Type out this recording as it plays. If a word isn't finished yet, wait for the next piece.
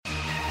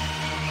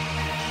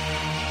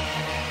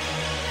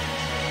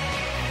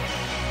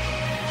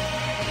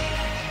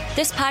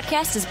This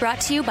podcast is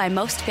brought to you by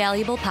Most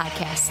Valuable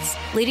Podcasts,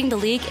 leading the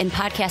league in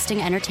podcasting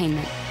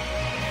entertainment.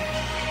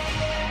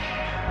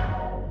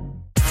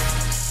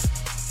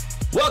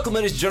 Welcome,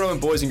 ladies and gentlemen,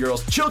 boys and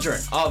girls,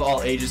 children of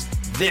all ages.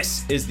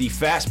 This is the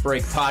Fast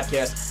Break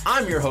Podcast.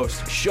 I'm your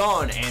host,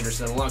 Sean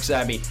Anderson.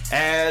 Alongside me,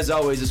 as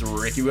always, is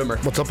Ricky Wimmer.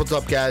 What's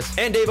up, guys?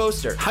 And Dave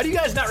Oster. How do you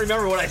guys not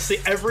remember what I say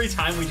every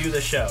time we do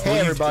the show? Hey,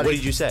 everybody. What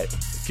did you say?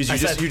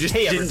 Because you just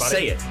hey, didn't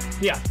say it.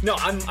 Yeah, no,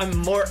 I'm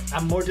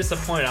more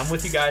disappointed. I'm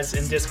with you guys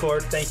in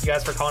Discord. Thank you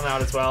guys for calling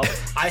out as well.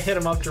 I hit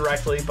them up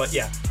directly, but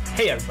yeah.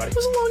 Hey, everybody. It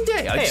was a long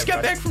day. I just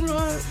got everybody.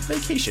 back from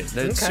vacation.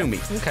 Sue me.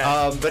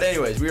 Okay. But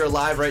anyways, we are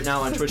live right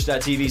now on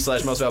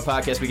twitch.tv/MostValuable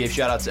Podcast. We gave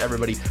shout-outs to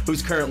everybody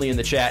who's currently in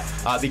the chat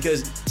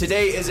because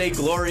today is a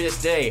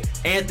glorious day.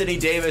 Anthony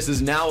Davis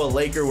is now a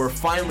Laker. We're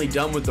finally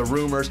done with the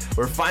rumors.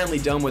 We're finally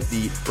done with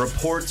the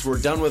reports. We're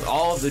done with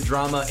all of the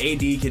drama.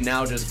 AD can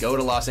now just go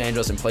to Los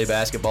Angeles and play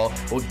basketball.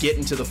 We'll get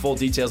into the full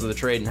details of the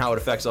trade and how it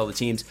affects all the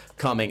teams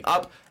coming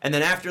up. And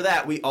then after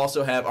that, we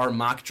also have our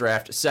mock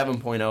draft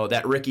 7.0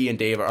 that Ricky and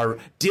Dave are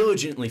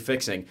diligently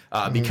fixing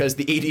because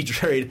the AD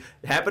trade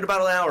happened about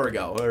an hour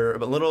ago, or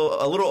a little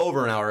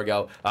over an hour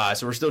ago.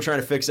 So we're still trying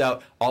to fix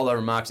out all our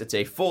mocks. It's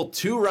a full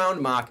 2-round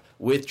mock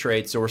with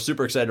trades. So we're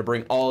super excited to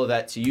bring all of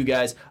that to you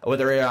guys.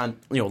 Whether you're on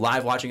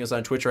live watching us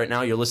on Twitch right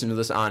now, you're listening to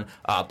this on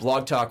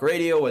Blog Talk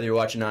Radio, whether you're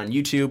watching on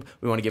YouTube,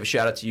 we want to give a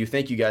shout out to you.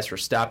 Thank you guys for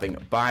stopping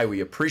by.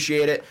 We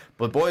appreciate it.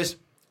 But boys,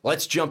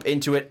 let's jump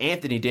into it.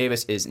 Anthony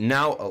Davis is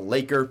now a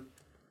Laker.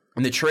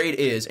 And the trade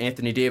is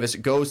Anthony Davis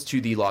goes to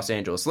the Los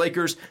Angeles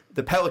Lakers.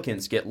 The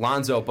Pelicans get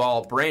Lonzo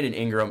Ball, Brandon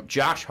Ingram,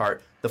 Josh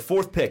Hart, the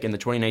 4th pick in the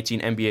 2019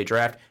 NBA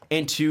draft,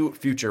 and 2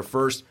 future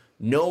firsts.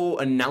 No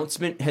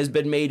announcement has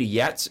been made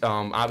yet.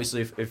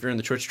 Obviously, if you're in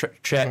the Twitch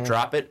chat,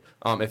 drop it.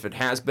 If it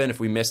has been, if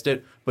we missed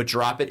it, but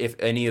drop it if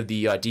any of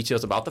the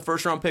details about the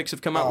first-round picks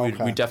have come out.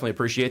 Okay. We definitely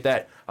appreciate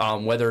that.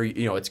 Whether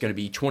it's going to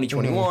be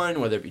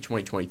 2021, whether it be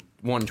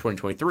 2021,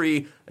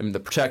 2023, and the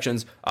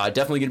protections,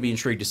 definitely going to be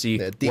intrigued to see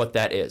what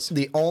that is.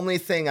 The only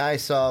thing I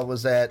saw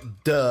was that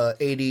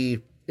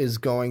AD is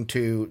going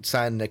to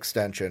sign an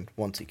extension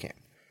once he can.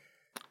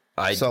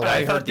 I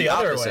heard heard the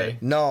other opposite. way.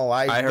 No,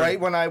 I heard- right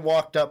when I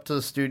walked up to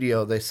the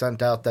studio, they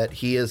sent out that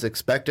he is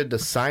expected to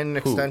sign an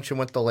extension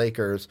with the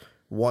Lakers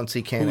once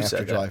he can Who after said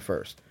that? July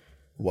 1st.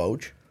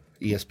 Woj,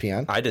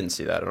 ESPN. I didn't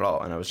see that at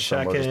all, and I was just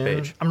on Woj's Checking.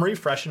 page. I'm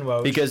refreshing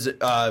Woj. Because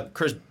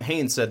Chris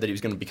Haynes said that he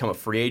was going to become a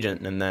free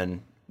agent and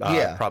then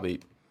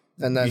probably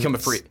and then become a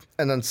free...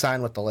 and then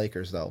sign with the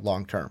Lakers though,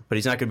 long term. But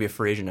he's not going to be a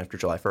free agent after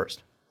July 1st.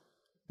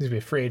 He's going to be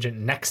a free agent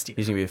next year.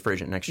 He's going to be a free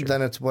agent next year.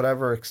 Then it's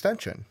whatever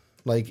extension.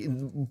 Like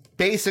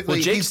basically,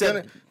 Well, Jake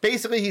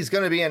he's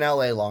gonna be in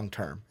LA long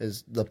term.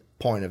 Is the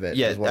point of it?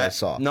 Yeah, is what I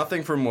saw.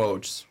 Nothing from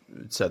Woj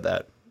said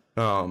that.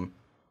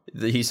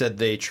 He said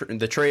the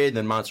trade,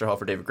 then Monster Haul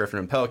for David Griffin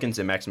and Pelicans,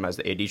 they maximized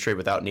the AD trade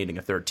without needing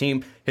a third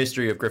team.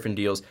 History of Griffin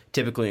deals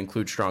typically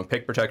include strong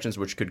pick protections,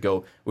 which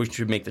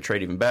should make the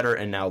trade even better.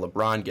 And now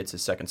LeBron gets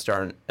his second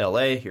star in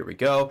LA. Here we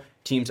go.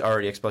 Teams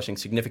already expressing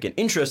significant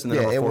interest in the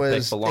number 4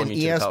 pick belonging to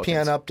the Pelicans.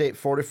 An ESPN update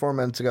 44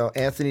 minutes ago.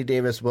 Anthony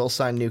Davis will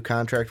sign new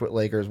contract with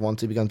Lakers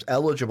once he becomes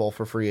eligible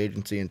for free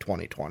agency in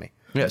 2020.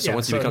 Yeah, so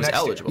once he becomes next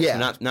year. eligible. Yeah, So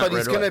not but right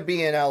he's away. going to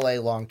be in LA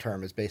long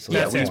term. Is basically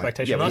That's the the point.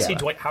 expectation. Yeah, Unless he yeah.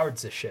 Dwight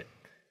Howard's this shit,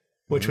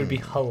 which would be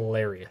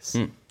hilarious.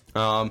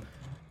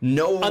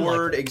 No Unlikely.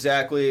 word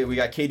exactly. We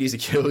got KD's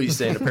Achilles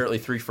saying apparently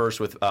 3 firsts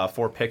with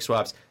 4 pick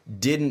swaps.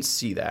 Didn't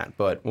see that,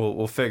 but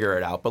we'll figure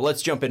it out. But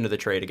let's jump into the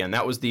trade again.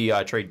 That was the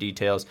trade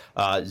details.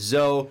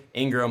 Zoe,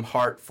 Ingram,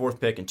 Hart, 4th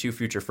pick, and 2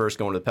 future firsts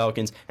going to the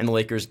Pelicans, and the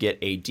Lakers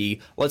get AD.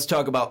 Let's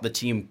talk about the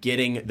team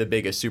getting the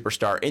biggest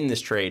superstar in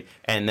this trade,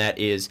 and that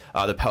is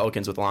the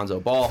Pelicans with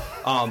Lonzo Ball.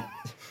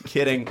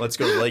 Kidding. Let's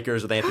go to the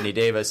Lakers with Anthony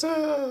Davis.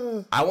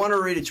 I want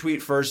to read a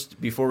tweet first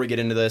before we get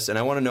into this, and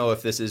I want to know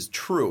if this is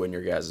true in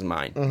your guys'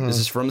 mind. This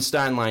is from the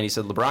Steinline. He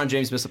said, LeBron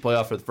James missed the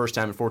playoff for the first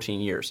time in 14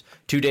 years.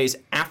 2 days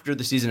after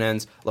the season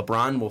ends,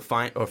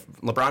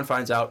 LeBron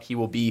finds out he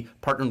will be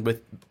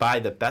partnered by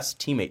the best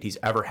teammate he's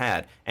ever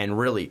had, and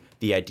really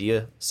the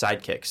ideal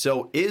sidekick.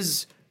 So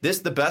is this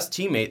the best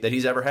teammate that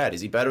he's ever had?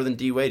 Is he better than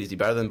D. Wade? Is he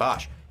better than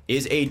Bosh?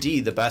 Is AD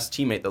the best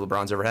teammate that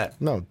LeBron's ever had?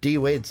 No, D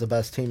Wade's the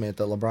best teammate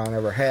that LeBron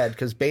ever had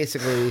because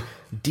basically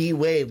D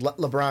Wade let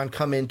LeBron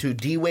come into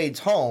D Wade's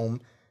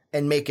home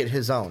and make it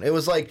his own. It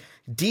was like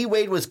D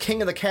Wade was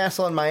king of the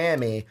castle in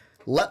Miami.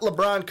 Let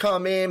LeBron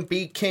come in,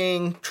 be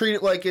king, treat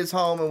it like his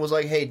home, and was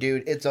like, hey,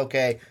 dude, it's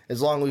okay. As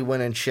long as we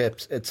win in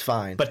chips, it's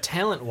fine. But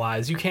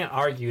talent-wise, you can't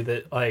argue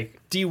that like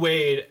D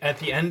Wade at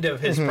the end of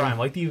his prime,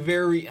 like the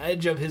very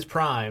edge of his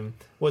prime,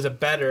 was a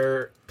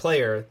better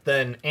player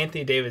than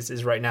Anthony Davis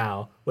is right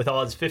now with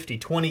all his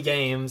 50-20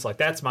 games. Like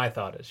that's my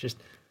thought. It's just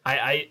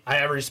I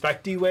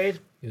respect D Wade.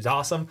 He was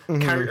awesome.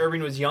 Kyrie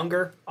Irving was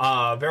younger,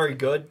 very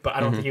good, but I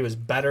don't think he was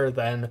better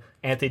than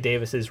Anthony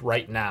Davis is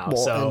right now.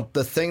 Well, so and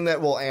the thing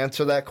that will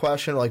answer that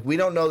question, like we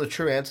don't know the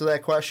true answer to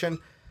that question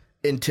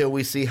until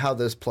we see how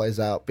this plays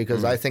out.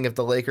 Because I think if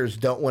the Lakers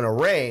don't win a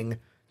ring,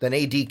 then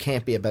AD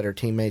can't be a better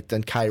teammate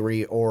than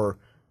Kyrie or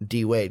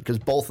D Wade, because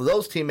both of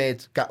those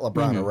teammates got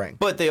LeBron a ring.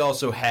 But they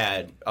also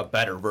had a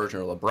better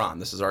version of LeBron.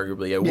 This is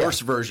arguably a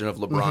worse version of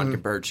LeBron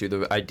compared to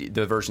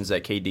the versions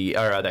that KD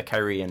or that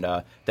Kyrie and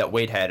that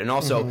Wade had. And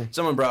also,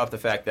 someone brought up the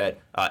fact that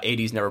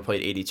AD's never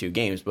played 82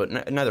 games,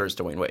 but neither is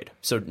Dwayne Wade.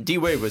 So D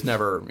Wade was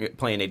never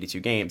playing 82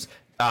 games.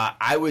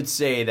 I would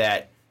say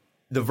that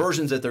the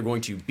versions that they're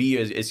going to be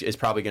is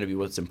probably going to be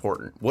what's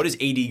important. What is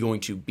AD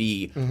going to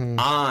be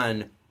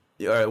on?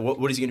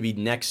 What is he going to be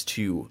next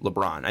to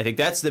LeBron? I think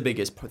that's the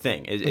biggest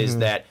thing, is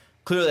that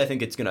clearly I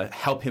think it's going to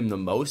help him the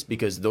most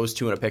because those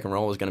two in a pick and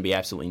roll is going to be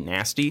absolutely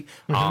nasty.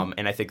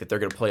 And I think that they're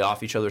going to play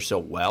off each other so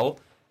well.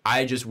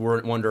 I just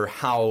wonder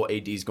how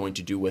AD is going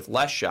to do with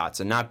less shots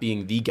and not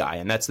being the guy,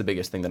 and that's the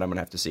biggest thing that I'm going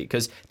to have to see.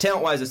 Because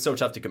talent-wise, it's so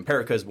tough to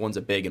compare because one's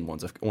a big and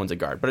one's a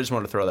guard. But I just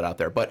wanted to throw that out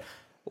there. But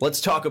let's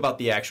talk about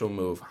the actual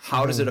move.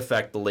 How does it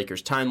affect the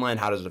Lakers' timeline?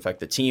 How does it affect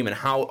the team? And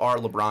how are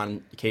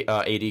LeBron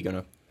AD going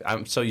to...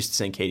 I'm so used to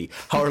saying Katie.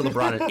 How are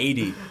LeBron and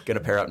AD going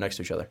to pair up next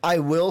to each other? I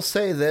will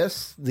say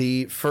this.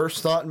 The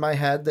first thought in my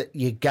head that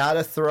you got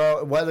to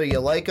throw, whether you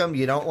like him,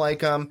 you don't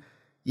like him,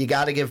 you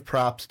got to give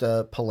props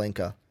to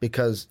Pelinka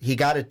because he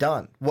got it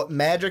done. What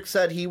Magic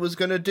said he was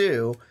going to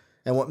do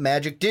and what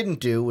Magic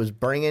didn't do was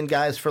bring in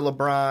guys for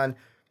LeBron,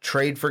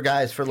 trade for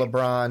guys for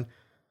LeBron.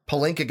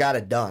 Pelinka got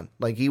it done.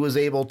 Like he was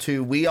able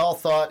to, we all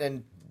thought,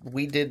 and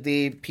we did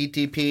the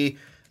PTP,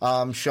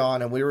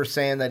 Sean, and we were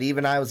saying that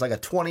even I was like a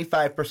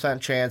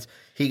 25% chance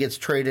he gets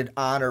traded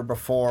on or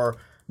before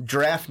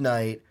draft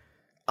night.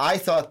 I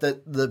thought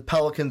that the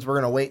Pelicans were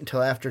going to wait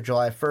until after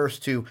July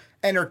 1st to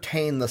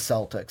entertain the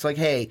Celtics. Like,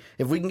 hey,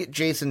 if we can get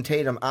Jason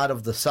Tatum out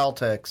of the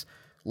Celtics,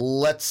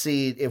 let's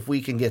see if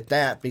we can get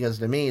that, because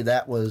to me,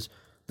 that was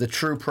the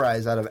true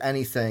prize out of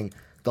anything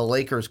the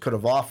Lakers could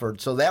have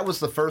offered. So that was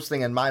the first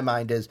thing in my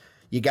mind is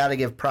you got to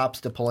give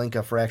props to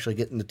Pelinka for actually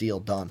getting the deal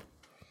done.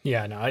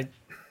 Yeah, no,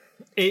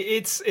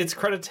 it's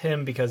credit to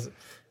him because,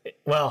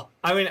 well,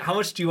 I mean, how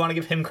much do you want to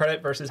give him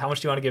credit versus how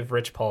much do you want to give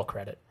Rich Paul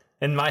credit?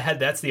 In my head,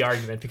 that's the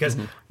argument because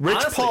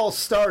Rich Paul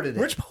started it.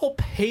 Rich Paul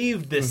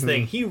paved this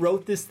thing. He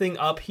wrote this thing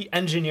up. He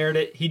engineered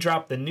it. He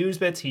dropped the news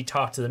bits. He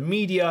talked to the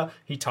media.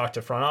 He talked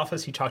to front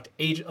office. He talked to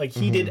agent. Like,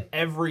 he did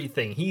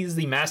everything. He's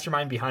the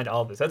mastermind behind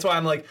all of this. That's why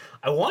I'm like,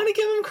 I want to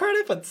give him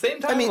credit, but at the same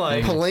time, I mean,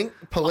 like,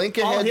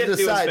 Pelinka had to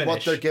decide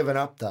what they're giving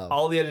up, though.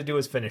 All he had to do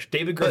was finish.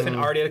 David Griffin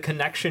already had a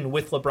connection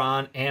with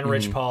LeBron and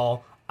Rich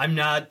Paul. I'm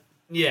not...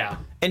 Yeah.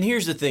 And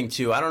here's the thing,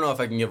 too. I don't know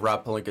if I can give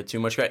Rob Pelinka too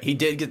much credit. He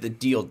did get the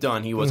deal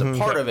done. He was a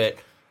part of it.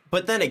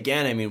 But then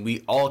again, I mean,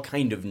 we all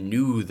kind of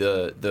knew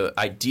the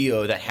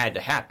idea that had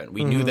to happen.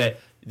 We knew that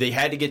they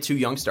had to get two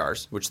young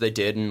stars, which they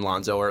did in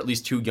Lonzo, or at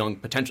least two young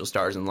potential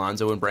stars in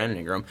Lonzo and Brandon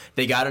Ingram.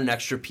 They got an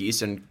extra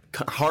piece, and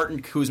Hart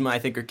and Kuzma, I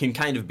think, can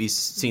kind of be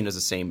seen as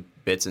the same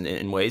bits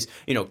in ways.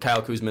 You know,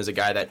 Kyle Kuzma is a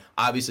guy that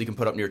obviously can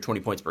put up near 20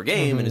 points per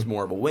game and is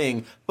more of a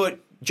wing, but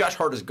Josh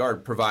Hart as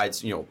guard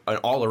provides, you know, an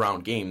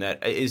all-around game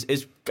that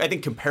is I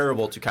think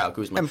comparable to Kyle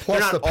Kuzma. And plus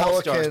they're not the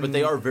all-stars, but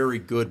they are very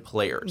good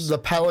players. The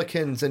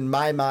Pelicans, in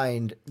my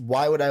mind,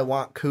 why would I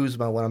want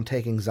Kuzma when I'm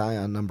taking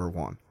Zion number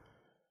one?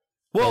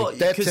 Well, like,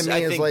 that to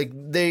me is like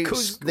they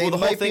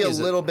might be a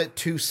little bit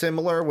too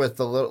similar with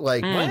the little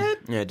like. Yeah,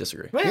 I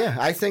disagree. Yeah,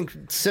 I think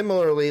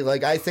similarly.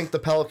 Like I think the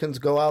Pelicans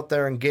go out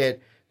there and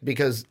get,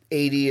 because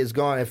AD is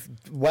gone. If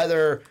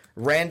whether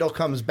Randall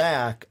comes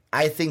back,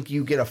 I think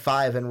you get a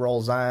 5 and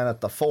roll Zion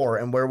at the 4.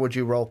 And where would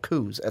you roll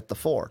Kuz at the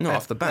 4? No,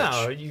 off the bench.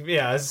 No,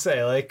 yeah, as I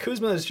say, like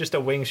Kuzma is just a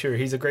wing shooter.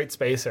 He's a great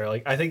spacer.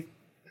 Like I think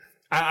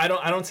I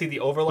don't see the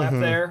overlap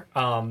there.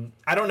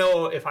 I don't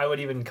know if I would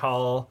even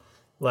call,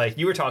 like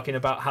you were talking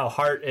about how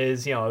Hart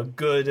is, you know, a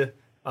good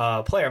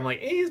player. I'm like,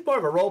 he's more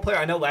of a role player.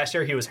 I know last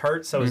year he was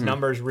hurt, so his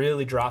numbers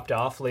really dropped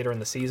off later in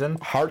the season.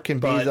 Hart can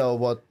be though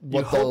what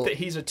you hope that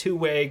he's a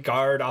two-way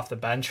guard off the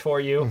bench for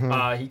you.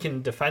 He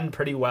can defend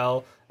pretty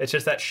well. It's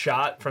just that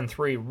shot from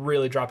 3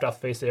 really dropped off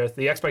the face of the earth.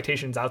 The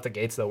expectations out the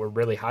gates though were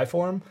really high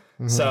for him.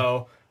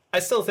 So I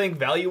still think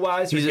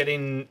value-wise, you're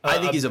getting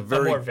he's a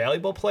more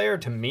valuable player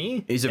to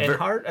me in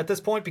Hart at this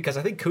point, because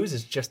I think Kuz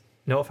is just,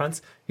 no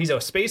offense, he's a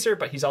spacer,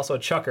 but he's also a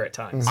chucker at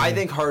times. I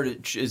think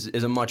Hart is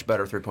a much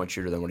better three-point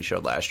shooter than what he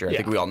showed last year. I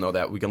think we all know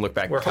that. We can look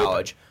back at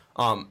college.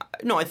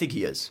 No, I think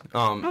he is.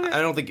 I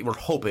don't think we're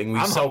hoping.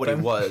 We saw what he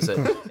was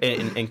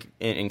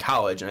in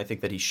college, and I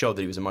think that he showed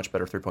that he was a much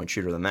better three-point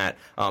shooter than that.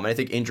 And I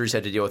think injuries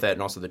had to deal with that,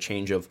 and also the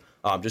change of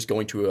just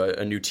going to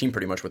a new team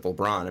pretty much with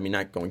LeBron. I mean,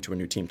 not going to a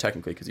new team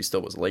technically because he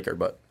still was a Laker,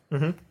 but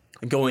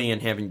going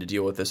and having to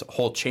deal with this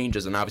whole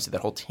changes, and obviously that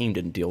whole team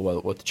didn't deal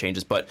well with the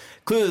changes, but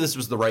clearly this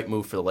was the right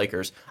move for the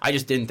Lakers. I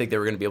just didn't think they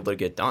were going to be able to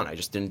get it done. I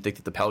just didn't think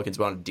that the Pelicans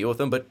wanted to deal with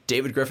them, but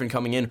David Griffin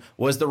coming in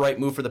was the right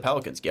move for the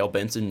Pelicans. Gail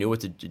Benson knew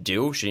what to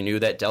do. She knew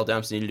that Dell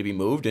Demps needed to be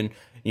moved, and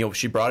you know,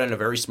 she brought in a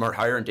very smart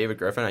hire in David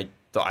Griffin.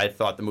 I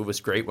thought the move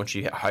was great when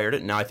she hired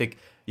it. Now I think,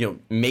 you know,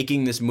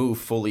 making this move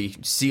fully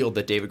sealed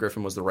that David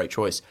Griffin was the right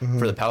choice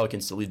for the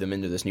Pelicans to lead them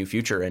into this new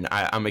future. And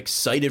I'm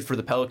excited for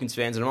the Pelicans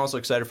fans, and I'm also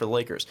excited for the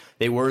Lakers.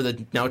 They were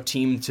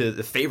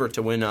the favorite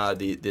to win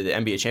the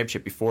NBA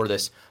championship before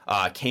this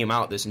came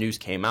out. This news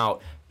came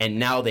out, and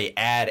now they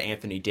add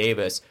Anthony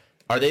Davis.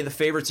 Are they the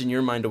favorites in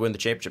your mind to win the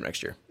championship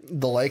next year?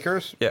 The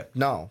Lakers? Yeah.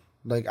 No.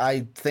 Like,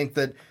 I think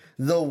that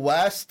the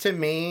West, to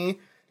me,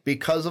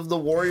 because of the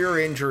Warrior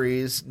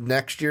injuries,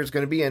 next year is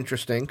going to be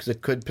interesting because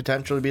it could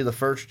potentially be the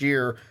first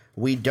year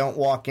we don't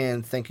walk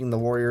in thinking the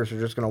Warriors are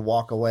just going to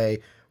walk away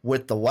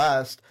with the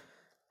West.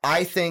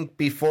 I think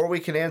before we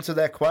can answer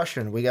that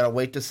question, we got to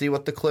wait to see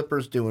what the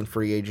Clippers do in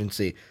free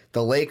agency.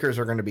 The Lakers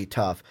are going to be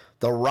tough.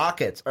 The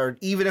Rockets, are,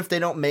 even if they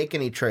don't make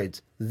any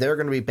trades, they're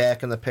going to be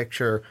back in the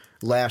picture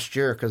last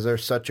year because they're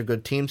such a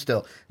good team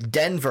still.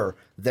 Denver,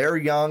 they're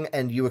young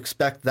and you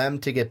expect them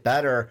to get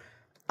better.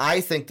 I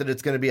think that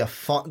it's going to be a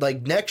fun,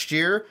 like next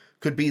year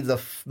could be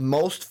the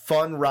most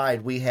fun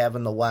ride we have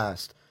in the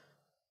West,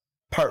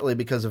 partly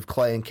because of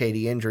Clay and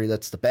KD injury.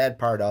 That's the bad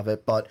part of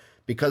it, but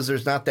because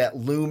there's not that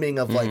looming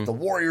of like the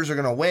Warriors are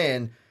going to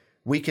win,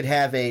 we could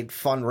have a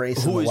fun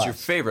race. Who in the is West. your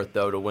favorite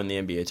though to win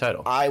the NBA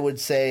title? I would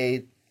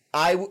say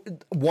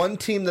one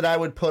team that I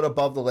would put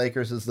above the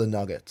Lakers is the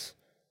Nuggets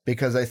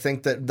because I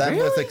think that them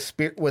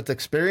with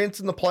experience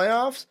in the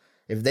playoffs,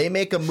 if they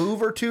make a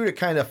move or two to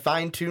kind of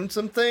fine tune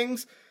some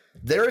things,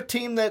 they're a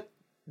team that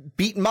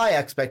beat my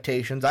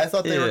expectations. I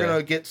thought they were going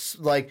to get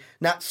like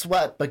not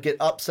swept but get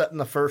upset in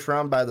the first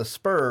round by the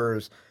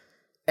Spurs.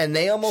 And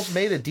they almost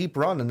made a deep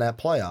run in that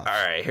playoff. All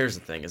right, here's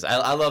the thing: is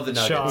I love the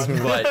Nuggets,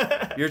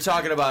 but you're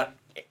talking about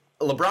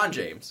LeBron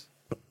James,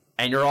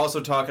 and you're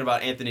also talking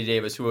about Anthony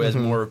Davis, who has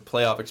more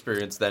playoff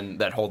experience than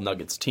that whole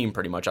Nuggets team,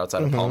 pretty much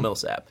outside of Paul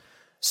Millsap.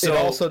 So it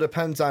also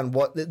depends on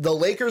what the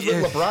Lakers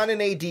with LeBron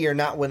and AD are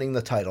not winning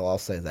the title. I'll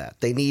say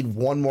that they need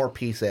one more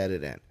piece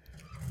added in.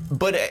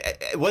 But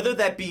whether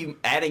that be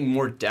adding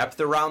more depth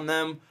around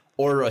them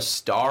or a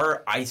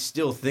star, I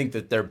still think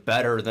that they're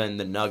better than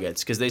the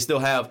Nuggets because they still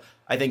have.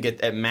 I think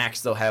at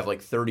max they'll have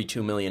like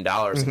 $32 million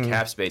in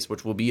cap space,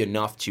 which will be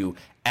enough to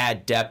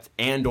add depth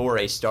and or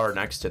a star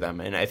next to them.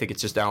 And I think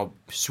it's just now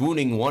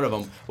swooning one of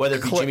them, whether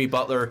it be Jimmy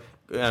Butler.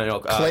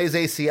 Clay's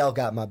ACL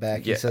got my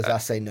back. He says, I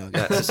say no.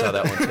 I saw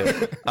that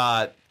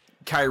one too.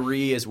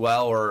 Kyrie as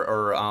well,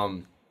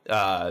 or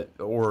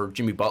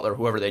Jimmy Butler,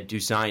 whoever they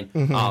do sign.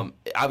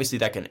 Obviously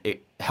that can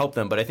help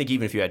them, but I think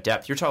even if you had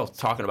depth, you're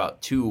talking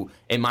about two,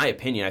 in my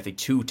opinion, I think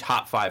two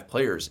top 5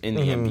 players in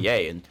the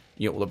NBA. And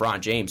LeBron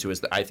James, who is,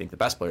 I think, the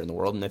best player in the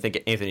world, and I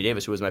think Anthony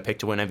Davis, who was my pick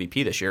to win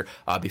MVP this year,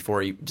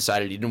 before he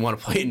decided he didn't want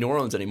to play in New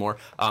Orleans anymore.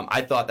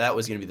 I thought that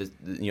was going to be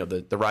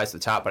the rise to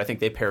the top, but I think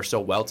they pair so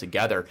well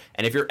together.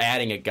 And if you're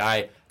adding a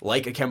guy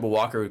like a Kemba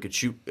Walker who could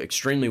shoot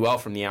extremely well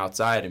from the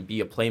outside and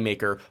be a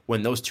playmaker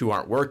when those two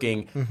aren't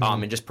working,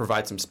 and just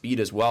provide some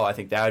speed as well, I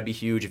think that would be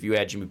huge. If you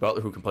add Jimmy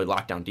Butler who can play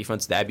lockdown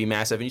defense, that'd be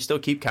massive. And you still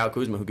keep Kyle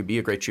Kuzma who could be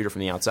a great shooter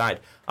from the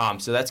outside.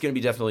 So that's going to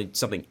be definitely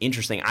something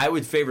interesting. I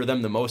would favor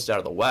them the most out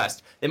of the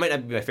West. They might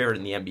not be my favorite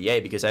in the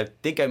NBA because I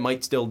think I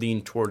might still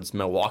lean towards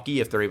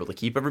Milwaukee if they're able to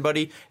keep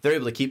everybody. If they're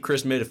able to keep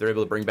Chris Midd, if they're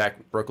able to bring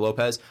back Brook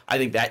Lopez, I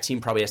think that team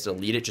probably has to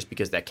lead it just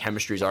because that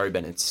chemistry has already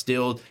been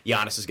instilled.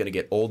 Giannis is going to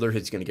get older.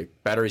 He's going to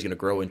get better. He's going to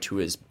grow into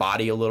his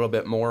body a little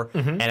bit more.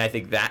 And I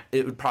think that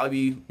it would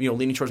probably be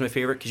leaning towards my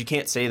favorite because you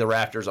can't say the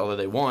Raptors, although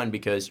they won,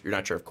 because you're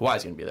not sure if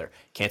Kawhi's going to be there.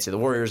 Can't say the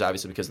Warriors,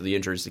 obviously, because of the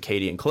injuries to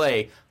KD and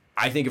Clay.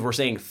 I think if we're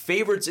saying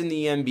favorites in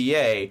the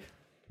NBA,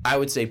 I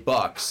would say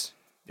Bucks.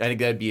 I think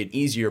that'd be an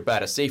easier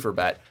bet, a safer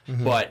bet.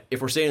 But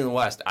if we're saying in the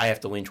West, I have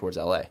to lean towards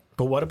LA.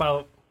 But what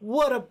about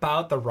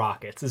the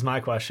Rockets is my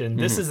question.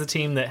 This is the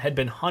team that had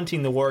been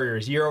hunting the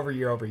Warriors year over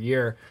year over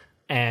year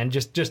and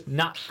just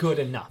not good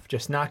enough.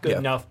 Just not good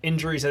enough.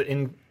 Injuries at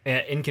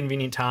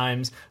inconvenient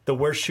times. The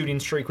worst shooting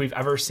streak we've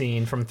ever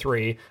seen from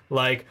 3.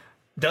 Like,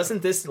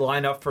 doesn't this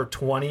line up for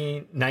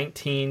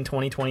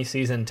 2019-2020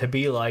 season to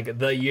be like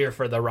the year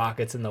for the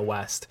Rockets in the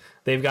West?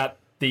 They've got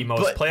the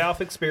most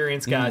playoff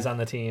experienced guys on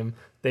the team.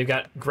 They've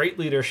got great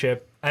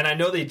leadership. And I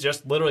know they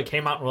just literally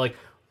came out and were like,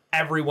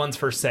 everyone's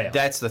for sale.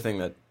 That's the thing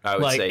that I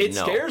would say it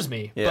scares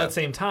me. But at the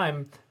same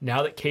time,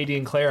 now that KD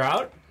and Clay are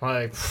out,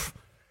 like...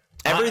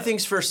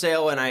 Everything's for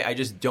sale, and I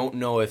just don't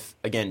know if,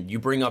 again, you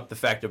bring up the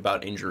fact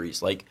about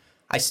injuries. Like,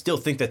 I still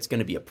think that's going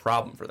to be a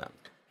problem for them.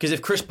 Because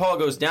if Chris Paul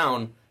goes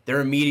down,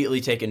 they're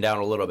immediately taken down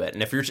a little bit.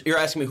 And if you're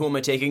asking me who am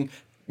I taking,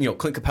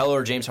 Clint Capella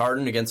or James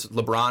Harden against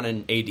LeBron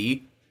and AD,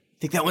 I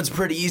think that one's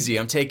pretty easy.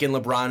 I'm taking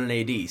LeBron and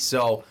AD.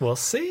 So we'll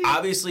see.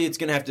 Obviously, it's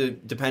going to have to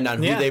depend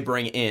on who they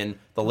bring in,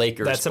 the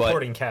Lakers. That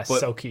supporting cast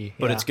is so key.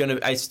 But it's going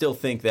to. I still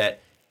think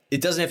that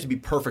it doesn't have to be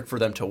perfect for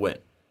them to win.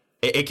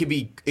 It could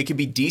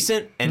be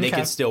decent, and they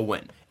can still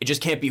win. It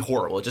just can't be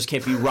horrible. It just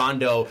can't be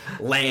Rondo,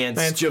 Lance,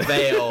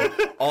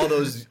 JaVale, all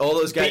those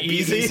guys,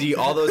 Easy,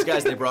 all those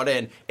guys they brought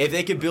in. If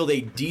they could build a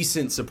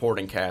decent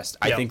supporting cast,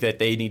 I think that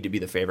they need to be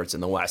the favorites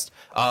in the West.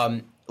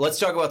 Let's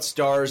talk about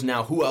stars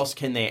now. Who else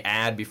can they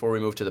add before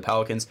we move to the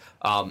Pelicans?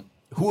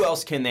 Who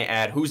else can they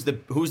add? Who's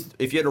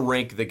if you had to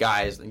rank the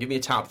guys, give me a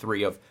top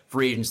 3 of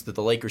free agents that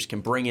the Lakers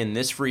can bring in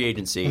this free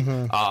agency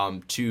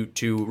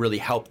to really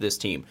help this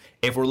team.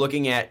 If we're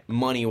looking at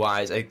money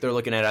wise, I think they're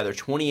looking at either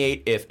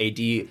 28 if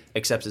AD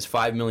accepts his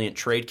 $5 million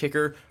trade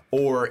kicker,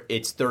 or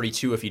it's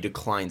 32 if he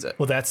declines it.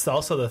 Well, that's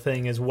also the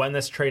thing is when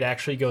this trade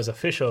actually goes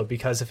official,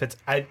 because if it's,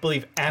 I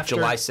believe, after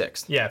July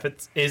 6th. Yeah,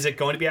 is it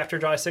going to be after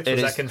July 6th?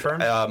 Was that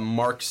confirmed?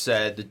 Mark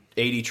said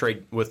the AD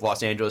trade with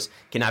Los Angeles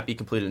cannot be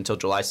completed until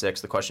July 6th.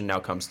 The question now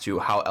comes to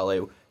how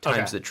LA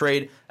times the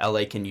trade.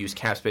 LA can use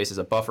cap space as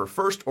a buffer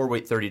first or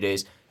wait 30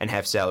 days and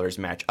have salaries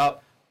match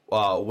up.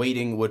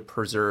 Waiting would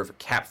preserve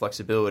cap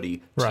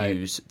flexibility to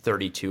use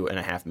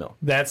 $32.5 million.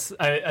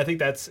 I think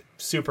that's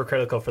super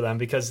critical for them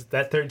because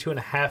that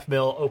 $32.5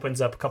 million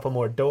opens up a couple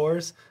more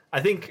doors. I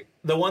think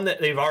the one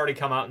that they've already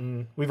come out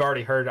and we've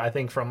already heard, I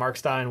think, from Mark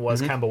Stein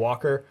was Kemba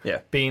Walker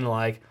being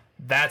like,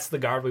 that's the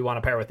guard we want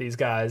to pair with these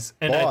guys.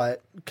 And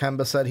but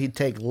Kemba said he'd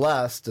take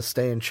less to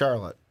stay in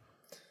Charlotte.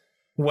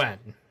 When?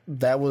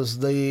 That was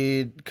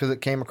because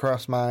it came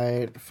across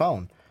my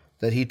phone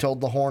that he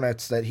told the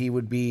Hornets that he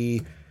would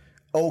be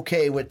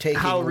okay with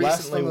taking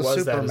less than the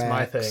was that is Supermax.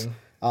 my thing.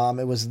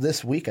 It was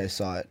this week I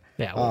saw it.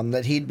 Yeah, well,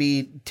 that he'd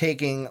be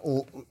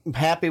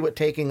happy with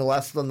taking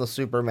less than the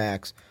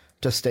Supermax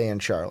to stay in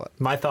Charlotte.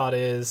 My thought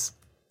is,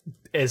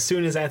 as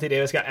soon as Anthony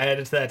Davis got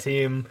added to that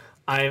team,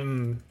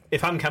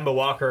 if I'm Kemba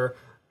Walker,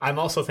 I'm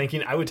also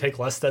thinking I would take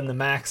less than the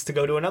max to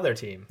go to another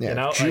team. Yeah, you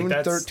know? June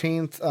like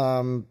 13th,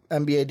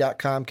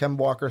 NBA.com, Kemba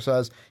Walker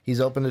says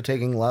he's open to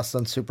taking less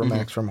than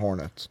Supermax from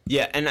Hornets.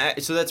 Yeah,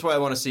 and so that's why I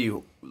want to see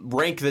you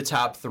rank the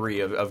top three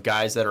of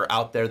guys that are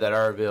out there that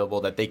are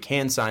available that they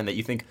can sign that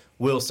you think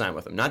will sign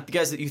with them. Not the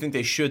guys that you think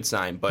they should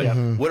sign, but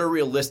what are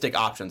realistic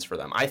options for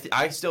them?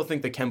 I still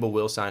think that Kemba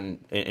will sign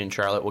in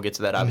Charlotte. We'll get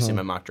to that, obviously, in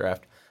my mock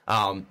draft.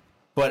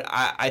 But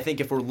I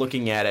think if we're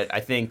looking at it, I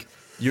think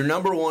your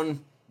number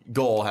one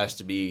goal has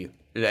to be,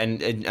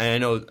 and I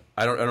know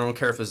I don't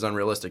care if this is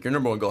unrealistic. Your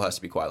number one goal has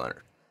to be Kawhi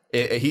Leonard.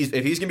 If he's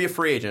going to be a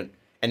free agent,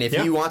 and if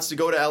he wants to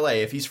go to LA,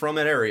 if he's from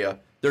that area,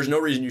 there's no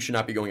reason you should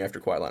not be going after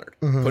Kawhi Leonard.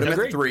 Put him at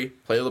the 3,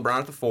 play LeBron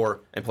at the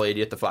 4, and play AD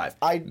at the 5.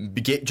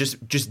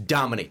 Just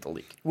dominate the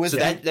league. So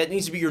that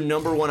needs to be your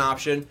number one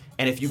option.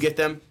 And if you get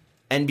them,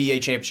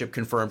 NBA championship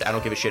confirmed. I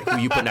don't give a shit who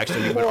you put next to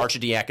him. You put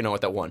Arcidiacono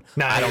at that 1.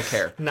 Nice. I don't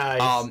care.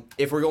 Nice.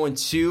 If we're going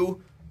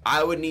 2,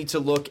 I would need to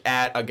look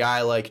at a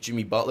guy like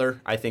Jimmy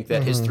Butler. I think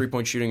that his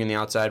three-point shooting on the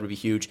outside would be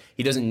huge.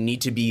 He doesn't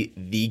need to be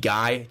the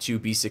guy to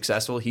be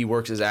successful. He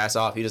works his ass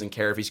off. He doesn't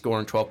care if he's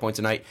scoring 12 points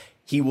a night.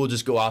 He will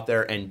just go out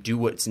there and do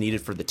what's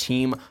needed for the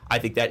team. I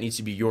think that needs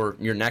to be your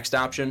next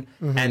option.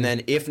 And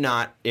then if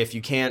not, if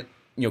you can't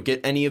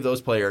get any of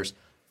those players,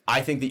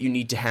 I think that you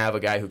need to have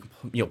a guy who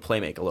can play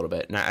make a little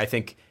bit. And I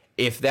think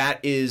if that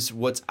is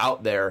what's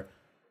out there,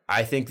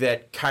 I think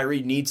that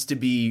Kyrie needs to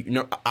be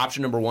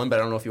option number 1, but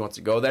I don't know if he wants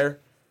to go there.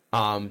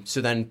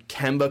 So then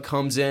Kemba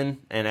comes in,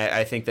 and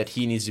I think that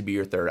he needs to be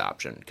your third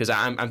option because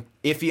I'm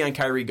iffy on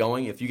Kyrie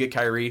going. If you get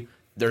Kyrie,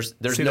 there's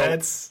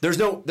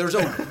no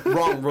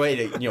wrong way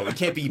to you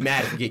can't be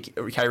mad if you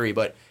get Kyrie.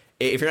 But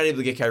if you're not able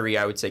to get Kyrie,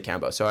 I would say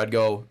Kemba. So I'd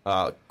go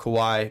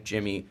Kawhi,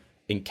 Jimmy,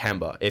 and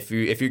Kemba. If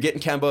you're getting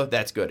Kemba,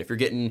 that's good. If you're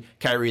getting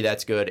Kyrie,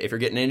 that's good. If you're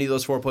getting any of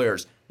those 4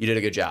 players, you did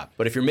a good job.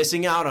 But if you're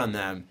missing out on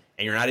them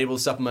and you're not able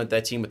to supplement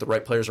that team with the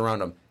right players around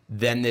them,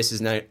 then this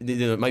is not.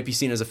 It might be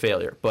seen as a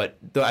failure, but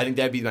I think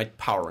that'd be my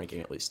power ranking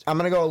at least. I'm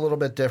going to go a little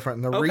bit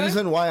different. And the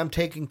reason why I'm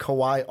taking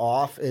Kawhi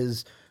off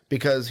is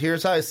because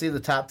here's how I see the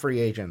top free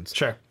agents.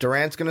 Sure.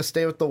 Durant's going to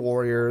stay with the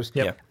Warriors.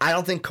 Yep. I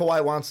don't think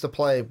Kawhi wants to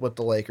play with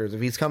the Lakers.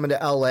 If he's coming to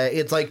LA,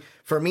 it's like,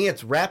 for me,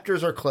 it's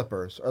Raptors or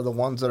Clippers are the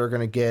ones that are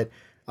going to get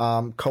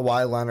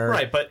Kawhi Leonard.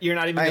 Right, but you're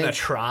not even going to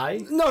try?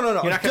 No. You're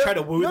not going to try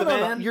to woo the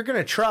man? No. You're going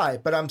to try,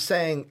 but I'm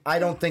saying I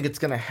don't think it's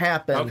going to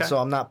happen, so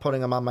I'm not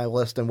putting him on my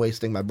list and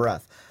wasting my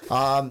breath.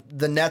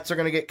 The Nets are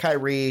going to get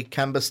Kyrie.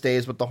 Kemba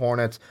stays with the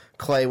Hornets.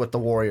 Clay with the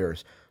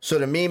Warriors. So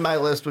to me, my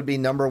list would be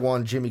number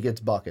 1, Jimmy gets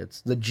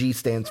buckets. The G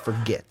stands for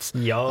gets.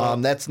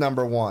 That's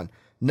number 1.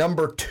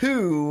 Number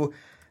 2,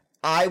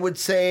 I would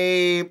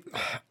say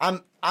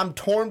I'm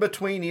torn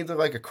between either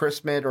like a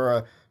Chris Midd or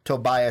a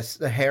Tobias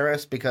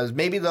Harris because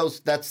maybe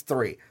that's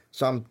 3.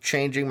 So I'm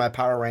changing my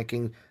power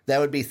ranking. That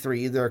would be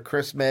 3, either a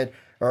Chris Midd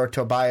or a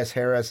Tobias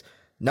Harris.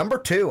 Number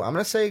 2, I'm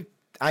going to say,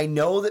 I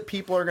know that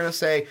people are going to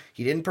say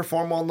he didn't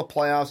perform well in the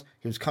playoffs.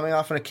 He was coming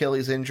off an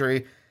Achilles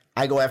injury.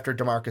 I go after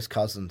DeMarcus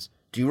Cousins.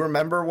 Do you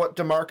remember what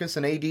DeMarcus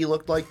and AD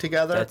looked like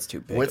together? That's too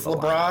big with of a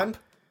LeBron. lineup.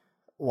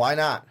 Why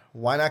not?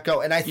 Why not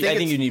go? And I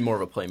think you need more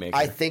of a playmaker.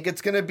 I think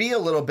it's going to be a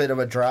little bit of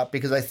a drop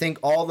because I think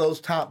all those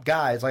top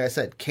guys, like I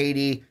said,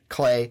 KD,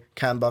 Clay,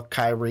 Kemba,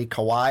 Kyrie,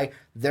 Kawhi,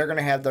 they're going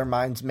to have their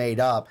minds made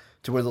up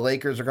to where the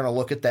Lakers are going to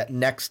look at that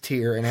next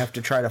tier and have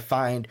to try to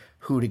find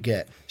who to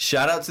get.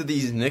 Shout out to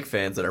these Knick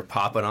fans that are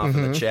popping off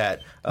in the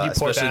chat,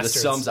 especially the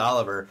Sums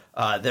Oliver.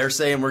 They're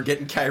saying we're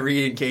getting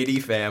Kyrie and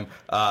KD, fam.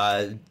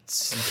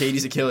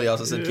 KD's Achilles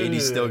also said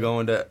KD's still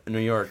going to New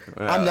York.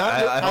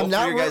 I hope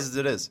for you guys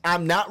it is.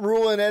 I'm not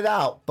ruling it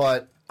out,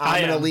 but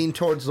I'm going to lean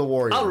towards the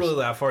Warriors. I'll rule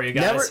that for you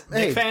guys.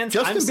 Knick fans,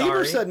 Justin I'm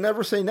sorry. Bieber said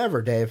never say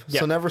never, Dave.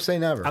 So never say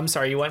never. I'm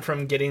sorry. You went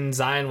from getting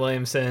Zion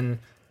Williamson,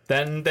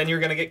 Then you're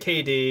going to get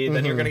KD.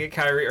 Then you're going to get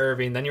Kyrie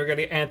Irving. Then you're going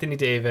to get Anthony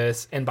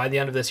Davis. And by the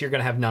end of this, you're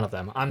going to have none of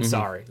them. I'm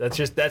sorry.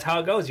 That's how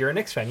it goes. You're a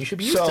Knicks fan. You should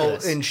be used to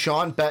this. So in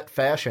Sean bet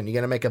fashion, you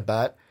going to make a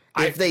bet?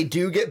 If they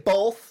do get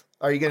both,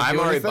 are you going to do I'm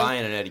already anything?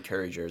 buying an Eddie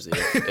Curry jersey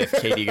if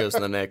KD goes to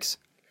the Knicks.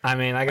 I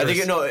mean, I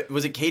think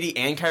was it KD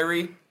and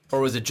Kyrie,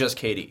 or was it just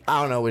KD?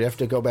 I don't know. We'd have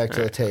to go back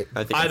to the tape.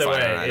 I think either I'm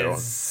fine on way either one.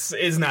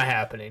 is not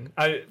happening.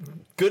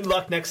 Good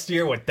luck next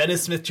year with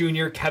Dennis Smith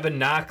Jr., Kevin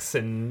Knox,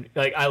 and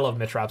I love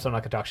Mitch Rob, so I'm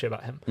not gonna talk shit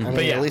about him. I mean,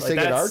 But yeah, at least they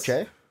get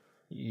RJ.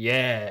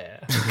 Yeah.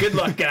 Good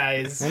luck,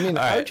 guys. I mean,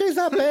 right. RJ's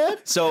not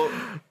bad. So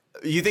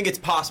you think it's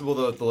possible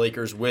that the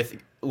Lakers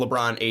with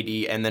LeBron,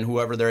 AD, and then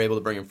whoever they're able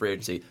to bring in free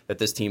agency, that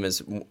this team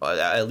is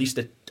at least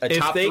a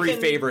top three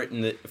favorite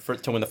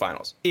to win the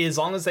finals? As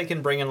long as they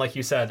can bring in, like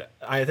you said,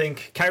 I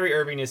think Kyrie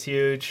Irving is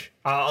huge.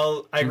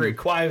 I agree.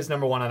 Kawhi is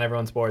number one on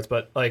everyone's boards,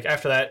 but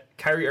after that,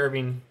 Kyrie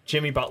Irving,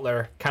 Jimmy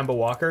Butler, Kemba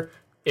Walker.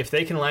 If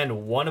they can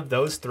land one of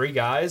those three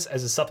guys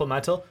as a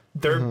supplemental,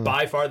 they're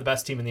by far the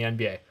best team in the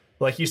NBA.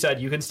 Like you said,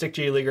 you can stick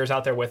G Leaguers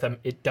out there with them.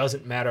 It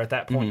doesn't matter at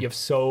that point. You have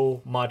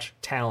so much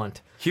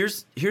talent.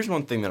 Here's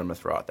one thing that I'm going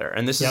to throw out there,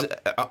 and this is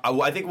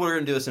I think we're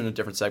going to do this in a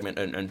different segment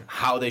and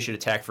how they should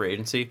attack free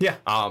agency. Yeah.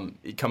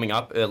 Coming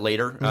up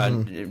later,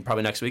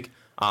 probably next week,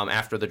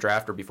 after the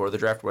draft or before the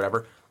draft,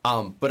 whatever.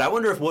 But I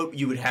wonder if what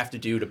you would have to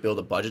do to build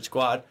a budget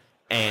squad.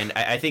 And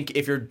I think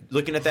if you're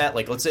looking at that,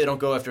 let's say they don't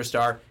go after a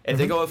star. If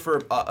they go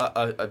for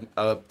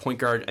a point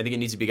guard, I think it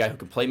needs to be a guy who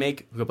can play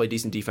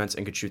decent defense,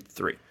 and could shoot the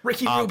three.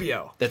 Ricky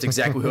Rubio. That's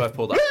exactly who I've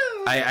pulled up.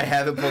 I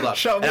have it pulled up.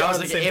 Show me and I was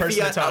on like, the same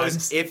person at I was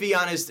times. iffy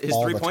on his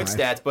All 3-point the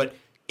time. stats, but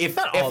if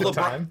all the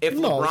time.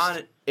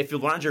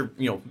 LeBron's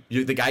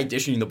you're the guy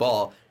dishing the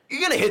ball, you're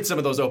going to hit some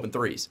of those open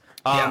threes.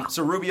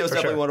 So Rubio's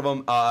definitely one of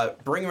them.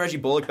 Bring Reggie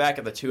Bullock back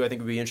at the 2, I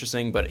think, would be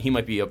interesting, but he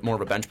might be more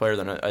of a bench player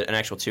than an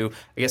actual 2.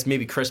 I guess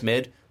maybe Chris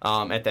Midd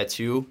at that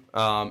 2,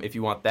 if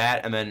you want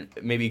that, and then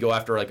maybe go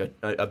after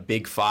a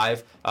big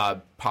 5,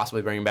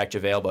 possibly bringing back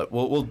JaVale, but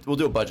we'll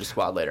do a budget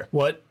squad later.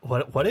 What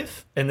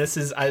if, and this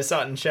is, I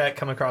saw it in chat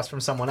come across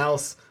from someone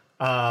else,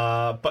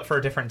 but for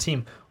a different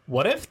team.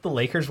 What if the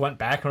Lakers went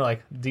back and were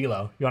like,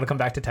 D'Lo, you want to come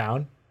back to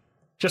town?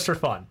 Just for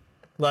fun.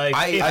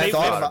 I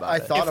thought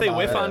if they about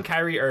whiff it. on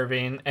Kyrie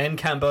Irving and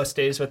Kemba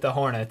stays with the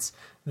Hornets,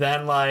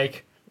 then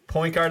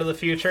point guard of the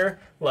future,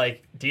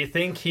 do you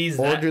think he's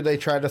Or that? do they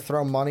try to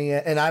throw money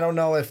at, and I don't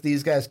know if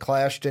these guys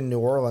clashed in New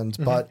Orleans,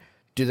 but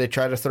do they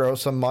try to throw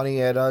some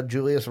money at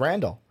Julius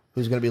Randle,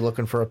 who's going to be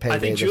looking for a payday I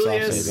think this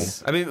Julius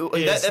offseason? I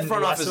mean, that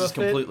front less office of a is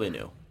fit. completely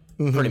new,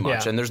 pretty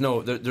much, Yeah. and there's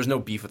no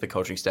beef with the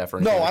coaching staff or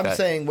anything No, like I'm that.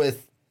 saying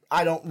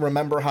I don't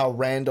remember how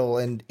Randall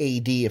and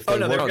AD, if they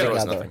no, worked there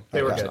was together. nothing.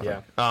 They were Okay. good,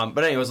 yeah.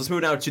 But anyways, let's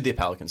move now to the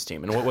Pelicans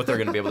team and what they're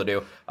going to be able to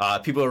do.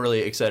 People are really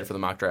excited for the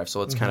mock draft,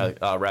 so let's kind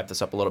of wrap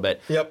this up a little bit.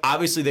 Yep.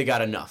 Obviously, they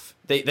got enough.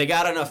 They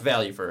got enough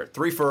value for it.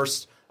 3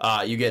 firsts.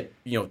 You get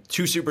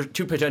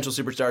two potential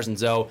superstars in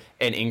Zoe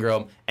and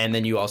Ingram, and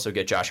then you also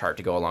get Josh Hart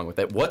to go along with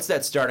it. What's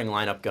that starting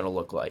lineup going to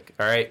look like?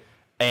 All right.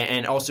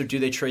 And also, do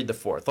they trade the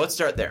 4th? Let's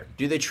start there.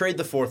 Do they trade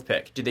the 4th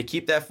pick? Do they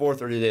keep that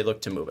 4th, or do they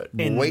look to move it?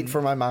 Wait for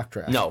my mock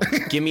draft. No,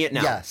 give me it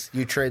now. Yes,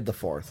 you trade the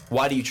 4th.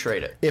 Why do you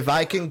trade it? If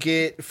I can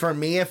get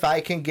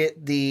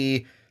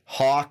the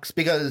Hawks,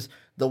 because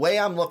the way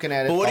I'm looking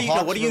at it, But what the do you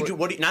Hawks what do you really- do?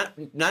 What do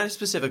you, not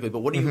specifically, but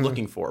what are you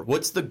looking for?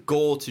 What's the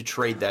goal to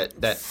trade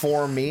that?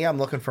 For me, I'm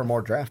looking for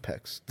more draft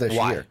picks this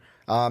Why? year.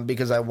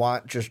 Because I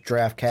want just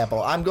draft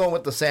capital. I'm going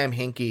with the Sam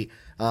Hinkie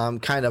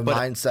kind of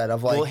mindset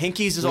of well,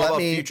 Hinkie's is all about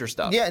future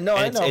stuff. Yeah, no,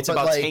 And I know. it's but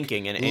about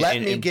tanking and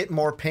let me get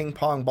more ping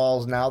pong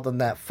balls now than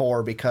that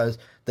 4, because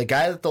the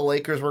guy that the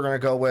Lakers were going to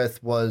go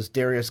with was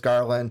Darius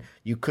Garland.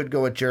 You could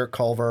go with Jarrett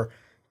Culver.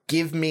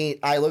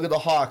 I look at the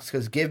Hawks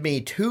because give me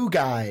 2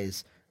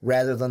 guys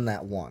rather than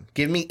that 1.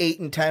 Give me 8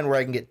 and 10 where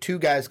I can get 2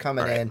 guys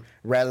coming in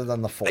rather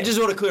than the 4. I just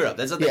want to clear up.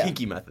 That's not the Yeah.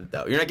 Hinkie method,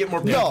 though. You're not getting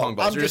more ping No, pong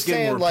balls. I'm You're just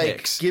getting saying, more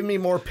picks. give me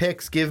more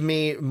picks. Give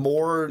me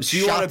more So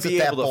you want shots to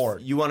be at that able board.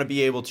 to you want to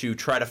be able to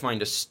try to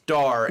find a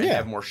star and Yeah.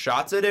 have more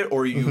shots at it,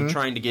 or are you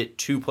trying to get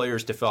 2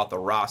 players to fill out the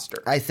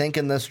roster? I think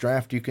in this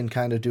draft you can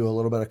kind of do a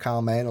little bit of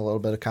column A and a little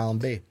bit of column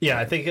B. Yeah,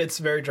 I think it's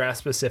very draft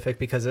specific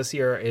because this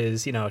year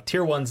is,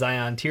 tier 1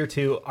 Zion, tier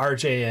 2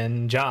 RJ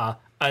and Ja,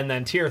 and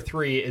then tier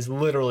 3 is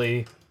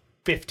literally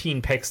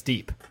 15 picks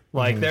deep.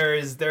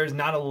 There's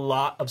not a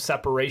lot of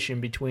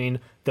separation between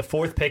the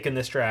 4th pick in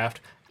this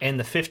draft and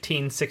the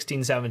 15,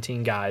 16,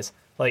 17 guys.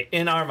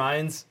 In our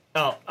minds,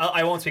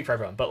 I won't speak for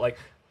everyone, but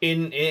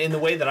in the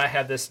way that I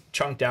have this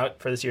chunked out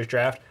for this year's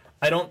draft,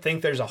 I don't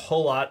think there's a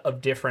whole lot of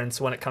difference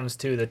when it comes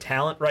to the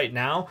talent right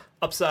now.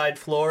 Upside,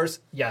 floors,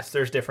 yes,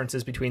 there's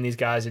differences between these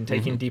guys and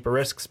taking deeper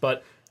risks,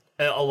 but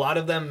a lot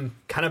of them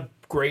kind of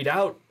grayed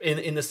out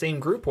in the same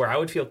group where I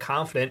would feel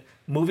confident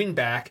moving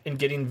back and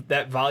getting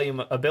that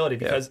volume ability.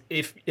 Because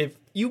if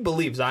you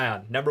believe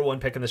Zion, number 1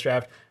 pick in this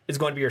draft, is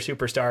going to be your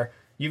superstar,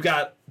 you've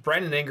got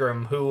Brandon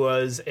Ingram, who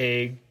was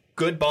a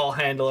good ball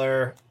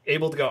handler,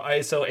 able to go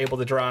ISO, able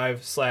to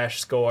drive /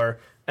 score.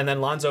 And then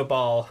Lonzo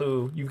Ball,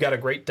 who you've got a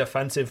great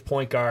defensive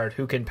point guard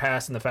who can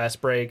pass in the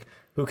fast break,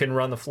 who can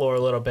run the floor a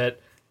little bit.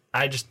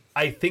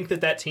 I think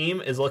that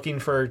team is looking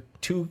for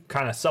two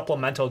kind of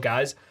supplemental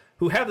guys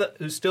who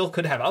still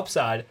could have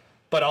upside,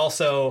 but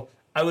also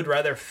I would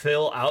rather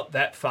fill out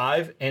that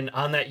 5 and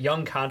on that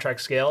young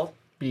contract scale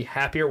be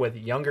happier with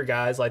younger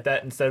guys like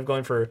that instead of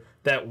going for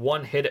that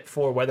one hit at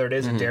 4, whether it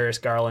is a Darius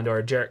Garland or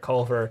a Jarrett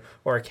Culver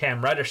or a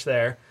Cam Reddish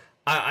there.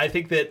 I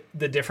think that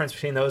the difference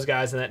between those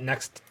guys and that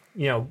next,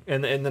 in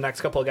the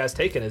next couple of guys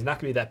taken is not going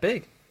to be that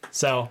big.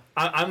 So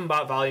I'm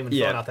about volume and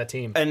filling out that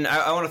team. And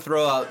I want to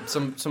throw out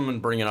someone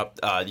bringing up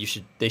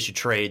they should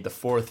trade the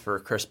 4th for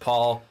Chris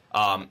Paul.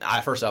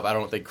 First off, I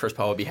don't think Chris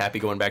Paul would be happy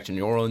going back to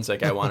New Orleans.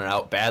 Like I wanted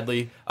out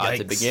badly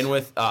to begin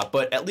with.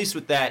 But at least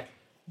with that,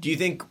 do you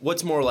think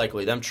what's more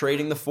likely, them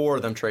trading the 4 or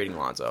them trading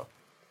Lonzo?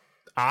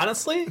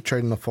 Honestly,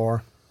 Trading the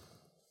 4.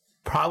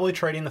 probably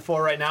trading the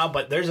 4 right now.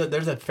 But there's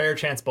a fair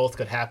chance both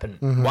could happen.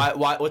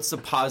 Why? What's the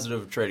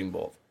positive of trading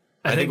both?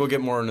 I think we'll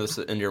get more into this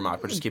into your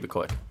mock, but just keep it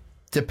quick.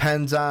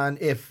 Depends on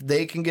if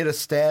they can get a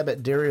stab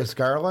at Darius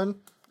Garland.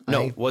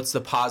 No, what's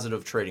the positive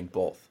of trading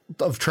both?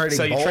 Of trading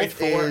So you both trade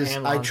 4 is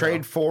and I Lonzo.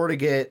 trade 4 to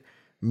get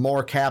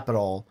more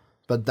capital,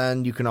 but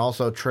then you can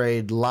also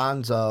trade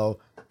Lonzo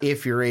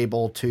if you're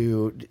able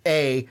to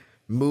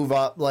move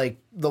up. Like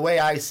the way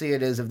I see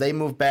it is if they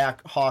move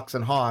back Hawks,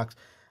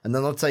 and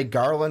then let's say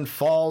Garland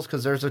falls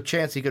because there's a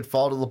chance he could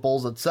fall to the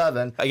Bulls at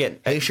 7. Again,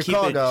 hey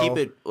Chicago, keep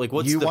it like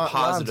what's you the want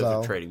positive Lonzo.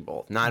 of trading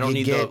both? No, I don't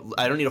You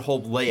need a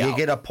whole layout. You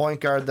get a point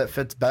guard that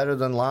fits better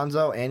than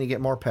Lonzo, and you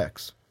get more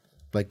picks.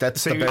 Like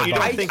that's So the you bare don't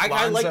bottom. think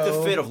I like the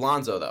Lonzo- fit of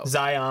Lonzo though.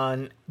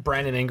 Zion,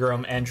 Brandon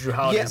Ingram, and Drew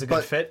Holiday is a good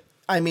but, fit.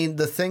 I mean,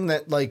 the thing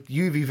that like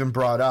you've even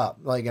brought up,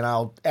 like, and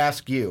I'll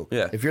ask you,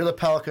 if you're the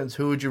Pelicans,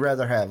 who would you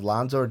rather have,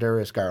 Lonzo or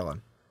Darius Garland?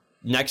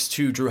 Next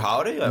to Drew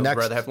Holiday, I would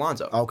rather have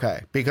Lonzo.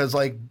 Okay, because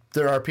like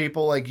there are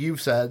people like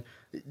you've said,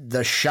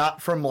 the shot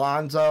from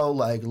Lonzo,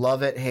 like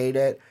love it, hate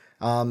it,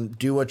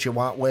 do what you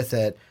want with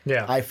it.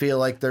 Yeah. I feel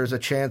like there's a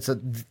chance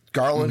that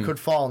Garland could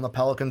fall, and the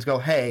Pelicans go,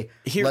 hey,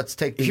 let's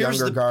take the here's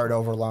younger the guard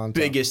over Lonzo.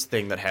 Biggest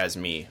thing that has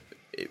me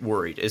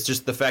worried is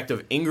just the fact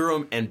of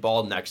Ingram and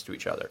Ball next to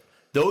each other.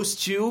 Those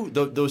two,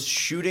 those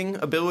shooting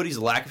abilities,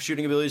 lack of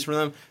shooting abilities from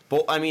them.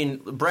 But I mean,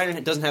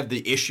 Brandon doesn't have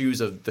the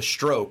issues of the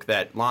stroke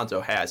that Lonzo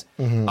has.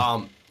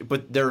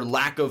 But their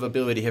lack of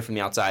ability to hit from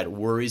the outside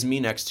worries me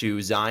next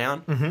to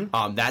Zion.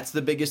 That's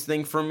the biggest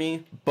thing for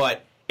me.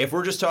 But if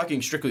we're just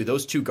talking strictly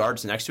those two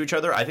guards next to each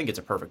other, I think it's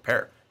a perfect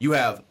pair. You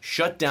have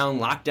shut down,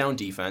 lockdown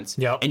defense,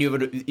 and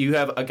you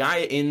have a guy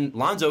in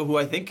Lonzo who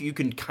I think you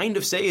can kind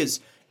of say is,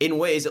 in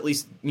ways, at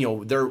least,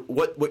 they're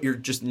what you're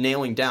just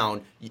nailing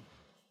down.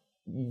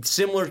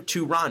 Similar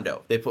to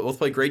Rondo. They both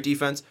play great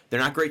defense. They're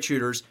not great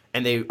shooters,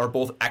 and they are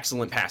both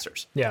excellent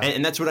passers. Yeah.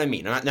 And that's what I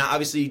mean. Now,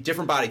 obviously,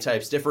 different body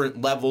types,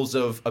 different levels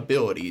of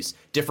abilities,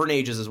 different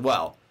ages as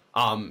well.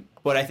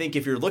 But I think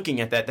if you're looking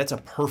at that, that's a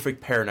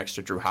perfect pair next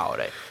to Drew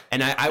Holiday.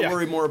 And I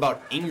worry more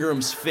about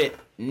Ingram's fit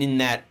in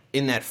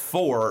that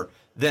 4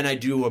 than I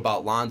do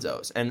about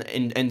Lonzo's.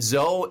 And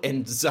Zoe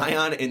and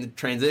Zion in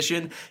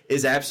transition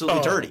is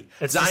absolutely dirty.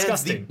 It's Zion's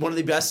disgusting. one of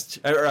the best.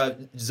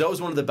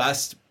 Zoe's one of the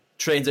best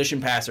transition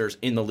passers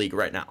in the league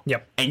right now.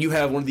 Yep. And you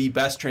have one of the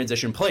best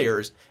transition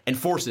players and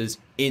forces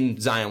in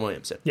Zion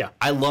Williamson. Yeah.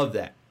 I love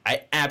that.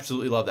 I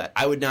absolutely love that.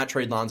 I would not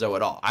trade Lonzo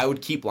at all. I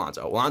would keep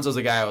Lonzo. Lonzo's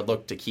a guy I would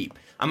look to keep.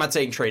 I'm not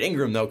saying trade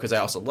Ingram, though, because I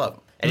also love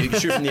him. And if you can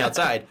shoot from the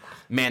outside,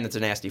 man, that's a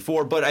nasty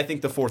 4. But I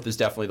think the 4th is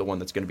definitely the one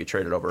that's going to be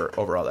traded over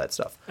all that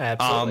stuff.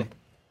 Absolutely.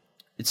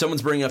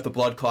 Someone's bringing up the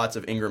blood clots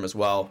of Ingram as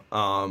well.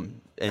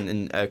 And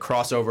a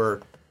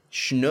crossover...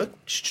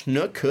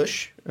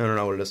 Schnuckush, I don't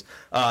know what it is.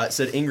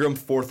 Said Ingram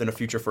 4th and a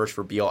future first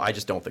for Beal. I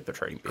just don't think they're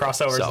trading Beal.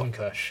 Crossovers and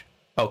Kush.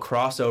 Oh,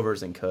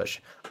 crossovers and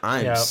Kush.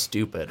 I'm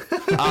stupid.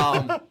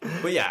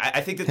 But yeah,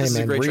 I think that this is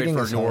a great trade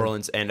for New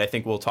Orleans, and I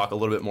think we'll talk a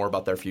little bit more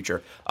about their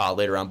future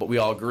later on. But we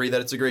all agree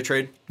that it's a great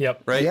trade.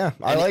 Yep. Right? Yeah,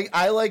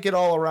 I like it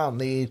all around.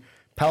 The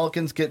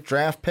Pelicans get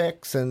draft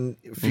picks and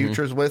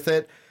futures with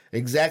it.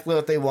 Exactly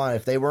what they want.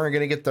 If they weren't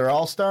going to get their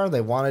All-Star, they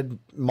wanted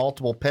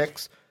multiple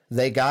picks.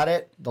 They got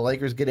it. The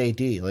Lakers get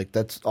AD. Like,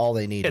 that's all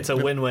they need. It's a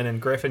win-win,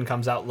 and Griffin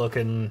comes out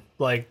looking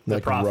like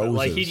the prophet. Roses.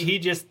 Like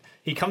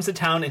he comes to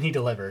town and he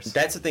delivers.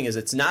 That's the thing, is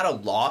it's not a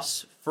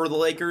loss for the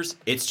Lakers.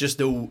 It's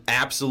just an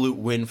absolute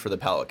win for the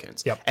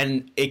Pelicans. Yep.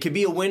 And it could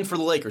be a win for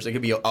the Lakers. It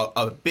could be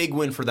a big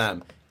win for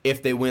them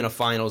if they win a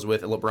finals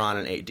with LeBron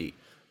and AD.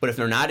 But if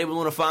they're not able to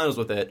win a finals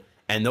with it,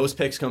 and those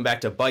picks come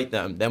back to bite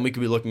them, then we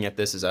could be looking at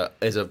this as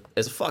a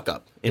fuck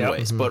up in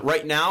ways. But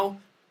right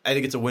now, I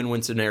think it's a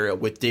win-win scenario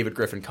with David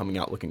Griffin coming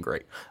out looking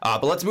great.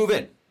 But let's move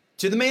in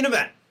to the main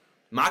event.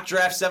 Mock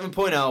Draft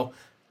 7.0.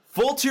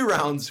 Full 2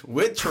 rounds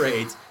with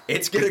trades.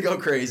 It's going to go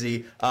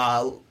crazy.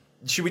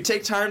 Should we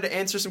take time to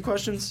answer some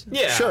questions?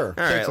 Yeah. Sure.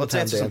 All right, let's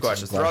answer some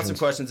questions. Throw out some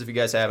questions if you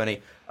guys have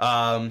any.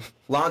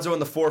 Lonzo in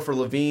the 4 for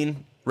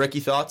Levine. Ricky,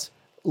 thoughts?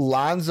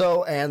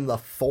 Lonzo and the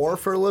 4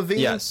 for Levine?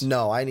 Yes.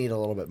 No, I need a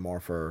little bit more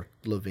for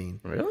Levine.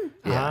 Really?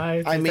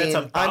 Yeah. I mean,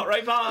 that's about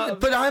right, Bob.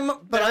 But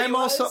I'm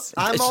also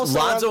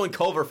Lonzo and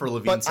Culver for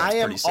Levine. But sounds I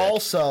am pretty sick.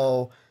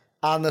 also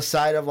on the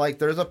side of like,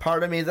 there's a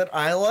part of me that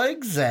I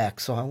like Zach,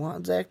 so I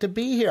want Zach to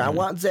be here. I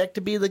want Zach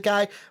to be the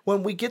guy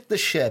when we get the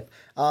ship.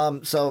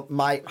 So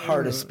my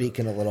heart is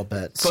speaking a little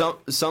bit.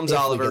 Sums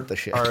Oliver,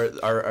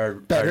 our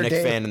Nick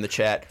Dave. fan in the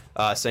chat,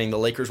 saying the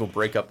Lakers will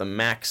break up the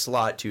max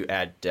slot to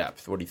add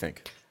depth. What do you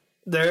think?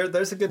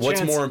 There's a good What's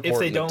chance more if they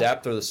important, the don't.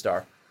 depth or the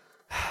star?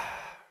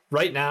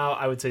 Right now,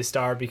 I would say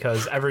star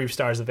because every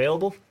star is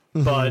available.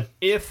 Mm-hmm. But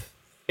if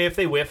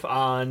they whiff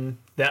on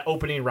that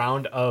opening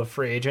round of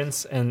free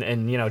agents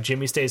and you know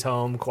Jimmy stays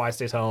home, Kawhi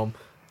stays home,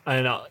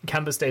 and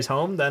Kemba stays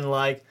home, then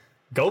like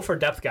go for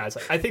depth guys.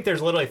 Like, I think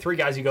there's literally 3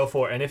 guys you go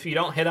for, and if you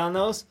don't hit on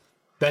those,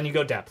 then you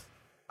go depth.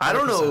 100%. I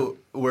don't know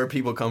where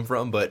people come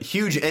from, but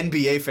huge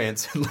NBA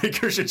fans,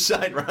 Lakers should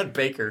sign Ron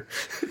Baker.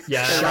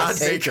 Yeah, Ron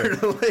Baker to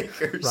the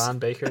Lakers. Ron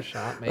Baker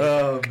shot maker.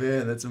 Oh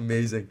man, that's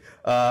amazing.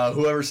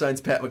 Whoever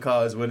signs Pat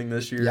McCaw is winning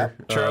this year.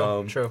 Yep.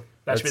 True.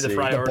 That should be let's the see.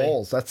 priority. The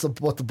Bulls. That's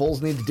what the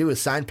Bulls need to do is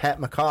sign Pat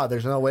McCaw.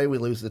 There's no way we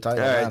lose the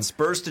title. All right, then.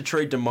 Spurs to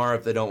trade DeMar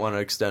if they don't want to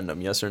extend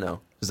him. Yes or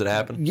no? Does it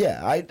happen?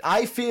 Yeah,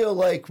 I feel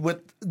like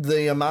with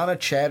the amount of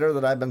chatter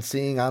that I've been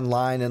seeing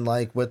online and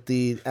like with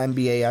the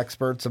NBA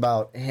experts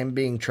about him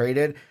being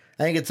traded,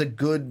 I think it's a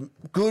good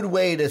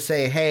way to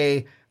say,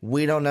 hey,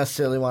 we don't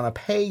necessarily want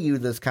to pay you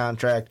this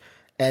contract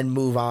and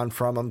move on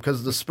from him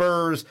because the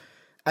Spurs,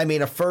 I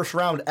mean, a first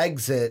round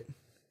exit.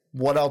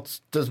 What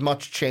else does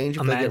much change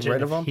if they get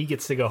rid of him? He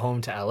gets to go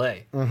home to LA.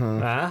 I don't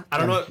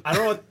know. I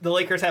don't know what the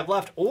Lakers have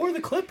left, or the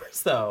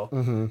Clippers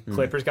though.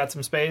 Clippers got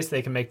some space;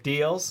 they can make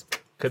deals.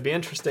 Could be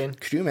interesting,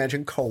 Could you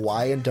imagine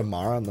Kawhi and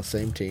DeMar on the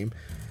same team?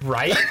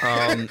 right?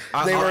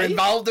 They were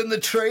involved in the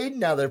trade.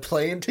 Now they're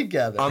playing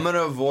together. I'm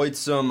gonna avoid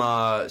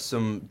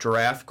some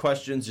draft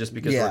questions just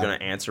because Yeah. we're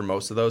gonna answer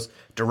most of those.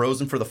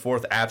 DeRozan for the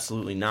 4th,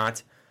 absolutely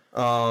not.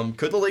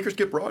 Could the Lakers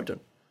get Brogdon?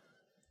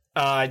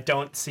 I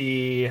don't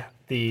see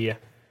the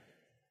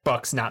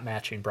Bucks not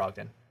matching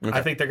Brogdon.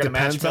 I think they're going to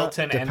match Depends on-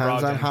 Milton and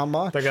depends Brogdon. on how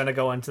much. They're going to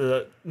go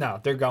into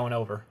they're going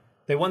over.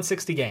 They won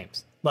 60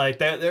 games. Like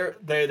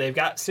they've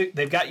got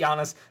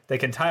Giannis. They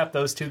can tie up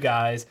those 2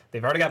 guys.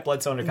 They've already got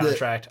Bledsoe under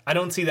contract. I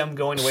don't see them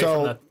going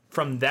away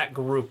from that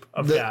group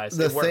of guys.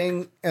 The They work.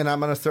 thing, and I'm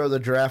going to throw the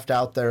draft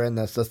out there in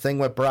this. The thing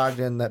with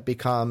Brogdon that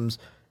becomes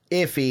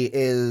iffy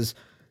is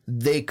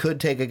they could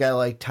take a guy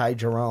like Ty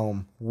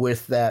Jerome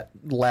with that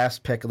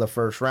last pick of the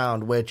first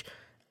round, which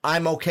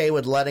I'm okay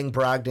with letting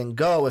Brogdon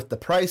go if the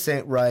price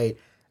ain't right,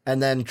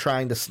 and then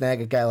trying to snag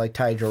a guy like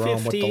Ty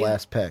Jerome with the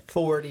last pick.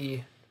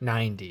 40,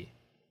 90.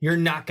 You're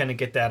not going to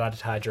get that out of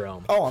Ty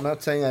Jerome. Oh, I'm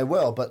not saying I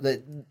will, but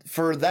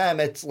for them,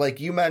 it's like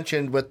you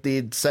mentioned with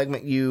the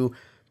segment you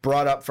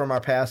brought up from our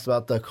past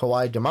about the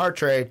Kawhi DeMar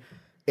trade,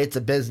 it's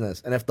a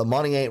business. And if the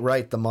money ain't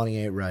right, the money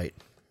ain't right.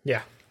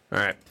 Yeah. All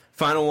right.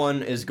 Final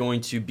one is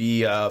going to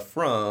be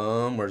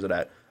from, where's it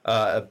at?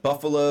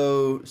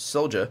 Buffalo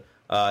Soldier.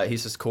 He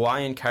says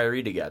Kawhi and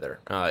Kyrie together.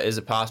 Is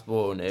it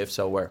possible, and if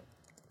so, where?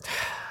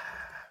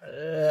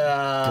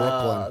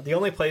 Brooklyn. The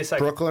only place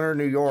Brooklyn or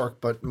New York,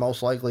 but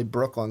most likely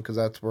Brooklyn because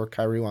that's where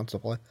Kyrie wants to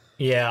play.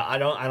 Yeah, I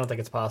don't think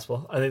it's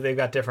possible. I think they've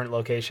got different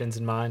locations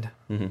in mind.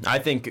 Mm-hmm. I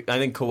think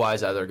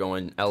Kawhi's either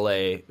going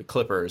L.A.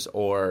 Clippers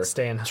or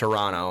Staying.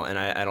 Toronto, and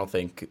I don't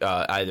think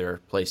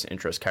either place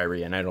interests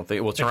Kyrie, and I don't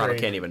think Toronto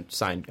Agreed. can't even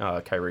sign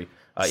Kyrie.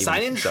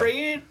 Sign and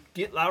trade,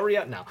 get Lowry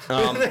out? No,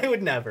 they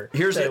would never.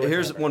 Here's They would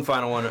here's never. one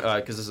final one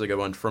because this is a good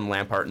one from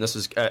Lampard, and this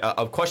is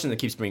a question that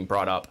keeps being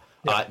brought up.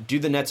 Do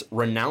the Nets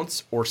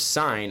renounce or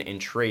sign and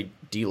trade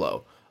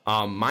D'Lo?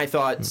 My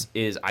thoughts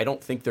is I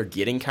don't think they're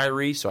getting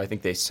Kyrie, so I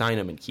think they sign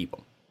him and keep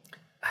him.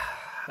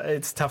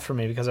 It's tough for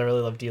me because I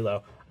really love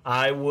D'Lo.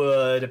 I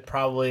would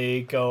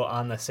probably go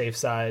on the safe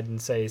side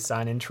and say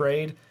sign and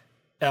trade.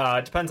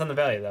 It depends on the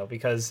value though,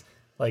 because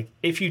like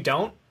if you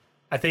don't,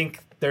 I think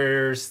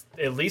there's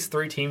at least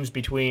 3 teams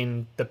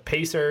between the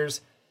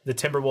Pacers, the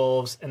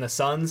Timberwolves, and the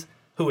Suns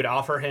who would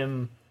offer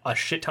him a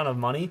shit ton of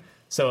money.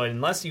 So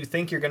unless you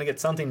think you're going to get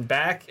something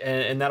back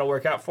and that'll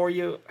work out for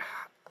you,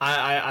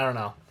 I don't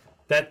know.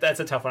 That's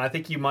a tough one. I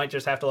think you might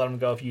just have to let him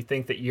go if you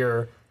think that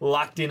you're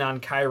locked in on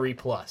Kyrie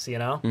plus, you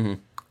know? Mm-hmm.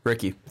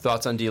 Ricky,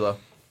 thoughts on D'Lo?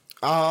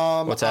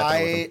 What's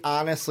happening with him? I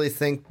honestly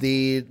think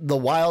the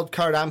wild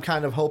card I'm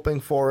kind of hoping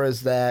for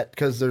is that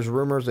because there's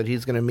rumors that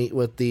he's going to meet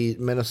with the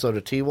Minnesota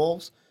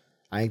T-Wolves.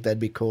 I think that'd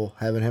be cool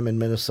having him in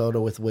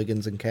Minnesota with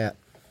Wiggins and Cat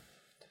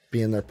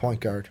being their point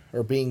guard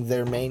or being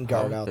their main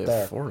guard out How would there.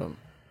 they afford him?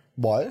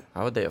 What?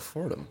 How would they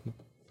afford him?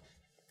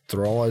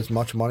 Throw as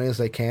much money as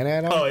they can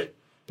at him. Oh, Like,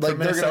 for they're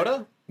Minnesota?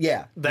 gonna-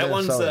 yeah, That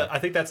Minnesota. one's, I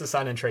think that's a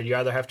sign and trade. You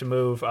either have to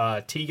move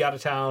Teague out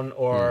of town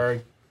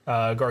or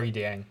Gorgie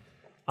Dieng.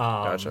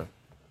 Gotcha.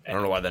 I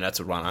don't know why the Nets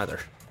would want either.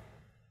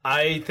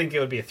 I think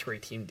it would be a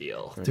 3-team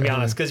deal, to be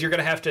honest, because you're going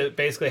to have to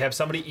basically have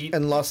somebody eat.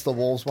 Unless the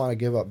Wolves want to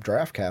give up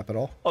draft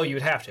capital. Oh, you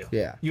would have to.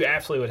 Yeah. You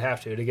absolutely would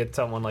have to get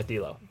someone like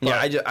D'Lo. Yeah,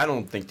 I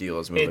don't think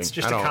D'Lo's moving. It's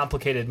just I a don't-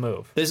 complicated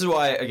move. This is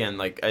why, again,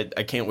 like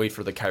I can't wait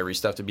for the Kyrie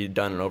stuff to be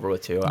done and over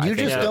with too. I You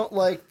think just that- don't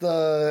like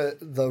the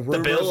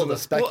rumors bill, and the the-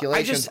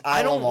 speculations.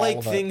 I don't of all like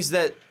of it. things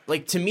that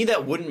like to me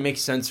that wouldn't make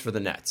sense for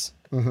the Nets.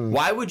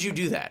 Why would you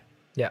do that?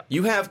 Yeah.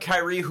 You have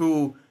Kyrie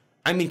who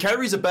I mean,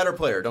 Kyrie's a better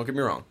player, don't get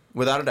me wrong,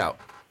 without a doubt.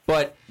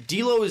 But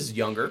D'Lo is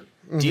younger.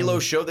 D'Lo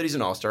showed that he's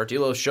an all-star.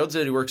 D'Lo showed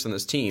that he works on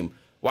this team.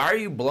 Why are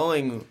you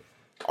blowing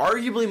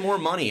arguably more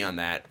money on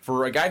that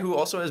for a guy who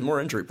also has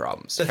more injury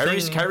problems?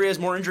 Kyrie has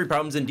more injury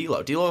problems than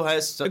D'Lo. D'Lo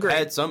has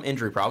had some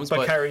injury problems,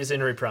 but Kyrie's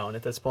injury prone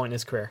at this point in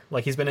his career.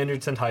 Like, he's been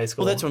injured since high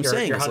school. Well, that's what I'm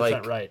saying. You're It's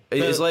 100% right.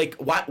 It's like,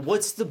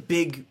 what's the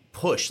big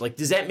push? Like,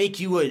 does that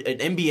make you an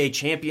NBA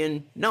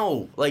champion?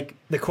 No. Like,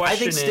 the question I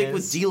think stick is,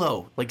 with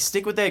D'Lo. Like,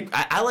 stick with that.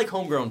 I like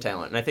homegrown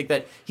talent, and I think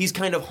that he's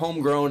kind of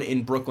homegrown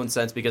in Brooklyn's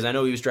sense because I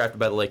know he was drafted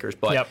by the Lakers,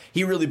 but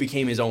he really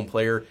became his own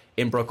player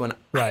in Brooklyn.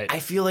 Right. I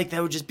feel like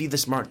that would just be the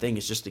smart thing,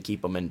 is just to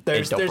keep him in.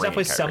 There's don't bring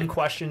definitely in Kyrie. some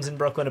questions in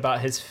Brooklyn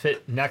about his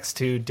fit next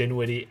to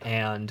Dinwiddie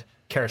and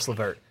Karis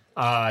LeVert.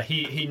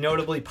 He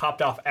notably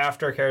popped off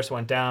after Karis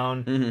went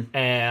down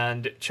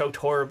and choked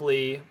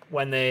horribly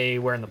when they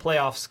were in the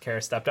playoffs.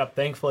 Karis stepped up,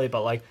 thankfully,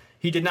 but like,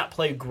 he did not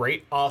play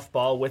great off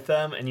ball with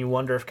them, and you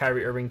wonder if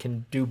Kyrie Irving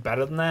can do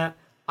better than that.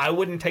 I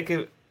wouldn't take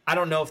it. I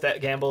don't know if that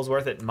gamble is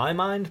worth it in my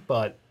mind,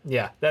 but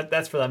yeah,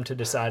 that's for them to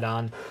decide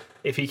on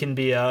if he can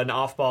be an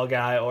off ball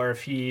guy or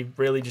if he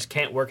really just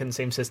can't work in the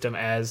same system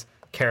as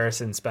Karis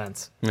and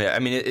Spence. Yeah, I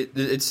mean,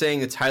 it's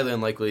saying it's highly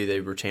unlikely they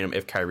retain him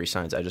if Kyrie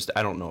signs. I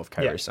don't know if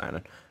Kyrie's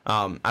signing.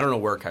 I don't know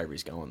where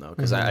Kyrie's going, though,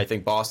 because I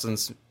think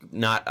Boston's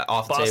not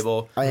off the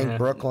table. I think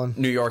Brooklyn.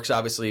 New York's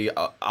obviously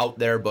out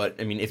there, but,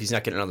 I mean, if he's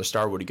not getting another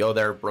star, would he go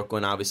there?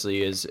 Brooklyn,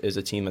 obviously, is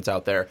a team that's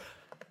out there.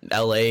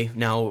 L.A.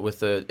 now with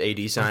the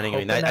AD signing. I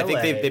mean, I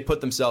think they put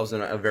themselves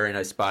in a very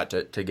nice spot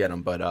to get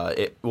him, but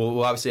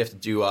we'll obviously have to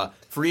do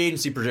free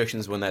agency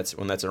predictions when that's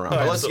around.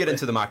 But let's get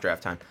into the mock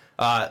draft time.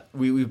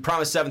 We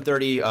promised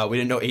 7:30. We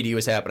didn't know AD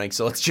was happening,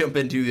 so let's jump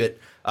into it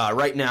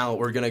right now.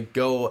 We're going to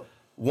go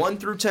 1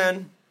 through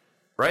 10,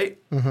 right?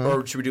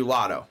 Or should we do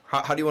lotto?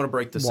 How do you want to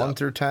break this up? 1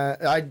 through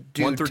 10. I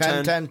do 1 through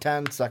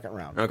 10, second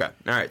round. Okay.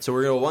 All right. So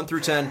we're going to go 1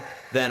 through 10,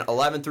 then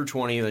 11 through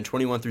 20, and then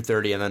 21 through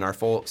 30, and then our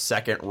full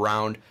second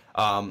round.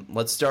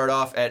 Let's start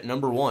off at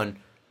number 1.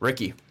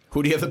 Ricky,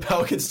 who do you have the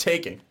Pelicans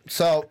taking?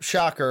 So,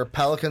 shocker,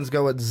 Pelicans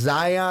go with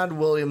Zion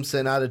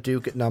Williamson out of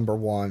Duke at number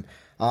 1.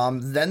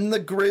 Then the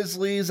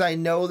Grizzlies, I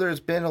know there's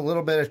been a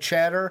little bit of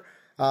chatter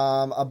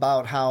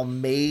about how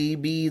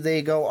maybe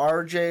they go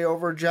RJ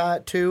over Ja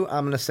at 2.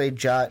 I'm going to say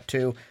Ja at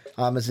 2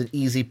 is an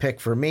easy pick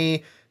for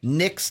me.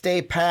 Knicks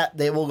stay pat.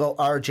 They will go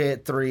RJ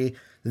at 3.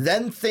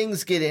 Then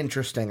things get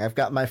interesting. I've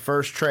got my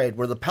first trade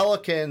where the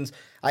Pelicans,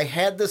 I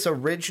had this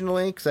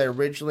originally because I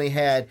originally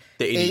had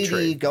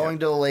the AD going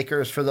to the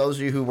Lakers. For those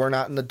of you who were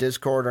not in the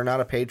Discord or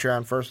not a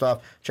Patreon, first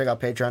off, check out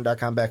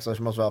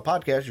patreon.com/mostvaluable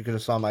podcast. You could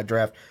have saw my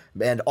draft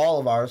and all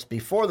of ours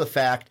before the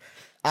fact.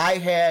 I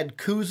had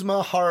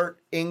Kuzma, Hart,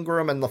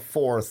 Ingram, and the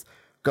 4th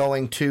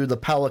going to the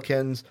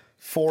Pelicans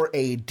for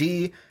AD.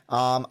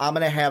 I'm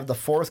going to have the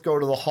 4th go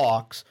to the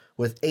Hawks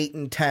with 8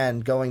 and 10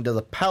 going to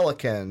the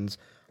Pelicans.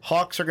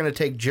 Hawks are going to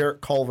take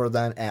Jarrett Culver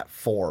then at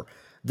 4.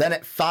 Then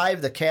at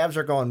 5, the Cavs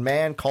are going,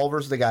 man,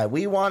 Culver's the guy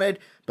we wanted,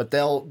 but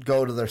they'll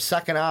go to their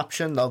second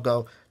option. They'll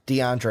go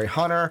DeAndre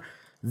Hunter.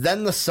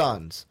 Then the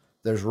Suns.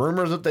 There's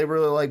rumors that they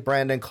really like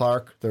Brandon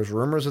Clark. There's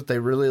rumors that they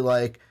really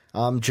like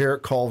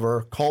Jarrett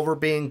Culver. Culver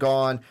being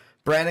gone.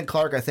 Brandon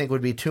Clark, I think,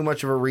 would be too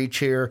much of a reach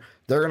here.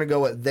 They're going to go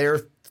with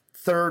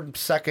their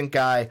second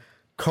guy,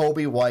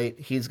 Kobe White.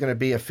 He's going to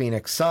be a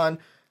Phoenix Sun.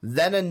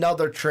 Then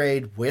another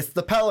trade with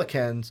the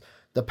Pelicans.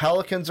 The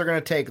Pelicans are going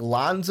to take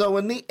Lonzo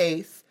in the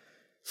 8th,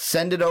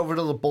 send it over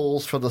to the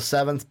Bulls for the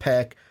 7th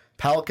pick.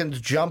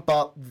 Pelicans jump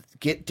up,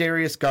 get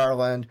Darius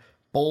Garland.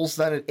 Bulls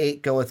then at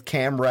 8 go with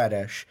Cam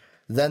Reddish.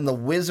 Then the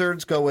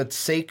Wizards go with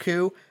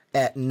Sekou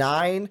at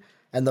 9,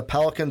 and the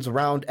Pelicans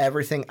round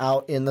everything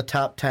out in the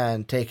top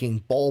 10, taking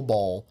Bol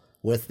Bol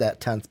with that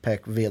 10th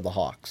pick via the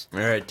Hawks. All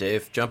right,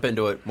 Dave, jump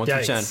into it. 1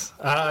 through 10.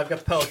 I've got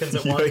the Pelicans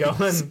at 1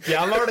 going.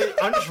 Yeah,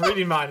 I'm just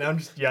reading mine. I'm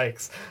just,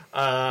 yikes.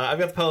 I've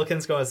got the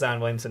Pelicans going with Zion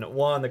Williamson at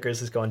 1. The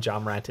Grizzlies going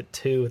John Morant at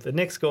 2. The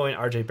Knicks going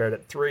RJ Barrett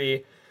at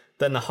 3.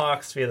 Then the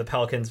Hawks via the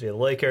Pelicans via the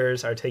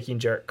Lakers are taking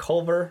Jarrett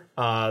Culver.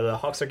 The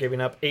Hawks are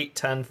giving up 8,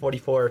 10,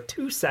 44,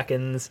 2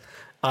 seconds.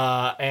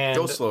 And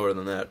go slower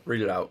than that.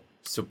 Read it out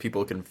so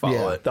people can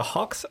follow it. The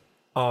Hawks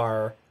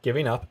are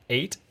giving up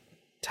 8,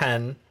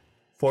 10,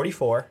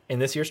 44 in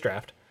this year's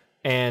draft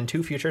and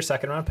 2 future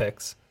second-round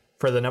picks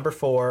for the number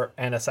 4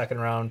 and a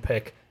second-round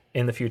pick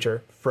in the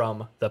future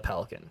from the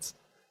Pelicans.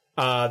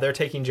 They're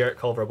taking Jarrett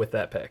Culver with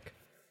that pick.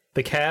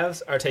 The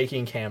Cavs are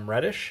taking Cam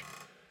Reddish.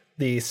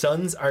 The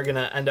Suns are going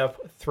to end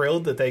up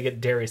thrilled that they get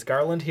Darius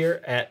Garland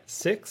here at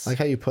 6. I like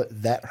how you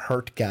put that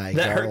hurt guy.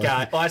 Hurt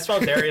guy. Well, I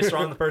spelled Darius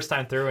wrong the first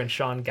time through, and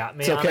Sean got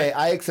me. It's okay. On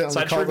it. I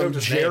accidentally called him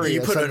Jerry.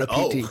 You put an the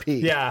O.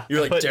 PTP. Yeah.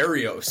 You're like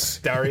Darius.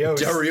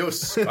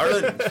 Darius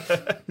Garland.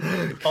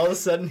 All of a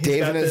sudden, he's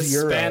David got this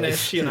Euros.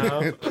 Spanish, you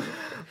know.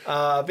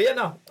 But yeah,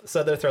 no.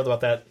 So they're thrilled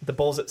about that. The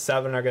Bulls at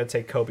 7 are going to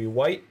take Kobe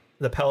White.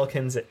 The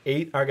Pelicans at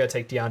 8 are going to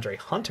take DeAndre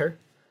Hunter.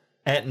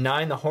 At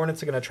 9, the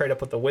Hornets are going to trade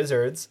up with the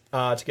Wizards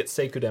to get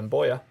Sekou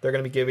Demboya. They're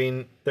going to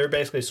be they're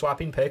basically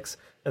swapping picks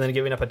and then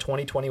giving up a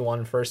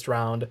 2021 first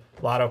round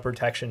lotto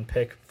protection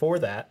pick for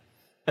that.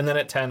 And then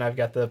at 10, I've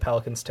got the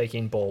Pelicans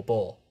taking Bol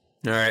Bol.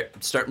 All right,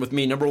 starting with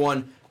me. Number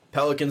 1,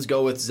 Pelicans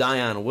go with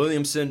Zion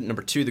Williamson.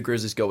 Number 2, the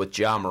Grizzlies go with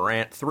Ja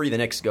Morant. 3, the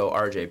Knicks go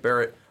R.J.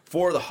 Barrett.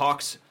 4, the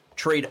Hawks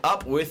trade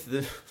up with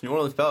the New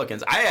Orleans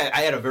Pelicans. I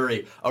had a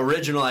very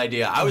original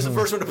idea. I was the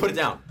first one to put it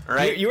down. All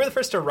right, You were the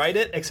first to write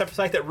it, except for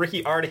the fact that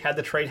Ricky already had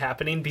the trade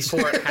happening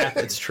before it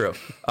happened. It's true.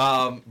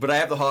 But I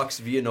have the Hawks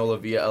via NOLA,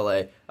 via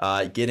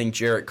LA, getting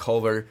Jarrett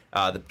Culver.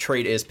 The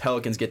trade is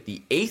Pelicans get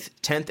the 8th,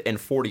 10th, and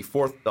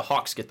 44th. The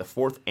Hawks get the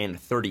 4th and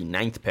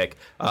 39th pick.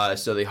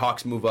 So the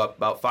Hawks move up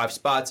about 5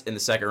 spots in the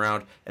second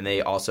round, and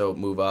they also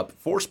move up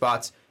 4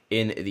 spots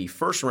in the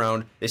first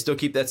round. They still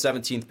keep that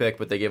 17th pick,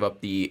 but they give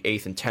up the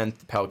 8th and 10th.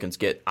 The Pelicans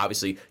get,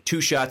 obviously,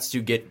 2 shots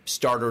to get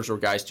starters or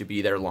guys to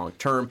be there long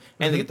term,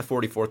 and they get the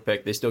 44th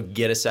pick. They still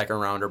get a second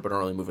rounder, but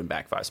are only moving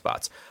back 5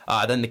 spots.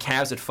 Then the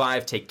Cavs at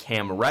 5 take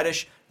Cam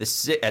Reddish.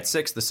 At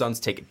 6, the Suns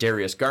take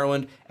Darius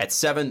Garland. At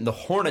 7, the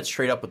Hornets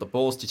trade up with the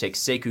Bulls to take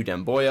Sekou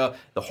Demboya.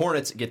 The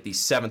Hornets get the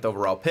 7th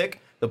overall pick.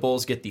 The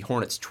Bulls get the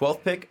Hornets'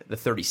 12th pick, the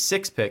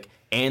 36th pick,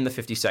 and the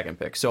 52nd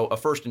pick. So a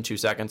first and 2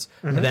 seconds.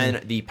 And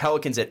then the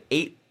Pelicans at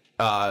 8,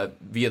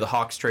 via the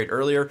Hawks trade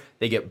earlier,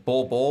 they get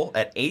Bol Bol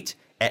at 8.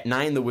 At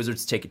 9, the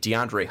Wizards take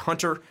DeAndre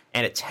Hunter.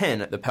 And at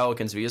 10, the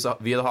Pelicans, via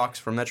the Hawks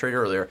from that trade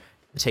earlier,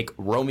 take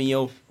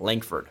Romeo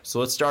Langford.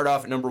 So let's start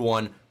off at number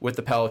 1 with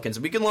the Pelicans.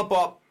 We can lump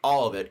up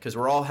all of it because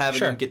we're all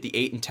having them get the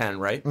 8 and 10,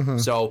 right?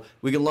 So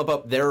we can lump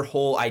up their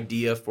whole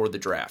idea for the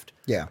draft.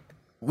 Yeah.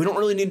 We don't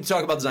really need to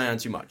talk about Zion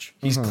too much.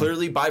 He's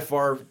clearly by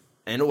far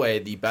and away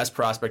the best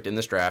prospect in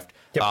this draft.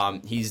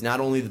 Yep. He's not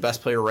only the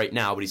best player right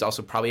now, but he's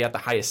also probably at the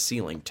highest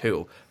ceiling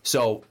too.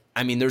 So,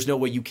 I mean, there's no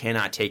way you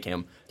cannot take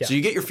him. Yeah. So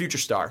you get your future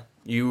star.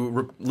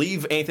 You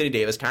leave Anthony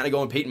Davis, kind of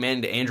going Peyton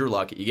Manning to Andrew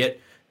Luck. You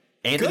get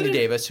Anthony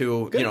Davis,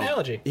 who,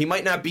 analogy. He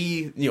might not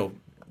be,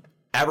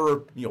 ever,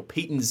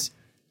 Peyton's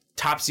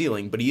top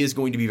ceiling, but he is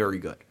going to be very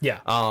good. Yeah.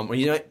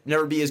 He might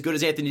never be as good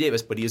as Anthony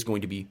Davis, but he is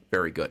going to be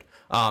very good.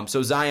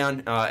 So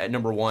Zion at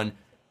number 1.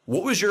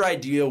 What was your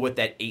idea with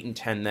that 8 and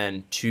 10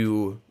 then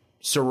to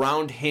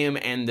surround him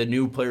and the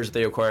new players that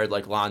they acquired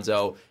like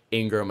Lonzo,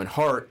 Ingram, and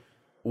Hart?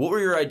 What were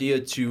your idea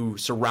to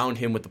surround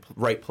him with the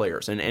right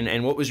players?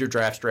 And what was your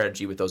draft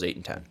strategy with those 8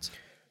 and 10s?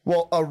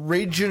 Well,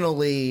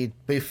 originally,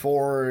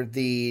 before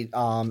the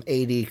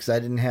 80, because I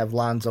didn't have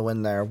Lonzo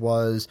in there,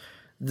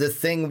 the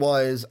thing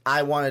was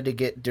I wanted to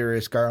get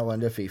Darius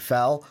Garland if he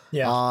fell.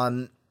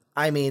 Yeah.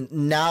 I mean,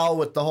 now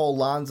with the whole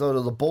Lonzo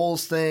to the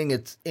Bulls thing,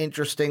 it's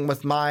interesting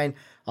with mine.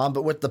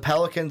 But with the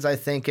Pelicans, I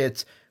think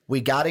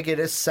we got to get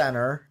a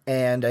center,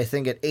 and I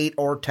think at 8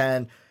 or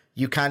 10,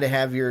 you kind of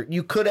have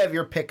you could have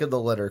your pick of the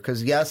litter.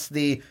 Because yes,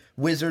 the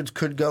Wizards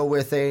could go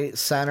with a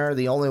center.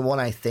 The only one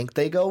I think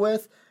they go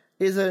with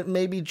is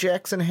maybe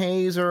Jackson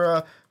Hayes or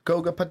a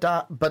Goga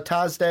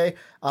Batazde.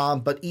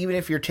 But even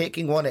if you're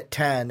taking one at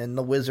 10 and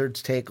the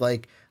Wizards take,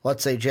 like,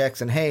 let's say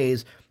Jackson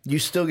Hayes, you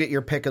still get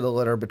your pick of the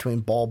litter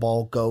between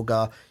Bol,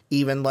 Goga,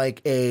 even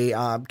like a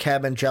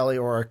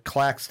Kabengele or a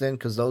Claxton,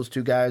 because those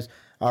 2 guys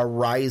are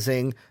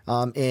rising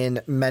in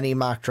many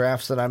mock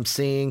drafts that I'm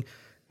seeing.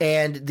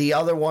 And the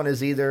other one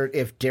is either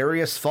if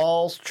Darius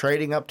falls,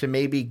 trading up to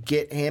maybe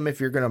get him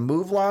if you're going to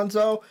move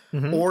Lonzo,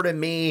 or to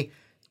me,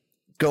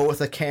 go with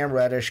a Cam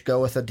Reddish,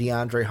 go with a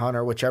DeAndre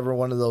Hunter, whichever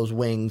one of those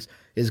wings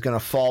is going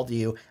to fall to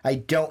you. I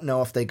don't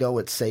know if they go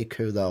with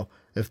Sekou, though,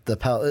 if the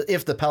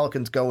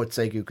Pelicans go with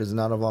Sekou, because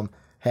none of them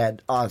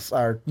had us.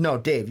 No,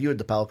 Dave, you had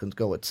the Pelicans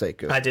go with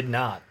Sekou. I did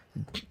not.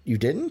 You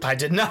didn't? I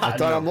did not. I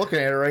thought I'm looking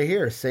at it right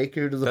here.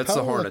 Sekou to the That's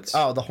the Hornets.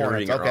 Oh, the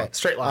Hornets. Okay.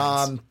 Straight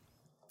lines.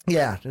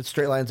 Yeah,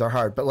 straight lines are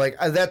hard. But like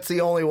that's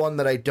the only one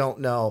that I don't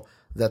know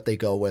that they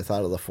go with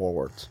out of the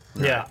forwards.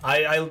 Yeah,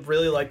 I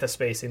really like the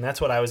spacing. That's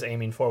what I was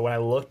aiming for when I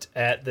looked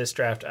at this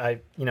draft.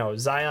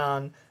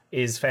 Zion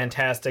is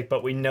fantastic,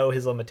 but we know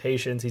his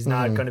limitations. He's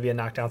not going to be a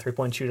knockdown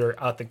 3-point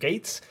shooter out the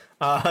gates,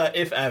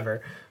 if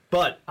ever.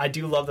 But I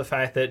do love the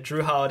fact that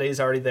Drew Holiday's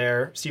already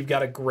there, so you've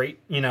got a great,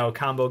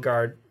 combo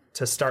guard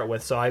to start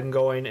with. So I'm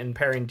going and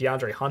pairing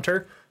DeAndre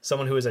Hunter,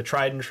 someone who is a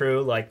tried and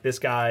true, like this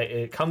guy,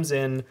 it comes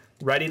in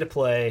ready to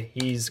play.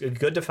 He's a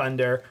good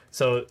defender.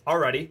 So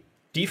already,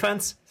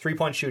 defense,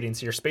 3-point shooting.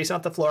 So you're spacing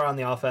out the floor on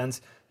the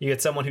offense. You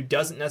get someone who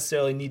doesn't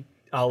necessarily need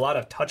a lot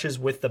of touches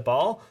with the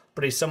ball,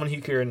 but he's someone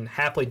who can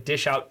happily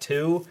dish out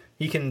to.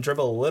 He can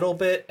dribble a little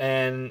bit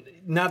and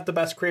not the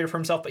best creator for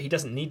himself, but he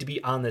doesn't need to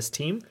be on this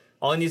team.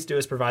 All he needs to do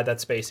is provide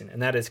that spacing,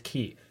 and that is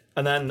key.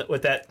 And then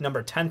with that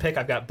number 10 pick,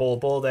 I've got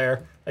Bol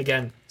there.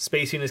 Again,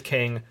 spacing is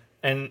king,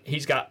 and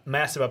he's got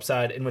massive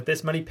upside. And with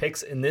this many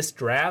picks in this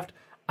draft,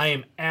 I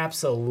am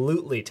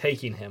absolutely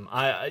taking him.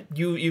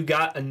 You've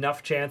got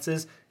enough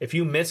chances. If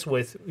you miss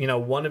with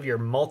one of your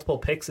multiple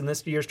picks in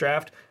this year's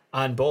draft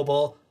on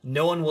Bol,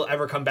 no one will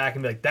ever come back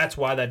and be like, that's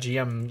why that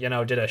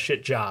GM did a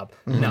shit job.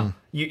 No,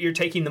 you're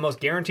taking the most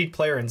guaranteed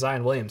player in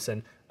Zion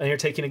Williamson, and you're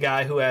taking a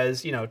guy who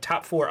has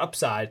top 4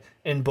 upside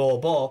in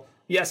Bol.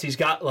 Yes, he's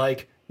got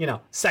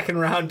second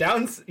round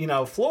down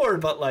floor,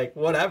 but like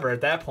whatever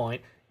at that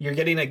point. You're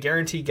getting a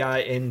guaranteed guy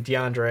in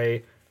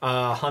DeAndre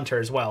Hunter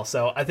as well.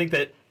 So I think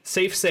that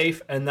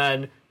safe, and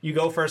then you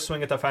go for a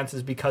swing at the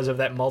fences because of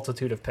that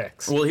multitude of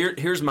picks. Well,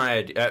 here's my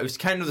idea. It was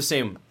kind of the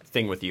same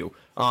thing with you.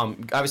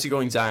 Obviously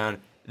going Zion.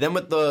 Then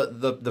with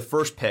the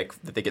first pick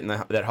that they get in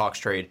that Hawks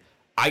trade,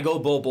 I go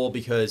Bol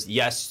because,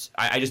 yes,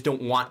 I just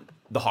don't want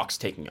the Hawks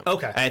taking him.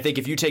 Okay. And I think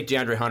if you take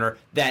DeAndre Hunter,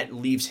 that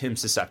leaves him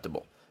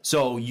susceptible.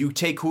 So you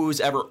take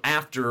who's ever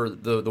after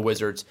the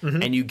Wizards,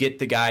 and you get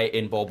the guy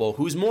in Bol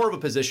who's more of a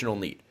positional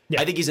need.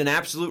 Yeah. I think he's an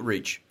absolute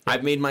reach.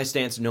 I've made my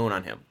stance known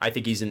on him. I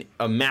think he's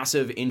a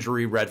massive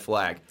injury red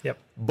flag. Yep.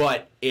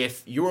 But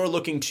if you're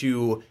looking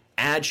to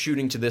add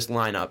shooting to this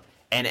lineup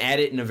and add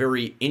it in a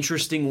very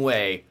interesting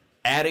way,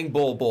 adding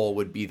Bol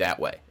would be that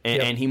way.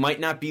 And he might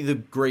not be the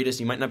greatest.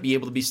 He might not be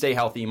able to stay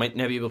healthy. He might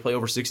not be able to play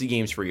over 60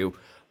 games for you.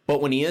 But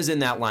when he is in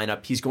that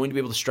lineup, he's going to be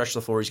able to stretch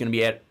the floor. He's going to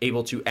be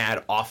able to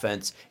add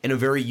offense in a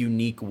very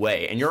unique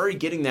way. And you're already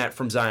getting that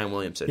from Zion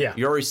Williamson. Yeah.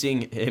 You're already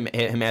seeing him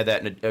add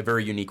that in a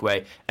very unique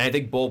way. And I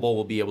think Bol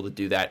will be able to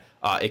do that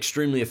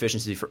extremely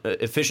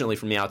efficiently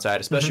from the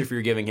outside, especially if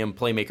you're giving him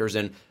playmakers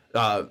in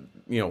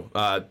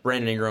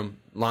Brandon Ingram,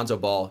 Lonzo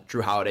Ball,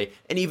 Drew Holiday,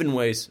 and even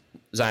ways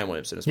Zion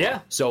Williamson as well. Yeah.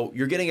 So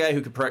you're getting a guy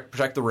who can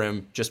protect the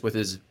rim just with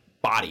his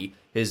body,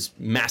 his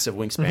massive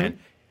wingspan.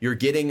 You're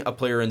getting a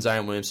player in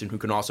Zion Williamson who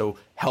can also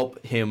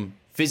help him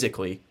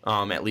physically,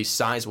 at least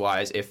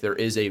size-wise, if there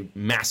is a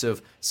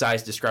massive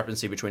size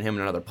discrepancy between him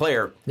and another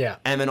player. Yeah.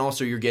 And then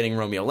also you're getting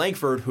Romeo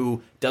Langford,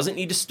 who doesn't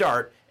need to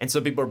start, and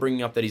some people are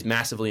bringing up that he's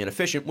massively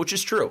inefficient, which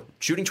is true.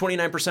 Shooting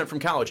 29% from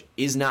college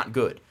is not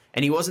good.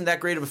 And he wasn't that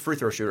great of a free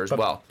throw shooter as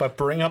well. But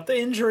bring up the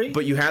injury.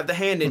 But you have the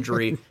hand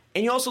injury,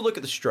 and you also look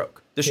at the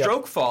stroke. The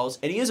stroke falls,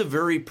 and he is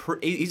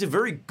he's a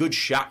very good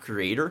shot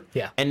creator.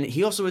 Yeah. And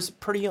he also is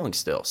pretty young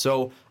still.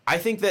 So I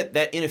think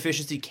that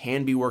inefficiency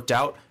can be worked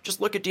out. Just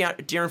look at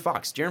De'Aaron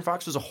Fox. De'Aaron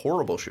Fox was a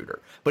horrible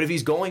shooter. But if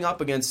he's going up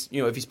against,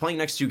 if he's playing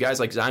next to guys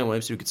like Zion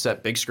Williamson who could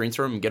set big screens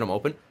for him and get him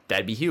open,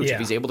 that'd be huge. Yeah. If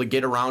he's able to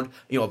get around,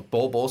 a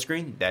Bol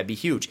screen, that'd be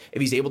huge.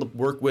 If he's able to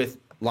work with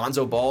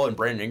Lonzo Ball and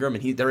Brandon Ingram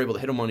and they're able to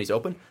hit him when he's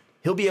open,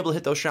 he'll be able to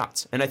hit those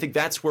shots. And I think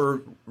that's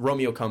where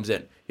Romeo comes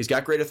in. He's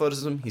got great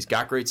athleticism. He's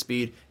got great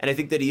speed. And I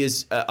think that he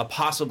is a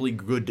possibly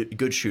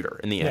good shooter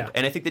in the end. Yeah.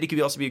 And I think that he could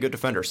also be a good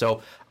defender.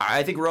 So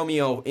I think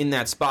Romeo in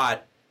that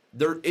spot,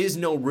 there is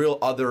no real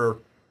other,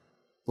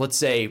 let's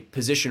say,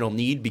 positional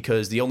need,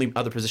 because the only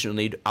other positional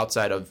need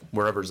outside of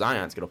wherever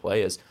Zion's going to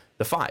play is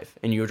the 5.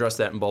 And you address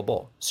that in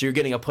Bol. So you're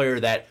getting a player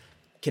that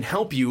can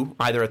help you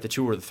either at the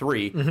 2 or the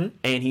 3,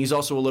 and he's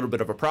also a little bit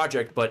of a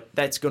project, but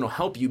that's going to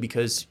help you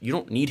because you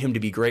don't need him to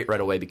be great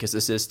right away, because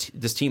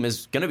this team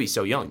is going to be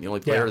so young. The only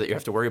player that you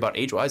have to worry about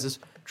age-wise is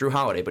Drew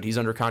Holiday, but he's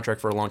under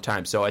contract for a long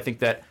time. So I think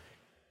that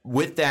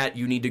with that,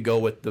 you need to go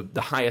with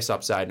the highest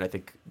upside, and I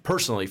think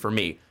personally for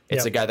me,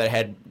 it's a guy that I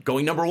had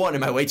going number 1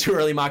 in my way too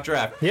early mock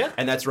draft,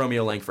 and that's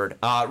Romeo Langford.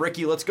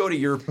 Ricky, let's go to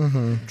your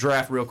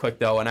draft real quick,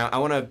 though, and I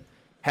want to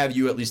have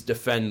you at least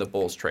defend the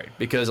Bulls trade,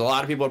 because a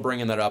lot of people are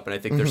bringing that up, and I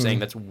think they're saying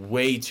that's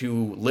way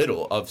too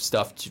little of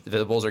stuff that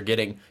the Bulls are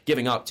giving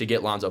up to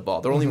get Lonzo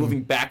Ball. They're only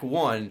moving back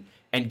 1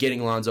 and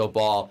getting Lonzo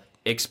Ball.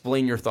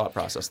 Explain your thought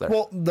process there.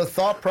 Well, the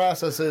thought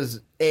process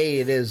is,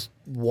 it is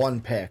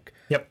 1 pick.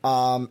 Yep.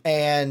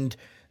 And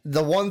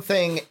the one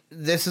thing,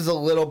 this is a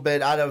little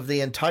bit out of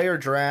the entire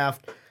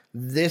draft,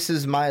 this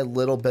is my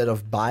little bit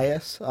of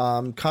bias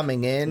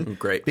coming in.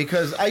 Great.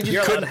 Because I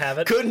just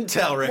couldn't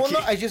tell, Ricky. Well, no,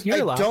 I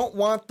don't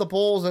want the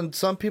Bulls, and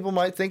some people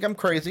might think I'm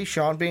crazy,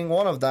 Sean being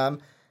one of them.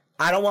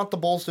 I don't want the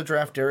Bulls to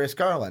draft Darius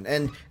Garland.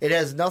 And it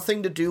has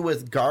nothing to do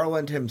with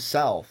Garland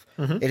himself.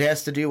 It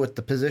has to do with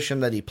the position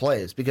that he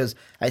plays. Because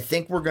I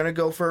think we're going to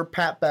go for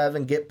Pat Bev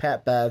and get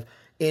Pat Bev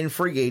in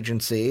free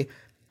agency.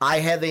 I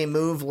have a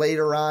move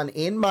later on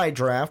in my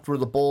draft where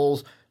the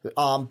Bulls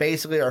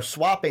basically are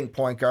swapping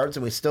point guards,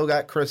 and we still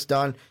got Chris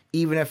Dunn,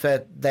 even if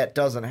that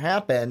doesn't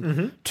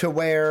happen, to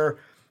where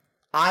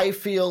I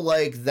feel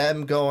like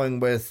them going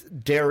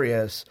with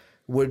Darius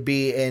would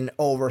be an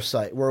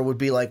oversight, where it would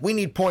be like, we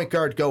need point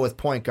guard, go with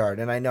point guard.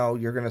 And I know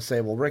you're going to say,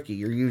 well, Ricky,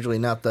 you're usually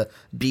not the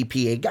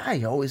BPA guy.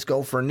 You always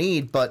go for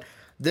need. But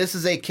this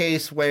is a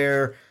case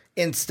where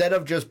instead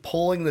of just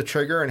pulling the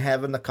trigger and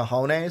having the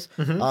cojones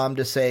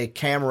to say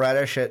Cam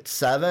Reddish at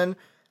 7,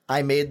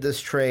 I made this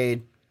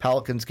trade.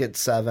 Pelicans get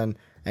 7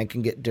 and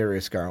can get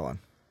Darius Garland.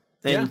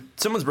 And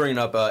someone's bringing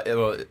up,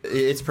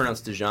 it's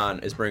pronounced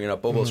Dejan, is bringing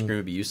up Bobo Screen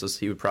would be useless.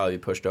 He would probably be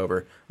pushed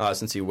over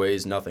since he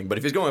weighs nothing. But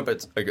if he's going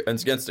up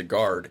against a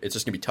guard, it's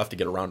just going to be tough to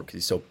get around him because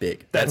he's so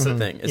big. That's the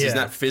thing. He's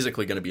not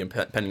physically going to be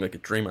impending like a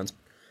Draymond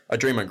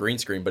Green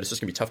screen, but it's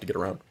just going to be tough to get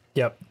around.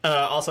 Yep.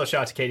 Also,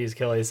 shout out to Katie's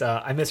Achilles.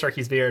 I miss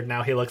Ricky's beard.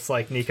 Now he looks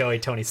like Nico a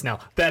Tony Snell.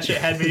 That shit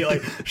had me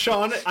like,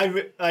 Sean,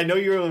 I know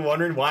you were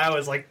wondering why I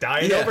was like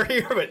dying over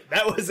here, but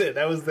that was it.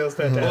 That was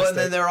fantastic. Well, and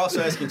then they're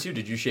also asking too,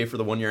 did you shave for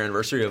the 1-year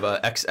anniversary of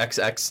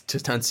XXX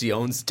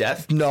Tentacion's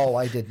death? No,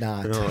 I did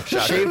not.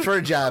 Shaved for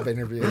a job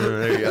interview.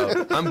 There you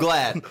go. I'm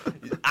glad.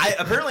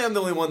 Apparently I'm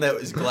the only one that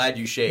is glad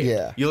you shaved.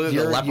 Yeah. You look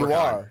like a leprechaun. You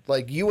are.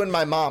 Like, you and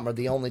my mom are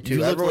the only two.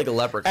 You look like a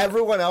leprechaun.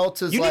 Everyone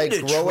else is like,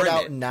 grow it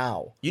out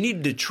now. You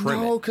need to trim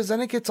it. No, because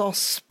then it gets all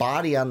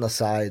spotty on the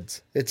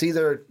sides. It's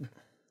either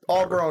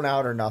all grown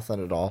out or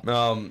nothing at all.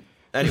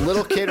 Anyway.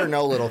 Little kid or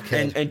no little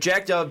kid. And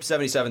Jack Dub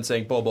 77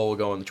 saying Bol Bol will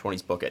go in the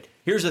 20s. Book it.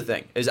 Here's the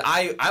thing: is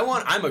I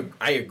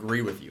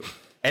agree with you,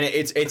 and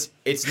it's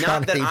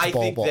not that I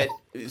think that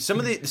some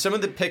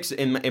of the picks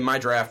in my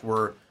draft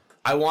were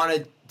I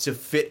wanted to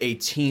fit a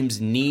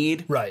team's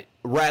need, right,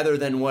 rather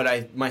than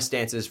what my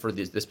stance is for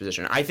this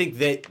position. I think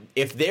that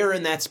if they're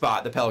in that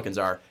spot, the Pelicans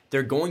are,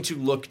 they're going to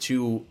look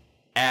to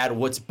add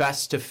what's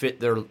best to fit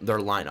their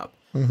lineup.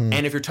 Mm-hmm.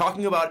 And if you're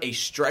talking about a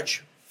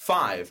stretch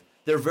 5,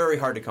 they're very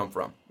hard to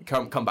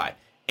come by.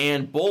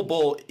 And Bol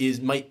Bol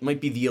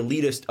might be the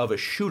elitist of a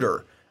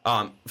shooter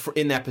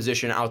in that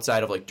position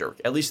outside of like Dirk.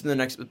 At least in the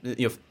next,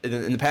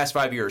 in the past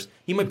 5 years,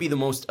 he might be the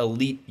most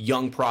elite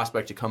young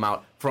prospect to come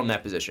out from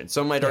that position.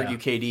 Some might argue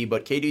KD,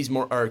 but KD's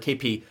more or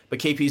KP, but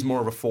KP's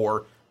more of a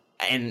 4.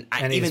 And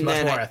he's even much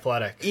then, more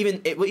athletic.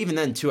 Even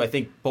then too, I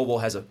think Bol Bol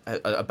has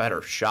a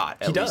better shot.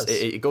 At he least. does.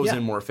 It goes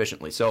in more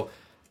efficiently. So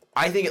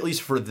I think at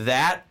least for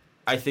that,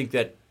 I think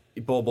that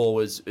Bol Bol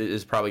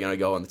is probably going to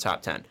go in the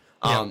top 10.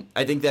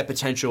 I think that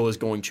potential is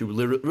going to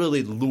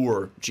really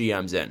lure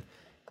GMs in.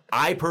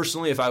 I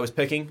personally, if I was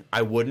picking,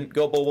 I wouldn't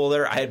go Bol Bol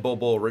there. I had Bol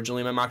Bol originally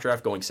in my mock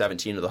draft going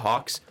 17 to the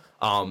Hawks,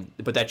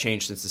 but that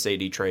changed since this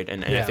AD trade.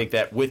 And I think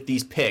that with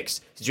these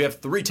picks, since you have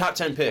 3 top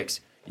 10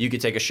 picks, you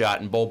could take a shot.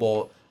 And Bol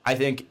Bol, I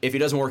think if he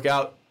doesn't work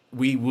out,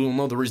 we will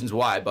know the reasons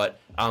why. But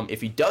if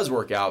he does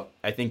work out,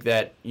 I think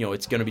that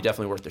it's going to be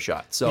definitely worth the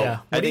shot. So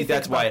I think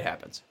that's why it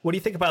happens. What do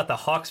you think about the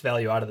Hawks'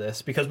 value out of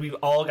this? Because we've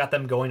all got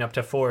them going up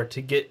to 4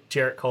 to get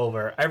Jarrett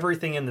Culver.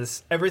 Everything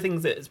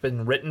that's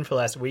been written for the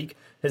last week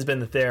has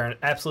been that they're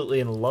absolutely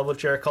in love with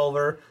Jarrett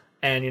Culver.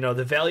 And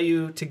the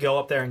value to go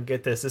up there and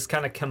get this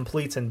kind of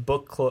completes and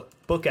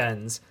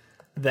bookends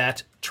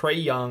that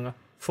Trae Young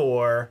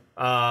for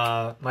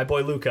my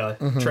boy Luka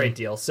trade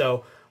deal.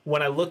 So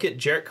when I look at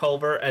Jarrett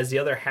Culver as the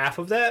other half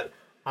of that,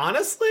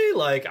 honestly,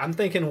 I'm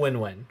thinking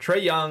win-win.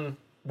 Trae Young,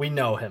 we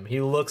know him.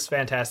 He looks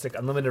fantastic,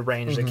 unlimited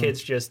range. The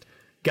kid's just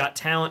got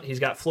talent. He's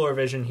got floor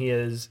vision.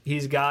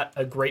 He's got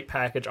a great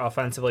package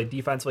offensively,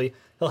 defensively.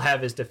 He'll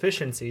have his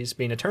deficiencies,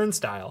 being a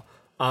turnstile.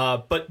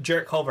 But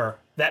Jarrett Culver,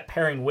 that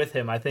pairing with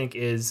him, I think,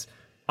 is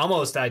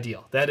almost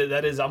ideal.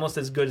 That is almost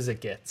as good as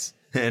it gets.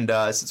 And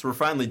since we're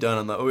finally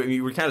done on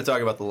we're kind of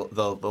talking about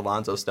the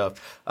Lonzo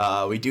stuff.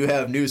 We do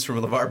have news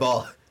from LeVar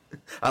Ball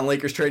on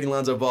Lakers trading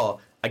Lonzo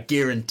Ball. I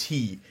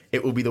guarantee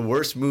it will be the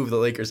worst move the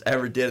Lakers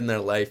ever did in their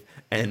life,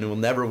 and will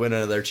never win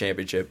another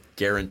championship.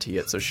 Guarantee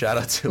it. So shout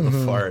out to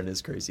LeVar and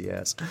his crazy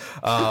ass.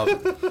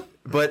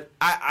 But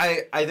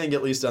I think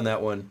at least on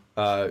that one,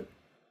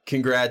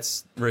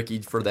 congrats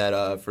Ricky for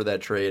that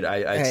trade.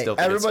 I still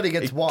think everybody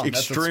gets one.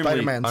 Extremely That's what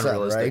Spider-Man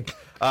unrealistic. said,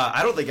 right?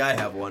 I don't think I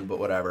have one, but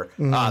whatever.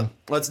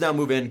 Let's now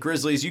move in.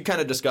 Grizzlies. You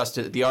kind of discussed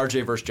it, the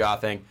RJ versus Ja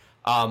thing.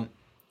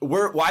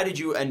 Why did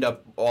you end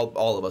up,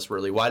 all of us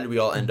really, why did we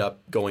all end up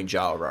going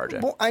Ja over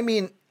RJ? Well, I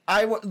mean,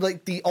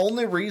 the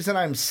only reason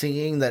I'm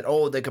seeing that,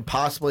 they could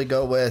possibly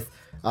go with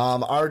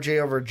RJ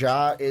over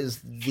Ja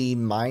is the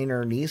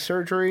minor knee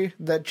surgery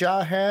that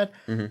Ja had.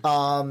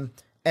 And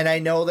I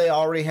know they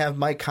already have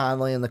Mike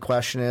Conley, and the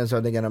question is,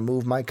 are they going to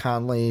move Mike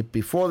Conley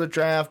before the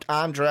draft,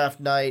 on draft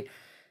night?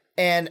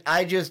 And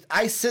I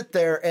sit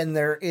there, and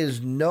there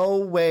is no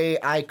way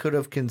I could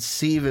have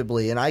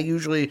conceivably, and I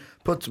usually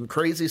put some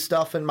crazy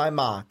stuff in my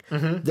mock.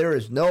 There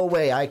is no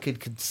way I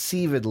could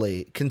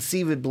conceivably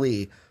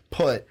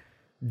put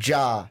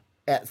Ja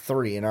at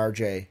 3 and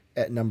RJ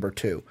at number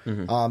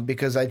 2.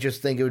 Because I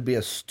just think it would be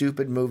a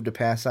stupid move to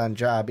pass on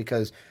Ja,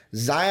 because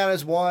Zion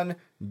is 1,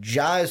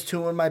 Ja is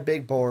 2 on my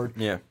big board.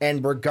 Yeah.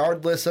 And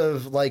regardless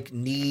of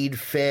need,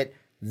 fit,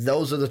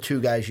 those are the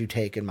 2 guys you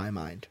take in my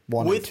mind.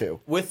 1 and 2.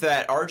 With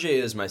that, RJ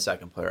is my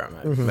second player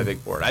on my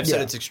big board. I've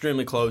said it's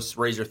extremely close,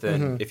 razor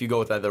thin. If you go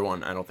with either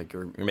one, I don't think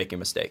you're making a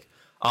mistake.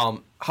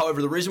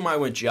 However, the reason why I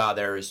went Ja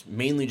there is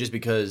mainly just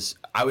because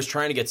I was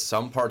trying to get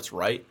some parts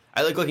right.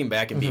 I like looking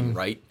back and being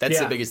right. That's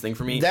the biggest thing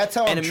for me. That's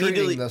how I'm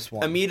treating this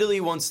one. Immediately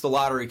once the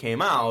lottery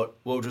came out,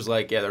 Woj was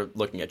like, they're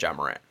looking at Ja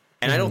Morant.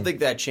 And I don't think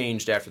that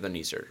changed after the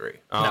knee surgery.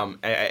 No.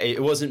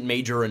 It wasn't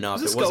major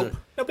enough. It wasn't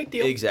no big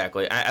deal.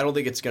 Exactly. I don't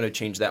think it's going to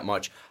change that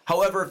much.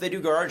 However, if they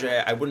do go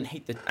RJ, I wouldn't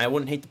hate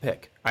the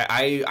pick.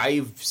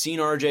 I've seen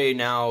RJ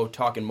now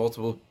talk in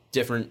multiple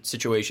different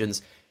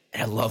situations,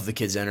 and I love the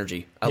kid's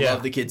energy. I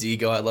love the kid's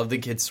ego. I love the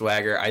kid's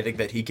swagger. I think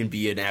that he can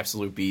be an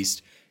absolute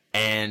beast.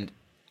 And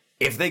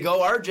if they go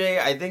RJ,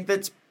 I think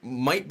that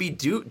might be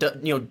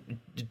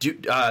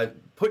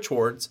put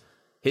towards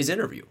his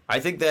interview. I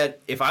think that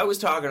if I was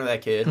talking to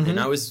that kid and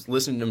I was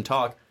listening to him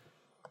talk,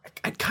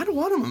 I'd kind of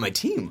want him on my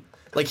team.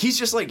 He's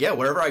just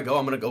wherever I go,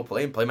 I'm going to go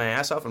play my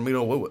ass off, and I'm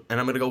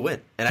going to go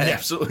win. And I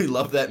absolutely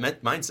love that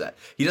mindset.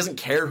 He doesn't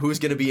care who's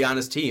going to be on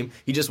his team.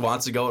 He just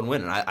wants to go and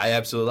win, and I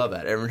absolutely love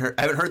that. I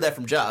haven't heard that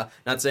from Ja.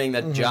 Not saying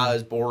that Ja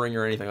is boring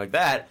or anything like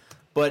that,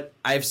 but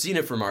I've seen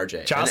it from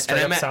RJ. Josh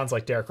straight up sounds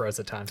like Derrick Rose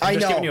at times. I'm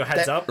just giving you a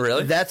heads up.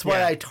 Really? That's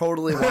why I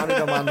totally wanted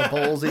him on the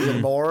Bulls even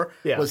more.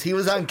 Was he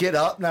was on Get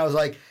Up, and I was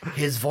like,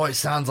 his voice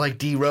sounds like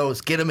D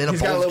Rose. Get him in a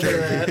Bulls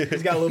jersey.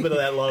 He's got a little bit of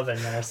that love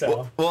in there.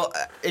 So well,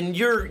 and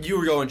you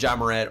were going Ja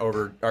Morant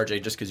over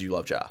RJ just because you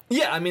love Ja.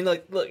 Yeah, I mean,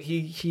 look,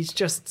 he's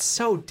just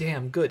so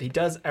damn good. He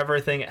does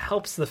everything. It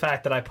helps the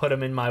fact that I put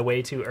him in my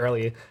way too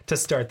early to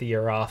start the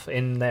year off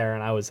in there,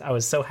 and I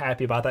was so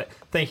happy about that.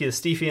 Thank you to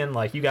Stephen.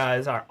 Like, you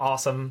guys are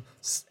awesome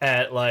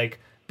at like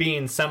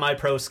being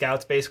semi-pro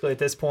scouts basically at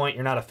this point.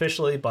 You're not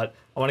officially, but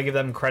I want to give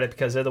them credit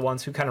because they're the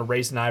ones who kind of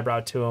raised an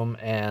eyebrow to him,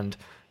 and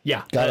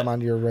got him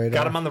on your radar.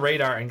 Got him on the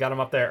radar and got him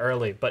up there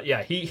early. But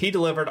yeah, he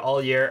delivered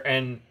all year,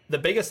 and the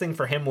biggest thing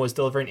for him was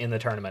delivering in the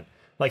tournament.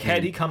 Like,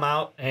 had he come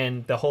out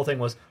and the whole thing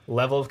was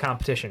level of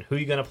competition, who are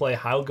you going to play,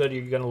 how good are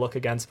you going to look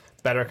against,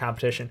 better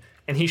competition,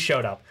 and he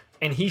showed up.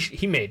 And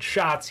he made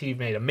shots, he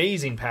made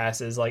amazing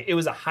passes. Like, it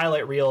was a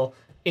highlight reel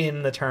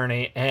in the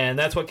tourney, and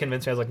that's what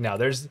convinced me. I was like, no,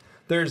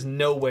 there's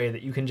no way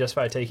that you can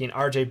justify taking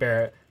RJ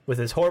Barrett with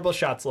his horrible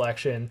shot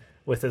selection,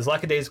 with his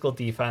lackadaisical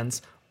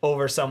defense,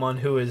 over someone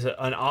who is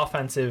an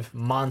offensive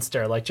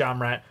monster like Ja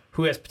Morant,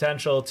 who has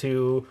potential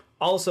to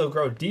also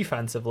grow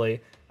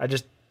defensively.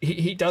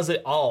 He does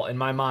it all in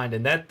my mind,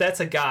 and that's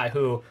a guy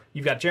who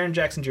you've got Jaren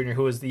Jackson Jr.,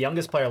 who was the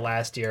youngest player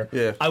last year.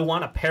 Yeah. I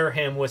want to pair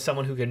him with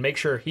someone who can make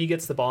sure he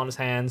gets the ball in his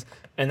hands,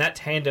 and that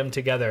tandem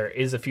together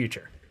is the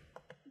future.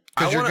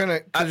 Because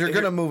you're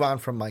gonna move on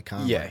from Mike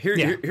Conley. Yeah,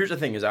 here's the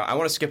thing: is I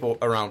want to skip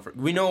around.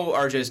 We know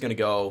RJ is going to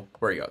go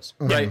where he goes,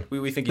 right?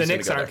 We think he's the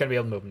Knicks aren't going to be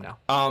able to move him now.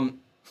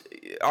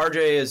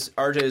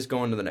 RJ is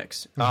going to the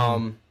Knicks.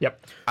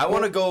 Yep. I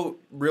want to go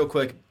real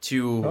quick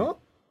to.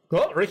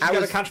 Well, Ricky's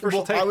got a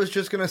controversial take. I was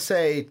just gonna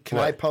say, can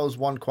I pose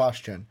one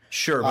question?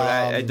 Sure,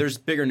 but there's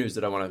bigger news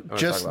that I want to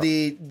just talk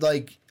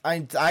about.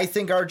 I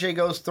think RJ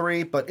goes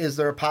 3, but is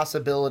there a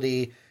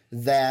possibility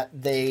that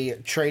they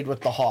trade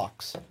with the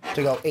Hawks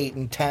to go 8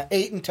 and 10?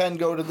 8 and 10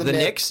 go to the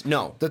Knicks?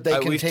 No, that they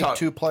can take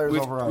 2 players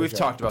over RJ. We've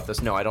talked about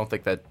this. No, I don't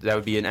think that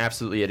would be an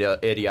absolutely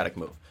idiotic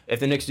move. If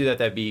the Knicks do that,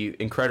 that'd be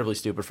incredibly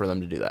stupid for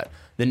them to do that.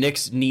 The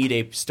Knicks need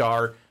a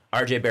star.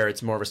 RJ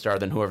Barrett's more of a star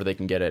than whoever they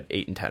can get at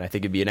 8 and 10. I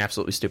think it'd be an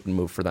absolutely stupid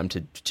move for them to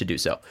do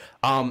so.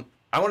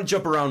 I want to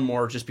jump around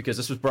more just because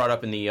this was brought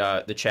up in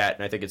the chat,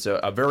 and I think it's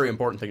a very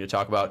important thing to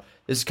talk about.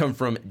 This has come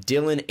from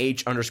Dylan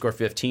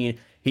H_15.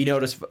 He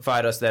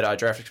notified us that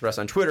Draft Express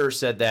on Twitter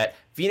said that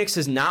Phoenix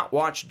has not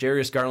watched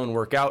Darius Garland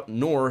work out,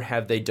 nor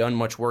have they done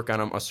much work on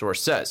him, a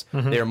source says.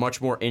 They are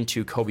much more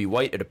into Coby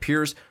White, it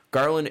appears.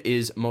 Garland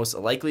is most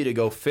likely to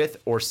go 5th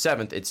or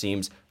 7th, it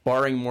seems,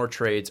 barring more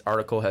trades.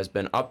 Article has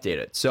been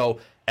updated. So,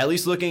 at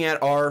least looking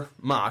at our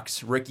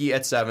mocks, Ricky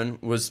at 7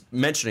 was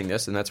mentioning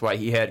this, and that's why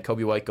he had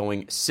Coby White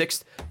going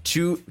 6th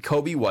to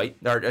Coby White,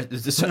 or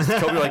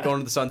Coby White going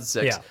to the Suns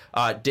at 6.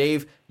 Yeah.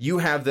 Dave, you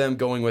have them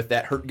going with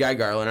that hurt guy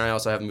Garland, and I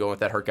also have them going with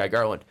that hurt guy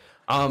Garland.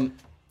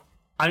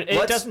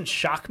 It doesn't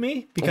shock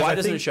me. Because why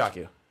doesn't it shock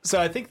you? So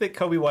I think that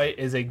Coby White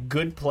is a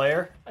good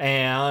player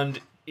and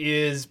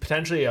is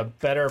potentially a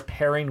better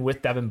pairing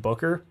with Devin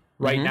Booker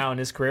right now in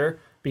his career,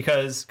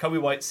 because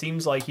Coby White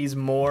seems like he's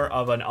more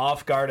of an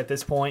off guard at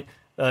this point.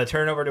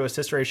 Turnover to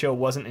assist ratio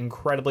wasn't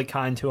incredibly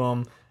kind to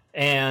him.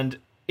 And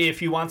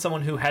if you want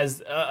someone who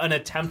has an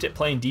attempt at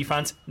playing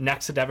defense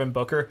next to Devin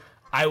Booker,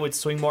 I would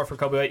swing more for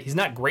Coby White. He's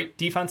not great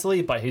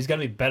defensively, but he's going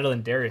to be better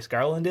than Darius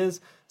Garland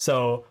is.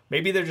 So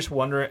maybe they're just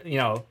wondering,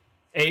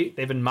 they've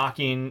been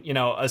mocking,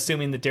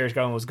 assuming that Darius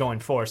Garland was going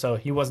 4. So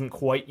he wasn't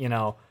quite,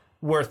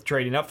 worth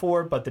trading up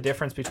for. But the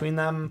difference between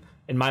them,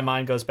 in my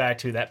mind, goes back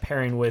to that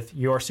pairing with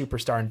your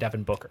superstar and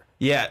Devin Booker.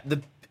 Yeah,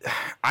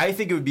 I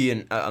think it would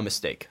be a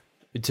mistake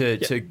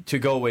to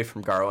go away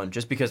from Garland,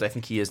 just because I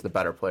think he is the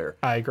better player.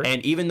 I agree.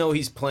 And even though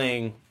he's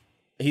playing,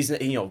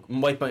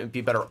 might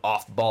be better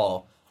off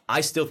ball,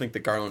 I still think that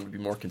Garland would be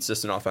more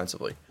consistent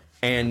offensively.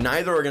 And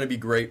neither are going to be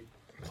great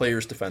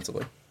players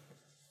defensively.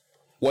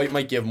 White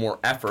might give more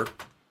effort,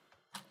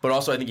 but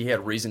also I think he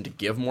had reason to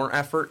give more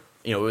effort.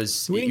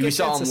 We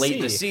saw him late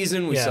in the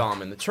season. We saw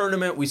him in the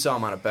tournament. We saw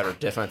him on a better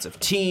defensive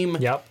team.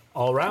 Yep,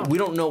 all around. We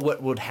don't know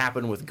what would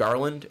happen with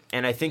Garland,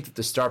 and I think that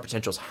the star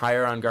potential is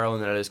higher on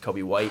Garland than it is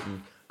Coby White.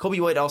 And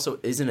Coby White also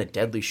isn't a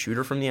deadly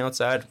shooter from the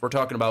outside. We're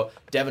talking about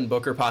Devin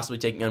Booker possibly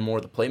taking on more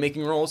of the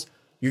playmaking roles.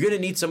 You're going to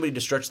need somebody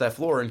to stretch that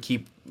floor and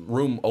keep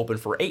room open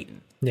for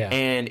Ayton. Yeah.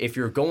 And if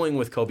you're going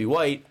with Coby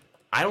White,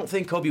 I don't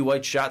think Coby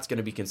White's shot's going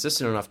to be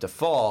consistent enough to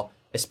fall,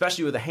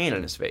 especially with a hand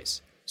in his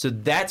face. So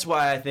that's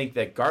why I think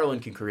that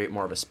Garland can create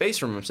more of a space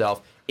for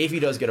himself if he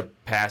does get a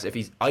pass, if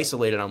he's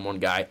isolated on one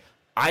guy.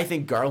 I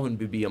think Garland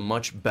would be a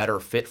much better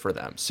fit for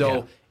them.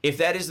 So if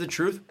that is the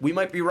truth, we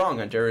might be wrong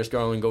on Darius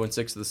Garland going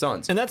 6 to the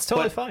Suns. And that's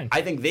totally fine.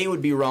 I think they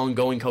would be wrong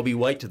going Coby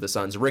White to the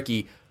Suns.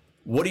 Ricky,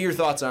 what are your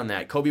thoughts on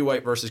that? Coby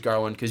White versus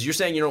Garland? Because you're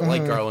saying you don't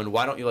like Garland.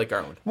 Why don't you like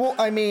Garland? Well,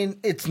 I mean,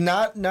 it's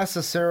not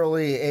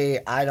necessarily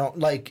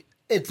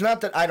it's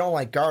not that I don't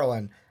like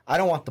Garland. I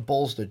don't want the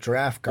Bulls to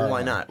draft Garland.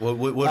 Well, why not?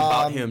 What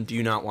about him do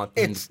you not want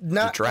them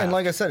to draft? And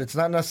like I said, it's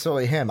not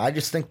necessarily him. I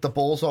just think the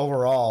Bulls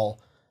overall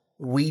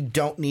we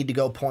don't need to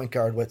go point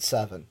guard with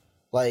 7.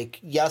 Like,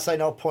 yes, I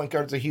know point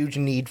guard's a huge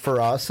need for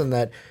us and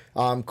that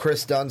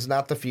Chris Dunn's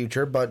not the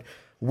future, but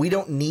we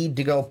don't need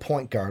to go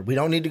point guard. We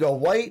don't need to go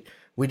White.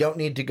 We don't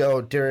need to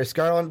go Darius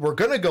Garland. We're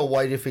going to go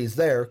White if he's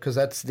there because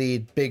that's the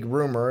big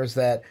rumor is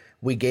that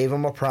we gave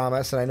him a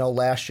promise. And I know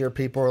last year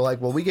people were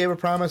like, well, we gave a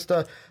promise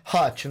to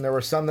Hutch. And there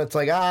were some that's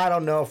like, I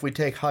don't know if we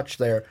take Hutch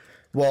there.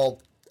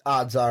 Well,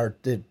 odds are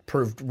it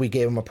proved we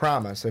gave him a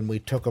promise. And we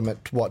took him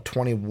at,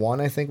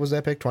 21, I think was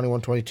that pick?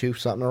 21, 22,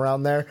 something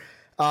around there.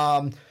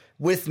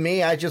 With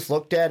me, I just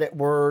looked at it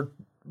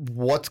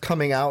what's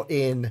coming out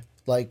in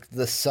like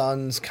the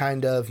Suns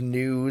kind of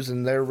news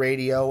and their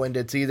radio, and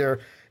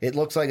it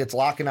looks like it's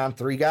locking on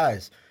 3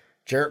 guys.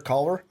 Jarrett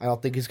Culver, I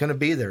don't think he's going to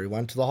be there. He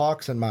went to the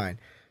Hawks in mine.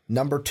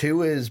 Number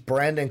 2 is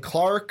Brandon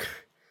Clark.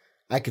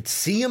 I could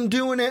see him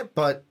doing it,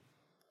 but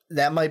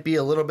that might be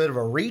a little bit of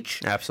a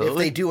reach. Absolutely. If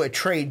they do a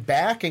trade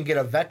back and get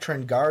a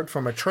veteran guard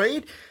from a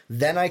trade,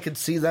 then I could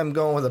see them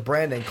going with a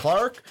Brandon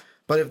Clark.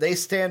 But if they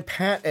stand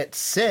pat at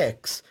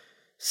 6,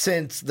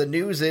 since the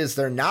news is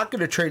they're not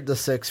going to trade the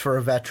 6 for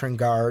a veteran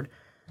guard,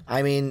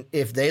 I mean,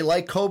 if they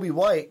like Kobe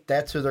White,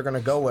 that's who they're going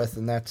to go with,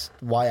 and that's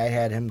why I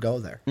had him go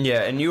there.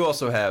 Yeah, and you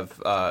also have,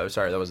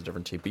 sorry, that was a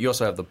different team, but you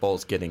also have the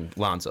Bulls getting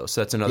Lonzo,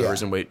 so that's another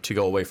reason to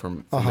go away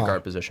from the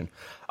guard position.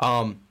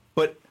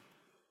 But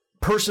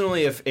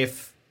personally, if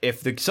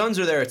the Suns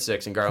are there at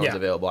 6 and Garland's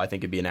available, I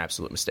think it'd be an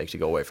absolute mistake to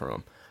go away from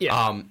him.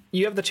 Yeah,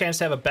 you have the chance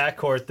to have a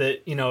backcourt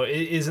that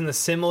is in the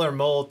similar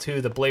mold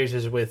to the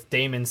Blazers with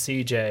Dame and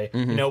CJ.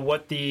 Mm-hmm.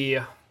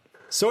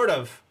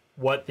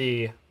 What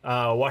the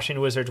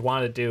Washington Wizards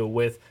want to do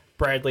with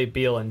Bradley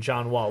Beal and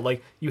John Wall.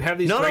 Like, you have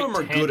these None great of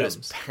them are tandems. good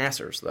as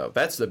passers, though.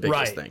 That's the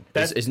biggest thing.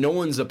 Is no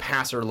one's a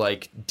passer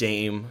like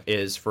Dame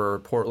is for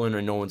Portland,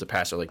 and no one's a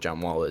passer like John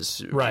Wall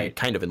is. Right.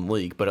 Kind of in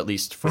league, but at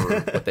least for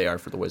what they are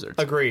for the Wizards.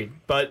 Agreed.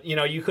 But,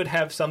 you could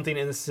have something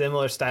in a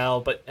similar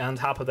style, but on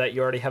top of that,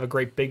 you already have a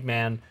great big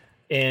man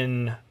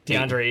in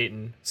DeAndre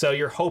Ayton. So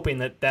you're hoping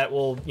that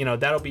will,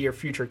 that'll be your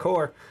future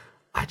core.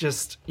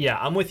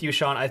 I'm with you,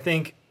 Sean. I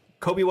think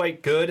Kobe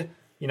White, good.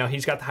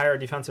 He's got the higher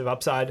defensive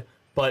upside,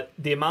 but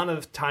the amount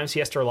of times he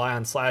has to rely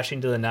on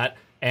slashing to the net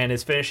and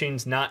his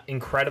finishing's not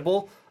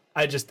incredible.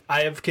 I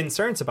have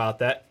concerns about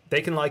that. They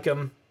can like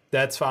him.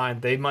 That's fine.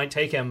 They might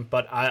take him,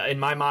 but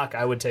in my mock,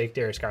 I would take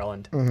Darius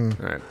Garland.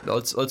 Mm-hmm. All right.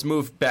 Let's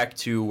move back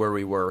to where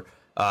we were,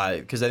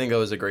 because I think that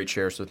was a great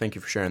share, so thank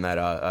you for sharing that.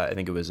 I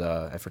think it was,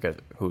 I forget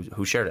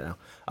who shared it now.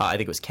 I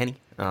think it was Kenny.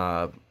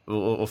 I'll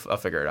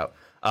figure it out.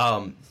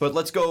 But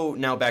let's go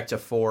now back to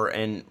 4,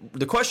 and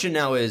the question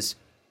now is,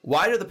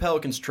 why do the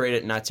Pelicans trade it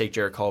and not take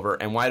Jarrett Culver,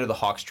 and why do the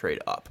Hawks trade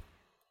up?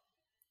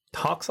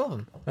 Hawks love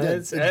him.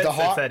 It's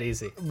that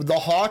easy. The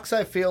Hawks,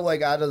 I feel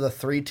like out of the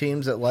 3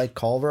 teams that like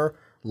Culver,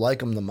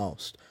 like him the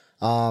most.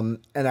 And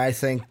I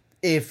think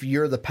if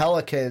you're the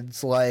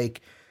Pelicans,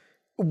 like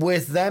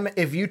with them,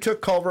 if you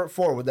took Culver at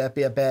 4, would that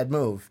be a bad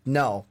move?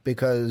 No,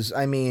 because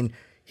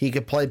he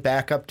could play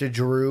backup to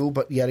Drew,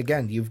 but yet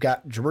again, you've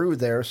got Drew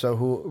there, so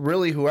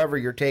whoever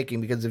you're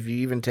taking, because if you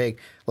even take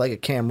like a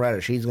Cam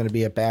Reddish, he's going to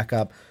be a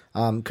backup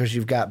because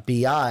you've got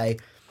B.I.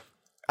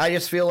 I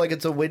just feel like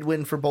it's a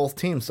win-win for both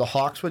teams. The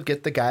Hawks would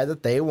get the guy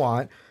that they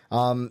want.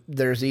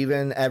 There's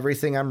even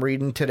everything I'm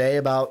reading today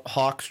about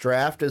Hawks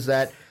draft is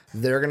that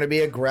they're going to be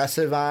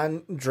aggressive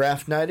on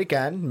draft night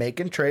again,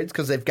 making trades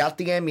because they've got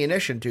the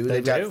ammunition too.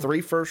 They've got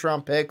 3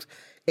 first-round picks,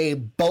 a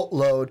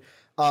boatload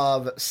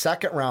of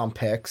second-round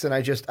picks, and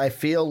I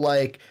feel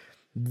like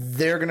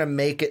they're going to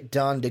make it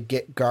done to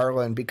get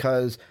Garland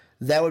because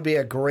that would be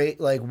a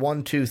great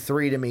 1, 2,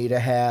 3 to me to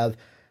have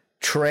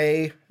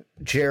Trey,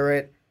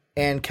 Jarrett,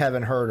 and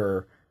Kevin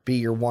Huerter be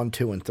your 1,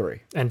 2, and 3.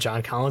 And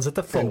John Collins at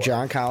the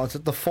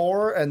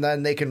 4. And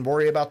then they can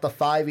worry about the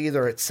 5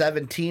 either at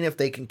 17 if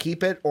they can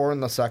keep it, or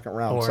in the second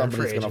round. Or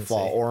somebody's going to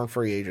fall, or in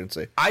free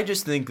agency. I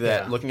just think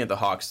that looking at the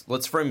Hawks,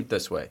 let's frame it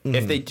this way. Mm-hmm.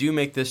 If they do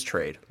make this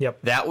trade,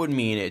 that would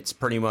mean it's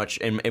pretty much,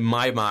 in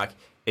my mock,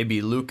 it'd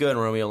be Luka and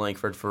Romeo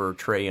Langford for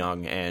Trae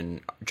Young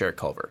and Jarrett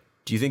Culver.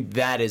 Do you think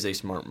that is a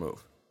smart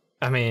move?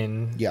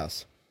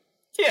 Yes.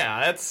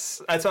 Yeah,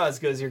 that's about as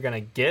good as you're going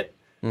to get.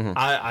 Mm-hmm.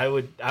 I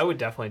would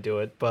definitely do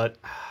it, but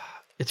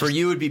for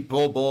you, it'd be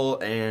Bol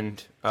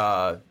and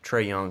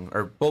Trae Young,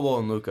 or Bol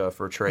and Luka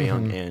for Trae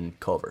Young and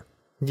Culver.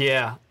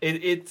 Yeah,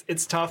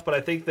 it's tough, but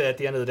I think that at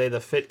the end of the day, the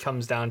fit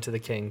comes down to the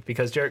king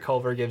because Jarrett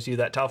Culver gives you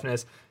that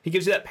toughness. He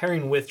gives you that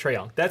pairing with Trae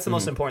Young. That's the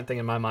most important thing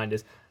in my mind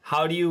is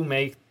how do you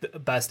make the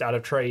best out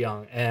of Trae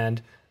Young?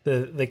 And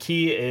the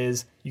key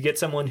is you get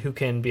someone who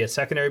can be a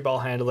secondary ball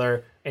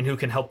handler and who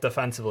can help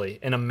defensively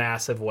in a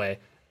massive way.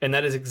 And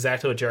that is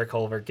exactly what Jarrett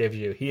Culver gives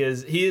you. He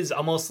is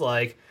almost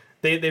like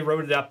they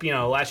wrote it up,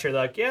 last year.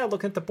 They're like, yeah,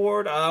 looking at the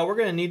board, we're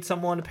going to need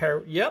someone to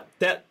pair. Yep,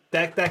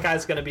 that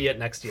guy's going to be it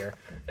next year.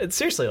 And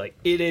seriously,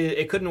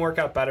 it couldn't work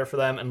out better for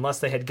them unless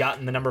they had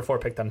gotten the number 4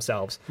 pick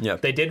themselves. Yeah,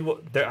 they did.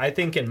 I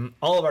think in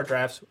all of our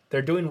drafts,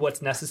 they're doing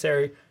what's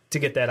necessary to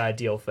get that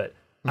ideal fit.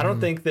 I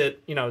don't think that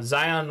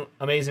Zion,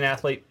 amazing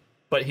athlete,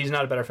 but he's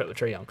not a better fit with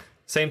Trae Young.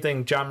 Same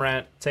thing, John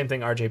Morant. Same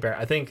thing, RJ Barrett.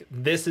 I think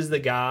this is the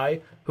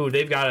guy who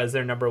they've got as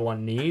their number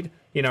one need,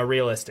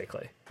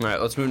 realistically. All right,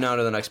 let's move now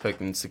to the next pick,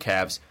 and it's the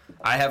Cavs.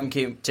 I have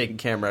them taking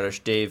Cam Reddish.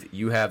 Dave,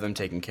 you have them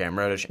taking Cam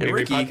Reddish. And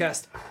Ricky,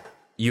 podcast?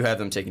 You have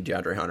them taking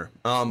DeAndre Hunter.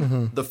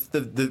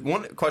 The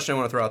one question I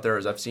want to throw out there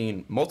is I've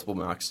seen multiple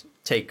mocks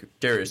take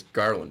Darius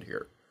Garland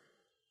here.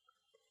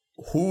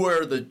 Who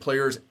are the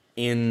players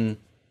in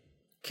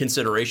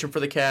consideration for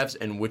the Cavs,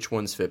 and which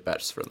ones fit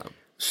best for them?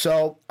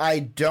 So I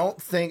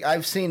don't think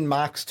I've seen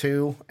mocks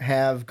too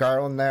have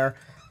Garland there.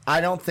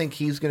 I don't think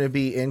he's going to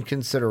be in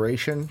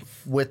consideration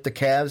with the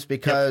Cavs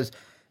because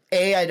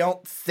I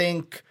don't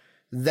think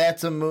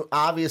that's a move.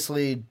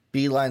 Obviously,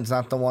 Beeline's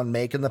not the one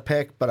making the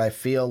pick, but I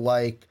feel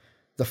like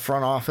the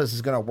front office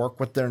is going to work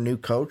with their new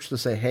coach to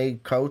say, "Hey,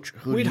 coach,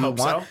 who do you want?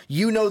 So.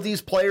 You know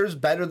these players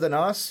better than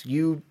us.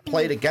 You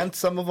played against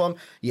some of them.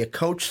 You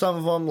coached some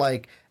of them.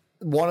 Like."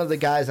 One of the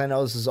guys I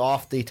know, this is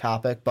off the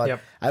topic, but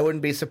I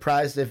wouldn't be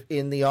surprised if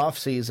in the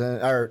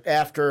offseason or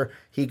after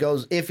he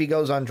goes, if he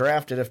goes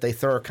undrafted, if they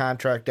throw a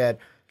contract at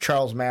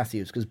Charles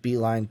Matthews, because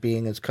Beeline,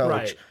 being his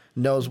coach,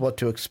 knows what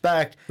to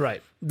expect.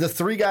 Right. The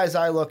three guys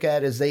I look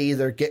at is they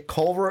either get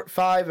Culver at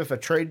 5 if a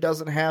trade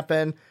doesn't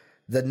happen.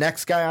 The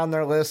next guy on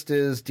their list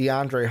is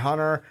DeAndre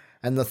Hunter,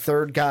 and the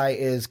third guy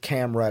is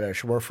Cam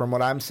Reddish, where from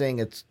what I'm seeing,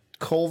 it's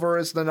Culver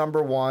is the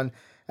number one.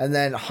 And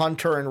then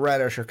Hunter and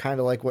Reddish are kind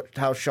of like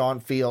how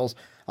Sean feels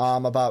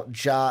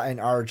about Ja and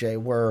RJ,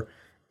 where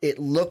it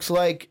looks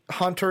like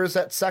Hunter is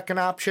that second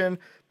option,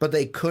 but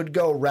they could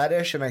go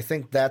Reddish, and I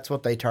think that's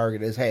what they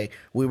target is, hey,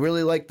 we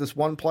really like this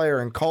one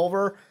player in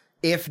Culver.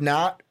 If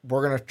not,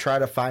 we're going to try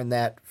to find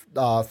that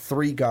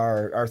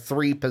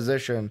three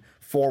position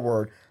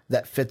forward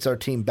that fits our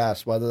team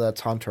best, whether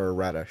that's Hunter or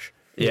Reddish.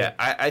 Yeah,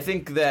 I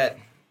think that...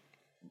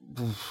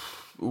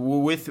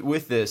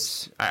 With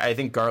this, I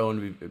think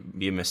Garland would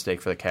be a mistake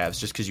for the Cavs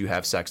just because you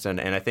have Sexton.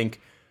 And I think,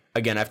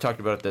 again, I've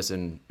talked about this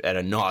at a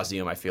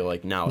nauseum, I feel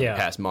like, now in the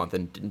past month.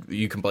 And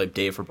you can blame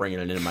Dave for bringing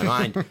it into my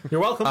mind.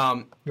 You're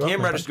welcome.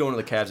 Cam Reddish going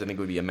to the Cavs, I think,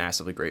 would be a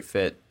massively great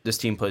fit. This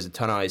team plays a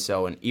ton of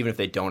ISO. And even if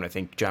they don't, I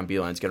think John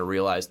Beeline's going to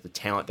realize the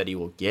talent that he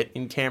will get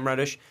in Cam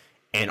Reddish.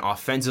 And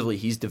offensively,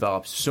 he's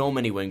developed so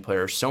many wing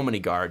players, so many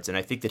guards. And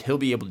I think that he'll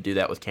be able to do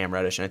that with Cam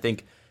Reddish. And I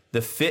think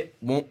the fit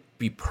won't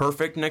be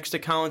perfect next to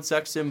Colin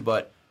Sexton,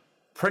 but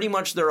pretty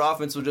much their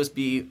offense will just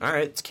be, all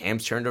right, it's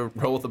Cam's turn to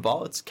roll with the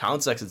ball. It's Colin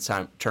Sexton's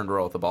turn to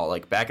roll with the ball,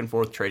 like back and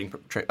forth trading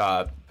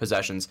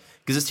possessions,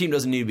 because this team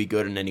doesn't need to be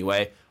good in any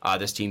way.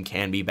 This team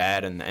can be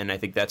bad, and I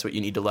think that's what you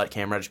need to let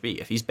Cam Reddish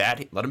be. If he's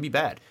bad, let him be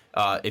bad.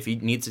 If he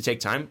needs to take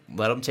time,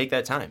 let him take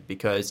that time,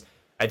 because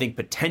I think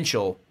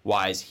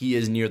potential-wise, he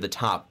is near the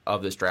top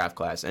of this draft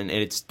class, and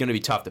it's going to be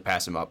tough to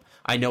pass him up.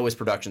 I know his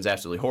production's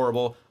absolutely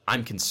horrible.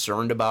 I'm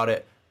concerned about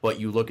it. But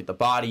you look at the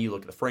body, you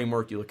look at the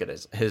framework, you look at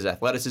his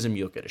athleticism,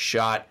 you look at his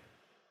shot.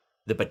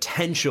 The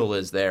potential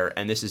is there,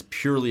 and this is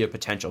purely a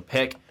potential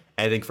pick.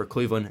 And I think for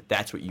Cleveland,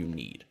 that's what you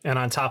need. And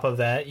on top of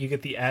that, you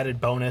get the added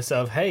bonus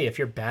of, hey, if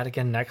you're bad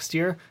again next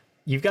year,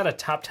 you've got a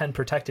top 10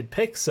 protected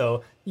pick,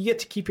 so you get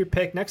to keep your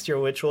pick next year,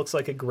 which looks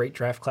like a great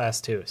draft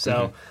class too.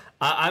 So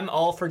I'm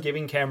all for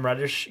giving Cam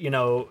Reddish,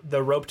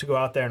 the rope to go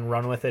out there and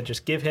run with it.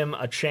 Just give him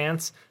a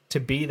chance to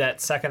be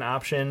that second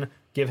option,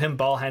 give him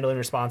ball handling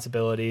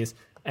responsibilities,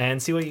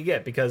 and see what you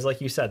get, because like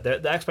you said,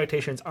 the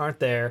expectations aren't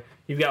there.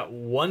 You've got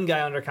one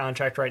guy under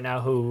contract right now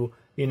who,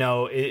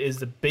 is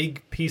the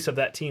big piece of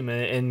that team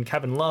in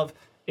Kevin Love.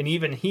 And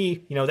even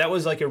he, that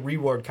was like a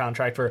reward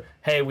contract for,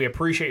 hey, we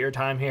appreciate your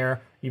time here.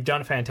 You've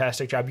done a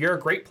fantastic job. You're a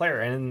great player.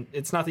 And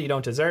it's not that you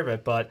don't deserve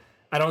it, but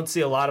I don't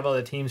see a lot of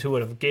other teams who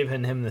would have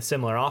given him the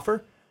similar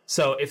offer.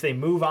 So if they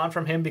move on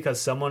from him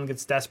because someone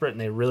gets desperate and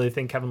they really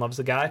think Kevin Love's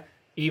the guy,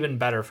 even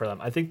better for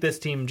them. I think this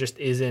team just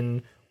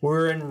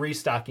we're in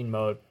restocking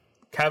mode.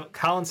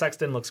 Colin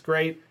Sexton looks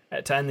great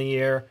to end the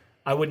year.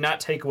 I would not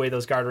take away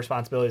those guard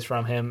responsibilities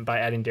from him by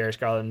adding Darius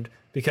Garland,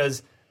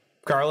 because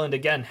Garland,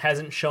 again,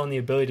 hasn't shown the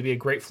ability to be a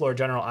great floor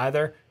general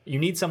either. You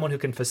need someone who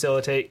can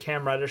facilitate.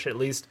 Cam Reddish, at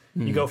least,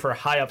 you go for a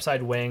high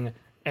upside wing,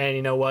 and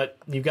you know what?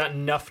 You've got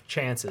enough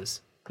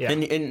chances. Yeah.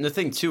 And the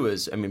thing, too,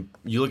 is,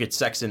 you look at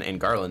Sexton and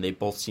Garland, they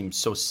both seem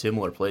so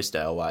similar play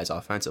style-wise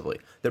offensively.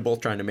 They're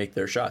both trying to make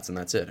their shots, and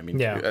that's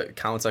it.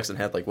 Colin Sexton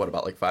had,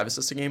 about 5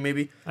 assists a game,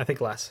 maybe? I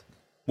think less.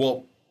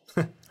 Well,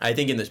 I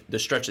think in the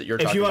stretch that you're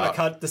talking about... If you want to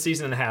cut the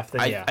season in half,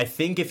 then I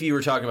think if you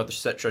were talking about the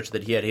stretch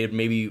that he had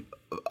maybe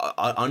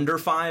under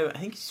 5. I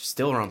think he's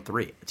still around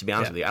 3, to be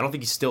honest with you. I don't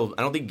think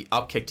he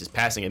upkicked his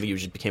passing. I think he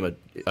just became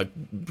a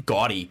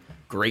gaudy,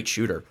 great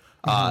shooter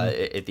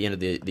at the end of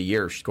the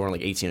year, scoring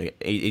like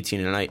 18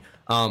 a night.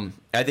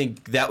 I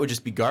think that would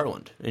just be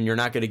Garland, and you're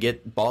not going to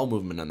get ball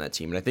movement on that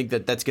team. And I think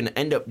that's going to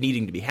end up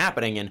needing to be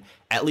happening. And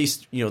at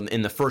least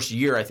in the first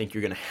year, I think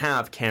you're going to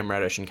have Cam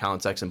Reddish and Colin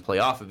Sexton play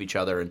off of each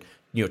other and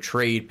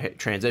trade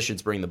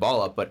transitions, bring the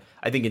ball up. But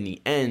I think in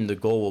the end, the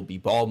goal will be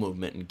ball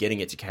movement and getting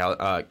it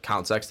to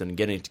Colin Sexton and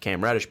getting it to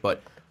Cam Reddish.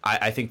 But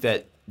I think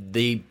that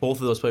both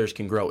of those players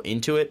can grow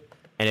into it.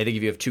 And I think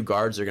if you have two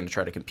guards, they're going to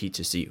try to compete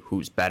to see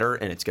who's better,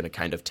 and it's going to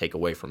kind of take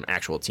away from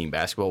actual team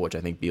basketball, which I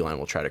think Beeline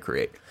will try to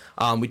create.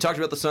 We talked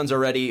about the Suns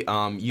already.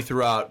 You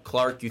threw out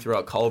Clark, you threw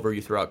out Culver,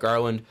 you threw out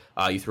Garland,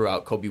 you threw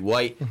out Kobe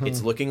White.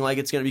 It's looking like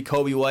it's going to be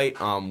Kobe White.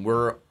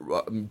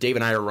 Dave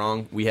and I are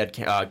wrong. We had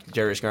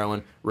Darius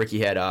Garland.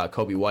 Ricky had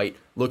Kobe White.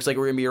 Looks like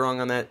we're going to be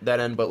wrong on that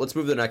end, but let's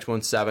move to the next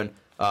one, 7.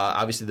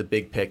 Obviously the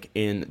big pick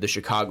in the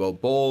Chicago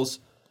Bulls.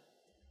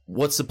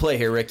 What's the play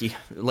here, Ricky?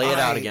 Lay it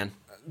out again.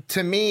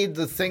 To me,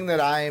 the thing that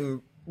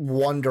I'm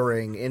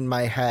wondering in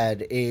my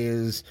head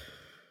is,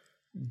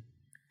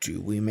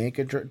 do we make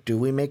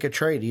a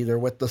trade either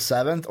with the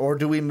 7th, or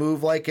do we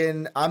move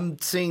I'm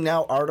seeing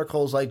now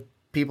articles like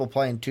people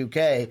playing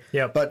 2K,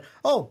 but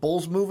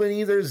Bulls moving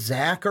either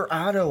Zach or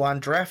Otto on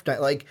draft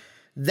night.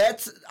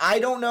 I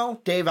don't know,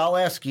 Dave. I'll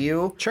ask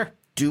you. Sure.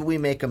 Do we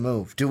make a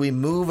move? Do we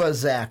move a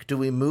Zach? Do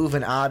we move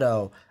an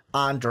Otto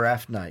on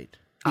draft night?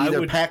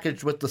 Either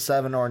packaged with the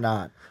 7 or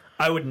not.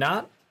 I would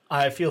not.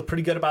 I feel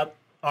pretty good about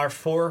our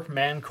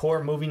 4-man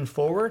core moving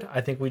forward.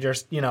 I think we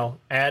just,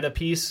 add a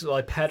piece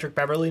like Patrick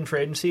Beverly in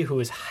free agency, who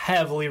is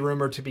heavily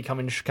rumored to be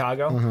coming to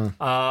Chicago.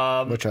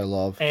 Which I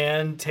love.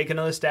 And take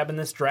another stab in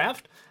this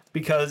draft,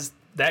 because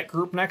that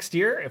group next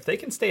year, if they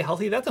can stay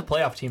healthy, that's a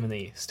playoff team in the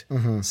East.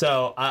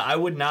 So I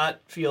would not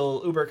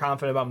feel uber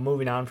confident about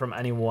moving on from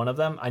any one of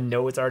them. I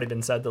know it's already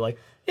been said that,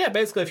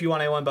 basically if you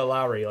want anyone but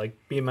Lowry,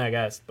 be my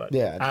guest. But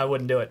I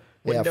wouldn't do it.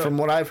 From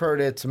what I've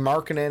heard, it's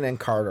Markkanen and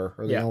Carter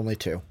are the only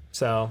two.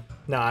 So,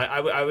 no,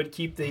 I would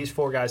keep these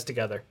 4 guys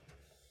together.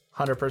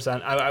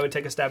 100%. I would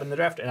take a stab in the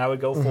draft, and I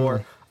would go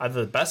for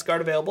either the best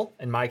guard available.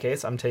 In my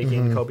case, I'm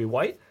taking Kobe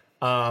White.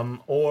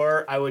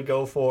 Or I would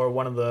go for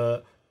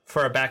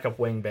for a backup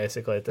wing,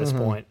 basically, at this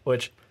point,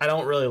 which I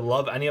don't really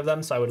love any of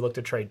them, so I would look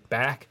to trade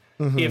back.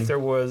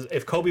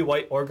 If Kobe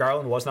White or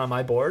Garland wasn't on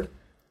my board,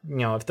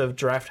 if the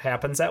draft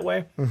happens that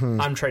way,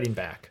 I'm trading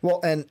back. Well,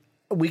 and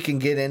we can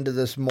get into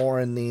this more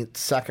in the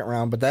second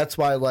round, but that's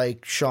why,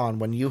 Sean,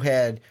 when you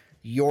had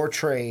your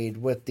trade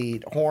with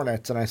the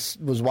Hornets and I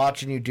was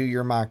watching you do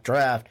your mock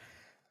draft,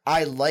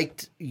 I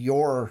liked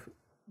your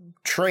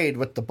trade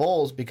with the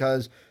Bulls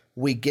because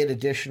we get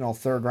additional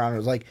third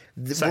rounders.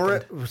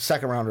 We're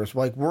second rounders.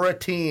 We're a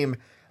team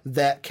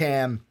that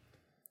can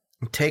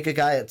take a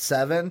guy at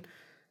 7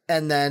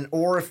 and then,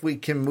 or if we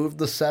can move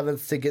the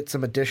 7th to get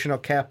some additional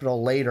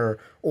capital later,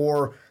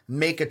 or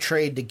make a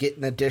trade to get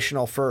an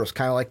additional first.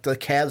 Kind of like the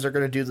Cavs are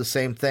going to do the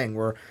same thing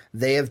where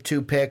they have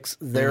 2 picks.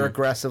 They're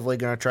aggressively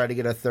going to try to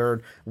get a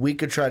third. We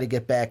could try to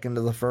get back into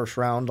the first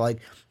round.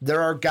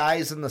 There are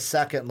guys in the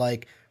second,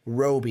 like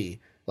Roby,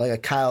 like a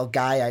Kyle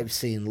Guy I've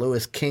seen.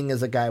 Lewis King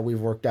is a guy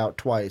we've worked out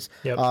twice.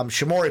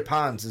 Shamori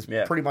Pons is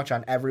pretty much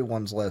on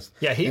everyone's list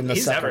in the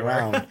second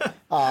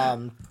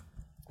round.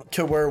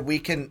 To where we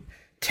can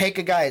take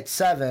a guy at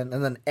 7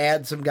 and then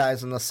add some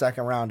guys in the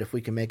second round if we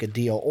can make a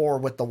deal, or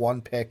with the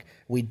 1 pick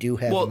we do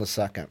have in the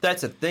second.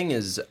 That's the thing,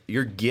 is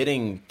you're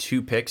getting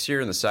 2 picks here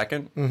in the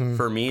second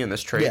for me in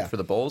this trade for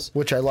the Bulls,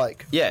 which I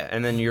like. Yeah,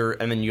 and then you'll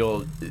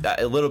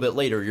a little bit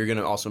later you're going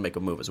to also make a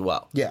move as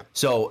well. Yeah.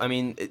 So I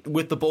mean,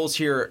 with the Bulls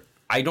here,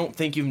 I don't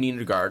think you've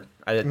needed a guard.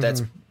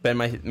 That's been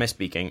my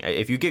speaking.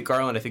 If you get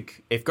Garland, I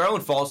think if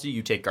Garland falls to you,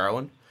 you take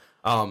Garland.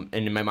 And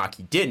in my mock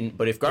he didn't,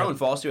 but if Garland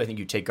falls to you, I think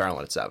you take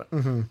Garland at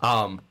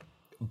 7.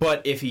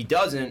 But if he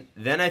doesn't,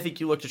 then I think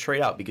you look to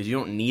trade out because you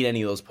don't need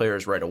any of those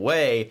players right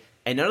away,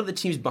 and none of the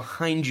teams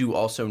behind you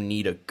also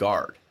need a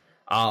guard.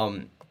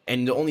 And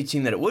the only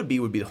team that it would be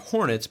the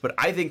Hornets, but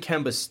I think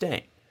Kemba's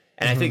staying.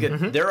 And I think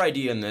that their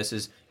idea in this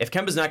is if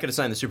Kemba's not going to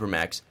sign the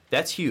Supermax,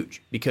 that's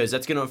huge because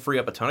that's going to free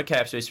up a ton of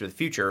cap space for the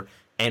future.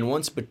 And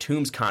once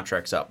Batum's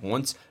contract's up,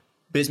 once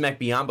Bismack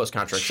Biyombo's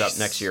contract's up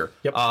next year.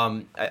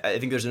 I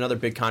think there's another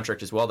big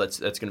contract as well that's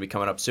going to be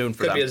coming up soon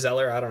for them. Could be a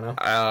Zeller, I don't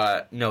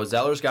know. No,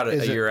 Zeller's got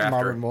a year after.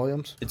 Marvin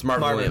Williams? It's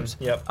Marvin Williams.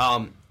 Yep.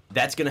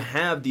 That's going to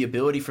have the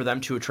ability for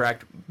them to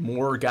attract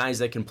more guys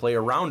that can play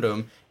around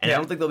him. And I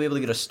don't think they'll be able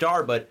to get a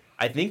star, but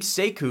I think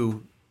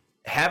Sekou,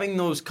 having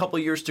those couple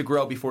years to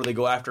grow before they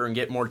go after and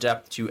get more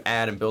depth to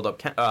add and build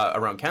up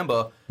around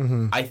Kemba,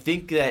 I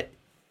think that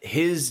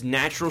his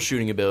natural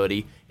shooting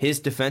ability, his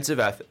defensive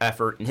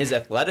effort, and his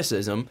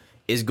athleticism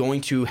is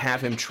going to have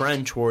him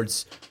trend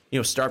towards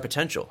star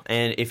potential.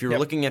 And if you're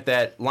looking at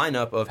that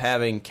lineup of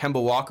having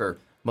Kemba Walker,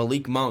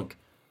 Malik Monk,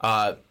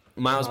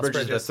 Miles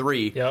Bridges at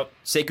 3,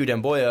 Sekou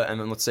Demboya, and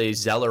then let's say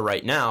Zeller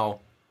right now,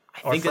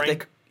 I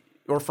think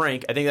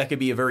that could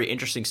be a very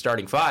interesting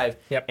starting 5.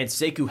 And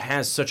Sekou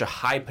has such a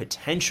high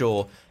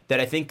potential that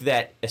I think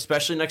that,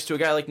 especially next to a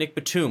guy like Nick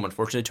Batum,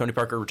 unfortunately Tony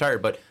Parker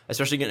retired, but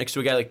especially next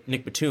to a guy like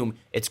Nick Batum,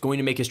 it's going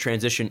to make his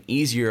transition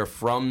easier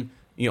from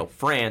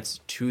France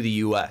to the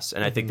U.S.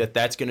 And I think that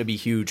that's going to be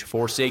huge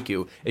for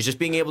Sekou. It's just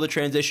being able to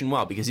transition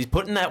well because he's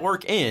putting that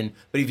work in,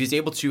 but if he's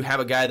able to have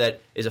a guy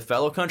that is a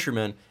fellow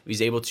countryman, if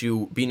he's able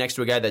to be next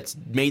to a guy that's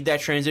made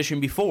that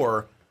transition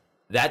before,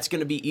 that's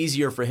going to be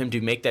easier for him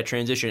to make that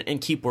transition and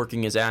keep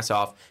working his ass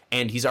off.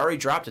 And he's already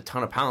dropped a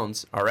ton of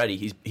pounds already.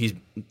 He's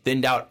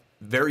thinned out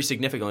very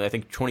significantly, I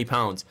think 20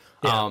 pounds.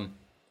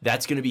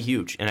 that's going to be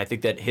huge. And I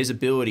think that his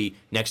ability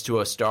next to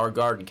a star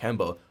guard and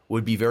Kemba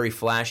would be very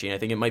flashy. And I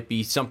think it might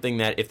be something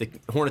that if the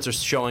Hornets are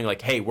showing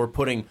like, hey, we're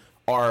putting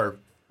our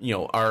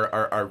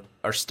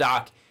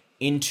stock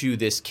into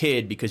this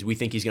kid because we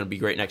think he's going to be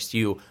great next to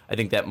you, I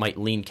think that might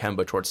lean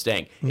Kemba towards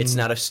staying. It's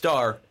not a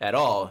star at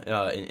all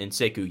in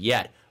Sekou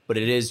yet, but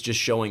it is just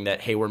showing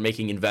that, hey, we're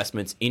making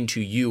investments into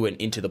you and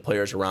into the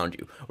players around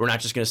you. We're not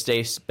just going to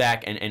stay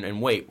back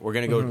and wait. We're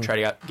going to go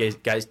try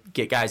to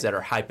get guys that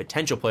are high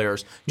potential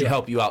players to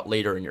help you out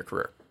later in your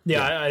career.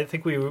 Yeah, I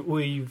think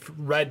we've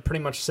read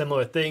pretty much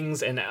similar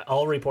things, and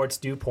all reports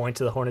do point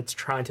to the Hornets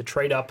trying to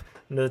trade up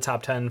into the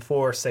top 10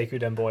 for Sekou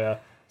Doumbouya.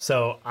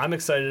 So I'm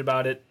excited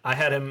about it.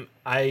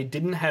 I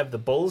didn't have the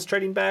Bulls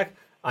trading back.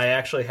 I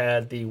actually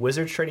had the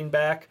Wizards trading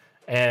back,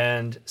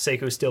 and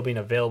Sekou still being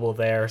available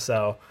there.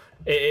 So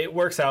it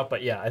works out.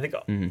 But yeah, I think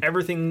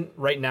everything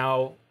right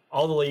now,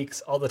 all the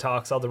leaks, all the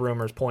talks, all the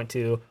rumors point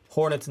to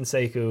Hornets and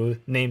Sekou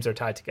names are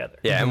tied together.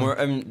 Yeah,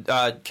 and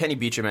Kenny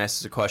Beecham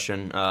asks a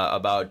question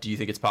about, do you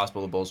think it's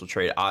possible the Bulls will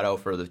trade Otto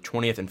for the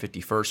 20th and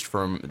 51st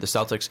from the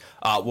Celtics?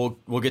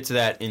 We'll get to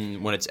that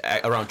when it's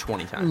around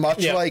 20 time.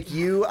 Much like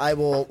you, I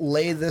will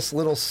lay this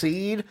little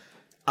seed.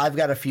 I've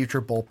got a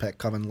future Bull pick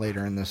coming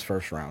later in this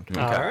first round.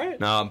 Okay. All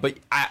right. But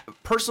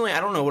personally,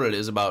 I don't know what it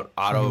is about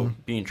Otto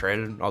being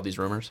traded, all these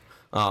rumors.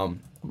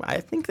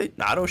 I think that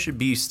Otto should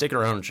be sticking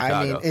around in Chicago.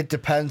 I mean, it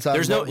depends on.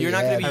 You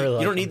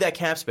don't need that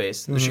cap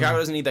space. Mm-hmm. Chicago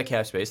doesn't need that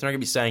cap space. They're not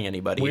going to be signing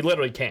anybody. We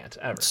literally can't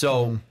ever.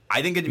 So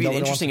I think it'd be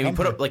interesting if he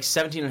put here. up like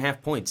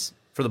 17.5 points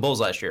for the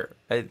Bulls last year.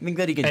 I think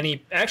that he can. And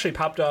he actually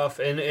popped off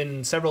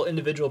in several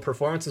individual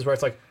performances where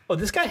it's like, oh,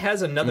 this guy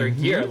has another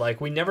year.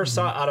 Like, we never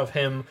saw out of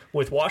him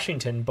with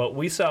Washington, but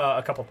we saw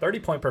a couple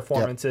 30-point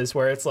performances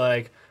where it's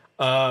like,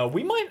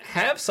 we might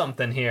have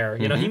something here.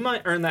 You know, he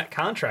might earn that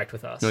contract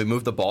with us. No, he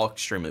moved the ball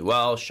extremely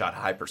well, shot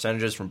high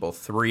percentages from both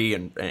three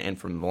and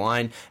from the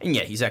line. And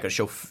yeah, he's not going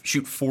to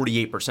shoot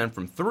 48%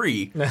 from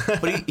three,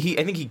 but I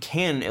think he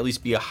can at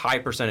least be a high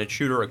percentage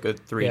shooter, a good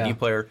 3-and-D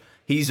player.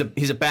 He's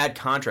a bad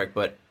contract,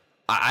 but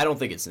I don't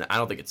think it's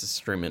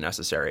extremely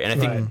necessary. And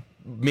I think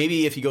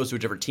maybe if he goes to a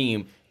different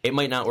team, it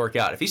might not work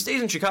out. If he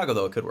stays in Chicago,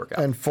 though, it could work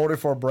out. And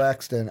 44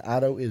 Braxton,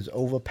 Otto is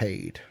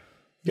overpaid.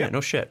 Yeah,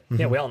 no shit.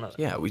 Yeah, we all know that.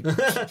 Yeah,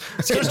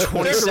 it's getting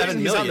 $27 million.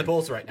 He's on the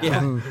Bulls right now.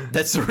 Yeah,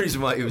 that's the reason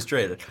why he was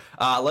traded.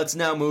 Let's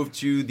now move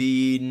to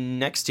the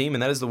next team,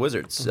 and that is the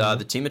Wizards,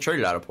 the team that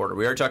traded Otto Porter.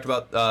 We already talked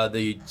about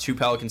the two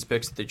Pelicans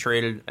picks that they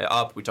traded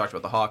up. We talked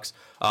about the Hawks.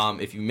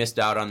 If you missed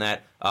out on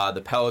that,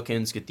 the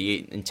Pelicans get the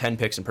 8 and 10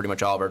 picks in pretty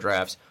much all of our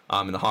drafts,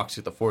 and the Hawks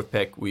get the 4th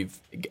pick. We've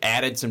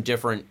added some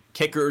different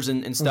kickers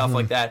and stuff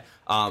like that,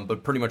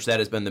 but pretty much that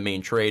has been the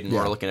main trade, and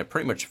we're looking at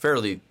pretty much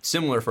fairly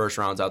similar first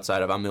rounds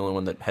outside of I'm the only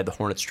one that had the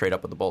Hornets trade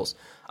up with the Bulls.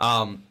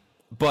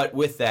 But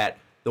with that,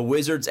 the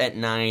Wizards at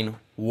 9,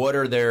 what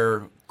are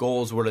their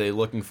goals? What are they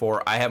looking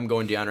for? I have them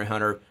going DeAndre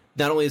Hunter.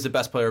 Not only is the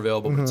best player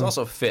available, but it's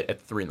also fit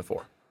at 3 and the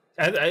 4.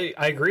 I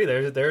agree.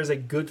 There's a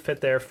good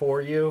fit there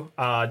for you.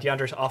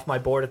 DeAndre's off my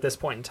board at this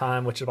point in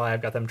time, which is why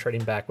I've got them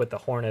trading back with the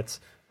Hornets,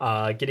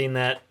 getting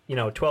that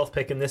 12th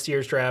pick in this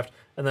year's draft,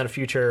 and then a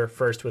future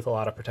first with a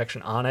lot of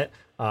protection on it.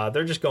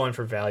 They're just going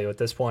for value at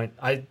this point.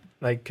 I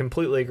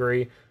completely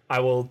agree. I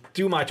will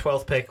do my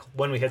 12th pick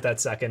when we hit that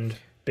second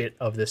bit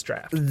of this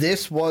draft.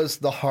 This was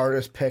the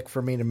hardest pick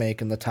for me to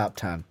make in the top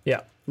 10.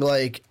 Yeah.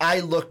 Like, I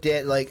looked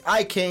at,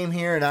 I came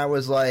here and I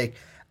was like,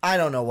 I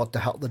don't know what the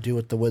hell to do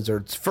with the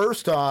Wizards.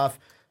 First off,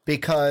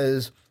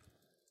 because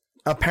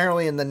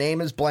apparently, and the name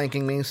is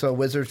blanking me, so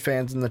Wizards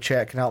fans in the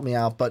chat can help me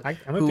out, but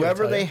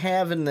whoever they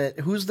have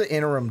who's the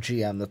interim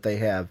GM that they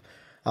have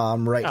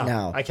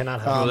now? I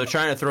cannot help. They're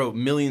trying to throw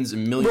millions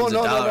and millions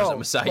of dollars at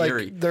Masai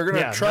Ujiri. They're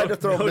going to try to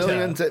throw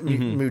millions at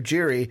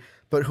Ujiri,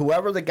 but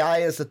whoever the guy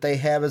is that they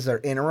have as their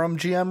interim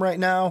GM right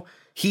now,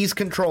 he's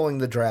controlling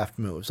the draft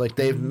moves. Like,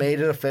 they've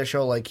made it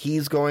official. Like,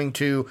 he's going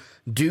to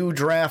do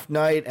draft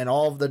night and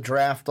all of the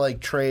draft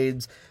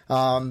trades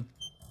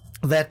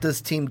that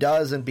this team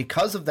does. And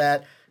because of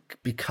that,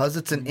 because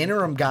it's an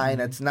interim guy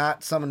and it's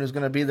not someone who's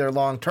going to be there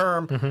long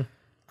term,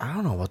 I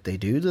don't know what they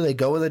do. Do they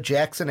go with a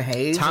Jackson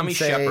Hayes? Tommy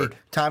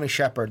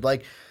Shepard.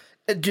 Like,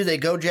 do they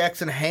go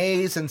Jackson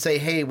Hayes and say,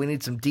 hey, we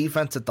need some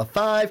defense at the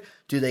 5?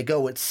 Do they go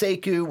with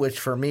Sekou, which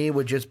for me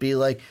would just be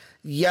like,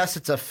 yes,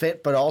 it's a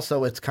fit, but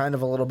also it's kind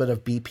of a little bit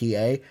of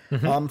BPA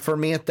for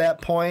me at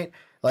that point.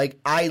 Like,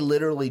 I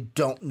literally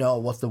don't know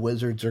what the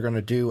Wizards are going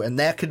to do, and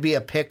that could be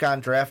a pick on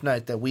draft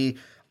night that we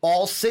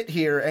all sit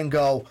here and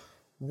go,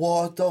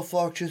 what the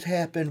fuck just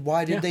happened?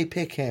 Why did they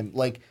pick him?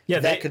 Like,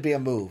 that could be a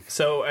move.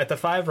 So at the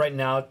 5 right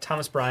now,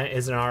 Thomas Bryant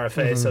is an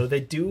RFA, so they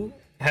do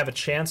have a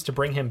chance to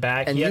bring him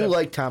back. And you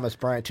like Thomas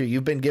Bryant, too.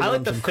 You've been giving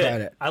him some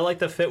credit. I like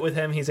the fit with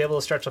him. He's able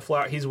to stretch the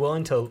floor. He's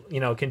willing to,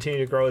 continue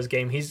to grow his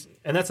game.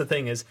 And that's the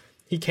thing is,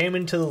 he came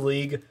into the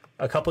league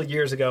a couple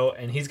years ago,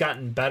 and he's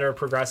gotten better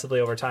progressively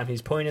over time.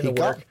 He's putting in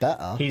the work.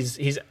 Better. He's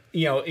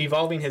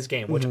evolving his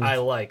game, which I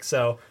like.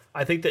 So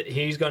I think that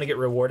he's going to get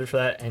rewarded for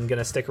that and going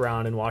to stick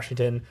around in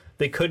Washington.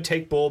 They could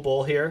take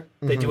Bull here.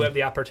 They do have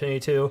the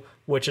opportunity to,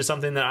 which is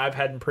something that I've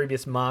had in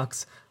previous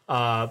mocks.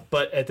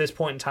 But at this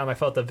point in time, I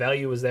felt the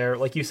value was there.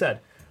 Like you said,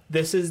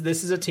 this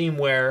is a team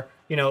where,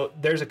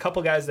 there's a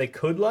couple guys they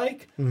could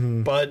like,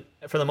 but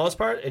for the most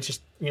part, it's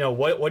just,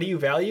 what do you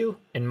value?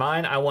 In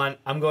mine,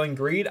 I'm going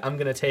greed. I'm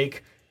going to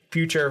take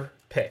future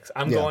picks.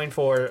 I'm going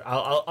for,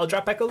 I'll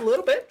drop back a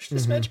little bit, just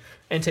a smidge,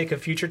 and take a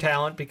future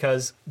talent,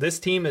 because this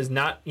team is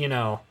not,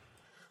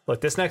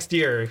 look, this next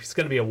year it's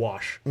going to be a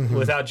wash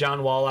without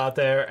John Wall out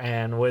there,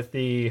 and with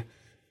the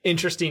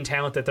interesting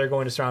talent that they're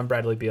going to surround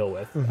Bradley Beal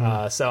with.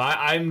 So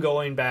I'm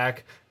going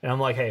back, and I'm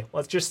like, hey,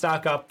 let's just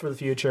stock up for the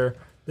future.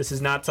 This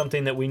is not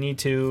something that we need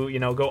to,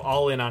 go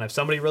all in on. If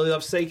somebody really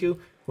loves Sekou,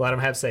 let them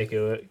have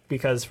Sekou,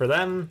 because for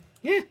them,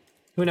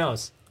 who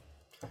knows?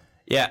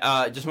 Yeah,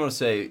 I just want to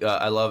say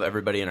I love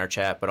everybody in our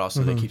chat, but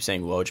also they keep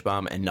saying Woj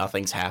bomb and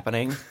nothing's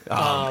happening.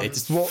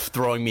 It's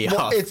throwing me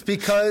off. It's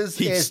because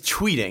he's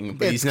tweeting,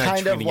 but he's not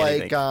tweeting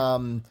anything. It's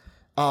kind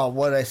of like,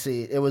 what did I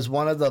see? It was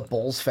one of the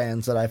Bulls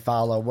fans that I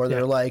follow where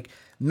they're like,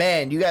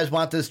 man, you guys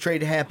want this trade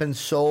to happen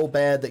so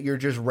bad that you're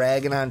just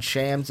ragging on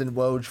Shams and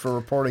Woj for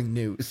reporting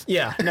news.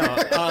 Yeah, no.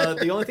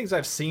 The only things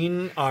I've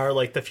seen are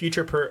like the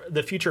future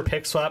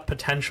pick swap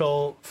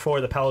potential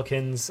for the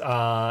Pelicans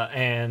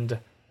and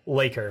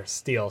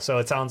Lakers deal. So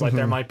it sounds like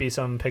there might be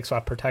some pick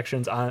swap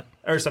protections on,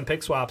 or some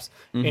pick swaps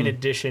in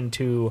addition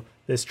to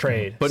this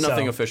trade. But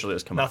nothing officially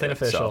has come out. Nothing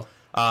official.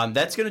 So,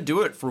 that's going to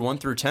do it for 1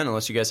 through 10,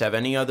 unless you guys have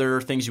any other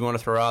things you want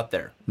to throw out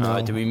there.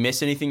 Did we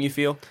miss anything you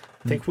feel?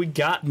 I think we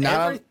got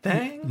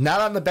everything.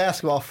 Not on the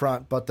basketball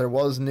front, but there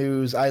was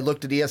news. I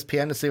looked at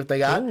ESPN to see what they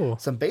got. Ooh.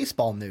 Some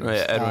baseball news. Oh,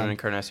 yeah, Edwin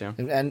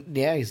Encarnacion. And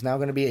he's now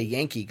going to be a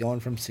Yankee going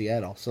from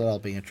Seattle, so that'll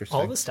be interesting.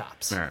 All the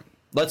stops. All right.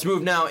 Let's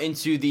move now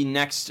into the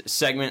next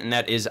segment, and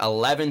that is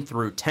 11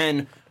 through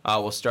 10.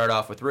 We'll start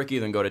off with Ricky,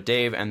 then go to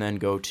Dave, and then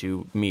go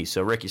to me.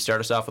 So, Ricky,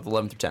 start us off with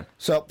 11 through 10.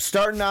 So,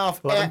 starting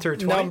off 11 at through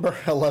 20? number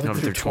 11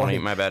 through 20.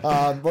 My bad.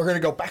 We're going to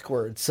go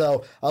backwards.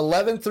 So,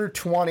 11 through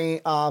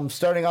 20,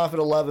 starting off at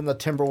 11, the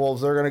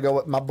Timberwolves, they're going to go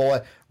with my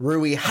boy,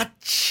 Rui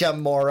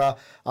Hachimura.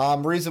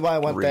 Reason why I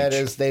went that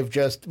is they've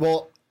just,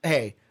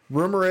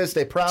 rumor is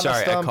they promised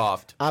Sorry, them. I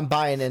coughed. I'm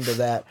buying into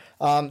that.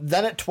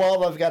 Then at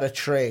 12, I've got a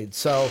trade.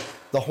 So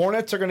the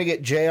Hornets are going to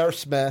get J.R.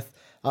 Smith.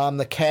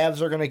 The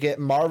Cavs are going to get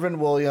Marvin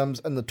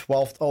Williams and the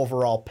 12th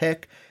overall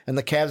pick. And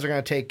the Cavs are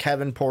going to take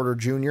Kevin Porter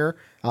Jr.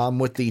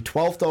 With the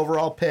 12th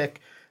overall pick.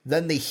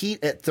 Then the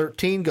Heat at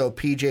 13 go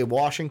P.J.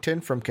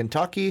 Washington from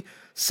Kentucky.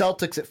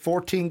 Celtics at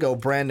 14 go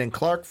Brandon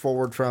Clark,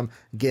 forward from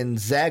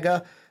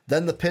Gonzaga.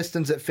 Then the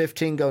Pistons at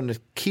 15 go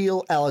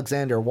Nickeil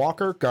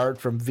Alexander-Walker, guard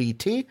from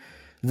VT.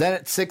 Then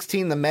at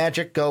 16, the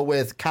Magic go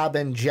with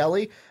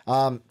Kabengele.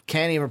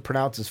 Can't even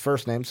pronounce his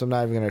first name, so I'm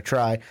not even going to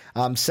try.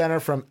 Center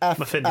from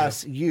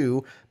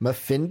FSU.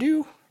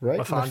 Mfindu, right?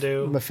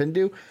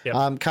 Mfindu. Yep.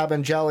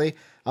 Kabengele.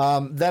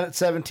 Then at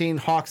 17,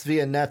 Hawks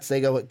via Nets.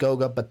 They go with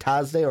Goga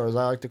Batazde, or as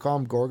I like to call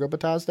him, Gorga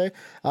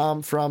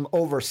Batazde, from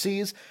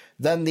overseas.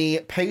 Then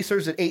the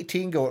Pacers at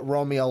 18 go at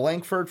Romeo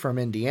Langford from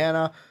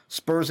Indiana.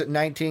 Spurs at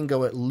 19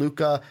 go at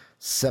Luka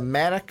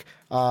Semanek,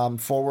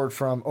 forward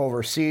from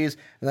overseas.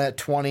 And then at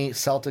 20,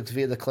 Celtics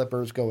via the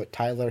Clippers go at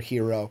Tyler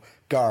Hero,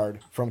 guard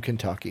from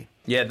Kentucky.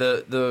 Yeah,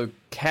 the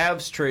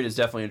Cavs trade is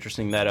definitely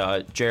interesting.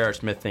 That J.R.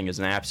 Smith thing is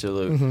an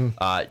absolute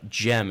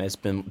gem, as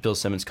Bill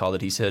Simmons called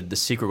it. He said the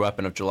secret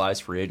weapon of July's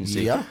free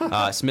agency.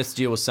 Yeah. Smith's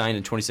deal was signed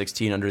in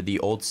 2016 under the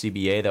old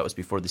CBA. That was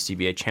before the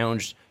CBA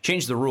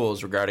changed the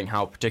rules regarding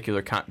how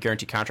particular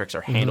guarantee contracts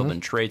are handled in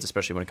trades,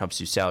 especially when it comes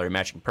to salary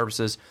matching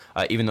purposes.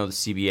 Even though the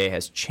CBA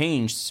has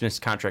changed, Smith's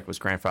contract was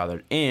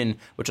grandfathered in,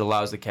 which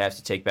allows the Cavs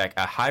to take back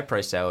a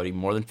high-price salary,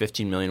 more than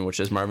 $15 million, which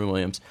is Marvin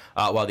Williams,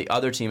 while the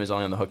other team is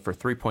only on the hook for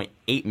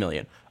 $3.8 million.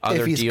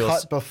 If he's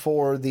cut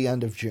before the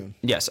end of June.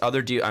 Yes,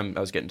 other deal. I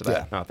was getting to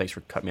that. Yeah. Oh, thanks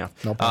for cutting me off.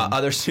 No problem.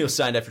 Other deals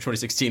signed after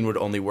 2016 would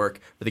only work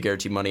for the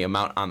guaranteed money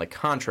amount on the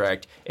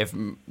contract. If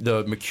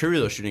the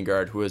Mercurial shooting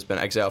guard, who has been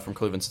exiled from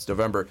Cleveland since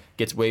November,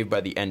 gets waived by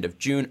the end of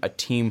June, a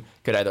team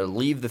could either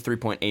leave the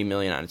 $3.8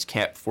 million on its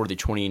cap for the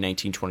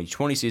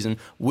 2019-2020 season,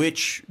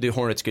 which the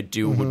Hornets could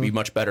do would be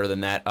much better than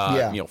that.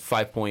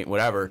 5 point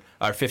whatever,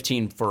 or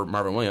 15 for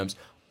Marvin Williams.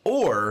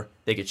 Or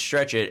they could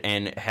stretch it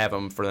and have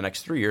him for the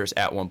next 3 years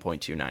at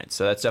 1.29.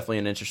 So that's definitely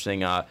an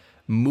interesting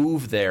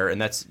move there,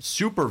 and that's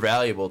super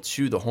valuable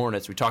to the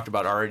Hornets. We talked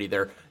about already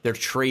their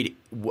trade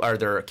or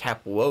their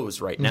cap woes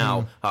right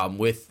now,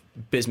 with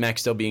Bismack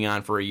still being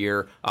on for a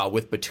year,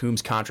 with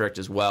Batum's contract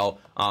as well.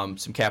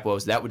 Some cap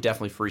woes that would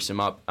definitely free some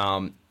up.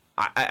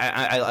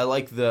 I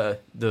like the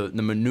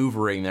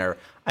maneuvering there.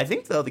 I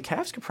think, though, the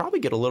Cavs could probably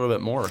get a little bit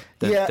more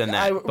than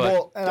that.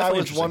 I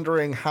was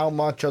wondering how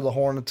much are the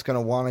Hornets going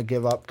to want to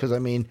give up, because, I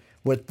mean,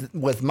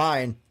 with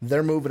mine,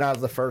 they're moving out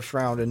of the first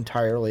round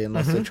entirely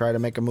unless they try to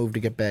make a move to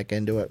get back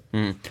into it.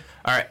 All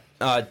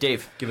right,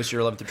 Dave, give us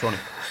your 11 through 20.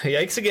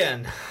 Yikes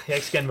again,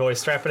 boys.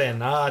 Strap it in.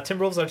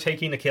 Timberwolves are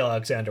taking Nickeil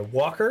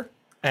Alexander-Walker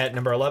at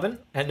number 11.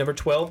 At number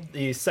 12,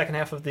 the second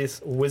half of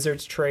this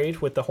Wizards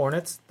trade with the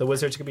Hornets. The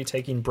Wizards could be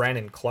taking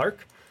Brandon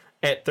Clark.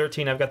 At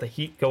 13, I've got the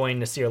Heat going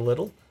Nasir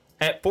Little.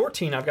 At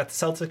 14, I've got the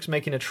Celtics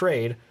making a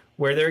trade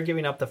where they're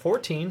giving up the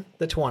 14,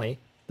 the 20,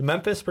 the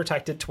Memphis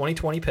protected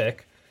 2020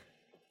 pick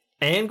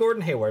and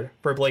Gordon Hayward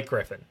for Blake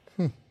Griffin.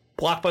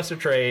 Blockbuster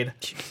trade,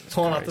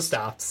 pulling out the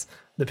stops.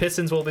 The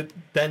Pistons will be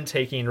then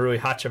taking Rui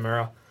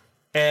Hachimura.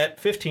 At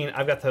 15,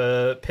 I've got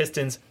the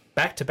Pistons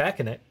back-to-back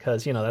in it,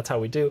 because, that's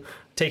how we do,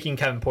 taking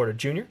Kevin Porter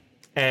Jr.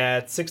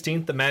 At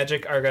 16, the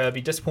Magic are going to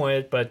be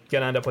disappointed, but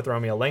going to end up with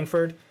Romeo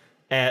Langford.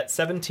 At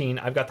 17,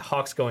 I've got the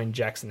Hawks going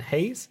Jackson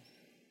Hayes.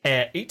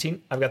 At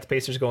 18, I've got the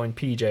Pacers going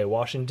P.J.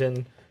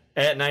 Washington.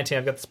 At 19,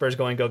 I've got the Spurs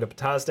going Goga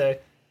Bitadze.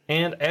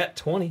 And at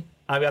 20,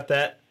 I've got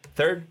that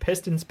third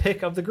Pistons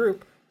pick of the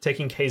group,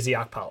 taking KZ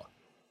Okpala.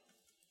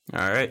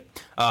 All right.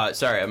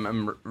 Sorry,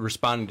 I'm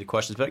responding to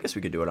questions, but I guess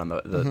we could do it on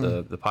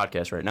the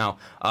podcast right now.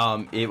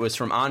 It was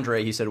from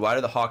Andre. He said, why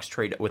do the Hawks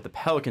trade with the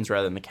Pelicans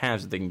rather than the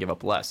Cavs if they can give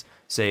up less?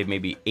 Save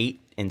maybe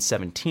 8 and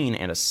 17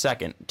 and a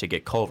second to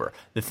get Culver.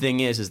 The thing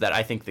is that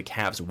I think the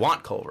Cavs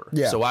want Culver.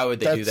 Yeah, so why would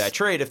they do that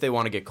trade if they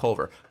want to get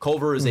Culver?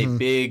 Culver is a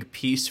big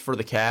piece for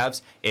the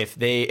Cavs.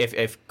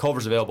 If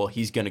Culver's available,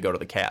 he's going to go to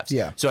the Cavs.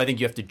 Yeah. So I think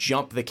you have to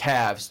jump the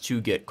Cavs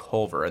to get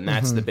Culver, and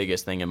that's the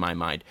biggest thing in my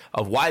mind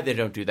of why they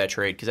don't do that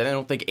trade, because I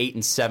don't think 8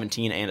 and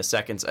 17 and a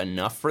second's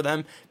enough for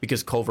them,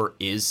 because Culver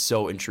is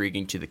so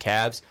intriguing to the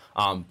Cavs.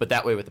 But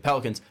that way with the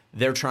Pelicans,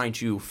 they're trying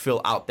to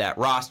fill out that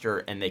roster,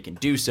 and they can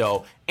do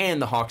so,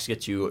 and the Hawks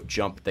get to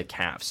jump the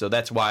Cavs. So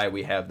that's why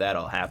we have that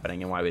all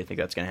happening and why we think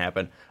that's going to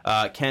happen.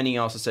 Kenny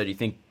also said, you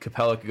think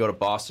Capella could go to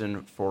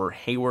Boston for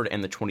Hayward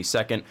and the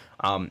 22nd?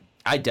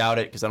 I doubt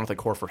it, because I don't think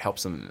Horford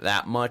helps them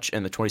that much,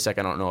 and the 22nd,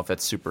 I don't know if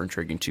that's super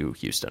intriguing to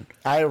Houston.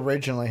 I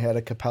originally had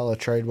a Capella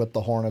trade with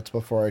the Hornets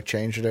before I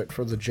changed it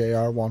for the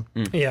JR one.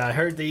 Yeah, I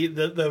heard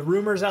the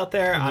rumors out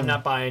there. I'm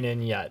not buying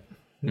in yet.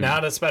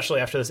 Not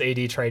especially after this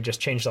AD trade just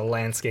changed the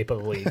landscape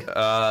of the league.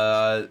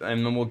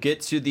 And then we'll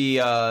get to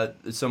the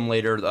some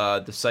later,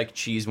 the Psych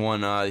Cheese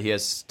one. He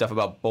has stuff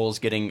about Bulls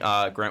getting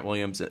Grant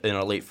Williams in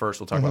a late first.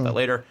 We'll talk about that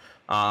later.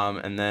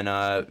 And then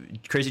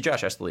Crazy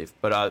Josh has to leave.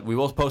 But we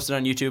will post it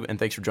on YouTube, and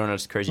thanks for joining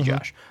us, Crazy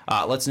Josh.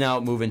 Let's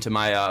now move into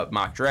my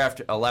mock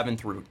draft, 11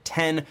 through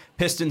 10.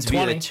 Pistons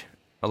 20. via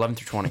 11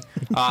 through 20.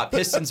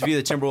 Pistons via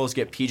the Timberwolves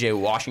get P.J.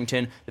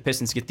 Washington. The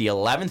Pistons get the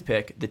 11th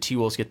pick. The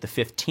T-Wolves get the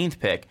 15th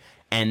pick.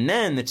 And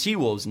then the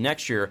T-Wolves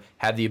next year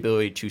have the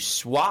ability to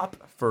swap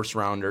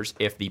first-rounders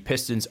if the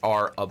Pistons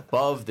are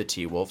above the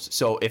T-Wolves.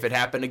 So if it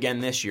happened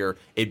again this year,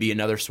 it'd be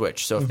another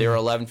switch. So if they're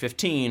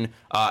 11-15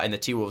 and the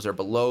T-Wolves are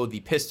below the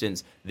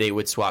Pistons, they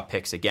would swap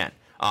picks again.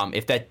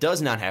 If that does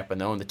not happen,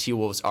 though, and the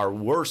T-Wolves are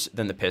worse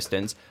than the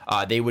Pistons,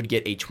 they would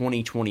get a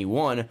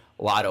 2021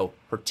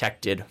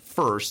 lotto-protected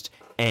first.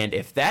 And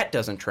if that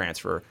doesn't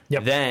transfer,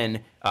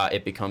 then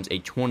it becomes a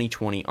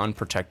 2020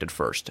 unprotected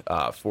first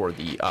for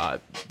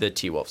the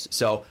T-Wolves.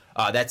 So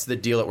that's the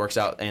deal that works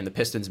out. And the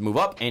Pistons move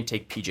up and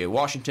take P.J.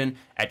 Washington.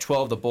 At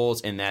 12, the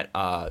Bulls in that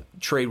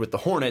trade with the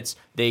Hornets,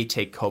 they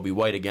take Kobe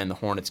White again. The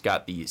Hornets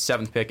got the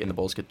 7th pick, and the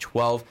Bulls get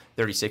 12,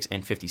 36,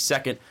 and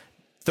 52nd.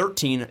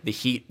 13, the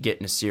Heat get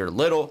Nasir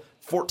Little.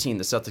 14,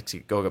 the Celtics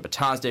get Goga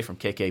Bitadze from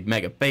KK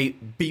Mega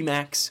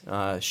B-Max.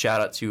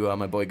 Shout out to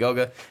my boy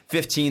Goga.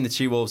 15, the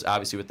T-Wolves,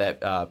 obviously with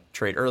that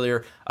trade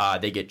earlier.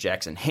 They get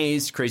Jackson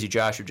Hayes. Crazy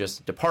Josh, who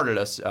just departed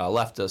us,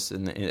 left us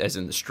as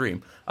in the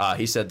stream.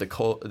 He said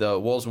the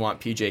Wolves want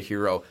PJ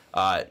Hero,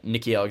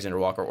 Nicky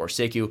Alexander-Walker, or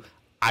Sekou.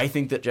 I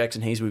think that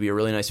Jackson Hayes would be a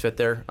really nice fit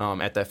there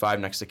at that 5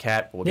 next to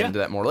Cat. We'll get into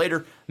that more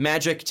later.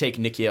 Magic take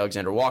Nicky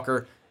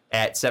Alexander-Walker.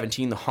 At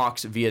 17, the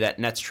Hawks, via that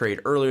Nets trade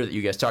earlier that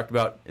you guys talked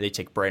about, they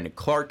take Brandon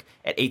Clark.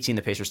 At 18,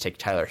 the Pacers take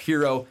Tyler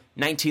Hero.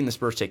 19, the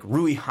Spurs take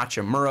Rui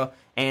Hachimura.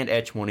 And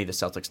at 20, the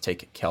Celtics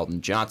take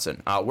Keldon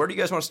Johnson. Where do you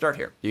guys want to start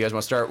here? Do you guys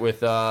want to start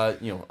with at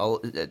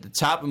the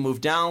top and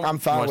move down? I'm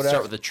fine with with that.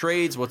 Start that. with the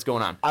trades? What's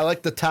going on? I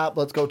like the top.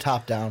 Let's go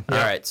top down. All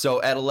right.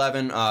 So at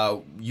 11,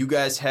 you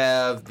guys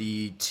have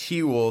the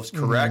T-Wolves,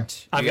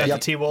 correct? I've got the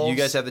T-Wolves. You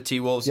guys have the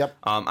T-Wolves. Yep.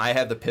 I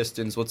have the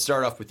Pistons. Let's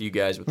start off with you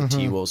guys with the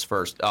T-Wolves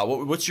first.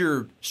 What's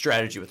your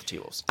strategy with the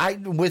T-Wolves?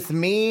 With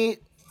me,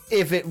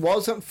 if it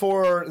wasn't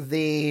for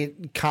the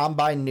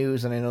Combine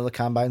news, and I know the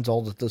Combine's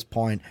old at this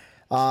point,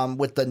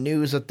 with the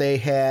news that they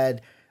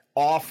had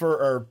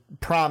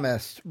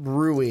promised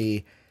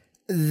Rui,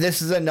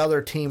 this is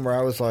another team where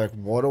I was like,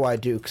 what do I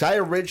do? Because I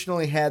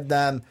originally had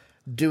them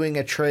doing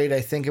a trade. I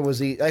think it was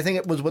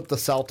with the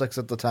Celtics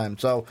at the time.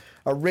 So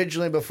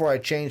originally, before I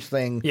changed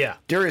things,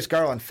 Darius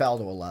Garland fell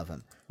to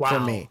 11 for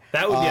me.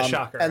 That would be a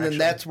shocker. And then actually.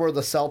 that's where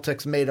the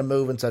Celtics made a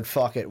move and said,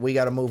 fuck it, we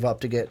got to move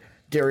up to get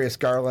Darius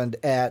Garland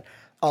at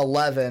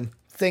 11.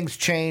 Things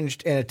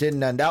changed, and it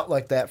didn't end out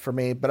like that for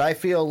me. But I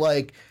feel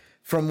like,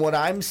 from what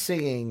I'm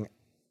seeing,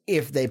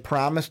 if they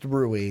promised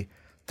Rui,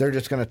 they're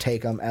just going to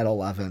take him at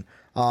 11.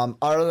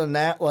 Other than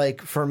that,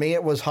 like, for me,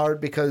 it was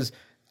hard because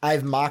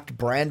I've mocked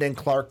Brandon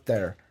Clark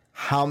there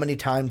how many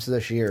times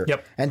this year?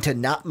 Yep. And to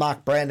not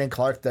mock Brandon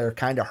Clark there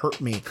kind of hurt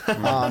me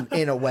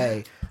in a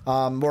way,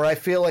 where I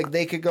feel like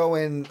they could go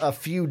in a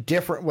few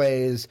different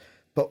ways,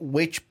 but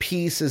which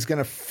piece is going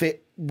to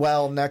fit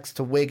well next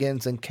to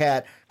Wiggins and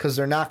Cat because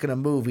they're not going to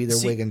move either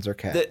Wiggins or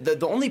Cat.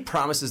 The only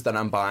promises that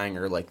I'm buying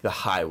are like the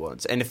high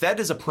ones. And if that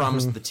is a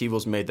promise that the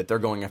T-Wolves made that they're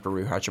going after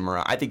Rui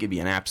Hachimura, I think it'd be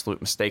an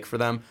absolute mistake for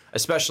them,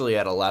 especially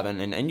at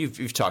 11. And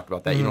you've talked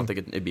about that. You don't think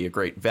it'd be a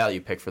great value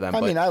pick for them.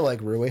 I mean, I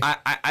like Rui.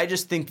 I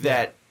just think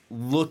that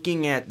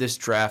looking at this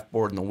draft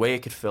board and the way it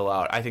could fill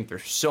out, I think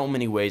there's so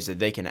many ways that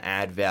they can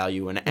add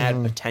value and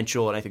add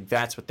potential, and I think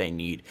that's what they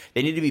need.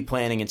 They need to be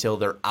planning until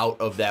they're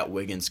out of that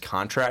Wiggins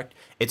contract.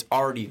 It's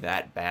already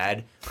that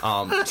bad.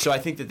 So I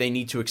think that they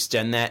need to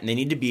extend that, and they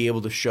need to be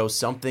able to show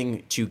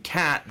something to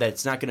Cat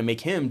that's not going to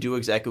make him do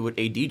exactly what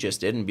AD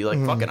just did and be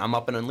like, fuck it, I'm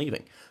up and I'm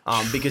leaving.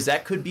 Because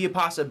that could be a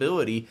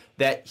possibility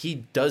that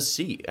he does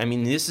see. I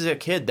mean, this is a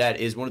kid that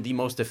is one of the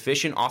most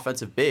efficient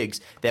offensive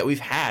bigs that we've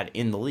had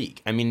in the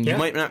league. I mean, you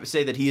might not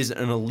say that he is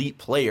an elite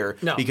player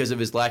because of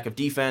his lack of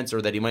defense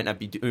or that he might not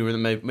be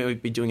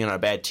doing it on a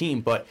bad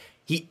team, but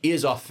he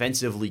is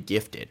offensively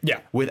gifted,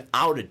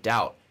 without a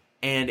doubt.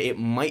 And it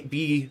might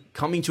be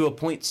coming to a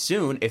point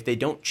soon, if they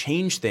don't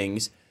change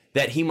things,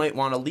 that he might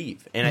want to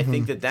leave. And I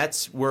think that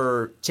that's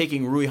where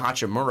taking Rui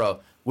Hachimura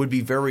would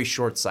be very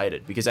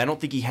short-sighted, because I don't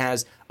think he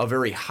has a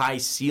very high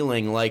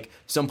ceiling like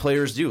some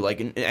players do. Like,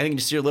 I think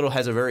Nasir Little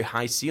has a very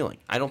high ceiling.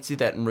 I don't see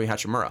that in Rui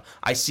Hachimura.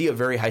 I see a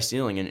very high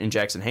ceiling in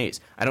Jackson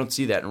Hayes. I don't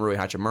see that in Rui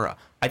Hachimura.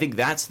 I think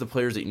that's the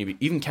players that you need to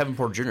be, even Kevin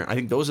Porter Jr., I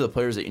think those are the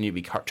players that you need to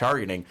be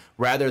targeting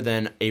rather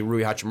than a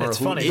Rui Hachimura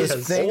who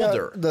is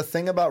older. The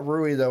thing about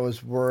Rui, though,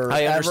 is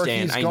wherever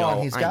he's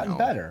gone, he's gotten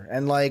better.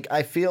 And, like,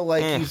 I feel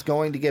like he's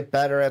going to get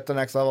better at the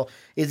next level.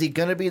 Is he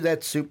going to be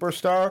that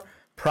superstar?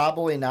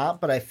 Probably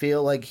not, but I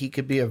feel like he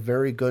could be a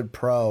very good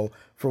pro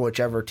for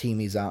whichever team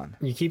he's on.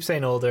 You keep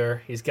saying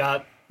older. He's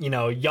got,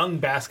 young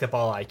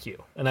basketball IQ.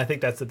 And I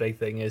think that's the big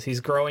thing is he's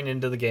growing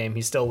into the game.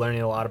 He's still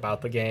learning a lot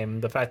about the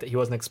game. The fact that he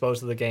wasn't exposed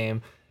to the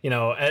game,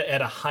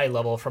 at a high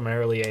level from an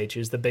early age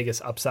is the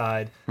biggest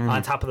upside.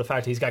 On top of the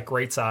fact that he's got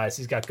great size,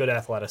 he's got good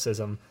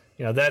athleticism.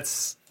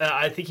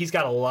 I think he's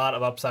got a lot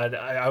of upside.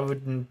 I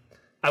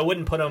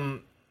wouldn't put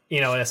him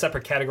in a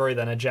separate category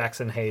than a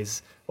Jackson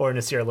Hayes or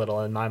Nasir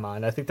Little in my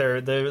mind. I think they're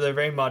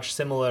very much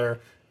similar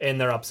in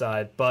their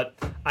upside, but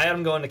I have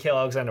them going to Cale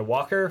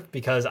Alexander-Walker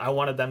because I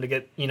wanted them to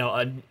get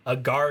a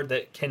guard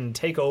that can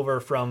take over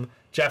from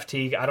Jeff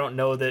Teague. I don't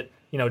know that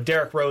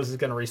Derrick Rose is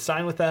going to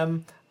re-sign with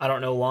them. I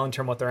don't know long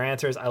term what their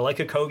answer is. I like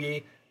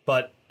Okogie,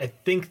 but I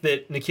think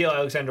that Nickeil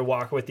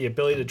Alexander-Walker, with the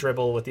ability to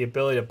dribble, with the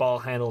ability to ball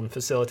handle and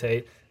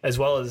facilitate, as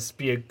well as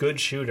be a good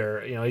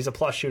shooter, he's a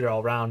plus shooter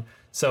all around.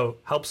 So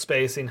helps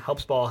spacing,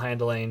 helps ball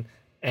handling,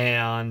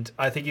 and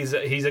I think he's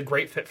a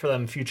great fit for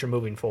them future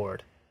moving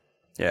forward.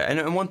 Yeah,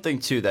 and one thing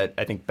too that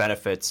I think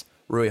benefits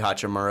Rui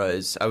Hachimura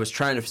is I was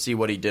trying to see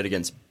what he did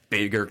against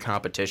better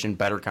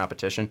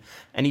competition,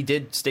 and he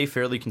did stay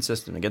fairly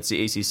consistent. Against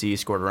the ACC, he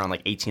scored around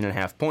like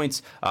 18.5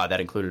 points. That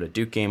included a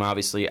Duke game,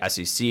 obviously.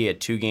 SEC at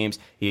 2 games,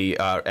 he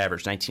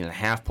averaged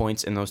 19.5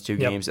 points in those 2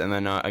 games, and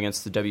then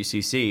against the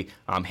WCC,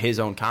 his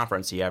own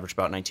conference, he averaged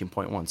about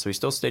 19.1. So he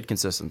still stayed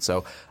consistent.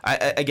 So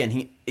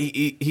again,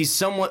 he's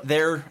somewhat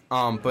there,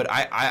 but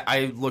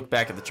I look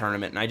back at the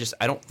tournament, and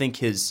I don't think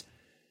his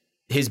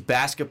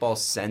basketball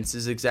sense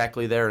is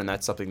exactly there, and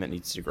that's something that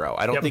needs to grow.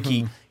 I don't think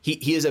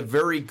he is a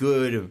very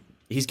good.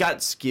 He's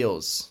got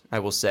skills, I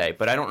will say,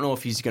 but I don't know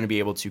if he's going to be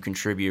able to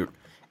contribute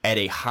at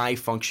a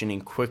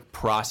high-functioning,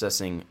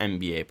 quick-processing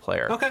NBA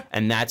player. Okay.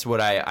 And that's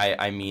what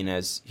I mean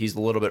as he's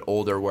a little bit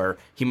older, where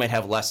he might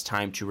have less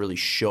time to really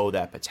show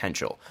that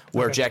potential.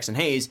 Where Jackson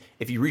Hayes,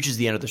 if he reaches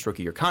the end of this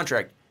rookie-year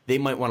contract, they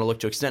might want to look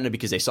to extend it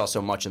because they saw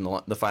so much in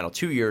the final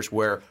 2 years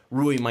where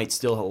Rui might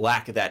still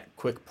lack that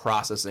quick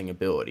processing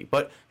ability.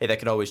 But, hey, that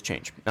could always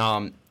change.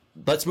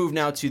 Let's move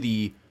now to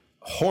the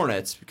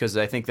Hornets, because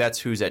I think that's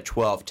who's at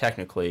 12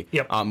 technically.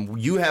 Yep.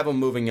 You have them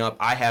moving up.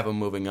 I have them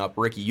moving up.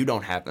 Ricky, you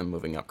don't have them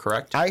moving up,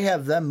 correct? I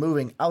have them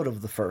moving out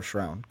of the first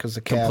round because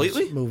the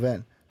Cavs move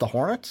in. The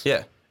Hornets?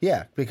 Yeah.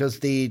 Yeah, because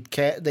they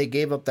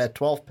gave up that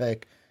 12th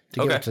pick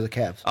to give it to the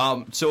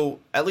Cavs. So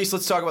at least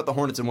let's talk about the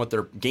Hornets and what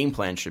their game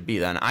plan should be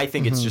then. I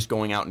think it's just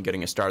going out and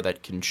getting a star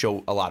that can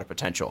show a lot of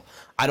potential.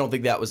 I don't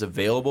think that was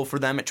available for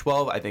them at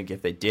 12. I think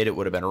if they did, it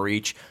would have been a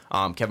reach.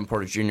 Kevin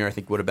Porter Jr., I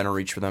think, would have been a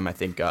reach for them. I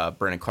think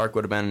Brandon Clark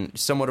would have been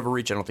somewhat of a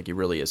reach. I don't think he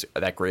really is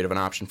that great of an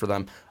option for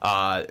them.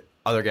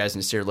 Other guys,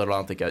 Nasir Little, I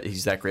don't think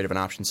he's that great of an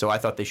option. So I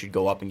thought they should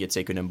go up and get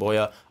Sekou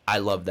Doumbouya. I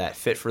love that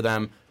fit for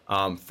them.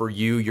 For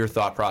you, your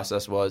thought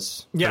process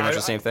was pretty much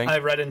the same thing? I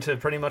read into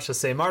pretty much the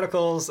same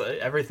articles.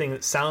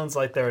 Everything sounds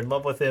like they're in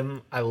love with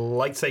him. I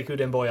like Sekou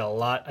Doumbouya a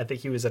lot. I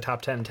think he was a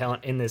top 10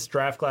 talent in this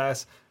draft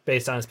class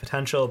based on his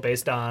potential,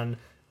 based on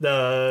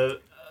the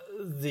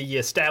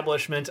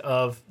establishment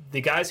of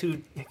the guys who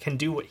can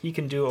do what he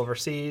can do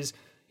overseas.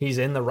 He's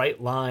in the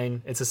right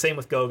line. It's the same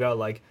with Goga.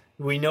 Like,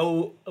 we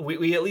know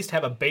we at least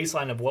have a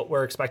baseline of what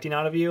we're expecting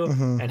out of you,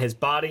 and his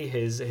body,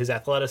 his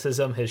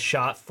athleticism, his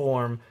shot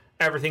form,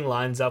 everything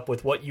lines up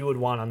with what you would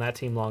want on that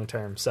team long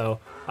term. So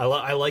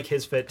I like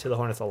his fit to the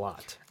Hornets a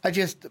lot.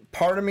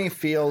 Part of me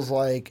feels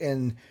like,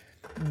 and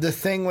the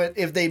thing with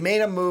if they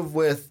made a move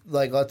with,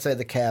 like, let's say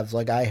the Cavs,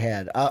 like I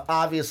had,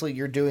 obviously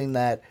you're doing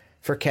that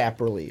for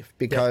cap relief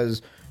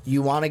because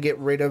you want to get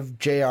rid of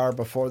JR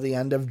before the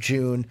end of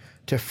June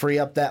to free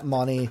up that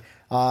money.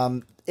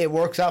 It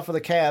works out for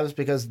the Cavs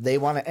because they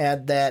want to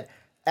add that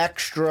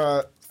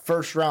extra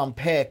first-round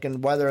pick,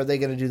 and whether are they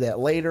going to do that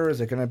later?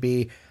 Is it going to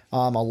be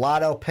a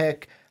lotto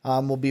pick?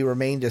 Will be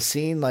remain to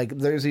seen. Like,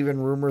 there's even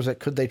rumors that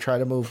could they try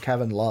to move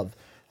Kevin Love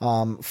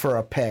for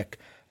a pick.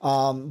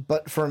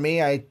 But for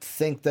me, I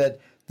think that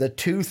the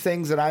two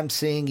things that I'm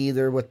seeing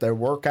either with their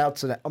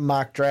workouts and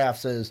mock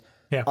drafts is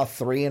a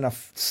 3 and a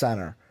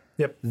center.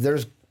 Yep.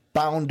 There's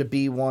bound to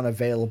be one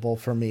available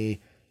for me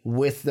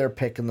with their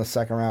pick in the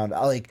second round.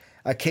 Like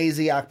a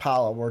KZ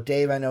Okpala, where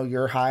Dave, I know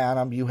you're high on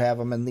him. You have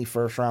him in the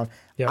first round.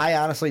 Yep. I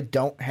honestly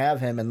don't have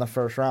him in the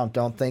first round.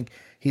 Don't think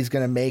he's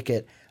going to make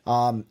it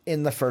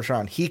in the first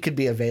round. He could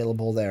be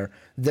available there.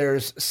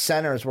 There's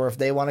centers where if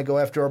they want to go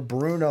after a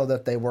Bruno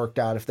that they worked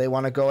out, if they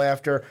want to go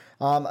after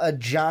a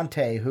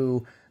Jonte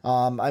who,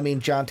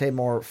 Jonte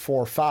more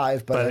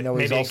 4-5, but I know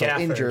he's also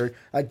injured.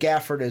 A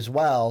Gafford as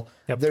well.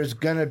 Yep. There's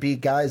going to be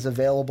guys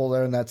available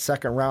there in that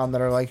second round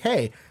that are like,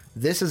 hey,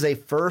 this is a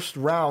first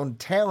round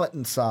talent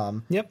and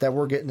some that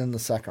we're getting in the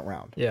second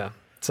round. Yeah.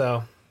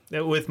 So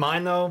with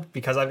mine, though,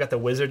 because I've got the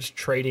Wizards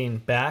trading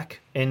back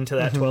into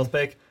that 12th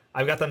pick,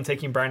 I've got them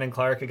taking Brandon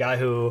Clark, a guy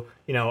who,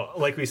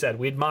 like we said,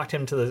 we'd mocked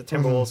him to the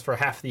Timberwolves for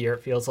half the year,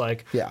 it feels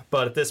like. Yeah.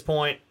 But at this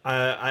point,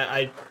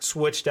 I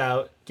switched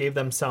out, gave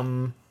them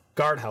some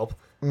guard help,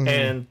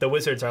 and the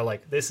Wizards are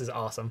like, this is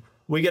awesome.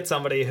 We get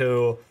somebody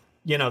who,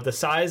 the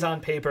size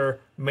on paper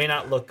may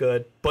not look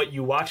good, but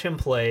you watch him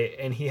play,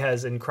 and he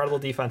has incredible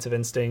defensive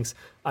instincts.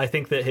 I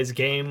think that his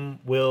game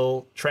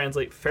will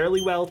translate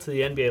fairly well to the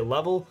NBA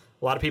level.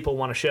 A lot of people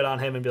want to shit on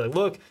him and be like,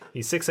 look,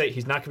 he's 6'8",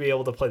 he's not going to be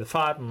able to play the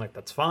 5. I'm like,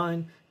 that's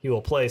fine. He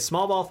will play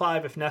small ball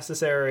 5 if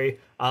necessary,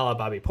 a la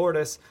Bobby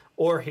Portis,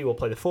 or he will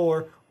play the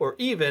 4, or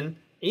even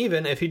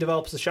if he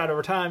develops a shot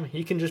over time,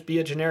 he can just be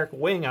a generic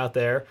wing out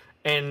there.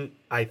 And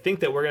I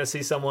think that we're going to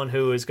see someone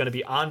who is going to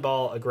be on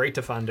ball, a great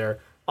defender.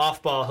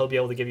 Off ball, he'll be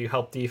able to give you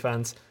help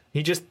defense.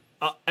 He just,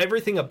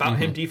 everything about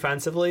him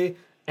defensively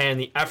and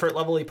the effort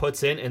level he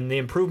puts in and the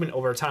improvement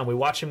over time. We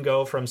watch him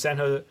go from San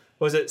Jose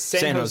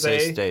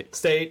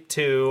State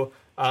to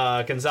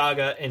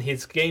Gonzaga, and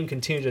his game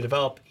continued to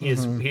develop. He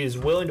is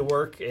willing to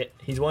work.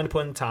 He's willing to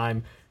put in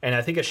time, and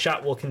I think his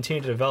shot will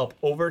continue to develop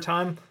over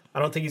time. I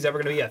don't think he's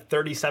ever going to be a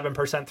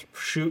 37%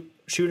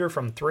 shooter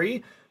from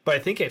 3, but I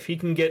think if he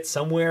can get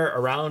somewhere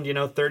around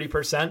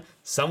 30%,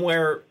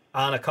 somewhere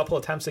on a couple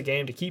attempts a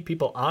game to keep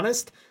people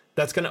honest,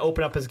 that's going to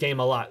open up his game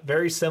a lot.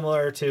 Very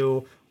similar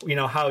to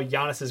how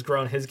Giannis has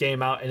grown his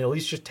game out, and at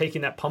least just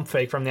taking that pump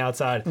fake from the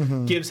outside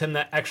gives him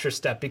that extra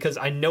step, because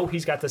I know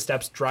he's got the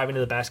steps driving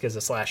to the basket as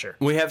a slasher.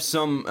 We have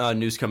some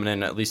news coming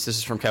in. At least this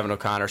is from Kevin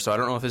O'Connor, so I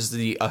don't know if this is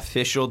the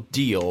official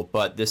deal,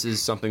 but this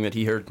is something that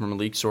he heard from a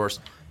league source.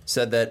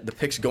 Said that the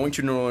picks going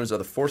to New Orleans are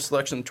the 4th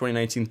selection in the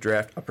 2019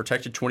 draft, a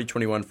protected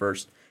 2021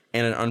 first,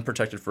 and an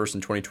unprotected first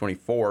in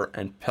 2024,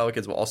 and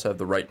Pelicans will also have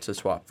the right to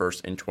swap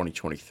first in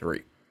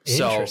 2023.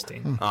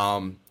 Interesting.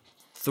 So,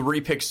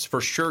 3 picks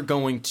for sure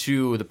going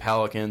to the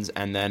Pelicans,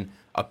 and then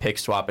a pick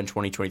swap in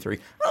 2023. I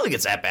don't think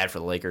it's that bad for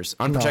the Lakers.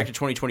 Unprotected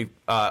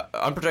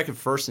unprotected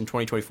first in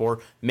 2024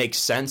 makes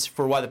sense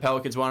for why the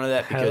Pelicans wanted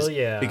that,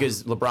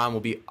 because LeBron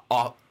will be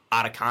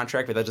out of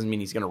contract, but that doesn't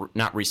mean he's going to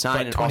not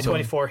re-sign. But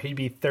 2024, he'd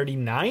be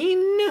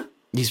 39?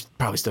 He's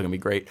probably still going to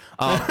be great.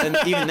 And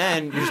even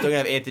then, you're still going to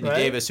have Anthony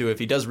Davis, who, if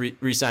he does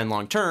re-sign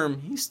long-term,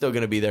 he's still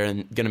going to be there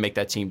and going to make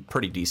that team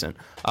pretty decent.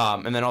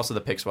 And then also the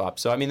pick swap.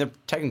 So, I mean, they're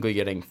technically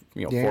getting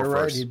 4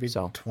 firsts. He'd be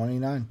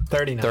 29.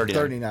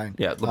 39.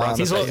 Yeah, LeBron's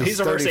he's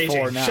a reverse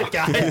aging. Now. Shit,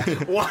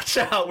 guy. Watch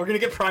out. We're going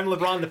to get prime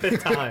LeBron the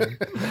 5th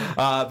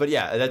time. But,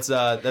 yeah, that's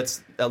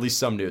at least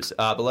some news.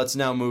 But let's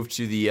now move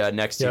to the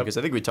next team, because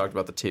I think we talked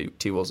about the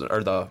T-Wolves.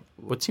 Or the...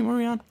 What team were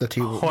we on? The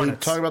T-Wolves.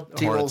 Hornets. We talked about the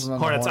T-Wolves and then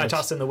Hornets. the Hornets. I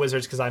tossed in the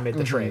Wizards because I made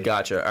the trade.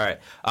 Gotcha. All right.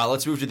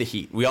 Let's move to the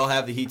Heat. We all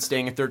have the Heat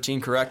staying at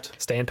 13, correct?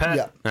 Staying pat.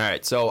 Yeah. All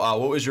right. So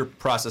what was your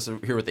process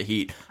here with the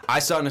Heat? I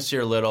saw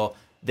Nasir Little.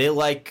 They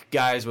like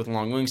guys with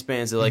long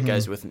wingspans. They like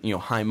guys with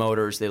high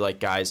motors. They like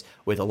guys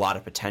with a lot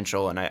of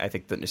potential. And I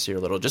think that Nasir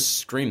Little just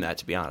screamed that,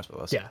 to be honest with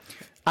us. Yeah.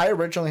 I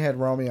originally had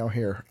Romeo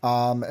here.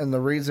 And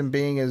the reason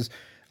being is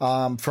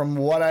from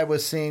what I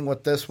was seeing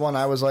with this one,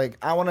 I was like,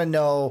 I want to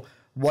know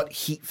what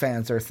Heat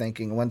fans are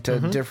thinking. Went to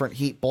different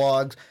Heat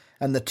blogs,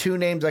 and the 2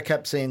 names I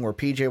kept seeing were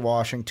P.J.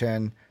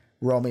 Washington,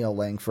 Romeo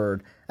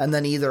Langford, and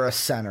then either a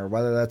center,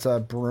 whether that's a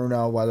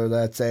Bruno, whether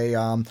that's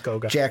a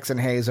Jackson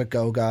Hayes, a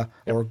Goga,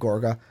 or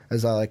Gorga,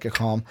 as I like to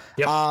call him.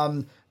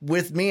 Yep.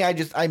 With me,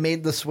 I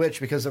made the switch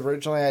because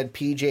originally I had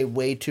PJ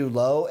way too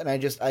low, and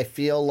I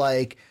feel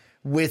like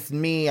with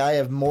me, I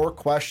have more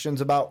questions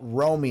about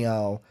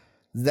Romeo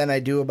than I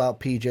do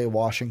about PJ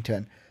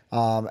Washington.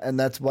 And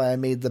that's why I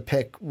made the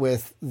pick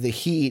with the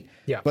Heat.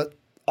 Yeah. But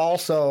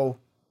also,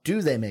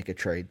 do they make a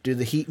trade? Do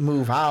the Heat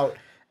move out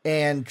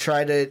and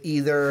try to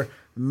either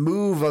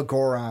move a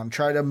Goran,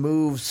 try to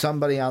move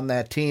somebody on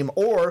that team,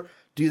 or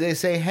do they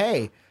say,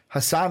 hey,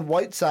 Hassan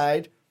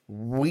Whiteside,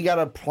 we got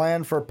a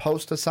plan for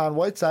post Hassan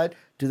Whiteside.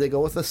 Do they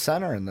go with a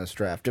center in this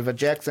draft? If a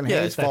Jackson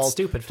Hayes that falls,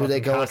 stupid do they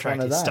fucking go with one contract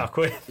of he's them? stuck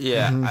with.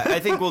 Yeah, I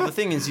think. Well, the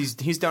thing is,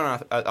 he's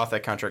done off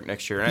that contract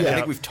next year, and I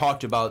think we've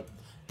talked about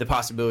the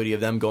possibility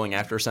of them going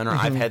after a center.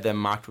 I've had them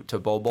mocked to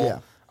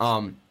Bowl.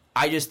 Yeah.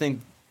 I just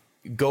think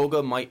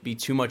Goga might be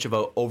too much of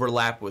an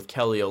overlap with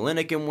Kelly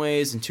Olynyk in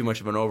ways, and too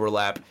much of an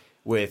overlap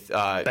with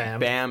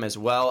Bam as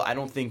well. I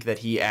don't think that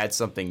he adds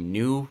something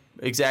new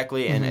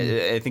exactly, and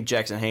I think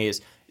Jackson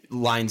Hayes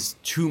lines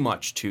too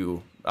much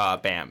to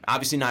Bam.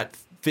 Obviously not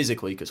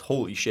physically, because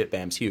holy shit,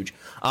 Bam's huge.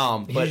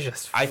 But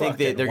just I think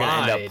they're going to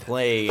end wide. up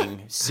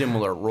playing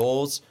similar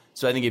roles.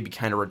 So I think it'd be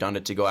kind of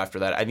redundant to go after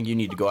that. I think you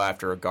need to go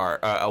after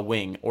a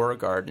wing or a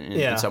guard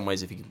in some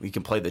ways if he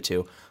can play the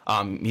two.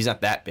 He's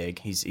not that big.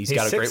 He's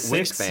got a great 6'6",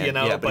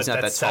 wingspan, but he's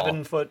not that tall.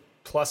 7 foot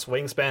plus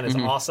wingspan is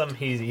awesome.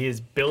 He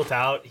is built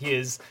out. He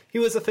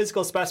was a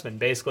physical specimen.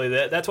 Basically,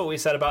 that's what we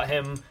said about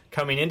him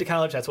coming into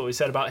college. That's what we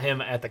said about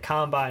him at the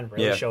combine,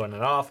 really showing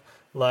it off.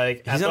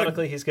 Like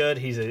athletically, he's good.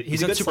 He's a good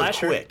super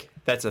slasher. quick.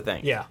 That's the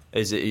thing. Yeah,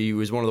 he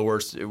was one of the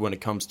worst when it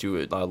comes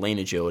to lane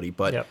agility,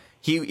 but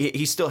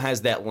he still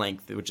has that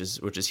length, which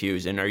is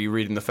huge. And are you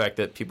reading the fact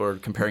that people are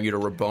comparing you to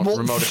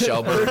Ramona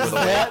Shelburne with a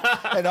that,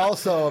 and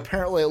also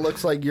apparently it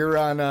looks like you're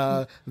on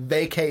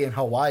vacay in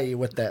Hawaii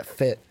with that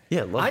fit.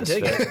 Yeah, I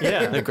dig it.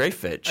 Yeah, they're a great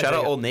fit. Shout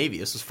out Old Navy.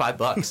 This was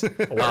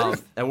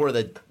 $5. I wore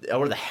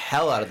the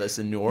hell out of this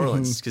in New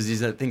Orleans because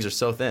these things are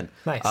so thin.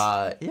 Nice.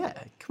 Yeah,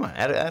 come on,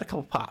 add a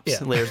couple pops,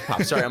 Yeah. layers of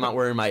pops. Sorry, I'm not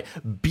wearing my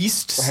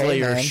Beast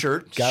Slayer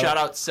shirt. Shout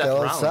out Seth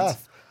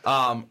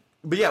Rollins.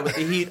 But yeah, with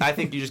the Heat, I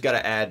think you just got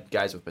to add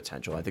guys with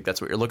potential. I think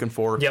that's what you're looking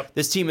for. Yep.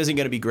 This team isn't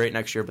going to be great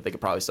next year, but they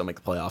could probably still make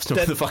the playoffs.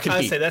 With the fucking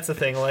I'd Heat. say that's the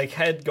thing. Like,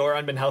 had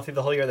Goran been healthy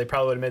the whole year, they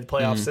probably would have made the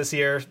playoffs this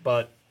year.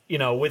 But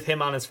with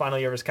him on his final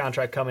year of his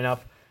contract coming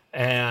up,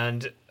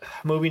 and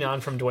moving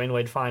on from Dwayne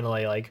Wade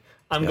finally, like,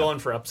 I'm going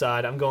for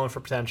upside. I'm going for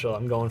potential.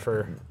 I'm going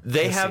for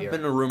They this have year.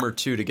 been a rumor,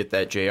 too, to get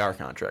that JR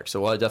contract. So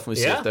we'll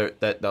definitely see if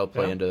they'll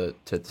play into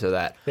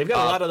that. They've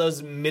got a lot of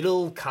those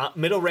middle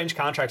range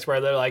contracts where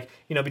they're like,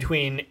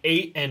 between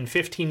 $8 and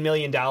 $15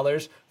 million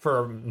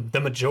for the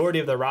majority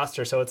of their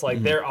roster. So it's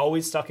like they're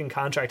always stuck in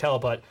contract hell,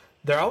 but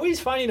they're always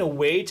finding a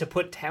way to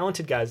put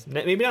talented guys,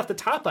 maybe not the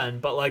top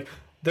end, but like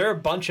there are a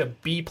bunch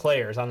of B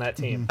players on that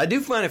team. I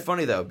do find it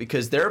funny, though,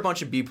 because they're a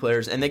bunch of B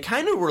players, and they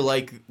kind of were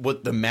like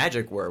what the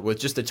Magic were, with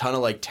just a ton of,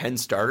 like, 10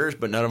 starters,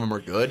 but none of them were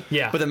good.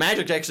 Yeah. But the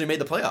Magic actually made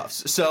the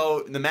playoffs.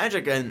 So the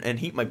Magic and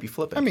Heat might be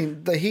flipping. I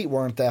mean, the Heat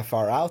weren't that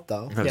far out,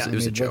 though. It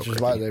was a joke, which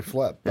is why Ricky. they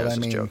flipped. Yeah, But I was I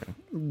just mean, joking.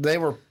 they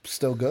were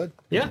still good.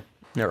 Yeah.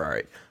 They're all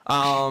right.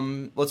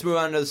 Let's move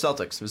on to the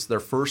Celtics. This is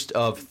their first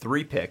of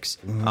 3 picks.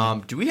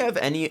 Do we have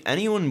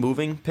anyone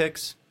moving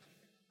picks?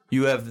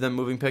 You have them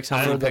moving picks?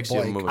 How many picks do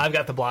you have moving? I've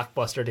got the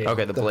blockbuster deal.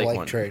 Okay, the Blake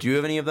one. trade. Do you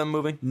have any of them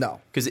moving?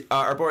 No. Because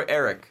our boy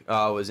Eric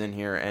was in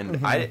here,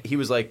 and he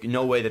was like,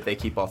 no way that they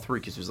keep all 3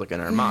 because he was looking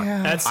at our mock.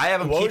 I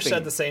have them Woj keeping.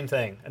 said the same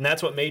thing, and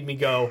that's what made me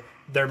go,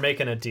 they're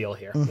making a deal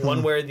here,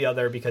 one way or the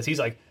other, because he's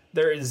like,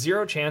 there is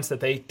zero chance that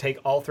they take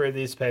all 3 of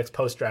these picks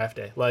post-draft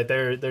day. Like,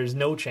 there's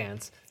no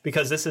chance,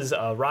 because this is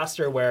a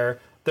roster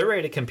where they're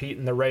ready to compete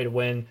and they're ready to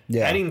win.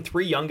 Yeah. Adding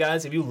 3 young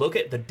guys, if you look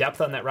at the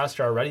depth on that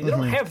roster already, they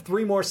don't have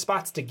 3 more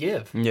spots to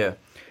give. Yeah.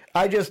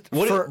 I just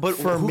But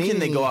for who me, can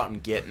they go out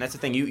and get? And that's the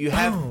thing. You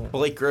have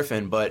Blake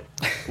Griffin, but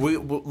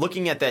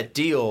looking at that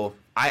deal,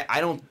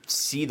 I don't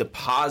see the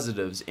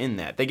positives in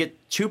that. They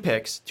get 2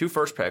 picks, 2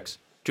 first picks,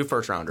 2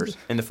 first rounders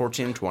in the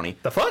 14 and 20.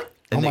 The fuck?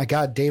 Oh my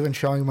God, Dave and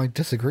Sean might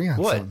disagree on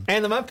What? something.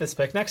 And the Memphis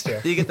pick next year.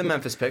 You get the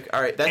Memphis pick.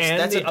 All right, that's And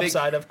that's the a big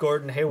upside of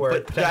Gordon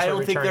Hayward. But I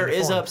don't think there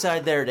is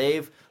upside there,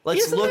 Dave.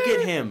 Let's Isn't look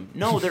there? at him.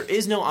 No, there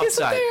is no Isn't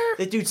upside. there?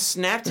 That dude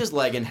snapped his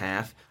leg in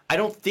half. I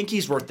don't think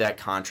he's worth that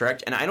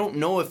contract, and I don't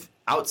know if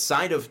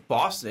outside of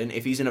Boston,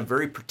 if he's in a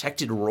very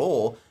protected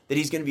role, that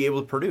he's going to be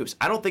able to produce.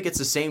 I don't think it's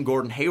the same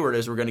Gordon Hayward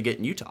as we're going to get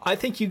in Utah. I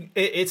think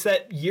it's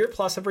that year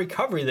plus of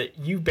recovery that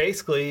you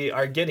basically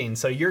are getting.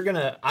 So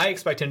I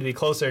expect him to be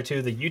closer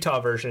to the Utah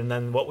version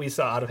than what we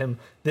saw out of him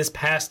this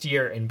past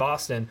year in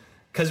Boston.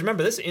 Because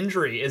remember, this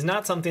injury is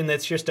not something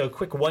that's just a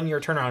quick 1-year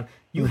turnaround.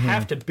 You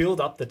have to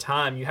build up the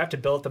time. You have to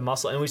build up the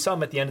muscle. And we saw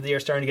him at the end of the year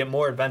starting to get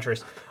more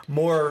adventurous,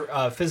 more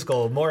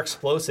physical, more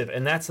explosive.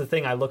 And that's the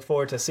thing. I look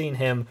forward to seeing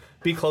him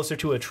be closer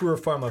to a truer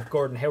form of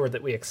Gordon Hayward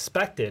that we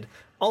expected.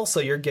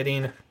 Also, you're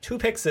getting 2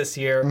 picks this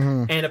year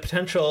and a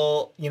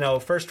potential,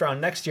 first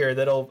round next year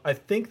I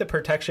think the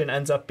protection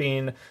ends up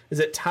being, is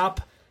it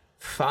top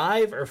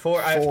 5 or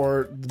 4?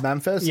 For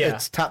Memphis, Yeah.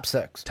 it's top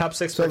 6. Top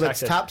 6 So if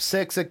protected. it's top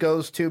 6, it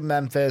goes to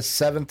Memphis.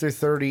 7 through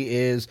 30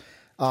 is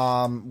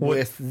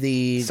with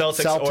the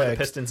Celtics or the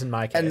Pistons in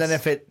my case. And then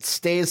if it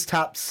stays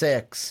top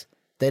 6,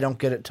 they don't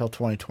get it till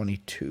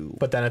 2022.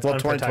 But then it's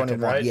unprotected,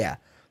 2021, right? Yeah.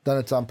 Then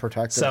it's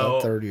unprotected So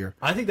the third year.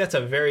 I think that's a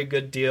very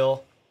good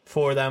deal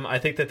for them. I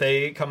think that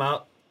they come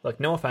out, look,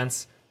 no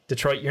offense,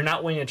 Detroit, you're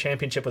not winning a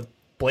championship with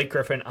Blake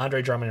Griffin,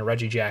 Andre Drummond, and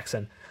Reggie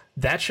Jackson.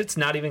 That shit's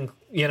not even,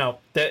 you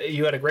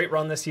had a great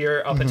run this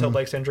year up until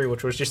Blake's injury,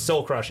 which was just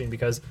soul crushing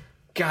because,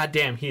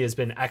 goddamn, he has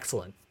been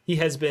excellent.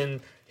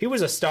 he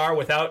was a star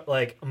without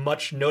like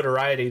much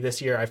notoriety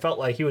this year. I felt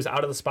like he was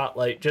out of the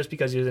spotlight just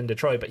because he was in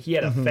Detroit, but he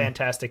had a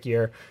fantastic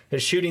year.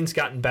 His shooting's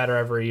gotten better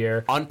every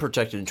year.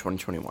 Unprotected in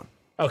 2021.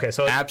 Okay,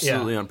 so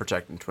absolutely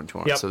unprotected in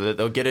 2021. Yep. So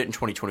they'll get it in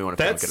 2021 if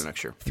they don't get it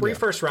next year. 3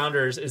 first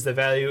rounders is the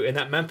value, and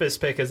that Memphis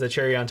pick is the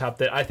cherry on top.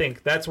 That I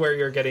think that's where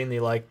you're getting the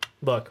like,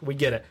 look, we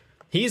get it.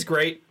 He's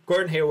great.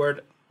 Gordon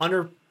Hayward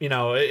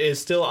is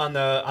still on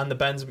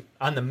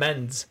the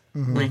men's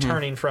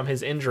returning from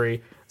his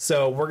injury.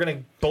 So we're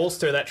gonna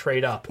bolster that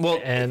trade up. Well,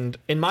 and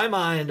in my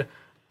mind,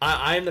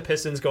 I'm the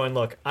Pistons going,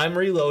 look, I'm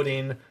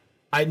reloading.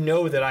 I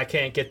know that I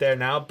can't get there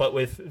now, but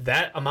with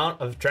that amount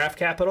of draft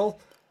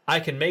capital, I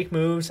can make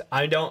moves.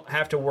 I don't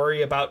have to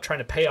worry about trying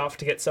to pay off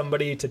to get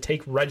somebody to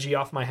take Reggie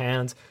off my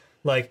hands.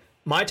 Like,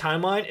 my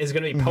timeline is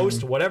going to be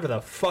post whatever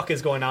the fuck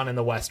is going on in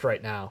the West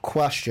right now.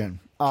 Question.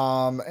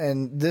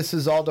 And this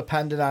is all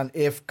dependent on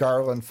if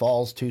Garland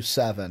falls to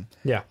 7.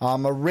 Yeah.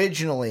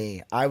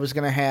 Originally, I was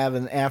going to have,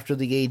 and after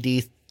the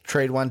AD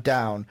trade went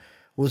down,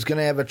 was going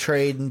to have a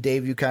trade, and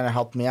Dave, you kind of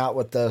helped me out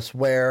with this,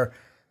 where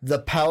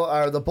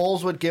the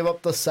Bulls would give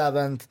up the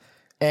 7th,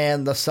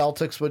 and the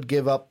Celtics would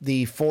give up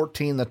the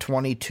 14, the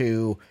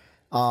 22,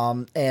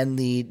 and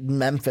the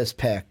Memphis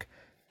pick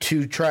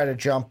to try to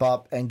jump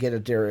up and get a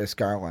Darius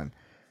Garland.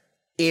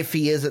 If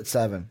he is at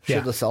 7,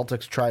 should the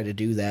Celtics try to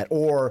do that?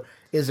 Or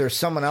is there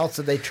someone else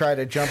that they try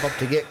to jump up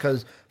to get?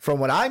 Because from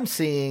what I'm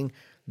seeing,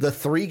 the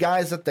 3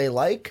 guys that they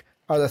like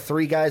are the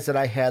 3 guys that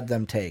I had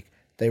them take.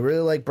 They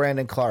really like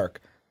Brandon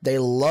Clark. They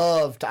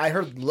loved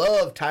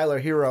Tyler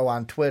Hero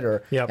on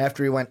Twitter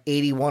after he went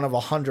 81 of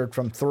 100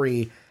 from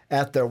 3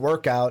 at their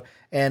workout.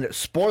 And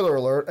spoiler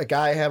alert, a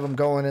guy I have him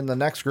going in the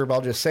next group,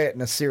 I'll just say it,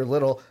 Nasir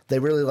Little, they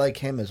really like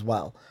him as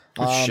well.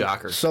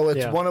 Shocker. So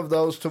it's one of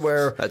those to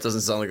where... That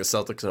doesn't sound like the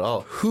Celtics at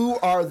all. Who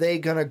are they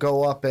going to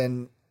go up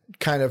and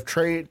kind of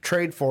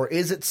trade for?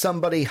 Is it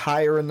somebody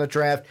higher in the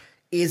draft?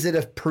 Is it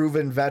a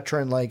proven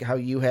veteran like how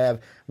you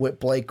have with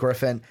Blake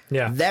Griffin?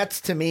 Yeah. That's,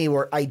 to me,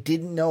 where I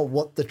didn't know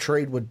what the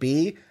trade would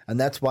be, and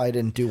that's why I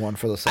didn't do one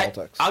for the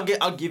Celtics.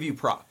 I'll give you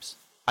props.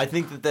 I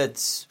think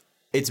it's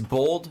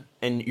bold,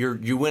 and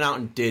you went out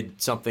and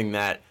did something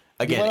that,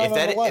 again, if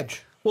that...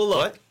 ledge. Well,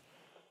 look...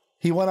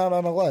 He went out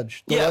on a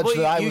ledge. You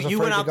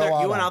went out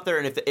there,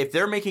 and if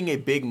they're making a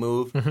big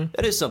move,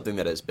 that is something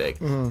that is big.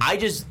 I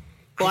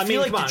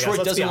feel like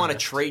Detroit doesn't want to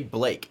trade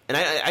Blake, and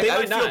I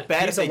would feel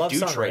bad if they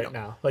do trade him.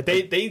 Now. Like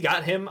they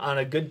got him on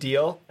a good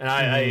deal, and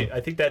I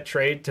think that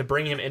trade to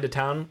bring him into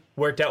town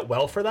worked out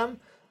well for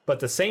them. But at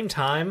the same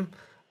time,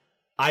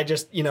 I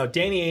just,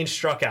 Danny Ainge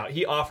struck out.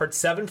 He offered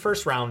 7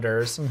 first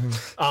rounders,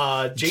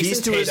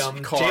 Jason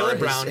Tatum, Jaylen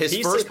Brown, his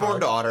firstborn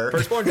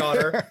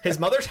daughter, his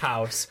mother's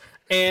house.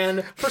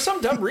 And for some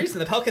dumb reason,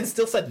 the Pelicans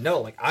still said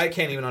no. Like, I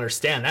can't even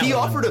understand that. He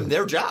offered him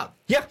their job.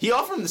 Yeah. He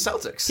offered him the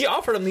Celtics. He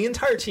offered him the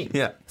entire team.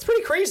 Yeah. It's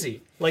pretty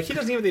crazy. Like, he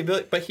doesn't even have the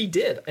ability, but he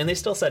did, and they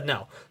still said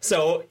no.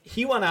 So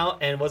he went out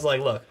and was like,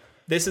 look,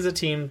 this is a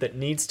team that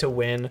needs to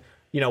win.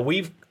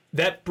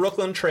 That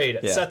Brooklyn trade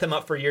set them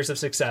up for years of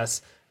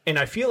success. And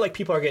I feel like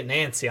people are getting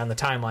antsy on the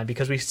timeline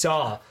because we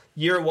saw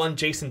year 1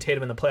 Jason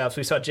Tatum in the playoffs.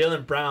 We saw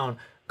Jaylen Brown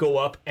go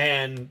up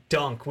and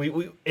dunk.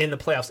 We in the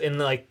playoffs in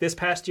like this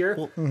past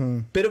year.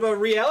 Bit of a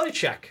reality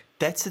check.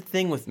 That's the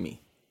thing with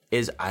me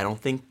is I don't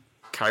think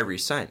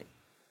Kyrie's signing.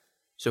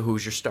 So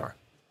who's your star?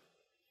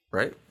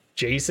 Right?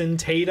 Jason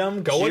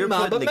Tatum going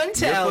Mamba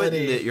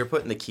mentality. You're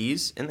putting the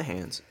keys in the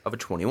hands of a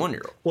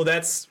 21-year-old. Well,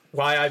 that's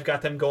why I've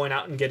got them going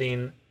out and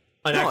getting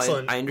an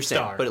excellent I understand,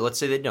 star. but let's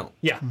say they don't.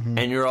 Yeah.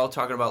 And you're all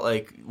talking about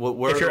like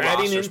where if are the roster spots? If you're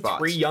adding in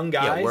 3 young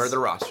guys, yeah, where are the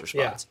roster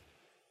spots?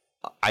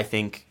 Yeah. I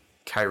think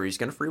Kyrie's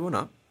going to free one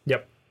up.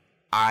 Yep.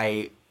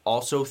 I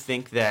also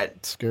think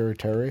that Scary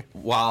Terry.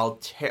 I'm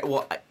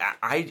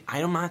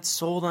not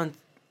sold on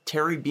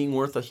Terry being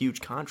worth a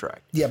huge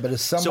contract. Yeah, but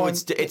is someone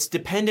it's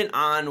dependent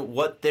on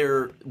what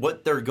they're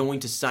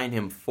going to sign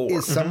him for.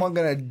 Is someone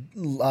going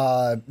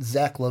to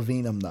Zach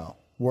LaVine him though?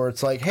 Where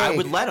it's like, hey, I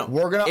would let him.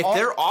 We're going to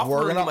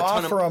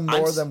offer him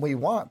more of, than we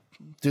want.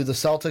 Do the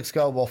Celtics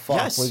go, well, fuck,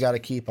 yes. We got to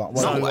keep him.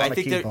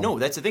 No,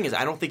 that's the thing is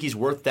I don't think he's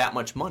worth that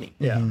much money.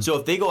 Yeah. So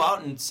if they go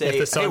out and say, if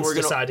the Suns hey, we're going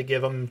to decide to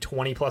give him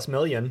 $20+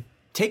 million,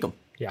 take him.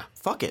 Yeah.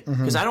 Fuck it.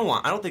 Because I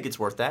don't think it's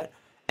worth that.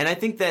 And I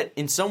think that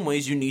in some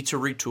ways you need to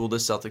retool the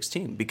Celtics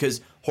team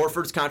because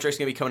Horford's contract's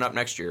going to be coming up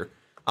next year.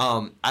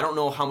 I don't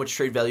know how much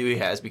trade value he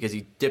has because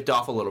he dipped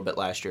off a little bit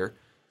last year.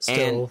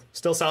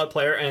 Still solid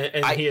player,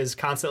 and he is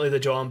constantly the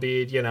Joel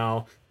Embiid,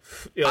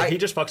 he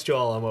just fucks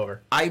Joel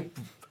over. I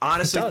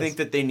honestly think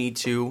that they need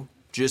to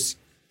just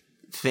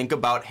think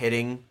about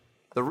hitting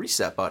the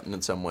reset button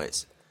in some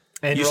ways.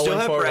 And you still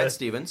have Brad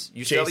Stevens.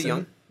 You still have a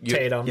young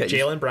Tatum,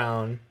 Jaylen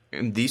Brown.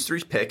 And these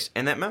 3 picks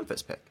and that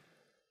Memphis pick.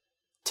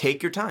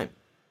 Take your time.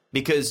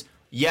 Because,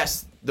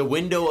 yes, the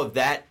window of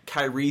that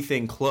Kyrie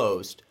thing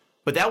closed,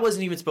 but that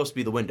wasn't even supposed to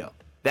be the window.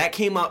 That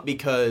came up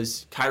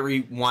because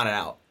Kyrie wanted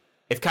out.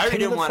 If Kyrie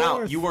didn't want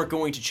out, you weren't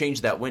going to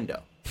change that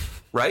window.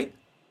 Right?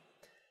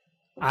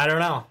 I don't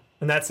know.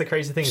 And that's the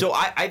crazy thing. So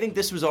I think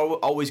this was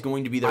always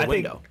going to be their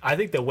window. I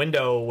think the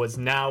window was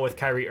now with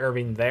Kyrie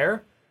Irving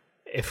there.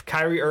 if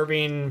Kyrie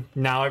Irving,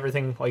 now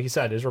everything, like you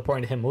said, is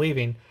reporting to him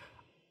leaving,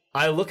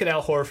 I look at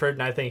Al Horford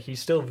and I think he's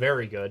still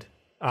very good.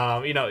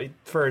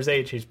 For his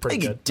age, he's pretty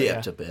good. He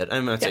dipped a bit.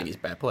 I'm not saying he's a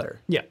bad player.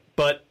 Yeah,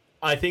 but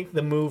I think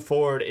the move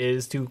forward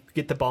is to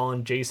get the ball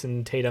in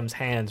Jason Tatum's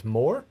hands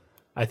more.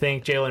 I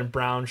think Jaylen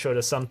Brown showed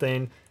us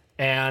something.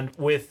 And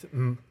with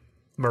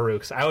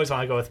Marukes, I always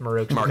want to go with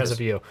Marukes because of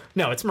you.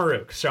 No, it's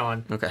Marukes,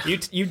 Sean. Okay.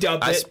 You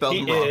dubbed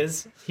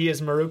it. He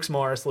is Marukes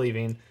Morris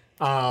leaving.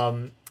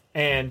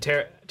 And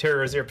Terry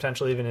Rozier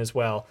potentially leaving as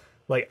well.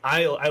 Like,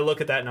 I look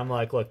at that and I'm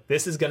like, look,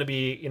 this is going to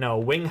be,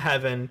 wing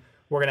heaven.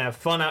 We're going to have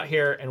fun out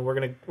here and we're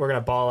going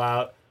to ball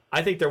out.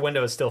 I think their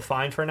window is still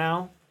fine for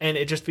now. And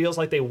it just feels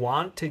like they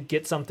want to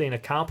get something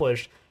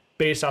accomplished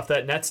based off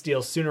that Nets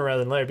deal sooner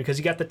rather than later, because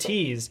you got the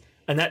tease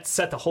and that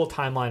set the whole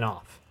timeline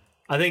off.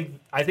 I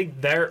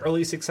think their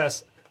early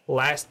success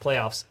last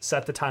playoffs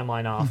set the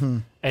timeline off. Mm-hmm.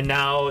 And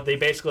now they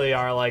basically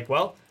are like,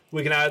 well,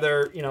 we can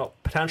either,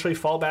 potentially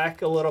fall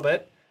back a little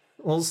bit,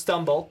 a little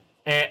stumble,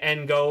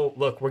 and go,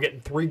 look, we're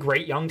getting 3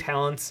 great young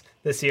talents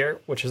this year,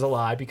 which is a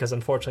lie because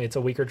unfortunately it's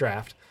a weaker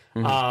draft.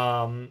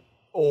 Mm-hmm.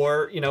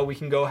 Or, we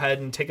can go ahead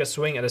and take a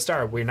swing at a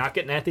star. We're not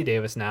getting Anthony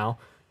Davis now.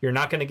 You're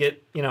not going to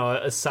get,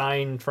 a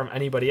sign from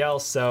anybody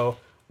else. So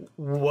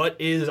what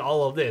is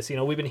all of this?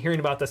 We've been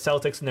hearing about the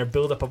Celtics and their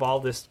buildup of all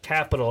this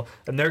capital,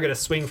 and they're going to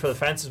swing for the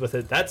fences with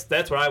it. That's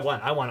what I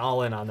want. I want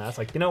all in on that. It's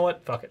like, you know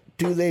what? Fuck it.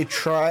 Do they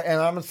try,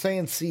 and I'm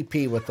saying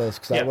CP with this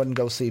because I wouldn't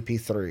go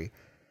CP3.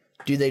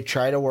 Do they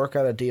try to work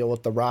out a deal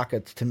with the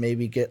Rockets to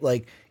maybe get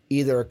like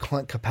either a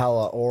Clint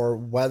Capella, or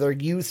whether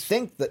you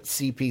think that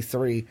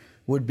CP3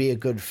 would be a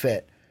good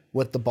fit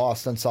with the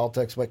Boston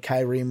Celtics with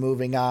Kyrie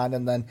moving on,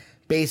 and then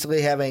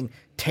basically having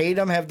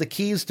Tatum have the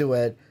keys to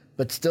it,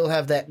 but still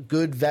have that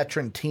good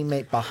veteran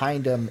teammate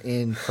behind him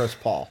in Chris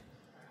Paul?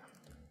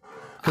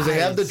 Because they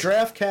have the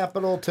draft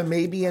capital to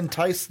maybe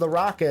entice the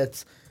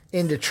Rockets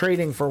into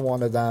trading for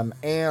one of them,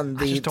 and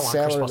the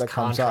salary that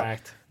comes up.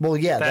 Well,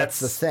 yeah, that's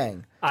the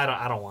thing. I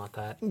don't want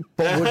that.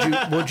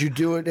 But would you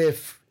do it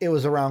if it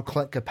was around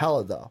Clint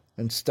Capella though,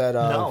 instead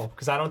of? No,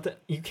 because I don't.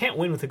 You can't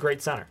win with a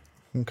great center.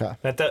 Okay.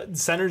 That the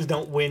centers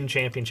don't win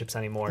championships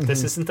anymore. Mm-hmm.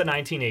 This isn't the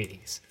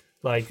 1980s.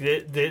 Like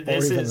this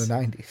or even is the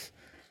 90s.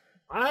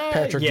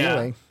 Patrick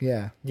Ewing,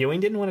 Ewing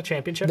didn't win a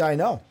championship. I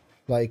know,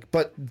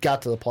 but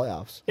got to the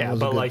playoffs. Yeah,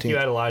 but you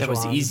had Elijah. That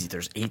was Long. easy.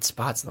 There's 8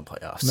 spots in the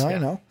playoffs. No, I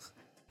know,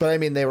 but I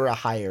mean they were a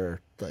higher.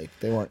 They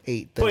weren't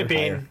 8. Point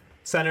being,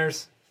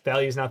 centers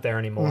value's not there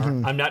anymore.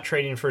 Mm-hmm. I'm not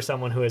trading for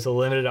someone who has a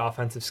limited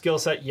offensive skill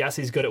set. Yes,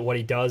 he's good at what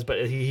he does,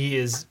 but he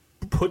is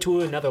put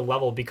to another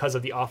level because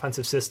of the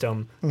offensive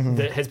system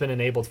that has been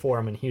enabled for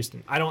him in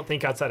Houston. I don't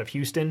think outside of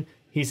Houston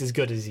he's as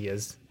good as he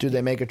is. Do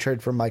they make a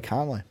trade for Mike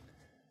Conley?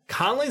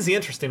 Conley's the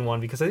interesting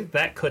one because I think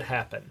that could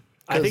happen.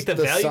 I think the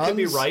value could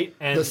be right.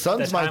 And the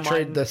Suns might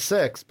trade the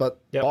 6, but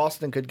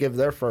Boston could give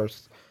their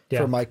first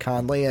for Mike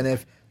Conley. And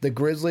if the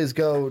Grizzlies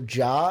go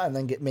Ja and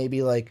then get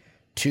maybe like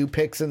 2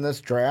 picks in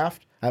this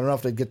draft, I don't know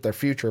if they'd get their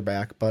future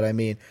back, but I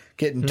mean,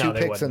 getting 2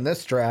 picks in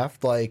this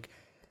draft, like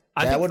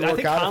that would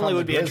work out. Conley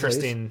would be Grizzlies.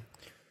 interesting.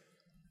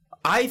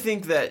 I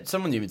think that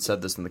someone even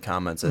said this in the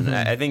comments, and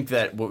I think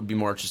that what would be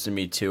more interesting to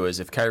me too is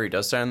if Kyrie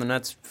does sign the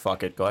Nets,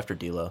 fuck it, go after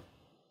D'Lo.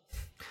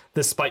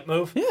 The spite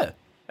move? Yeah.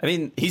 I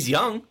mean, he's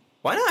young.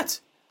 Why not?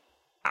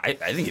 I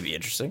think it'd be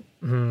interesting.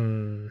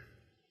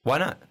 Why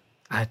not?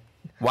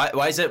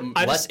 Why is it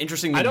less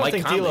interesting than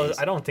Mike Conley's?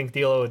 I don't think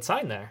D'Lo would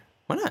sign there.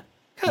 Why not?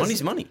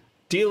 Money's money.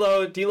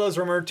 D'Lo's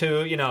rumored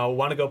to,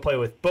 want to go play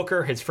with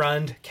Booker, his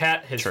friend,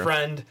 Cat, his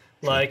friend,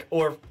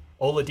 or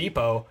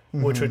Oladipo,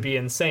 which would be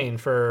insane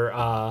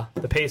for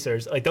the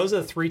Pacers. Like, those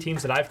are the 3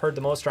 teams that I've heard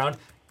the most around.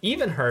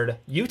 Even heard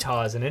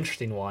Utah is an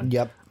interesting one.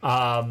 Yep.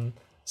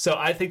 So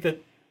I think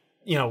that,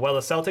 while the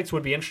Celtics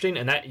would be interesting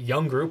and that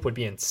young group would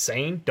be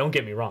insane, don't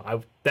get me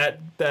wrong.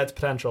 That's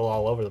potential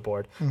all over the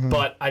board.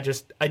 But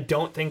I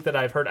don't think that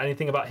I've heard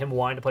anything about him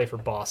wanting to play for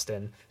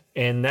Boston.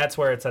 And that's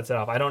where it sets it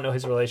off. I don't know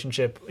his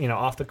relationship,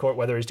 off the court,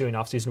 whether he's doing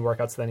off-season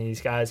workouts with any of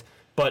these guys.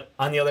 But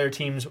on the other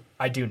teams,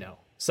 I do know.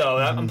 So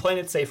I'm playing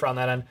it safer on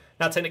that end.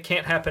 Not saying it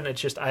can't happen. It's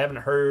just I haven't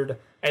heard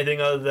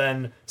anything other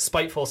than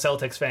spiteful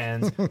Celtics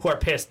fans who are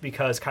pissed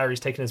because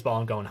Kyrie's taking his ball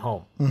and going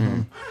home.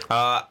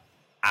 I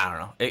don't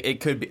know. It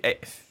could be.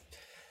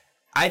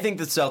 I think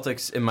the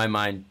Celtics, in my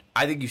mind,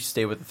 I think you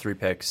stay with the 3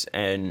 picks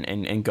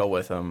and go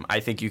with them. I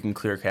think you can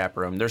clear cap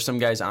room. There's some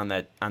guys on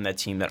that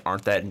team that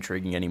aren't that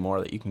intriguing anymore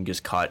that you can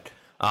just cut.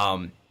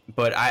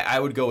 But I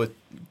would go with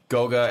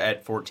Goga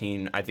at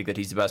 14. I think that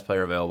he's the best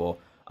player available.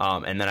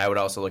 And then I would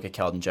also look at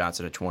Keldon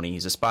Johnson at 20.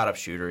 He's a spot-up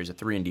shooter. He's a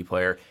 3-and-D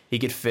player. He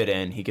could fit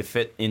in. He could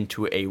fit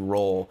into a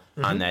role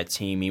on that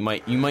team. You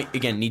might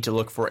again need to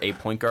look for a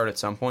point guard at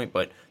some point,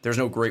 but there's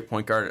no great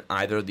point guard at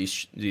either of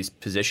these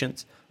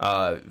positions,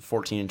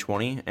 14 and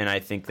 20. And I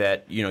think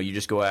that you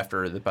just go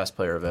after the best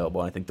player available.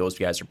 And I think those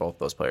guys are both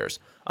those players.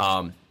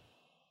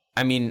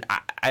 I mean,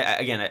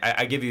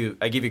 I give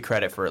you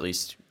credit for at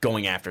least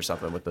going after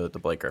something with the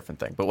Blake Griffin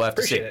thing, but we'll have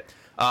to see. Appreciate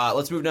it.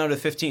 Let's move down to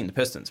 15, the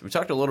Pistons. We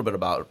talked a little bit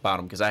about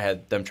them because I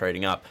had them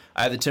trading up.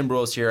 I had the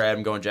Timberwolves here. I had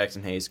them going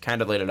Jackson Hayes.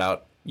 Kind of laid it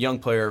out. young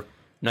player,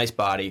 nice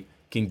body,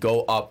 can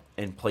go up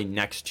and play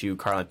next to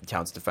Karl-Anthony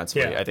Towns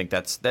defensively. Yeah. I think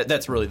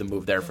that's really the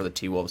move there for the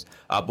T-Wolves.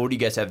 But what do you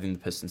guys have in the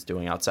Pistons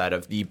doing outside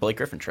of the Blake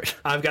Griffin trade?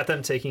 I've got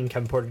them taking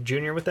Kevin Porter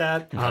Jr. with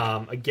that.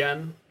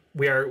 Again,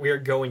 we are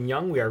going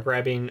young. We are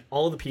grabbing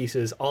all the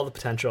pieces, all the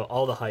potential,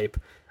 all the hype.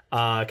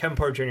 Kevin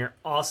Porter Jr.,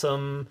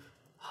 awesome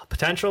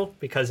potential,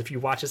 because if you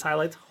watch his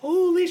highlights,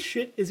 holy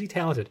shit, is he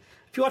talented.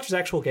 If you watch his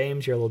actual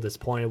games, you're a little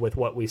disappointed with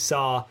what we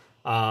saw.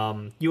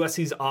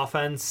 USC's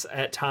offense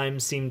at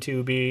times seemed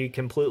to be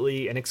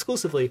completely and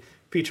exclusively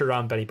featured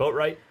on Benny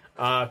Boatwright.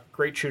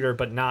 Great shooter,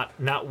 but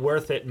not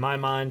worth it in my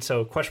mind.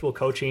 So questionable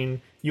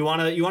coaching. You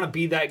wanna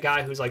be that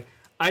guy who's like,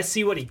 I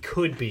see what he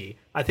could be.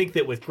 I think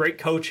that with great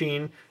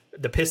coaching,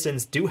 the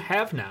Pistons do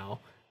have now,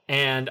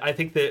 and I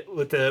think that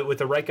with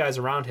the right guys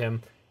around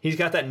him, he's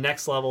got that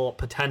next level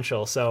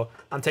potential. So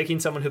I'm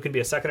taking someone who can be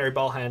a secondary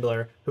ball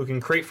handler, who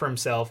can create for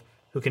himself,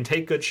 who can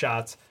take good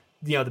shots.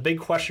 You know, the big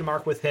question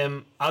mark with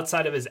him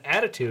outside of his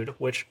attitude,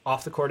 which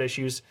off the court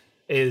issues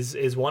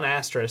is one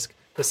asterisk.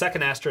 The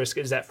second asterisk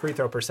is that free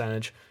throw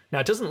percentage. Now,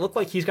 it doesn't look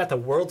like he's got the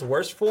world's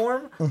worst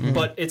form,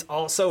 but it's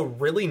also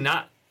really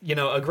not,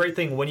 a great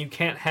thing when you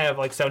can't have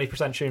like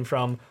 70% shooting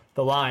from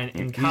the line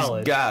in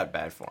college. He's got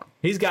bad form.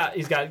 He's got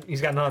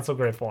not so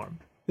great form.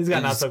 He's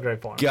not so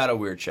great form. Got a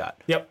weird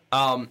shot. Yep.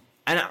 And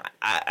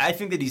I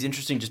think that he's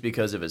interesting just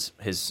because of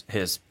his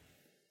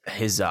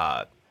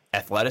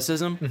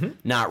athleticism,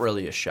 not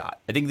really a shot.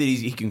 I think that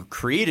he can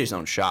create his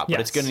own shot, but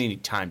it's going to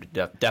need time to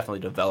definitely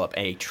develop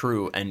a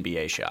true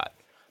NBA shot.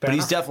 But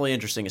he's definitely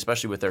interesting,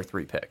 especially with their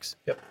 3 picks.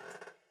 Yep.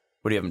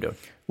 What do you have him doing?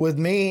 With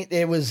me,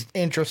 it was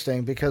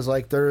interesting because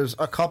there's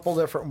a couple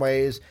different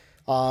ways.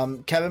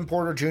 Kevin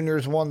Porter Jr.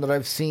 is one that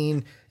I've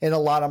seen in a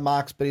lot of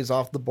mocks, but he's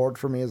off the board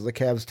for me as the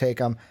Cavs take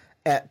him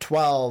at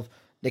 12.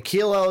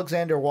 Nickeil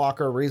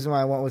Alexander-Walker, reason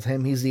why I went with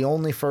him, he's the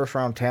only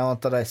first-round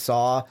talent that I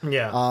saw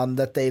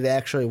that they've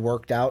actually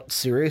worked out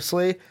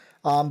seriously.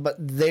 But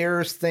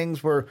there's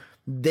things where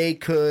they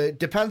could,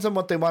 depends on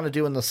what they want to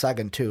do in the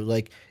second, too.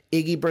 Like,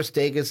 Iggy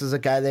Bristagis is a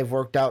guy they've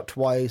worked out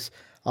twice.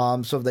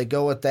 So if they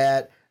go with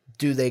that,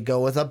 do they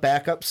go with a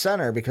backup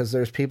center? Because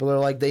there's people that are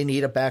like, they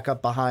need a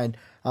backup behind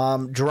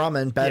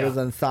Drummond better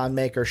than Thon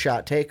Maker,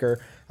 shot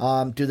taker.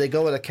 Do they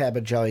go with a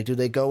Kabadjelly? Do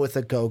they go with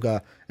a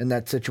Goga in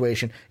that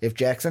situation? If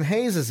Jackson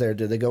Hayes is there,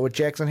 do they go with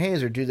Jackson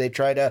Hayes, or do they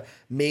try to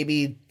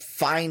maybe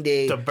find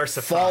a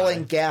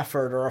falling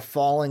Gafford or a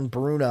falling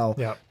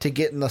Bruno to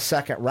get in the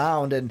second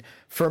round? And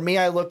for me,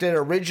 I looked at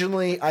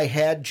originally, I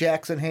had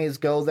Jackson Hayes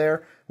go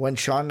there when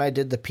Sean and I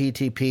did the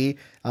PTP,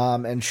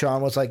 and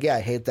Sean was like, yeah,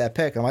 I hate that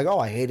pick. I'm like, oh,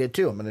 I hate it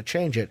too. I'm going to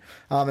change it.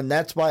 And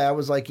that's why I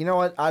was like, you know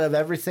what? Out of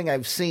everything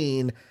I've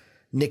seen,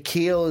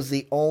 Nickeil is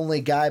the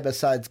only guy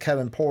besides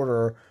Kevin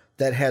Porter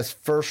that has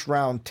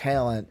first-round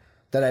talent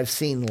that I've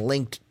seen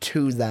linked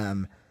to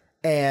them.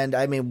 And,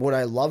 I mean, would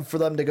I love for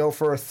them to go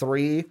for a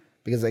 3?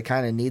 Because they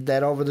kind of need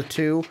that over the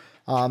 2.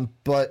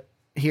 But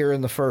here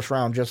in the first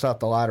round, just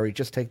out the lottery,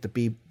 just take the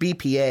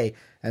BPA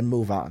and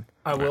move on.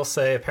 I will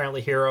say,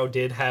 apparently Hero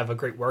did have a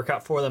great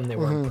workout for them. They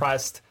were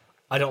impressed.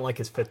 I don't like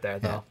his fit there,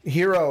 though.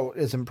 Hero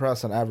is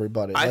impressing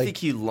everybody. I think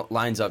he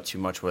lines up too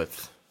much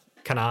with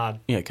Kennard.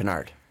 Yeah,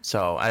 Kennard.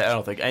 So I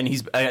don't think, and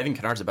I think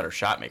Kennard's a better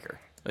shot maker,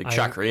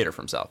 shot creator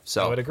for himself.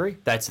 So I would agree.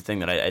 That's the thing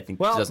that I think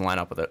doesn't line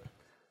up with it.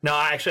 No,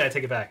 actually, I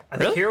take it back. I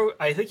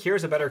think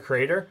Hero's a better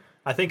creator.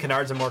 I think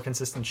Kennard's a more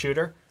consistent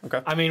shooter. Okay.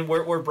 I mean,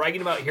 we're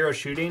bragging about Hero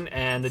shooting,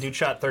 and the dude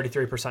shot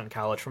 33% in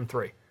college from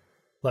 3.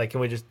 Like, can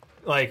we just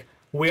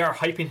we are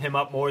hyping him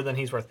up more than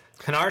he's worth.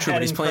 Kennard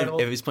had incredible.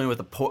 If he's playing with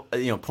a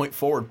point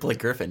forward Blake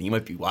Griffin, he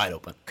might be wide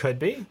open. Could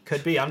be.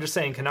 I'm just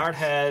saying Kennard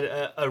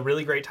had a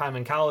really great time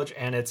in college,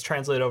 and it's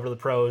translated over to the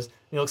pros.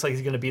 He looks like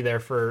he's going to be there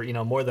for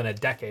more than a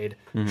decade,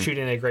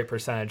 shooting a great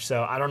percentage.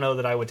 So I don't know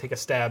that I would take a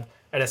stab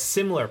at a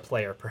similar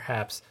player,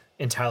 perhaps,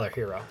 in Tyler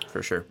Hero.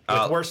 For sure.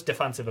 With worse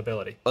defensive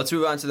ability. Let's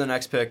move on to the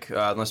next pick,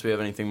 unless we have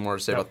anything more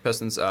to say about the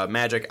Pistons.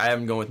 Magic, I have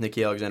him going with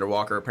Nickeil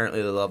Alexander-Walker.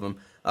 Apparently they love him.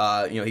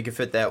 He could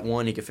fit that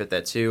 1, he could fit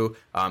that 2.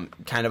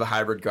 Kind of a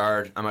hybrid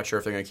guard. I'm not sure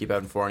if they're going to keep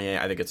Evan Fournier.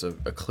 I think it's a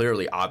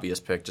clearly obvious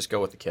pick. Just go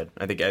with the kid.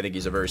 I think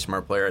he's a very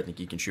smart player. I think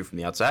he can shoot from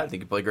the outside. I think he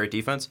can play great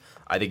defense.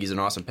 I think he's an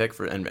awesome pick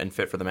and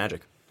fit for the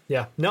Magic.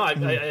 Yeah. No,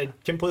 I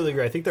completely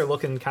agree. I think they're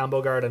looking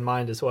combo guard in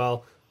mind as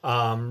well.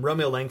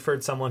 Romeo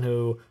Langford, someone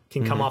who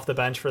can come off the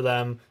bench for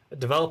them,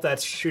 develop that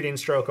shooting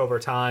stroke over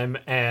time,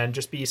 and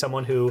just be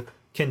someone who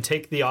can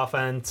take the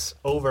offense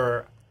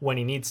over when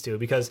he needs to,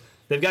 because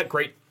they've got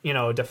great,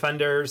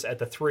 defenders at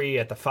the 3,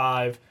 at the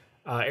 5.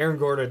 Aaron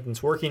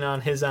Gordon's working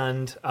on his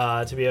end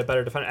to be a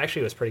better defender. Actually,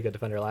 he was a pretty good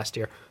defender last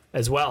year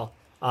as well.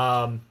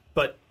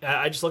 But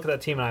I just look at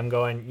that team and I'm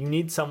going, you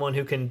need someone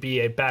who can be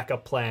a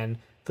backup plan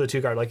for the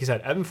 2 guard. Like you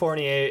said, Evan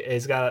Fournier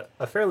has got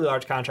a fairly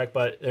large contract,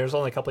 but there's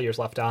only a couple years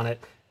left on it.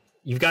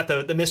 You've got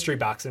the mystery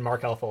box in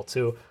Markelle Fultz,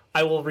 who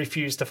I will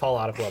refuse to fall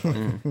out of love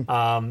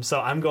with. So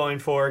I'm going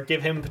for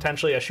give him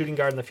potentially a shooting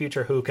guard in the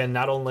future who can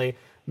not only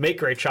make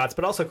great shots,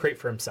 but also create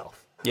for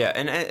himself. Yeah,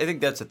 and I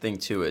think that's the thing,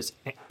 too, is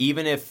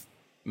even if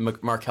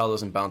Markelle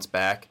doesn't bounce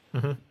back,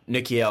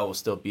 Nikhil will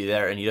still be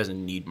there, and he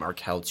doesn't need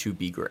Markelle to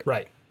be great.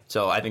 Right.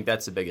 So I think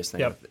that's the biggest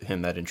thing with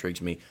him that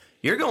intrigues me.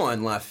 You're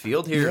going left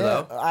field here,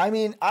 though. I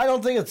mean, I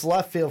don't think it's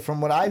left field.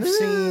 From what I've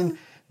seen,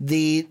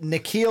 the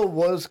Nikhil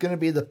was going to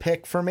be the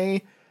pick for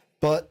me,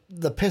 but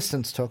the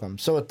Pistons took him.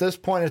 So at this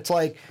point, it's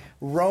like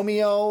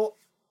Romeo.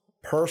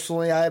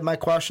 Personally, I have my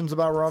questions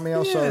about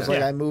Romeo, so it's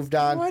like I moved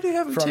on. Why do you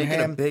have him from taking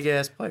him? A big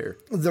ass player?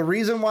 The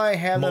reason why I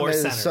have More him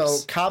is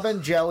centers.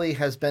 Kabengele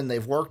has been.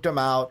 They've worked him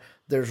out.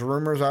 There's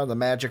rumors are the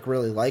Magic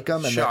really like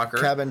him, and Shocker.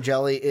 that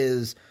Kabengele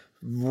is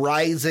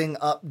rising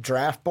up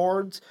draft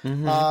boards.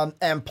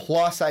 And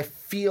plus, I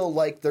feel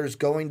like there's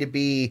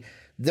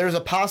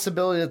a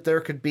possibility that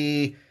there could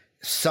be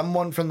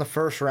someone from the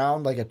first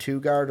round, like a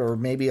 2-guard or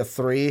maybe a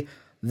 3,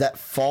 that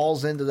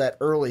falls into that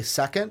early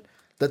second,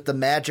 that the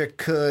Magic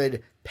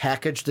could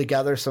package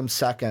together some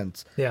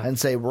seconds and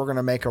say, we're going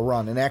to make a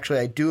run. And actually,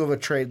 I do have a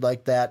trade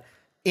like that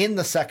in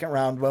the second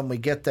round when we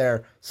get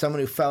there,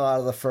 someone who fell out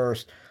of the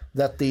first,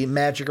 that the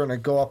Magic are going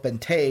to go up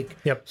and take.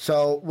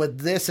 So with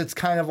this, it's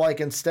kind of like,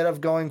 instead of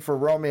going for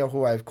Romeo,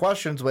 who I have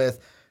questions with,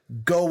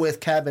 go with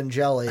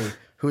Kabengele,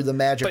 who the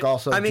Magic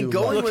also I mean, do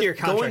like. Look at your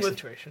contract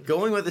situation.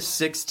 Going with a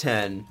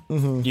 6'10",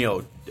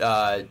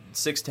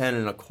 6'10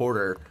 and a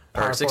quarter,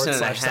 or Power 6'10 and a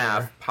forward / half,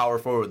 center. power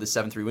forward with a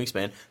 7'3"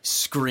 wingspan,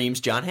 screams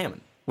John Hammond,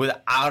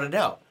 without a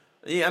doubt.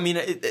 Yeah, I mean,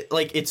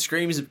 it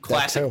screams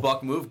classic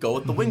Buck move, go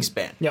with the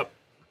wingspan. Yep.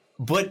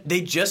 But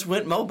they just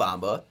went Mo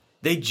Bamba.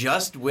 They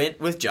just went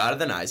with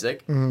Jonathan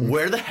Isaac.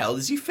 Where the hell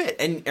does he fit?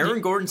 And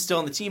Aaron Gordon's still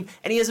on the team,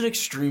 and he has an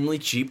extremely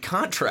cheap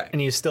contract.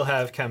 And you still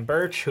have Ken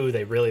Birch, who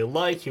they really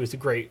like. He was a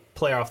great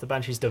player off the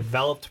bench. He's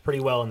developed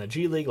pretty well in the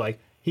G League. Like,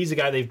 he's a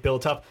guy they've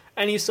built up.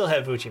 And you still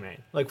have Vucci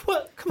Mane. Like,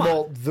 what? Come on.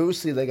 Well,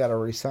 Vucci, they got to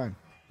re-sign.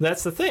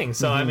 That's the thing.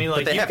 So, I mean,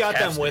 like, they you've have got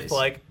cap them with, space.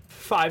 like,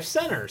 5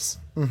 centers.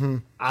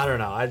 I don't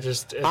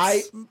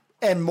know.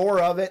 And more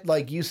of it,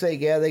 like you say,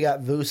 they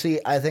got Vucci.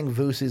 I think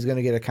Vucci's going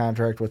to get a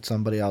contract with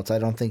somebody else. I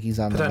don't think he's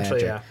on the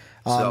Potentially, Magic.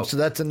 yeah. So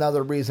that's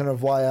another reason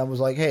of why I was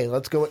like, hey,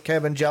 let's go with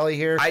Kabengele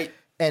here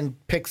and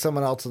pick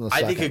someone else in the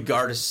second. I think a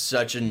guard is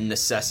such a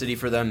necessity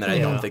for them that I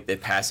don't think they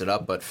pass it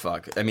up. But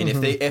fuck, I mean, if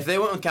they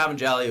went with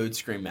Kabengele, it would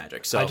scream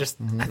Magic. So I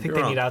think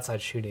they need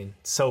outside shooting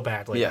so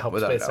badly to help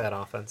without a space doubt. that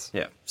offense.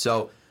 Yeah.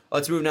 So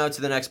let's move now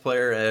to the next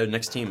player,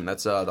 next team.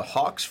 That's the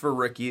Hawks for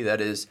Ricky.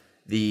 That is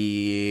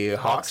the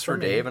Hawks for for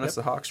me. Dave, and it's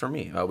the Hawks for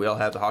me. We all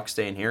have the Hawks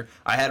staying here.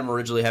 I had them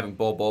originally having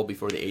Bol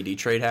before the AD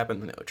trade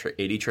happened.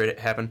 AD trade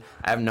happened.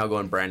 I have them now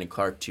going Brandon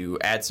Clark to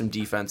add some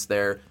defense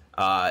there,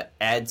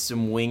 add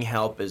some wing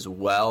help as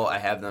well. I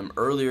have them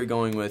earlier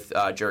going with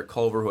Jarrett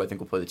Culver, who I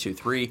think will play the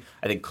 2-3.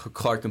 I think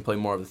Clark can play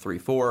more of the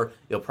 3-4.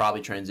 He'll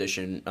probably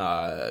transition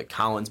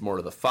Collins more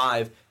to the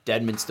 5.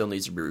 Dedmon still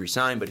needs to be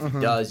re-signed, but if he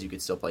does, you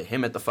could still play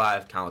him at the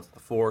 5, Collins at the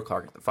 4,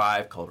 Clark at the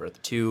 5, Culver at the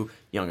 2,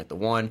 Young at the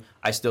 1.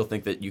 I still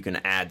think that you can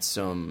add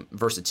some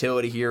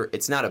versatility here.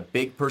 It's not a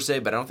big per se,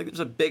 but I don't think there's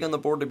a big on the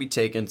board to be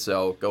taken,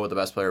 so go with the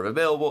best player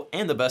available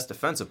and the best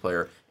defensive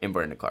player in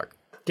Brandon Clark.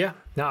 Yeah,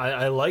 no,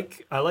 I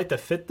like the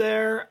fit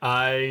there.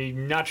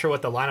 I'm not sure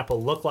what the lineup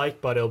will look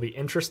like, but it'll be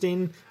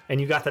interesting.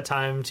 And you got the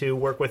time to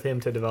work with him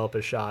to develop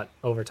his shot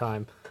over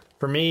time.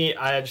 For me,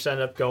 I just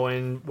ended up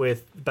going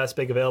with best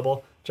big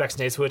available,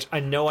 Jackson Hayes, which I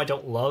know I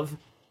don't love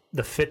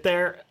the fit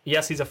there.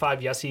 Yes, he's a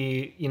 5. Yes,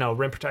 he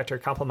rim protector,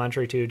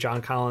 complementary to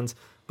John Collins,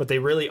 but they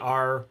really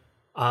are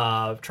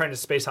trying to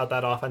space out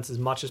that offense as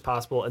much as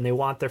possible, and they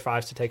want their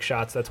 5s to take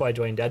shots. That's why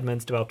Dwayne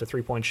Dedmon's developed a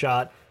 3-point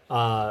shot,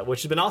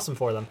 which has been awesome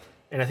for them.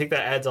 And I think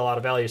that adds a lot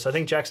of value. So I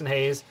think Jackson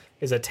Hayes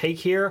is a take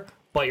here,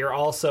 but you're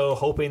also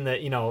hoping that,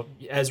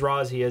 as raw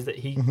as he is, that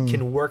he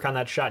can work on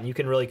that shot, and you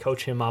can really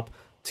coach him up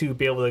to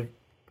be able to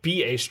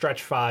be a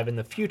stretch 5 in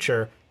the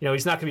future.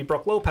 He's not going to be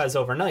Brook Lopez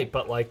overnight,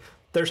 but like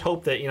there's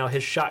hope that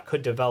his shot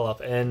could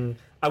develop. And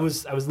I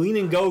was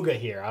leaning Goga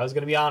here. I was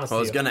going to be honest. I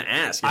was going to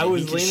ask.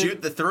 He can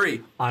shoot the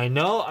 3. I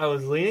know I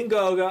was leaning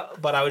Goga,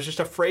 but I was just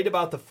afraid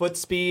about the foot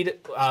speed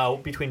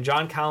between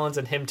John Collins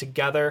and him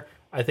together.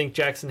 I think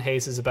Jackson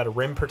Hayes is a better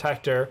rim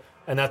protector,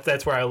 and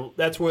that's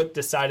what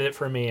decided it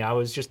for me. I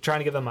was just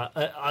trying to give them a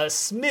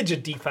smidge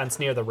of defense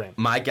near the rim.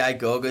 My guy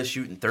Goga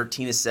shooting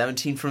 13 of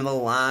 17 from the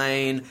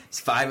line. He's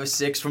 5 of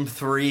 6 from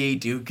 3.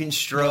 Dude can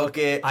stroke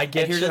it. I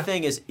get and here's you. the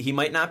thing: is he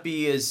might not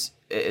be as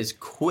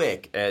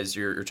quick as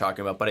you're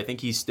talking about, but I think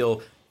he's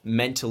still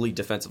mentally,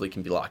 defensively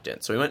can be locked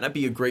in. So he might not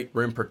be a great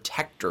rim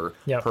protector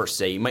per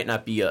se. He might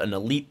not be an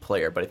elite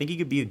player, but I think he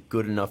could be a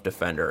good enough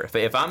defender.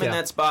 If I'm in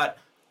that spot,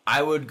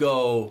 I would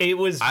go. It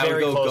was I would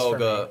very go close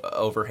Goga for me.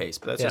 over Hayes,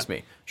 but that's just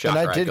me. Shocker,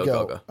 And I did Goga.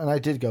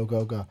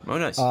 go Goga. Oh,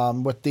 nice.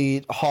 With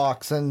the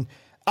Hawks, and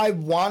I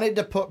wanted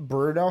to put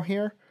Bruno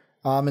here,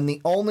 and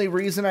the only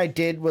reason I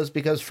did was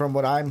because from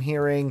what I'm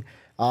hearing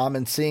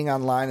and seeing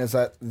online is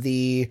that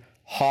the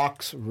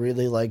Hawks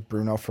really like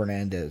Bruno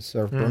Fernandez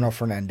or Bruno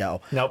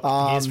Fernando. Nope,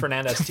 he's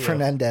Fernandez to you.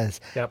 Fernandez.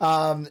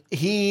 Yep.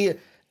 He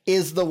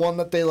is the one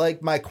that they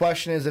like. My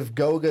question is, if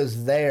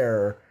Goga's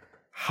there,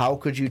 how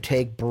could you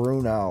take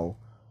Bruno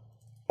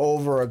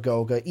over a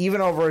Goga,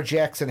 even over a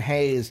Jackson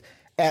Hayes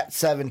at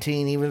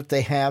 17, even if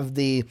they have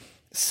the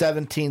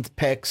 17th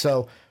pick.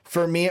 So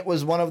for me, it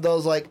was one of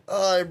those like,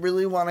 I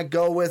really want to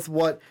go with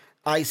what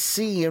I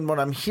see and what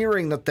I'm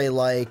hearing that they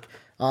like.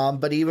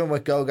 But even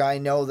with Goga, I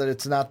know that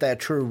it's not that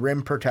true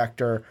rim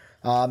protector.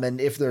 And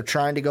if they're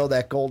trying to go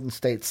that Golden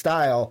State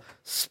style,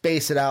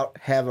 space it out,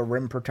 have a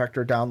rim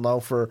protector down low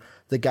for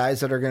the guys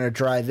that are going to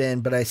drive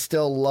in. But I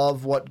still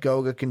love what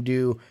Goga can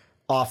do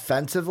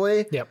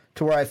offensively,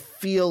 to where I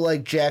feel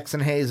like Jackson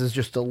Hayes is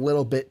just a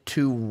little bit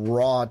too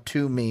raw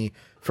to me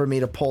for me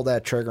to pull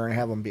that trigger and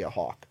have him be a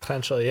Hawk.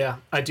 Potentially, yeah.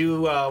 I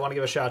do want to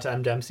give a shout out to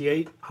M. Dempsey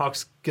 8.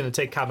 Hawks going to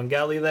take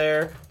Kabengele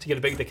there to get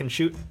a big that can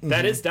shoot.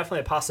 That is definitely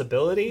a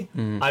possibility.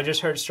 I've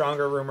just heard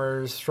stronger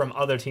rumors from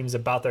other teams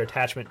about their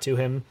attachment to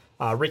him.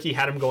 Ricky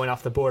had him going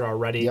off the board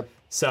already.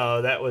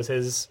 So that was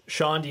his.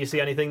 Sean, do you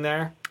see anything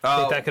there?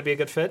 Think that could be a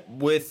good fit?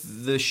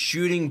 With the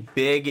shooting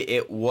big,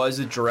 it was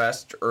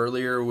addressed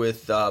earlier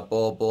with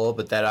Bull,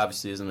 but that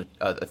obviously isn't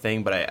a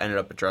thing, but I ended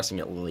up addressing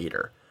it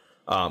later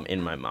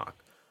in my mock.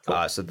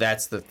 Cool. So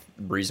that's the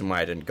reason why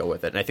I didn't go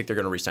with it. And I think they're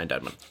going to re-sign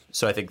Dedmon.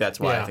 So I think that's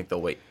why I think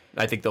they'll wait.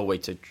 I think they'll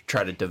wait to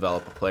try to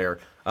develop a player,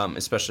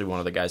 especially one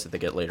of the guys that they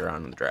get later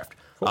on in the draft.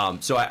 Cool.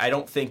 So I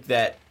don't think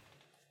that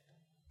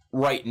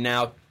right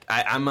now,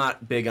 I'm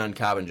not big on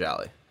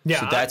Kabengele.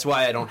 Yeah, so that's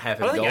why I don't have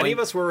him going. I don't think any of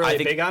us were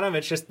really big on him.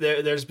 It's just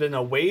there's been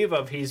a wave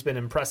of he's been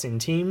impressing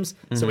teams,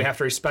 so we have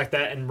to respect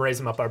that and raise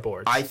him up our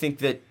boards. I think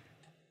that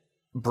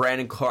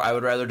Brandon Clark, I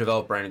would rather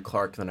develop Brandon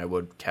Clark than I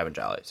would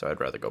Kabengele, so I'd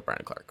rather go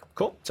Brandon Clark.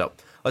 Cool. So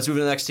let's move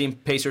to the next team,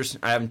 Pacers.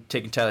 I haven't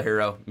taken Tyler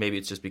Hero. Maybe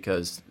it's just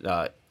because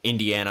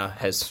Indiana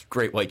has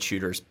great white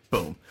shooters.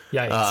 Boom.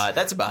 Yeah.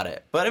 That's about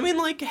it. But I mean,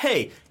 like,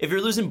 hey, if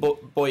you're losing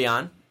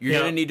Bojan, you're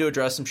going to need to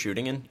address some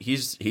shooting, and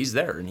he's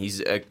there, and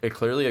he's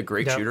clearly a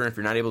great shooter. And if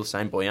you're not able to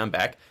sign Bojan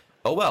back,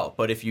 oh well.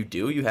 But if you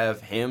do, you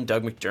have him,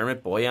 Doug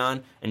McDermott,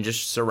 Bojan, and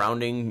just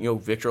surrounding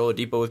Victor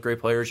Oladipo with great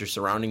players. You're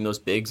surrounding those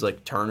bigs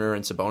like Turner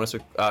and Sabonis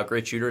with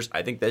great shooters.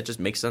 I think that just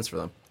makes sense for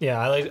them. Yeah,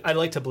 I'd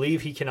like to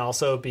believe he can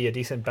also be a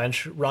decent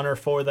bench runner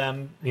for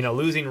them.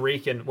 Losing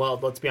Reek, and well,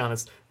 let's be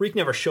honest, Reek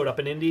never showed up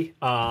in Indy.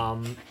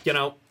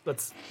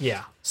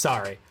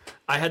 Sorry.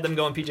 I had them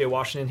going PJ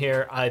Washington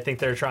here. I think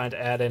they're trying to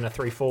add in a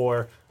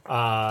 3-4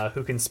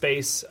 who can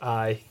space.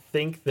 I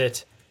think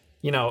that,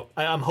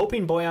 I'm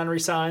hoping Bojan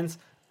resigns.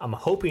 I'm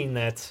hoping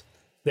that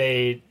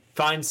they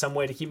find some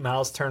way to keep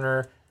Miles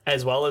Turner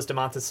as well as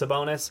Domantas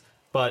Sabonis,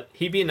 but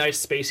he'd be a nice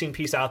spacing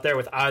piece out there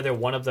with either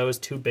one of those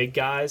two big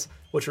guys,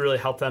 which would really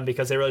help them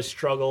because they really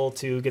struggle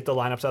to get the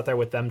lineups out there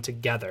with them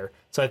together.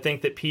 So I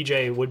think that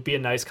PJ would be a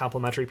nice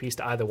complementary piece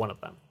to either one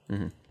of them.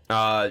 Mm-hmm.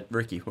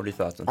 Ricky, what are your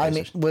thoughts on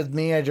Pacers? With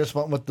me, I just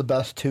went with the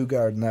best two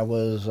guard, and that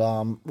was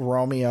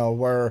Romeo,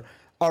 where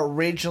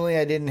originally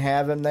I didn't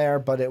have him there,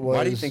 but it was...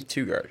 Why do you think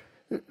two guard?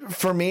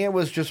 For me, it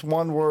was just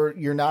one where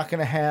you're not going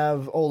to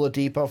have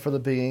Oladipo for the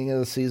beginning of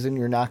the season.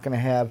 You're not going to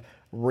have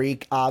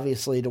Reek,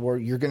 obviously, to where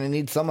you're going to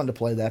need someone to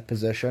play that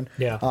position.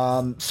 Yeah.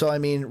 So, I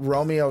mean,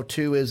 Romeo,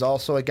 too, is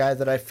also a guy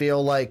that I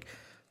feel like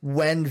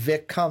when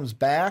Vic comes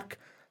back,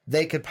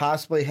 they could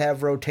possibly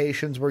have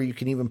rotations where you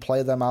can even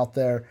play them out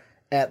there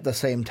at the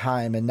same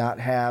time and not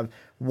have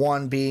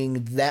one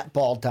being that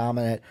ball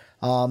dominant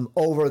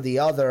over the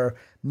other.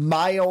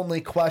 My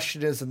only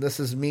question is, and this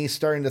is me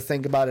starting to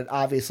think about it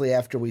obviously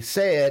after we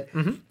say it,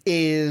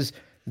 is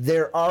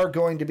there are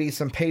going to be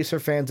some Pacer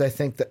fans, I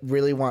think, that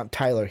really want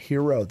Tyler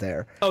Hero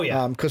there. Oh,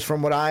 yeah. Because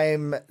from what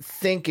I'm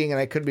thinking, and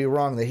I could be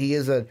wrong, that he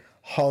is a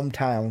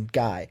hometown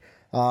guy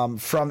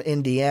from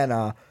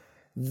Indiana.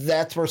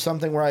 That's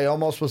where I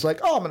almost was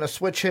like, I'm going to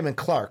switch him and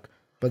Clark.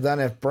 But then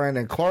if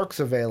Brandon Clark's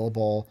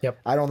available,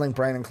 I don't think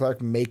Brandon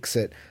Clark makes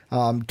it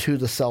to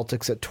the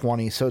Celtics at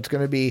 20. So it's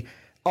going to be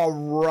a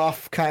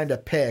rough kind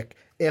of pick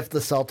if the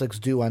Celtics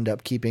do end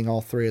up keeping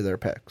all three of their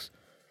picks.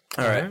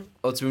 All right.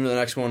 Let's move to the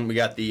next one. We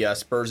got the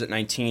Spurs at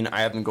 19.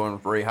 I have them going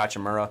with Rui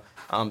Hachimura.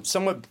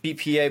 Somewhat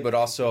BPA, but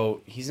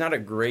also he's not a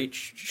great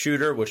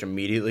shooter, which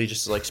immediately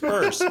just like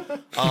Spurs.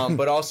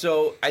 But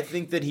also, I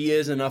think that he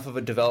is enough of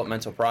a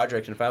developmental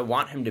project, and if I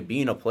want him to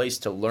be in a place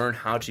to learn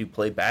how to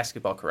play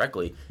basketball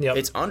correctly,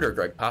 it's under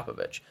Greg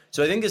Popovich.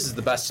 So I think this is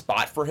the best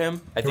spot for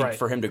him, I think,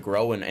 for him to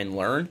grow and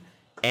learn.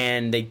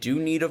 And they do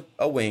need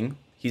a wing.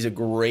 He's a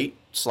great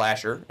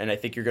slasher, and I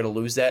think you're going to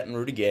lose that in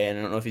Rudy Gay, and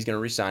I don't know if he's going to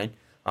resign.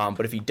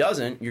 But if he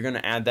doesn't, you're going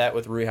to add that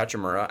with Rui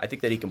Hachimura. I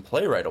think that he can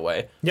play right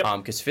away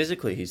because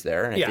physically he's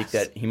there, and I think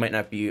that he might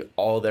not be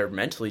all there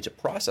mentally to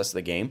process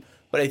the game,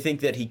 but I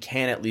think that he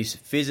can at least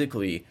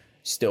physically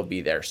still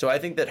be there. So I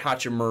think that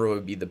Hachimura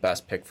would be the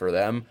best pick for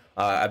them.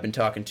 I've been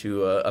talking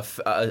to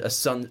a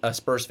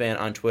Spurs fan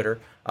on Twitter.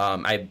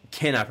 I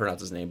cannot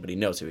pronounce his name, but he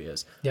knows who he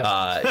is.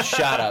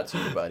 Shout out to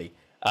you, buddy.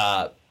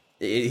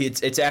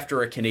 It's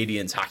after a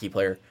Canadians hockey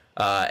player.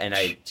 And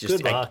I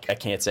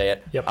can't say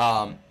it.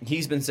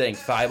 He's been saying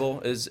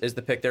Thibault is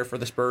the pick there for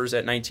the Spurs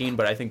at 19,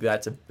 but I think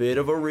that's a bit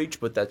of a reach,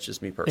 but that's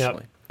just me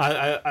personally.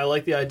 I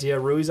like the idea.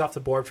 Rui's off the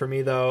board for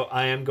me, though.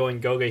 I am going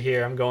Goga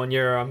here. I'm going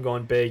Euro. I'm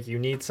going big. You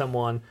need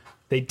someone.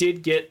 They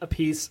did get a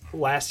piece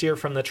last year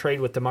from the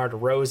trade with DeMar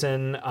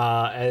DeRozan,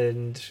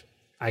 and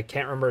I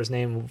can't remember his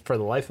name for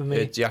the life of me.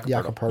 It's Jakob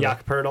Poeltl.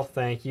 Jakob Poeltl,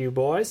 thank you,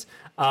 boys.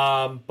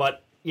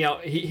 But, you know,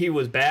 he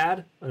was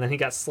bad, and then he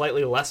got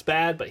slightly less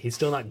bad, but he's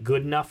still not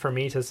good enough for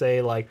me to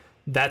say, like,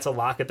 that's a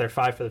lock at their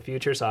 5 for the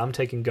future. So I'm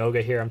taking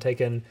Goga here. I'm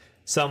taking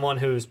someone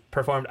who's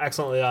performed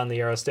excellently on the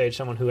Euro stage,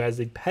 someone who has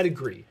the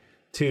pedigree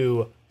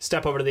to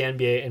step over to the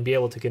NBA and be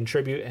able to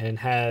contribute and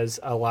has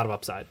a lot of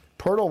upside.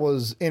 Poeltl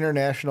was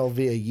international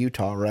via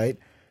Utah, right?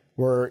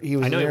 Where he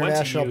was an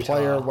international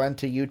player, went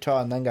to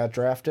Utah, and then got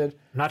drafted.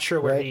 I'm not sure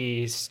where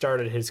he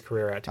started his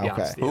career at, to be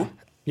honest with you.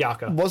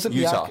 Who? Wasn't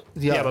Utah.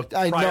 Yeah, but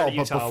I prior know, to but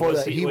Utah, before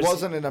was that, he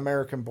wasn't an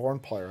American-born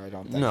player, I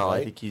don't think. No,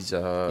 right? I think he's...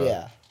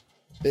 Yeah.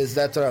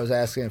 That's what I was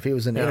asking, if he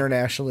was an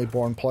internationally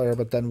born player,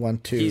 but then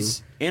went to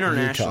He's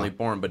internationally Utah.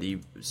 born, but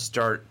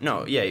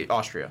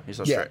Austria. He's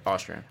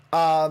Austrian.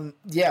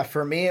 Yeah,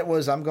 for me it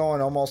was, I'm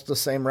going almost the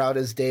same route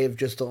as Dave,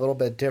 just a little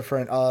bit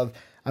different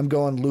I'm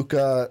going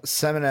Luka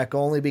Šemek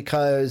only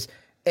because,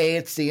 A,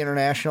 it's the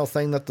international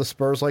thing that the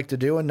Spurs like to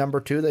do, and number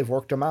 2, they've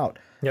worked him out.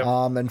 Yep.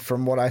 And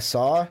from what I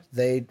saw,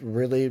 they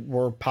really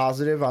were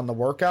positive on the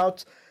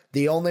workouts.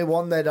 The only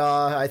one that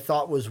I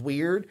thought was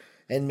weird,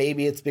 and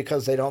maybe it's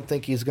because they don't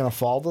think he's going to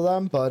fall to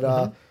them, but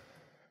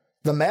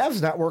the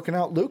Mavs not working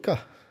out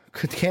Luka.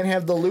 Can't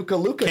have the Luka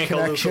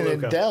connection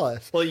in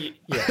Dallas. Well, yeah,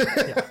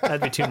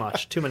 that'd be too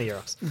much. Too many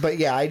Euros. But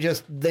yeah,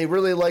 they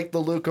really like the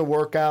Luka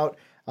workout.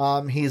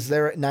 He's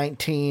there at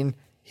 19.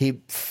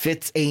 He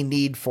fits a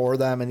need for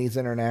them, and he's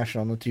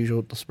international. And that's usually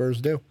what the Spurs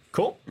do.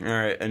 Cool. All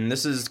right, and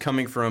this is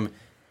coming from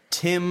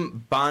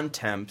Tim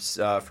Bontemps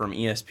from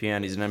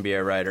ESPN. He's an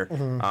NBA writer.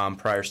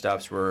 Prior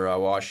stops were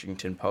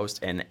Washington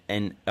Post and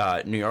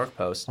New York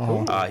Post.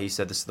 He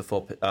said this is the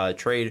full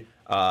trade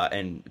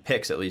and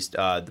picks, at least.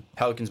 The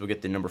Pelicans will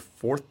get the number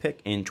 4th pick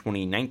in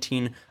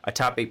 2019, a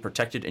top 8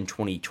 protected in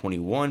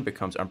 2021,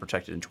 becomes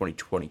unprotected in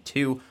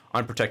 2022,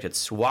 unprotected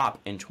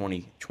swap in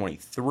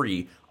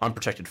 2023,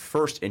 unprotected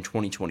first in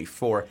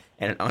 2024,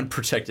 and an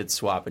unprotected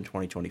swap in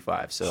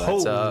 2025. So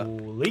that's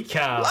holy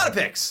cow. a lot of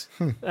picks.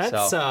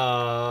 That's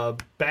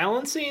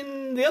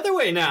balancing the other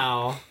way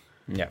now.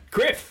 Yeah.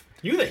 Griff,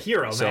 you the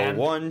hero, So man.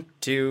 1,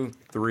 2,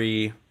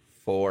 3,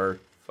 4,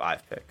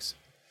 5 picks.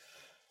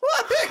 A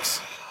lot of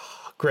picks.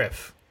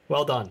 Griff,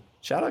 well done.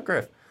 Shout out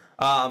Griff.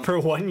 For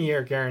 1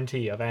 year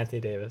guarantee of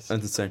Anthony Davis.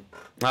 That's insane.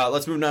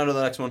 Let's move on to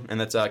the next one,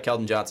 and that's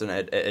Keldon Johnson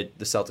at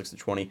the Celtics at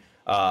 20.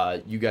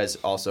 You guys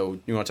also,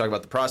 you want to talk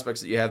about the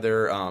prospects that you have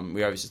there?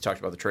 We obviously talked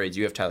about the trades.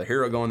 You have Tyler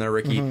Hero going there,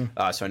 Ricky.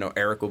 So I know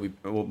Eric will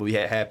be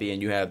happy,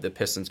 and you have the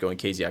Pistons going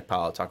KZ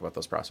Okpala. Talk about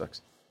those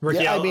prospects.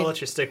 Ricky, Yeah, I'll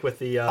let you stick with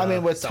the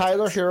with Celtics.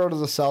 Tyler Hero to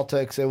the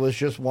Celtics, it was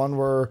just one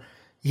where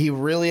he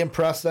really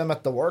impressed them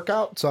at the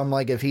workout. So I'm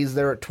like, if he's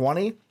there at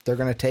 20, they're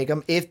going to take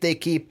him. If they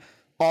keep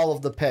all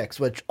of the picks,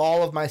 which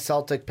all of my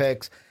Celtic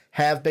picks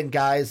have been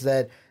guys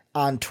that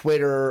on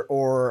Twitter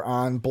or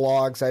on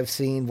blogs I've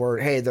seen where,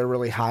 hey, they're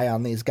really high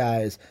on these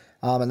guys.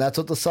 And that's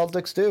what the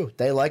Celtics do.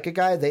 They like a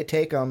guy, they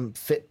take him,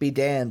 fit be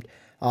damned,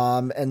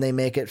 and they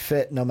make it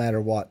fit no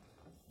matter what.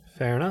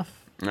 Fair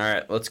enough. All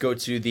right, let's go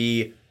to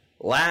the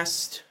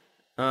last...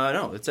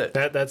 no, that's it.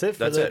 That's it.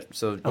 That's it.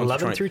 So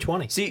 11 through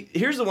 20. See,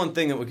 here's the one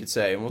thing that we could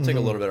say, and we'll take a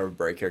little bit of a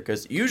break here,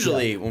 because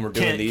usually when we're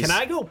doing these... Can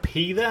I go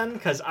pee then?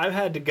 Because I've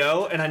had to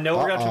go, and I know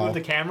we're going to have to move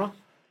the camera,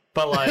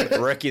 but like...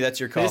 Ricky, that's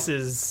your call. This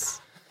is...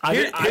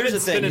 Here's the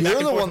thing.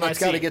 You're the one that's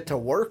got to get to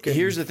work in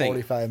Here's the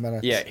 45 thing.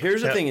 minutes. Yeah,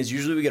 here's the thing is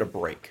usually we get a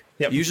break.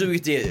 Yep. Usually we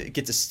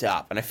get to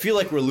stop. And I feel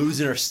like we're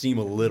losing our steam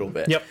a little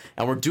bit. Yep.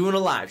 And we're doing a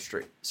live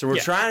stream. So we're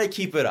trying to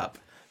keep it up.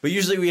 But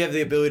usually we have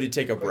the ability to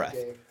take a breath.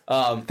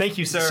 Thank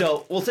you, sir.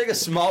 So we'll take a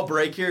small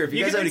break here. If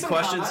you guys have any some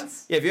questions,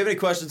 comments? if you have any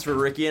questions for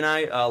Ricky and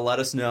I, let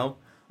us know.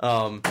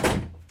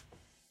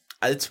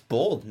 It's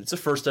bold. It's the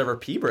first ever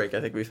pee break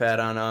I think we've had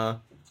on a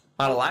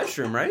live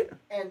stream, right?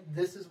 And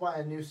this is why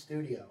a new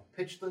studio.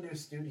 Pitch the new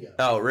studio.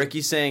 Oh,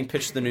 Ricky's saying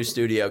pitch the new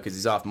studio because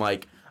he's off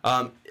mic.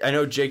 I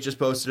know Jake just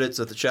posted it,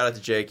 so shout out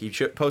to Jake. He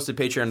posted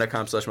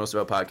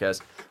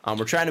patreon.com/mostaboutpodcast.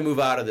 We're trying to move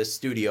out of this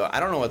studio. I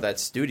don't know what that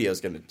studio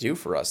is going to do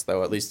for us,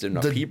 though, at least in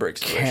a P-break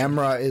situation.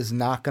 Camera is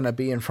not going to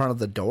be in front of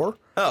the door.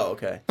 Oh,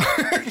 okay.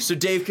 So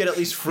Dave could at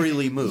least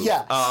freely move.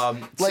 Yes.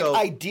 So,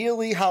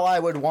 ideally, how I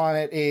would want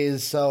it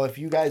is, so if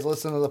you guys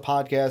listen to the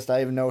podcast, I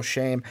have no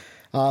shame.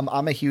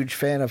 I'm a huge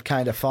fan of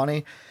Kinda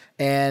Funny.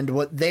 And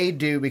what they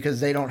do,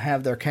 because they don't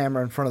have their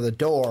camera in front of the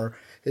door,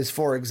 is,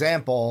 for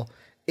example,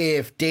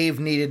 if Dave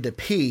needed to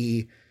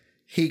pee,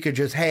 he could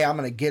just, hey, I'm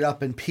going to get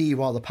up and pee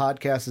while the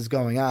podcast is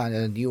going on,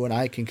 and you and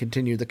I can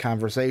continue the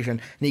conversation,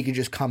 and he can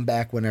just come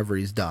back whenever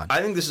he's done.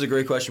 I think this is a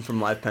great question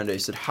from Live Penda. He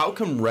said, how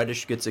come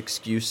Reddish gets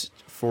excused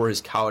for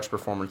his college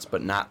performance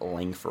but not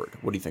Langford?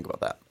 What do you think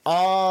about that?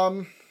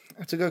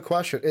 That's a good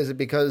question. Is it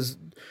because...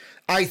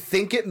 I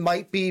think it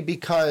might be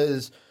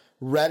because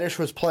Reddish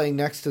was playing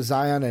next to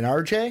Zion and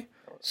RJ,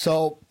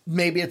 so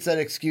maybe it's that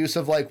excuse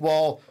of like,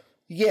 well,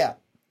 yeah,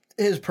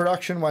 his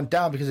production went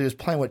down because he was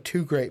playing with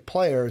two great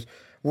players,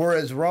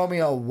 whereas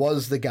Romeo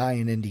was the guy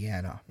in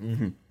Indiana.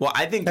 Mm-hmm. Well,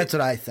 I think that's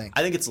what I think.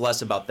 I think it's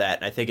less about that,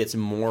 and I think it's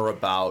more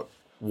about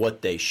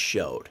what they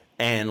showed.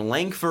 And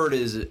Langford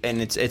is,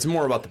 and it's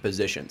more about the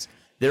positions.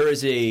 there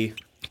is a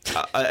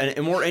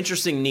more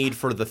interesting need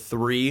for the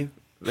three,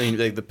 I mean,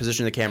 the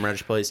position that Cam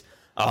Reddish plays,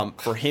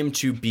 for him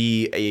to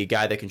be a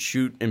guy that can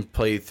shoot and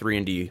play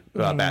 3-and-D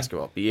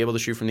basketball, be able to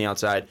shoot from the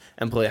outside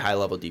and play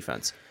high-level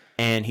defense.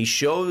 And he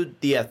showed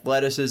the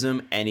athleticism,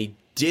 and he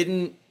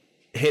didn't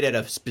hit at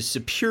a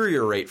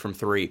superior rate from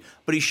three,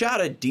 but he shot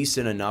a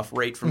decent enough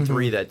rate from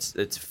three that's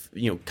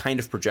kind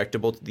of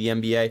projectable to the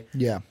NBA.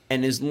 Yeah.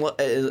 And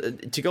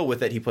to go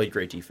with it, he played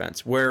great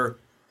defense. Where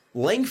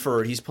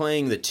Langford, he's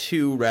playing the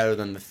 2 rather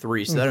than the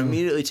 3, so that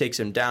immediately takes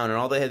him down. And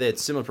although they had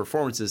similar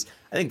performances,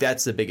 I think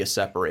that's the biggest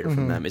separator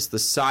from them. It's the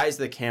size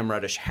that Cam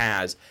Reddish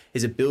has,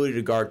 his ability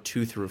to guard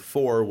 2 through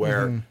 4,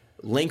 where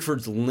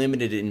Langford's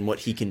limited in what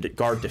he can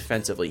guard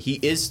defensively. He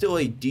is still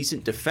a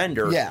decent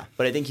defender,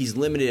 but I think he's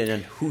limited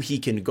in who he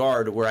can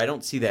guard, where I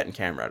don't see that in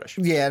Cam Reddish.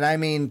 Yeah, and I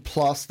mean,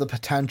 plus the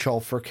potential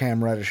for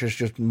Cam Reddish is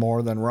just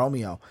more than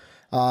Romeo.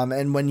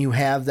 And when you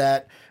have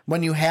that,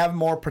 when you have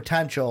more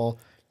potential,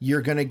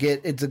 you're going to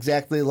get, it's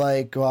exactly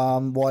like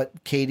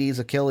what KD's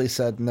Achilles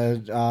said in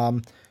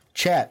the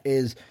chat,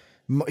 is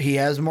he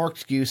has more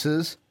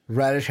excuses.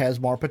 Reddish has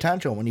more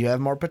potential. When you have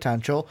more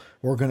potential,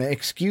 we're going to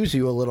excuse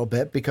you a little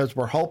bit because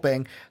we're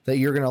hoping that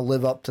you're going to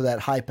live up to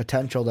that high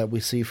potential that we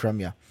see from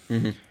you.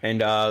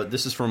 And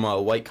this is from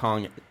White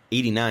Kong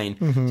 89.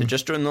 So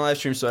just joined the live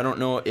stream, so I don't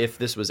know if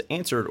this was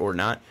answered or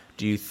not.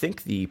 Do you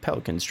think the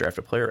Pelicans draft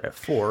a player at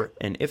 4?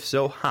 And if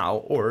so, how?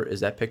 Or is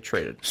that pick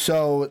traded?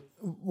 So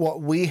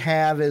what we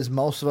have is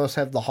most of us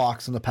have the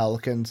Hawks and the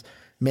Pelicans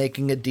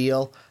making a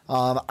deal.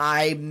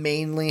 I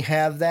mainly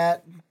have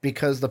that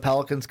because the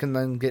Pelicans can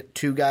then get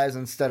 2 guys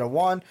instead of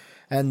 1,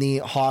 and the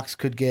Hawks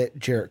could get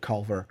Jarrett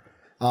Culver.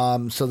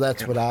 So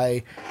that's what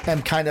I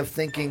am kind of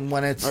thinking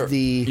when it's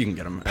you can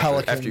get them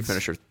Pelicans. after you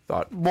finish your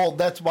thought. Well,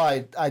 that's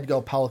why I'd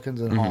go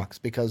Pelicans and Hawks,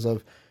 because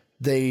of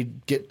they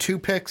get 2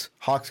 picks,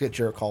 Hawks get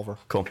Jarrett Culver.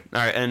 Cool. All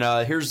right,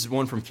 and here's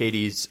one from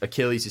KD's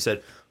Achilles. He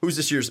said, who's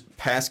this year's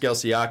Pascal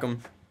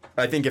Siakam?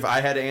 I think if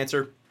I had to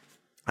answer,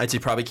 I'd say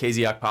probably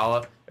KZ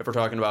Okpala. If we're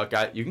talking about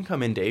guys, you can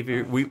come in, Dave.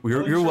 You're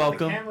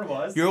welcome.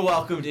 You're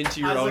welcomed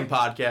into your own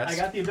podcast. I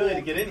got the ability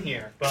to get in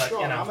here, but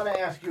Sean, I'm going to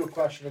ask you a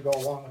question to go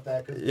along with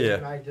that, because you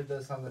and I did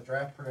this on the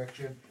draft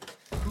prediction.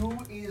 Who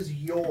is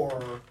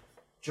your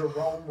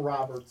Jerome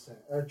Robinson?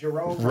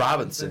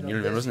 Robinson. You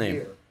remember his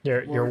name?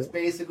 You're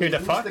basically the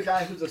who's fuck? the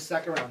guy who's a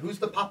second round? Who's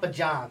the Papa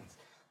John's?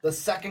 The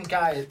second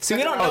guy. See,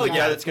 we don't know know the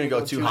guy that's going to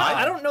go too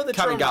high. I don't know that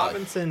Jerome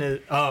Robinson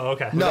is. Oh,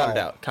 okay. No. Without a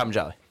doubt.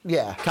 Kabengele.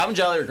 Yeah.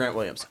 Kabengele or Grant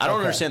Williams. I don't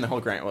understand the whole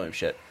Grant Williams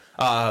shit.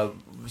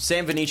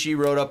 Sam Vinici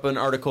wrote up an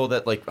article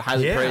that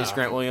highly praised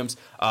Grant Williams.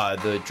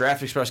 The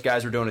Draft Express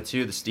guys were doing it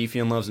too. The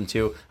Stephen loves him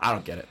too. I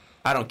don't get it.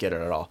 I don't get it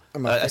at all. A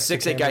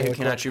 6'8" guy who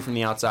cannot shoot from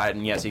the outside,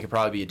 and yes, he could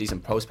probably be a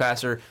decent post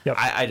passer. Yep.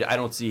 I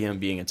don't see him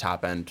being a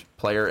top end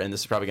player, and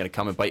this is probably going to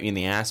come and bite me in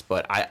the ass,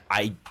 but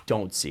I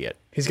don't see it.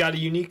 He's got a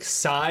unique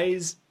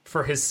size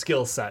for his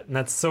skill set, and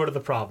that's sort of the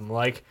problem.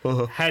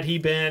 Had he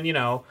been,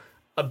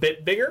 a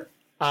bit bigger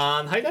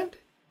on height end,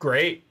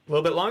 great. A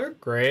little bit longer,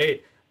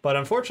 great. But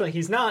unfortunately,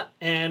 he's not,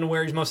 and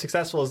where he's most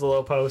successful is the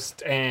low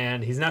post,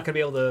 and he's not going to be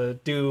able to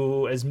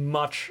do as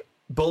much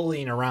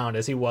bullying around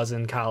as he was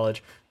in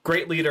college.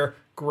 Great leader,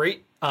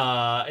 great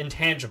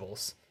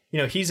intangibles.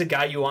 He's a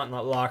guy you want in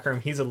the locker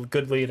room. He's a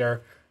good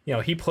leader.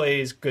 He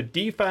plays good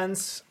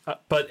defense,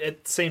 but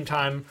at the same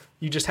time,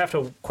 you just have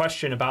to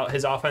question about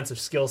his offensive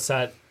skill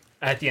set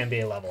at the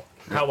NBA level.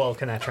 How well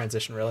can that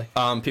transition, really?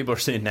 People are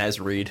saying Naz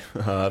Reid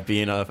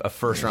being a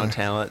first-round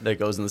talent that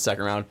goes in the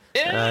second round.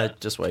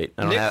 Just wait.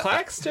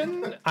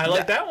 Claxton? I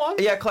like that one.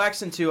 Yeah,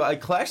 Claxton, too.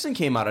 Claxton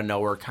came out of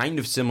nowhere, kind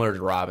of similar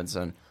to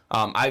Robinson.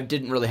 I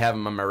didn't really have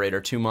him on my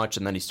radar too much,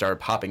 and then he started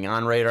popping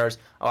on radars.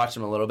 I watched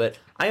him a little bit.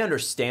 I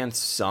understand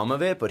some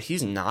of it, but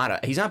he's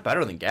not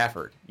better than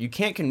Gafford. You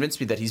can't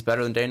convince me that he's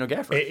better than Daniel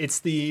Gafford. It's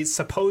the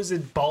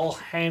supposed ball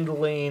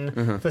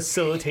handling,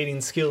 facilitating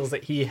skills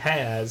that he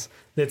has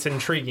that's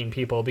intriguing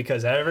people,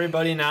 because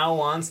everybody now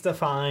wants to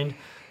find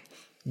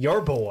your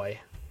boy,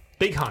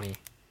 Big Honey,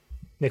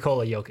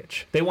 Nikola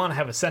Jokic. They want to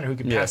have a center who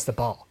can pass the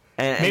ball.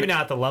 Maybe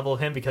not at the level of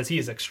him, because he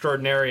is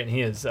extraordinary and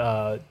he is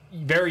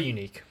very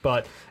unique.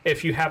 But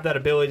if you have that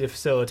ability to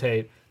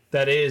facilitate,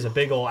 that is a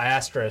big old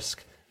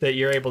asterisk that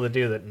you're able to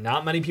do that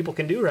not many people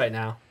can do right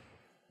now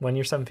when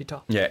you're 7 feet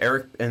tall. Yeah,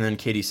 Eric, and then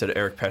Katie said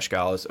Eric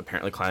Paschal is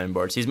apparently climbing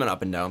boards. He's been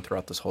up and down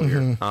throughout this whole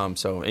year,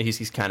 so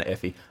he's kind of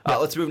iffy.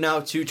 Let's move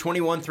now to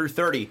 21 through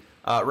 30.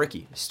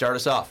 Ricky, start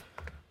us off.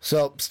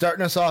 So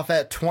starting us off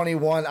at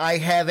 21, I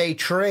have a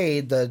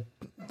trade that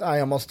I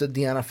almost did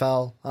the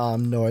NFL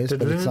noise,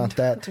 but it's not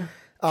that.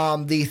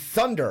 The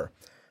Thunder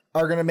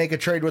are going to make a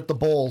trade with the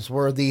Bulls,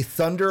 where the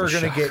Thunder are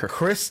going to get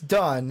Chris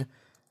Dunn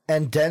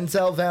and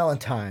Denzel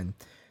Valentine,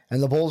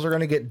 and the Bulls are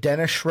going to get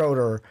Dennis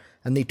Schroeder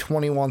and the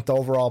 21th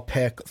overall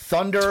pick.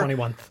 Thunder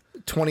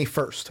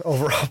 21st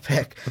overall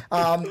pick.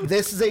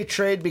 This is a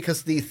trade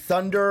because the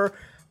Thunder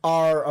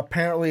are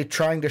apparently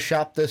trying to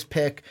shop this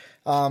pick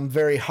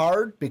very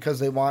hard because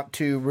they want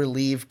to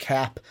relieve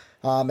cap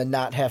and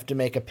not have to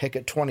make a pick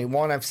at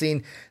 21. I've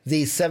seen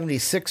the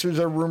 76ers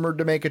are rumored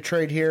to make a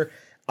trade here.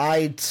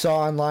 I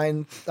saw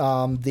online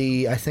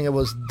I think it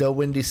was the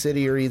Windy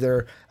City or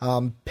either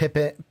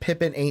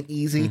Pippen Ain't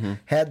Easy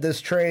had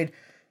this trade,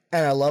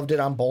 and I loved it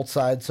on both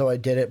sides, so I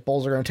did it.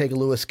 Bulls are going to take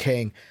Lewis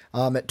King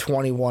at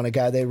 21, a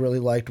guy they really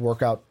liked,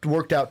 worked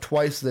out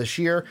twice this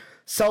year.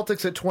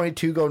 Celtics at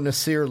 22 go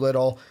Nasir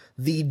Little.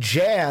 The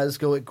Jazz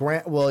go at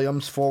Grant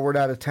Williams, forward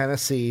out of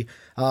Tennessee.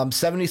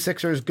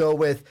 76ers go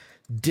with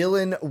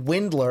Dylan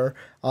Windler,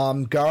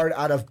 guard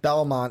out of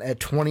Belmont at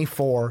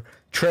 24.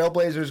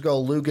 Trailblazers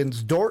go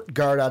Lugans Dort,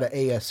 guard out of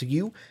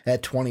ASU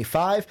at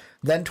 25.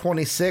 Then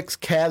 26,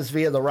 Cavs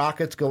via the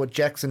Rockets go with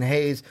Jackson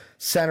Hayes,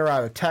 center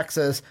out of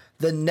Texas.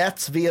 The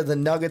Nets via the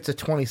Nuggets at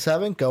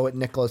 27 go at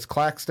Nicholas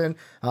Claxton,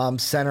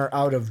 center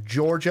out of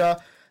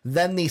Georgia.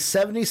 Then the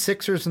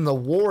 76ers and the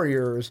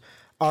Warriors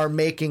are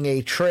making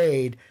a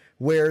trade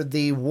where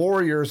the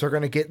Warriors are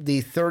going to get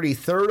the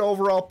 33rd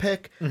overall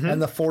pick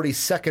and the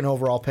 42nd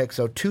overall pick.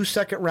 So 2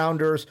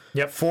 second-rounders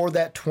for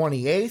that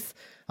 28th.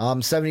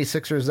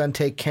 76ers then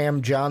take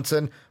Cam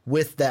Johnson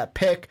with that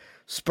pick.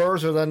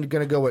 Spurs are then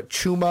going to go with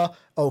Chuma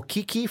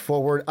Okeke,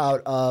 forward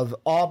out of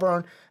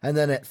Auburn. And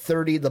then at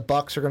 30, the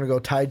Bucks are going to go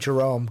Ty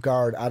Jerome,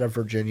 guard out of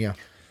Virginia.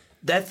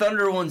 That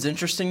Thunder one's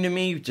interesting to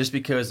me just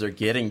because they're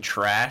getting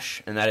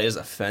trash, and that is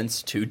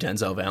offense to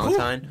Denzel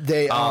Valentine.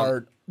 They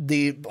are.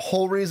 The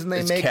whole reason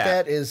they make Cap.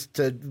 that is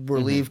to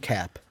relieve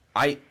Cap.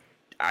 I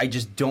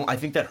just don't. I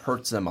think that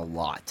hurts them a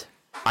lot.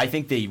 I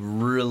think they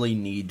really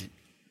need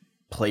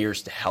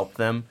players to help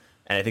them,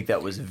 and I think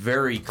that was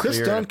very clear.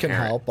 Chris Dunn can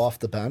apparent. help off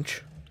the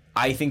bench.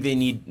 I think they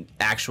need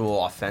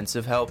actual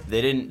offensive help.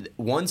 They didn't.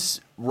 Once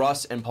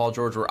Russ and Paul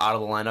George were out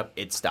of the lineup,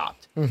 it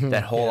stopped.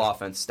 That whole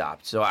offense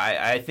stopped. So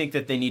I think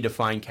that they need to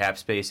find cap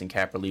space and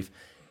cap relief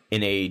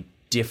in a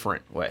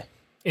different way.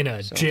 In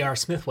a J.R.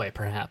 Smith way,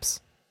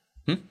 perhaps.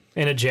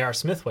 In a J.R.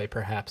 Smith way,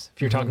 perhaps.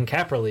 If you're talking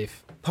cap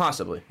relief,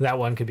 Possibly. that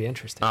one could be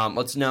interesting.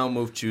 Let's now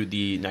move to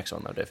the next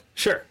one, though, Dave.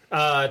 Sure.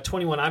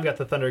 21, I've got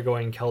the Thunder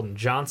going Keldon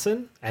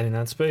Johnson, adding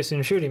that space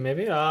and shooting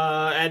maybe.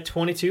 At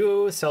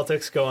 22,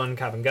 Celtics going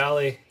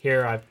Kavangali.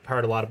 Here, I've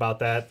heard a lot about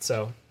that,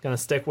 so going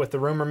to stick with the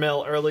rumor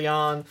mill early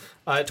on.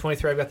 At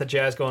 23, I've got the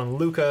Jazz going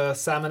Luka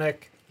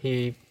Samanic.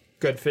 He,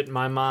 good fit in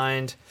my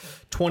mind.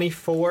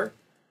 24,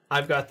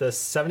 I've got the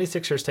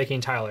 76ers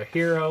taking Tyler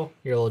Hero,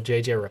 your little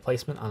JJ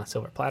replacement on a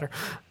silver platter.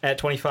 At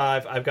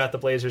 25, I've got the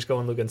Blazers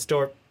going Lugans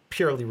Dort,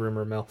 purely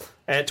rumor mill.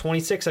 At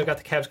 26, I've got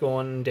the Cavs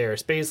going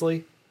Darius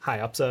Baisley, high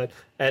upside.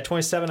 At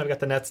 27, I've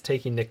got the Nets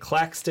taking Nick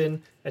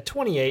Claxton. At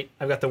 28,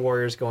 I've got the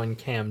Warriors going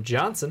Cam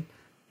Johnson.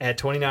 At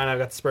 29, I've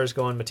got the Spurs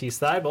going Matisse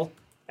Thybulle,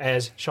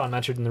 as Sean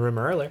mentioned in the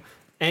rumor earlier.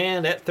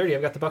 And at 30,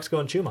 I've got the Bucks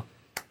going Chuma.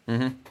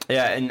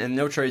 Yeah, and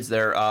no trades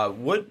there.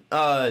 What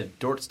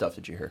Dort stuff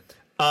did you hear?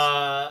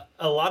 A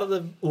lot of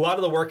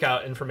the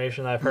workout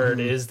information I've heard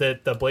is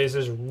that the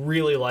Blazers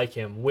really like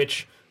him,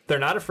 which they're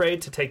not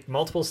afraid to take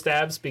multiple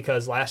stabs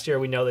because last year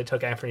we know they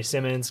took Anthony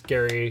Simmons,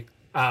 Trent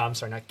Jr.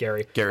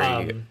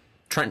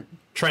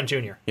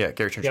 Yeah,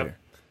 Gary Trent Jr.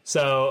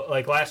 So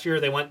like last year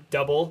they went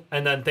double,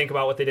 and then think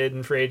about what they did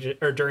in free agent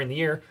or during the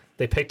year.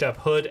 They picked up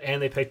Hood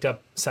and they picked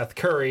up Seth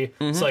Curry.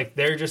 It's like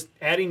they're just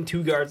adding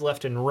 2 guards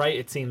left and right,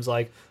 it seems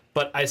like.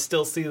 But I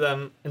still see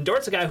them. And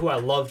Dort's a guy who I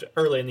loved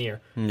early in the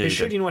year. His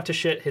shooting went to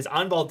shit. His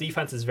on-ball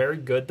defense is very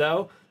good,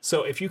 though.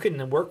 So if you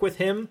can work with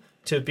him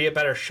to be a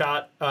better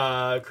shot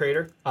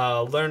creator,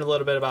 learn a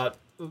little bit about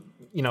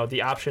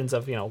the options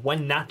of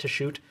when not to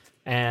shoot,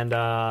 and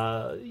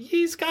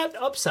he's got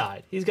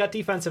upside. He's got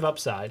defensive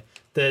upside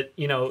that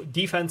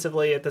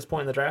defensively at this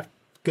point in the draft.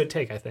 Good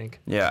take, I think.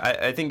 Yeah,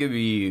 I think it'd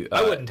be.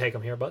 I wouldn't take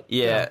him here, but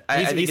I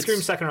think he it's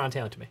screams second round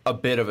talent to me. A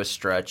bit of a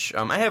stretch.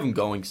 I have him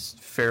going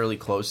fairly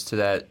close to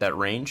that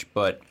range,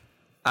 but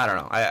I don't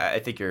know. I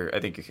think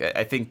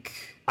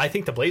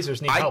the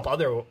Blazers need help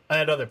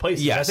at other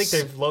places. Yes. I think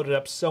they've loaded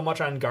up so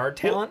much on guard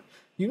talent.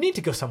 You need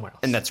to go somewhere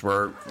else. And that's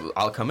where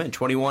I'll come in.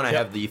 21, I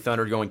have the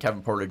Thunder going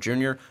Kevin Porter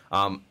Jr.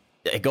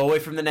 Go away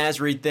from the Naz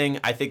Reid thing.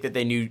 I think that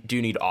they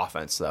do need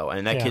offense, though.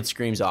 And that kid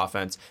screams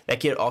offense. That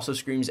kid also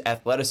screams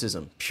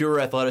athleticism, pure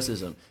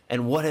athleticism.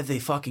 And what have they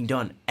fucking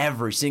done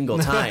every single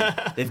time?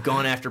 They've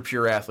gone after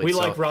pure athletes. We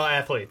like raw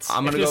athletes.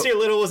 If Nasir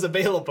Little was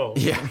available.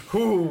 Yeah.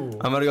 Ooh.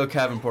 I'm going to go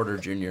Kevin Porter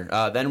Jr.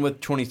 Then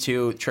with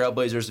 22,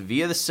 Trailblazers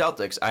via the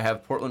Celtics, I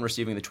have Portland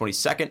receiving the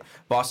 22nd,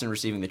 Boston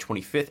receiving the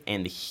 25th,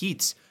 and the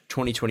Heat's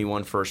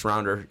 2021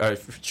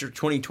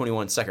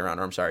 2021 second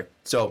rounder, I'm sorry.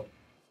 So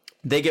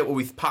they get what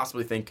we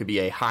possibly think could be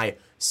a high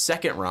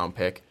second round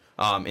pick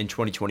in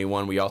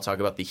 2021. We all talk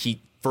about the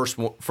Heat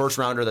first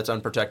rounder that's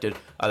unprotected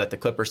that the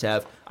Clippers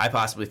have. I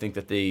possibly think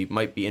that they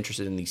might be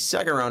interested in the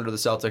second rounder of the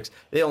Celtics.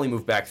 They only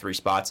move back 3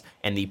 spots,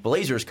 and the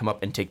Blazers come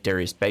up and take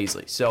Darius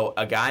Baisley. So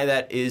a guy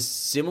that is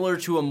similar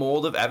to a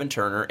mold of Evan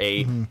Turner,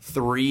 a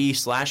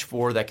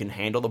 3/4 that can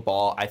handle the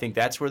ball. I think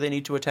that's where they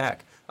need to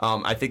attack.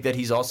 I think that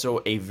he's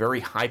also a very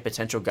high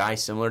potential guy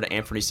similar to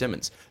Anthony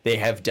Simmons. They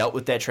have dealt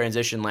with that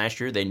transition last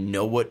year. They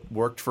know what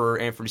worked for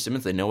Anthony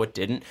Simmons. They know what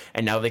didn't.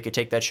 And now they could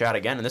take that shot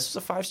again. And this is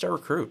a 5-star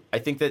recruit. I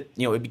think that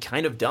it'd be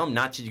kind of of dumb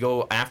not to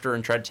go after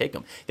and try to take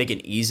him. They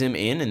can ease him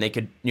in, and they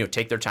could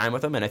take their time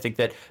with him. And I think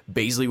that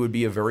Bazley would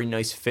be a very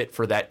nice fit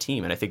for that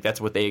team. And I think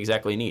that's what they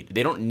exactly need.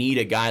 They don't need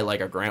a guy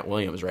like a Grant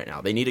Williams right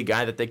now. They need a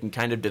guy that they can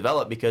kind of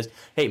develop because,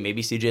 hey,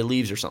 maybe CJ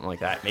leaves or something like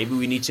that. Maybe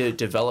we need to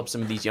develop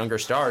some of these younger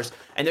stars,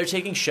 and they're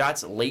taking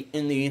shots late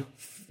in the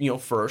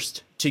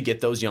first to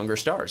get those younger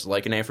stars,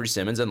 like an Anfernee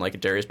Simons and like a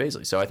Darius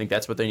Bazley. So I think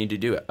that's what they need to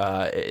do,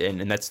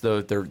 and that's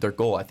their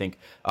goal, I think,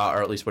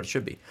 or at least what it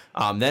should be.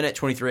 Then at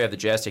 23, I have the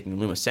Jazz taking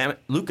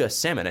Luka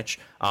Samanic.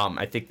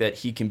 I think that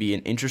he can be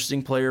an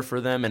interesting player for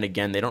them, and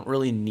again, they don't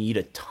really need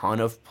a ton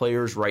of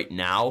players right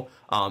now.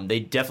 They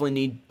definitely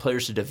need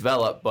players to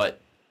develop, but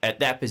at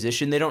that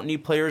position, they don't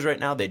need players right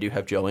now. They do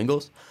have Joe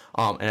Ingles,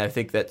 and I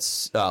think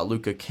that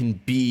Luka can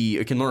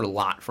learn a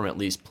lot from at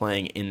least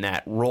playing in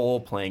that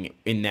role, playing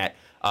in that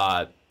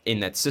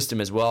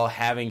system as well,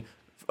 having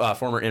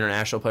former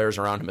international players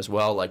around him as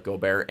well, like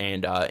Gobert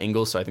and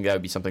Ingles. So I think that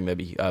would be something that'd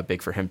be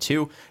big for him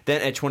too.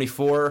 Then at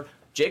 24,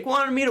 Jake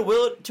wanted me to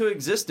will it to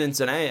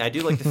existence, and I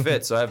do like the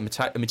fit. So I have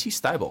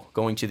Matisse Thybulle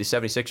going to the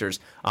 76ers.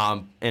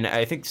 And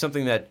I think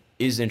something that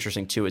is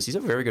interesting too is he's a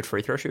very good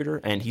free throw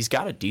shooter, and he's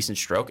got a decent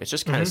stroke. It's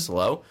just kind of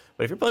slow.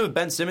 But if you're playing with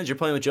Ben Simmons, you're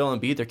playing with Joel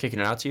Embiid, they're kicking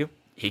it out to you.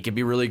 He could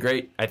be really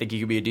great. I think he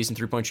could be a decent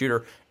three-point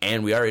shooter,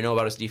 and we already know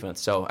about his defense.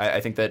 So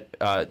I think that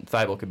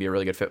Thybulle could be a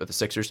really good fit with the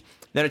Sixers.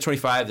 Then at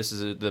 25, this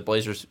is the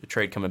Blazers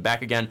trade coming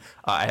back again.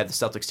 I have the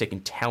Celtics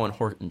taking Talen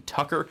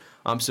Horton-Tucker.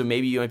 So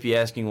maybe you might be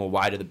asking, well,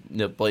 why did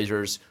the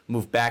Blazers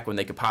move back when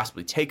they could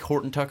possibly take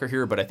Horton-Tucker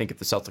here? But I think if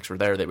the Celtics were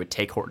there, they would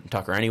take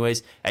Horton-Tucker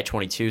anyways at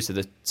 22. So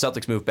the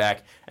Celtics move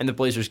back, and the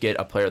Blazers get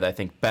a player that I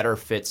think better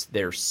fits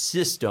their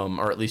system,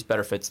 or at least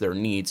better fits their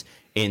needs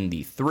in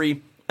the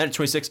 3. And at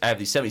 26, I have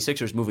the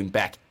 76ers moving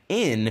back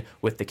in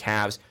with the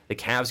Cavs. The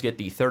Cavs get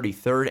the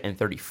 33rd and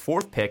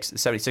 34th picks. The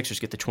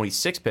 76ers get the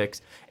 26th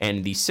picks.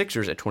 And the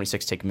Sixers at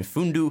 26 take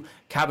Mfiondu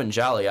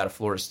Kabengele out of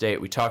Florida State.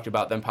 We talked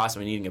about them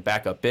possibly needing a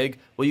backup big.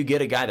 Well, you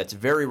get a guy that's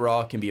very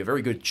raw, can be a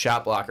very good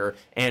shot blocker.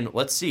 And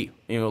let's see.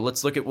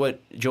 Let's look at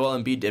what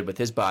Joel Embiid did with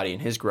his body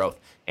and his growth.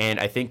 And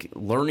I think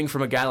learning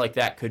from a guy like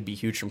that could be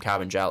huge from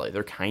Kabengele.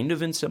 They're kind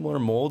of in similar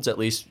molds, at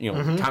least.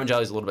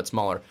 Kabengele is a little bit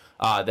smaller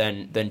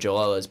than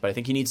Joel is, but I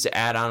think he needs to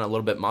add on a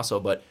little bit muscle.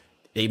 But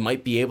they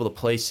might be able to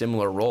play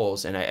similar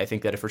roles, and I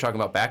think that if we're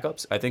talking about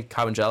backups, I think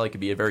Kabengele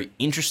could be a very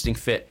interesting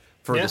fit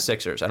for the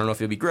Sixers. I don't know if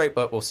he'll be great,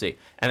 but we'll see.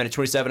 And then at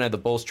 27, I have the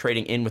Bulls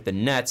trading in with the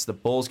Nets. The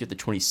Bulls get the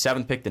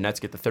 27th pick. The Nets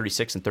get the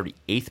 36th and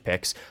 38th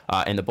picks.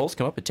 And the Bulls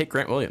come up and take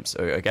Grant Williams,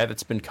 a guy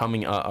that's been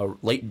coming a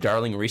late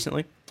darling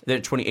recently. Then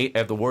at 28, I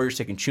have the Warriors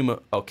taking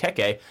Chuma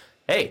Okeke.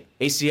 Hey,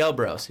 ACL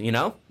bros, tear your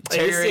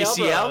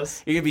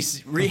ACL. You're going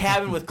to be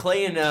rehabbing with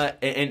Clay and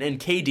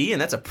KD,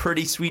 and that's a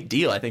pretty sweet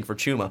deal, I think, for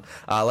Chuma.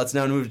 Let's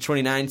now move to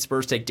 29.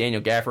 Spurs take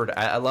Daniel Gafford.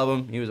 I love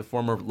him. He was a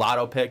former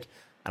lotto pick.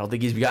 I don't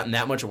think he's gotten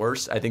that much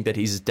worse. I think that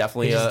he's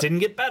definitely... He just didn't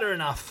get better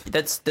enough.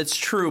 That's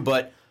true,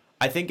 but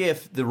I think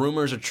if the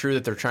rumors are true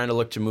that they're trying to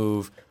look to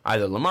move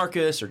either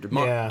LaMarcus or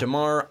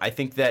DeMar, I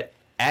think that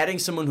adding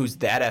someone who's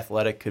that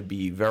athletic could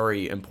be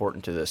very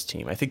important to this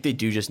team. I think they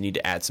do just need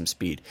to add some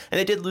speed. And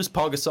they did lose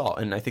Paul Gasol,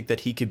 and I think that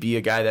he could be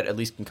a guy that at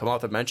least can come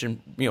off the bench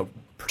and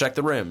protect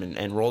the rim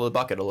and roll the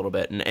bucket a little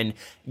bit and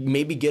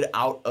maybe get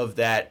out of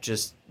that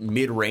just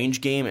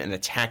mid-range game and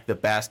attack the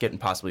basket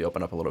and possibly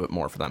open up a little bit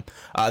more for them.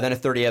 Then at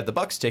 30, I have the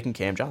Bucks taking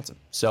Cam Johnson.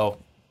 So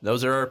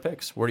those are our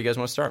picks. Where do you guys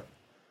want to start?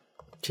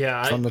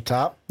 Yeah, from the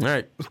top. All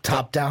right,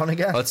 top down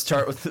again. Let's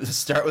start with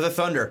the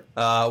Thunder.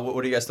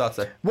 What are you guys' thoughts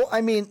there? Well,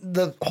 I mean,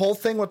 the whole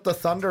thing with the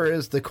Thunder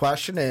is the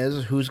question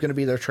is who's going to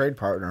be their trade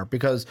partner,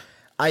 because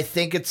I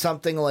think it's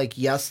something like,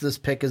 yes, this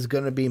pick is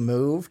going to be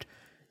moved.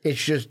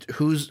 It's just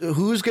who's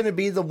going to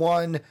be the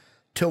one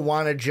to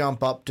want to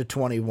jump up to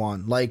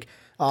 21. Like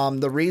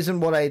the reason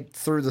what I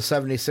threw the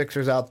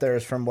 76ers out there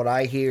is from what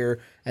I hear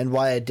and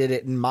why I did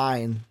it in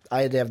mine.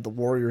 I had to have the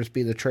Warriors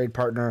be the trade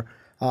partner.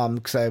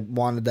 Because I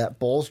wanted that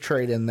Bulls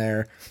trade in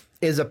there,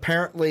 is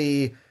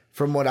apparently,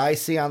 from what I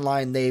see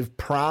online, they've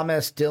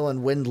promised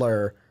Dylan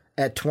Windler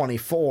at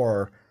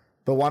 24,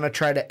 but want to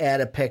try to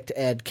add a pick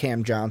to add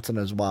Cam Johnson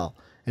as well,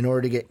 in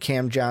order to get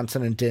Cam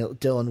Johnson and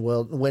Dylan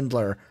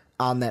Windler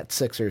on that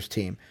Sixers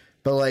team.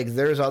 But,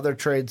 there's other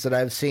trades that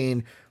I've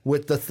seen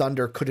with the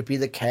Thunder. Could it be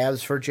the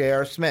Cavs for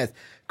J.R. Smith?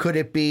 Could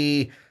it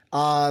be...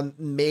 I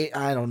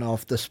don't know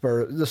if the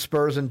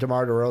Spurs and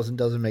DeMar DeRozan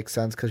doesn't make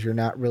sense because you're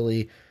not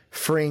really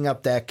freeing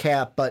up that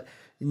cap, but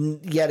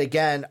yet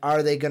again,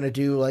 are they going to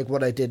do like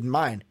what I did in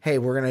mine? Hey,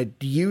 we're going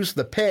to use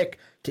the pick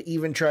to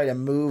even try to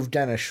move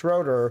Dennis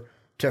Schroeder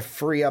to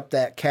free up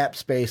that cap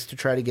space to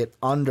try to get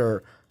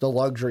under the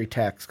luxury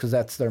tax, because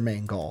that's their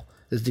main goal,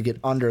 is to get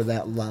under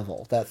that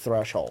level, that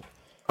threshold.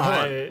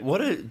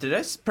 Did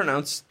I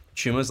pronounce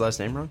Chuma's last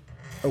name wrong?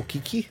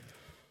 Okeke?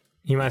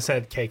 You might have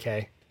said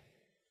KK.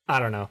 I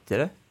don't know.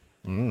 Did I?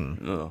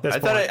 No. I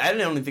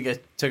didn't only think I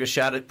took a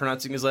shot at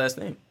pronouncing his last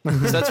name. So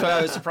that's why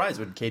I was surprised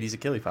when Katie's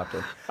Achilles popped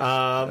in.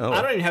 I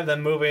don't even have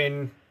them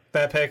moving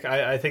that pick.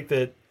 I think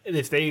that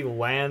if they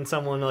land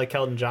someone like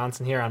Keldon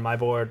Johnson here on my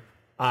board,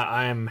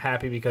 I am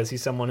happy, because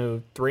he's someone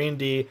who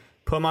 3-and-D,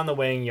 put him on the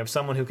wing. You have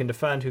someone who can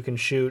defend, who can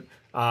shoot.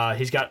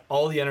 He's got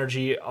all the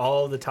energy,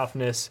 all the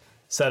toughness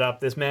set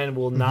up. This man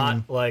will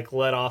not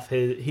let off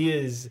his. He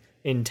is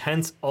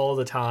intense all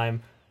the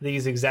time. I think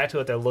he's exactly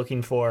what they're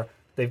looking for.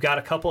 They've got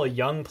a couple of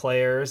young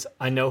players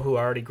I know who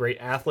are already great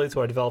athletes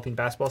who are developing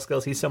basketball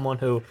skills. He's someone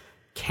who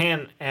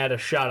can add a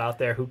shot out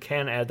there, who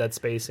can add that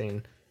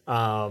spacing.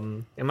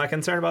 Am I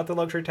concerned about the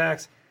luxury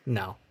tax?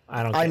 No,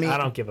 I don't. I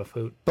don't give a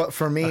hoot. But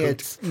for me,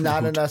 it's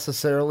not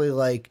necessarily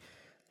like.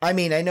 I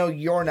mean, I know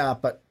you're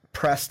not, but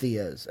Presti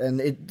is,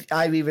 and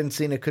I've even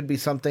seen it could be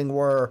something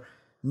where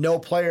no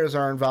players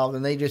are involved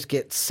and they just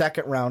get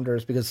second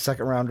rounders because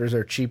second rounders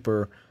are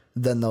cheaper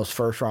than those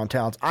first round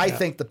talents. I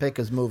think the pick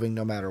is moving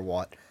no matter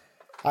what.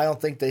 I don't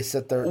think they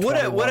sit there. Would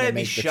I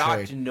be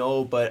shocked?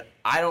 No, but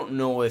I don't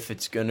know if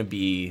it's going to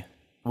be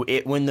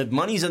when the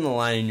money's in the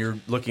line and you're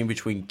looking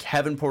between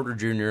Kevin Porter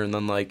Jr. and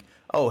then like,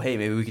 oh hey,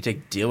 maybe we could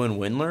take Dylan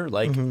Windler.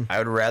 Like I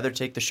would rather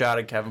take the shot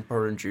at Kevin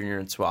Porter Jr.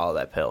 and swallow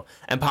that pill,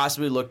 and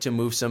possibly look to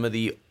move some of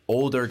the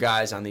older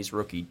guys on these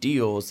rookie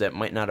deals that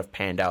might not have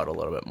panned out a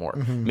little bit more.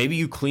 Maybe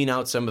you clean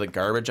out some of the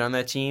garbage on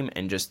that team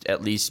and just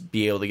at least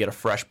be able to get a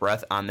fresh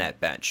breath on that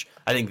bench.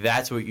 I think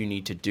that's what you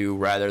need to do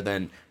rather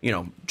than,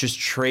 just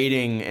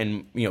trading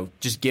and,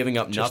 just giving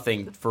up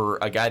nothing for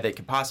a guy that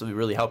could possibly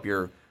really help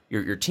your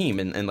team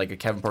and like a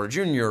Kevin Porter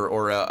Jr.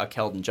 or a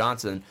Keldon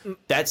Johnson.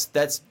 That's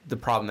the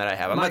problem that I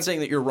have. I'm not saying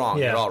that you're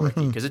wrong at all,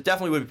 Ricky, because it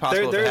definitely would be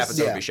possible if it happens.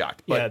 I would be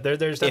shocked. But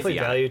there's definitely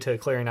value to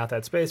clearing out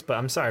that space. But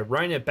I'm sorry,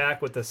 running it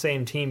back with the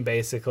same team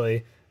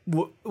basically.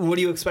 What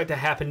do you expect to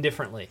happen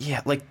differently?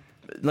 Yeah, like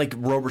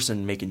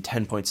Roberson making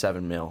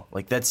 10.7 mil.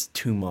 Like, that's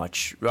too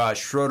much.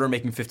 Schroeder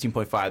making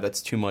 15.5.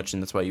 That's too much,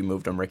 and that's why you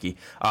moved him, Ricky.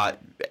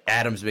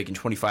 Adams making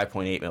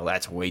 25.8 mil.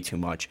 That's way too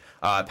much.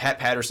 Pat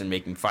Patterson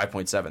making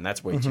 5.7.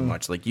 That's way too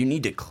much. Like, you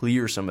need to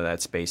clear some of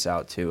that space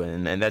out, too,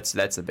 and that's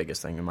the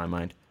biggest thing in my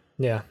mind.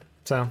 Yeah.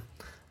 So,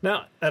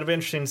 no, that'll be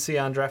interesting to see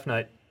on draft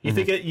night. You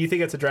think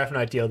it's a draft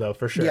night deal, though,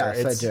 for sure?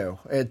 Yes, I do.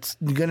 It's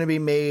going to be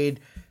made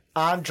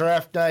on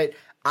draft night.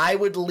 I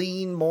would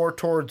lean more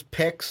towards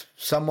picks,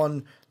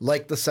 someone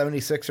like the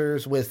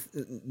 76ers with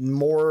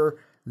more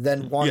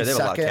than 1 second. They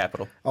have a lot of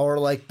capital. Or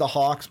like the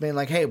Hawks being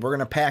like, hey, we're going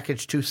to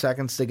package 2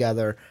 seconds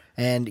together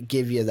and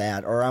give you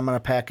that. Or I'm going to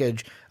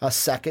package a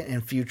second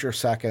and future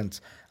seconds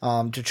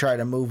to try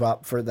to move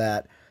up for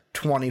that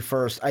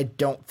 21st. I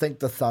don't think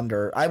the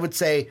Thunder, I would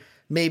say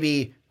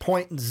maybe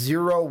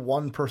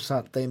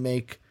 0.01% they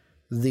make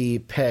the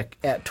pick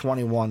at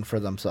 21 for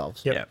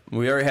themselves. Yep. Yeah,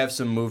 we already have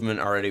some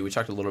movement already. We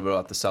talked a little bit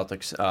about the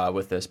Celtics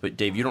with this, but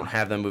Dave, you don't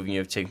have them moving. You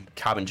have to take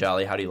Cobb and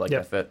Jolly. How do you like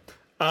that fit?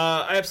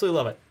 I absolutely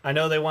love it. I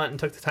know they went and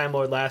took the Time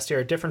Lord last year.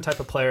 A different type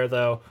of player,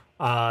 though.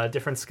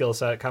 Different skill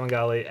set.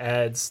 Kamingali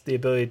adds the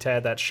ability to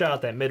add that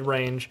shot, that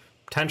mid-range,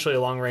 potentially a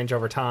long range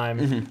over time.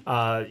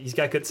 He's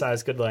got good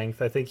size, good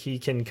length. I think he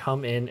can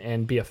come in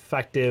and be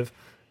effective.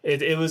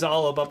 It was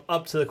all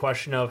up to the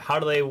question of how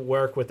do they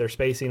work with their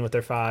spacing, with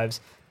their fives.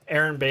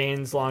 Aaron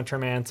Baines'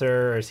 long-term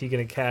answer, or is he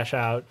going to cash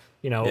out?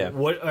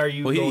 What are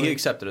you? Well, he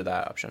accepted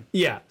that option.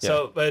 Yeah.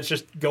 So, but it's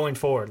just going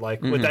forward,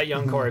 like with that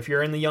young core. If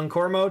you're in the young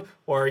core mode,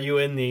 or are you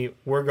in the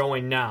we're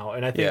going now?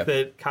 And I think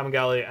that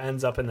Kamingali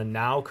ends up in the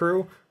now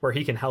crew, where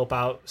he can help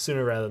out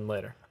sooner rather than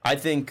later. I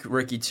think,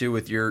 Ricky, too,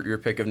 with your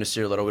pick of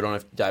Nasir Little, we don't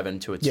have to dive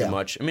into it too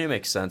much. I mean, it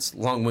makes sense.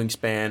 Long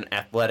wingspan,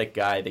 athletic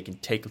guy. They can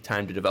take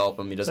time to develop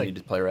him. He doesn't need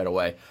to play right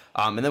away.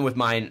 And then with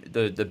mine,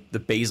 the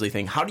Bazley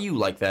thing, how do you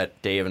like that,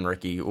 Dave and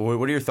Ricky?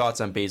 What are your thoughts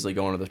on Bazley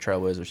going to the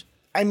Trailblazers?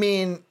 I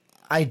mean,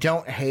 I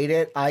don't hate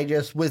it.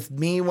 With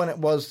me, when it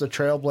was the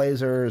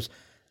Trailblazers,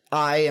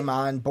 I am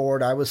on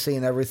board. I was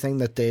seeing everything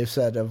that Dave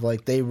said of,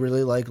 like, they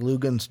really like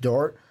Luguentz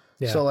Dort.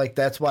 Yeah. So, like,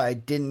 that's why I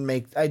didn't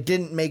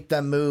make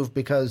them move,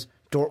 because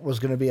Dort was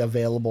going to be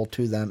available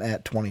to them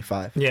at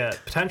 25. Yeah,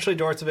 potentially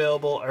Dort's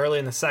available early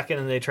in the second,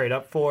 and they trade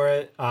up for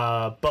it.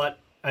 But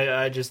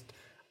I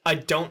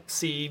don't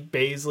see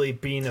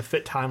Bazley being a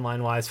fit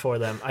timeline-wise for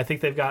them. I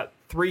think they've got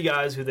 3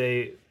 guys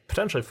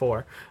potentially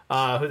 4,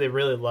 who they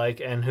really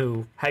like and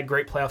who had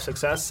great playoff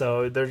success,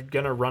 so they're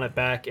going to run it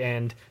back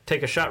and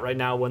take a shot right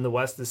now when the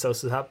West is so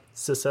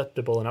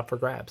susceptible and up for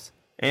grabs.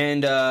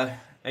 And I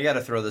got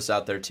to throw this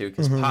out there, too,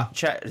 because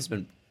chat has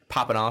been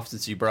popping off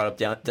since you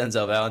brought up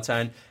Denzel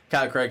Valentine.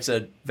 Kyle Craig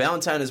said,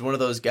 Valentine is one of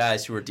those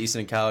guys who were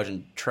decent in college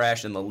and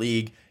trash in the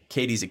league.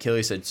 KD's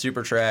Achilles said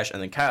super trash,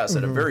 and then Kyle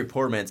said a very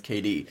poor man's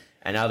KD.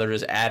 And now they're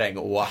just adding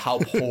how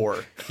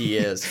poor he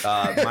is.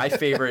 My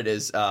favorite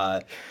is,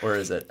 where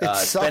is it?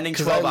 Spending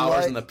 12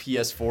 hours on the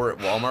PS4 at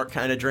Walmart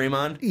kind of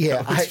Draymond.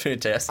 Yeah. That was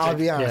fantastic. I'll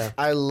be honest.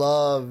 I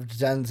loved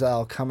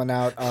Denzel coming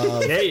out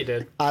of, you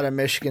did. Out of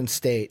Michigan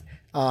State.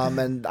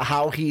 And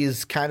how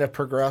he's kind of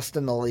progressed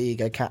in the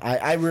league.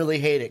 I really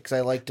hate it because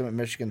I liked him at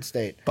Michigan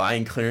State.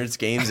 Buying clearance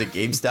games at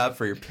GameStop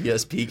for your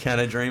PSP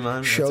kind of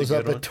Draymond. Shows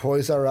up at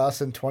Toys R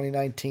Us in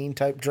 2019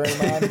 type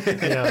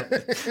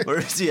Draymond.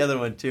 Where's the other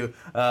one, too?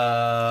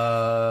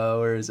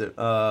 Where is it?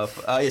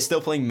 He's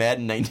still playing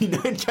Madden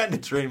 99 kind of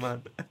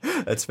Draymond.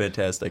 That's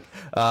fantastic.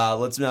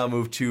 Let's now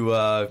move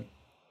to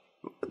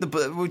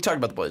We talked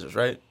about the Blazers,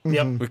 right?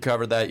 Yep. We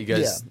covered that. You Yeah,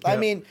 guys. I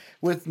mean,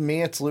 with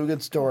me it's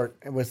Luguentz Dort,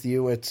 and with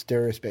you it's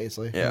Darius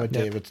Bazley, Yeah. and with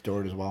Dave it's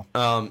Dort as well.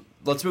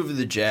 Let's move to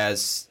the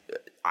Jazz.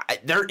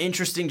 They're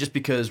interesting just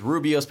because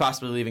Rubio's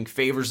possibly leaving,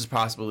 Favors is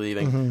possibly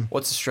leaving.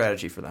 What's the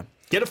strategy for them?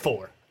 Get a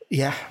 4.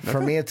 Yeah,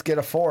 for me it's get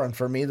a 4, and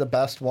for me the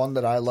best one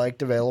that I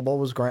liked available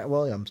was Grant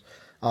Williams,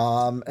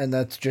 and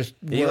that's just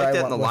You where like I that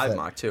in went the with live it.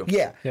 mock too.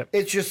 Yeah, Yep.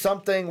 it's just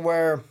something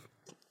where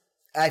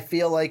I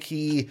feel like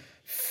he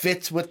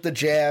fits with the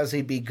Jazz.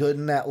 He'd be good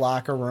in that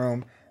locker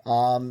room.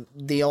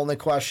 The only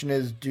question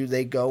is, do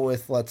they go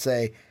with, let's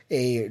say,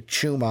 a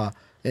Chuma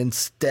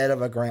instead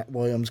of a Grant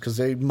Williams? Because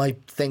they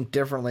might think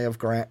differently of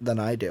Grant than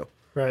I do.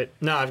 Right.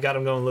 No, I've got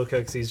him going Luka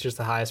because he's just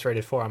the highest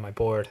rated 4 on my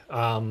board.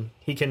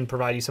 He can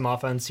provide you some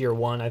offense. Year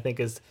 1, I think,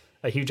 is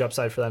a huge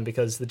upside for them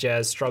because the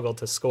Jazz struggled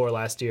to score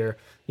last year.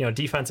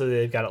 Defensively,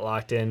 they've got it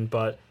locked in,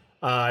 but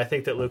I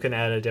think that Luka can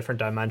add a different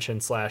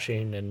dimension,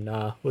 slashing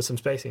and with some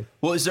spacing.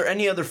 Well, is there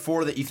any other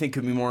 4 that you think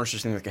could be more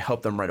interesting that could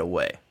help them right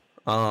away?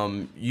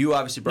 You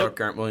obviously brought up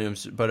Grant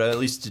Williams, but at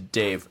least to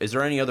Dave, is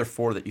there any other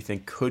 4 that you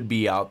think could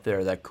be out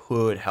there that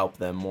could help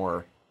them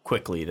more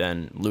quickly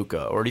than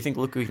Luka, or do you think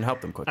Luka can help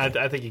them quickly?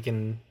 I think he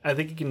can. I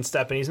think he can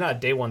step in. He's not a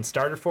day 1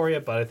 starter for you,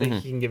 but I think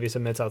he can give you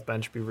some mid south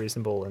bench, be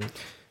reasonable, and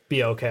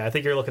be okay. I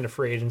think you're looking to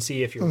free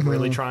agency if you're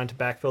really trying to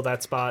backfill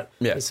that spot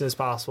as soon as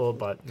possible.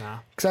 But nah,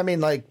 Because I mean,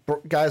 like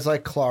guys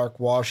like Clark,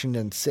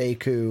 Washington,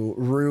 Sekou,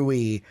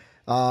 Rui,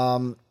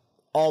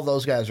 all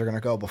those guys are going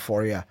to go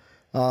before you.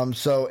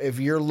 So if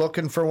you're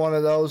looking for one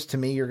of those, to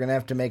me, you're going to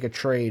have to make a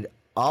trade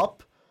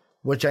up,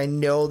 which I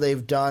know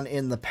they've done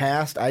in the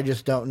past. I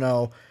just don't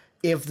know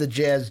if the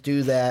Jazz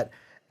do that.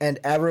 And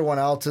everyone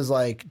else is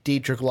like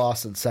Dietrich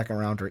Lawson, second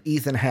rounder.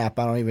 Ethan Happ,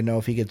 I don't even know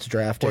if he gets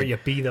drafted. or you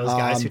be those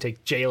guys who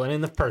take Jalen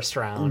in the first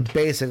round.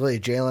 Basically,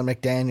 Jalen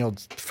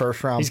McDaniels,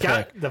 first round He's pick.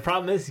 got the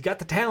problem is he's got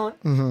the talent.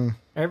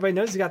 Everybody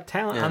knows he's got the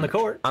talent on the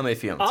court. I'm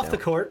iffy on the Off the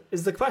talent. court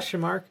is the question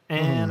mark,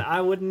 and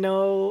I wouldn't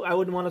know. I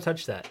wouldn't want to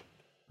touch that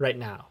right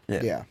now.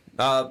 Yeah.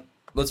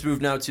 Let's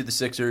move now to the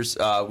Sixers.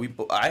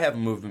 I have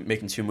them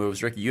making 2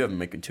 moves. Ricky, you have them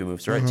making 2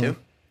 moves, right? Too.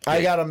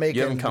 I got to make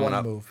You have him them coming one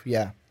up. move.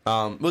 Yeah.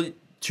 Well,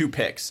 2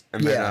 picks.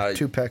 And Yeah, then,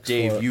 2 picks for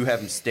Dave, it. you have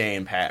them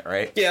staying pat,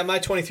 right? Yeah, my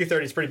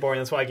 23-30 is pretty boring.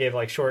 That's why I gave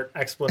like short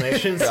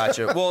explanations.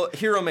 Gotcha. Well,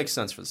 Hero makes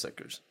sense for the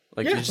Sixers.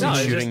 Like Yeah, you just no, need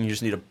it's shooting, just- you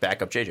just need a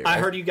backup JJ. I right?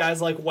 heard you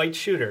guys like white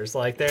shooters.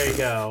 Like there you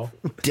go.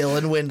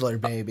 Dylan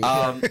Windler, baby.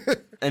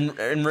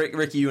 And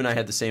Ricky, you and I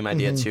had the same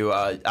idea too.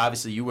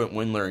 Obviously, you went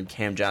Windler and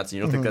Cam Johnson.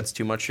 You don't think that's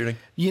too much shooting?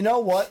 You know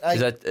what?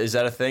 Is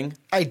that a thing?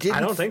 I didn't. I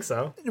don't think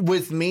so.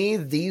 With me,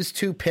 these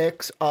 2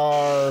 picks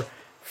are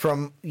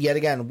from, yet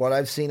again, what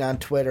I've seen on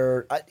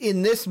Twitter.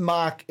 In this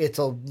mock, it's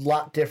a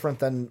lot different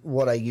than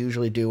what I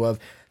usually do.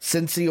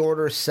 Since the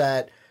order's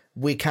set,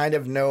 we kind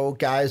of know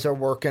guys are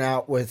working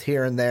out with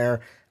here and there.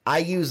 I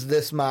use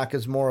this mock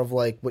as more of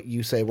like what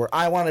you say, where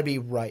I want to be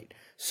right.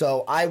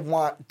 So I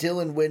want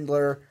Dylan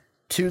Windler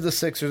to the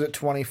Sixers at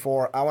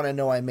 24. I want to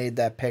know I made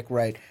that pick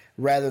right,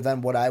 rather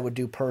than what I would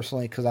do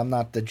personally, because I'm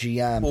not the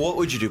GM. Well, what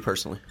would you do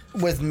personally?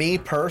 With me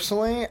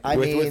personally, I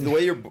mean, With the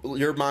way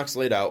your mock's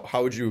laid out,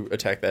 how would you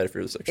attack that if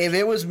you're the Sixers? if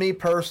it was me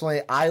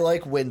personally, I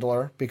like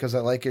Windler because I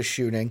like his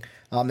shooting.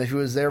 If he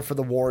was there for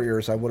the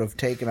Warriors, I would have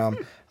taken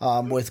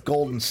him with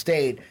Golden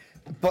State.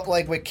 But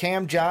like with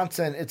Cam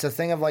Johnson, it's a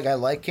thing of like I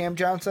like Cam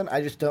Johnson.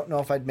 I just don't know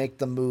if I'd make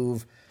the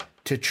move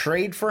to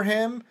trade for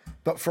him.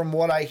 But from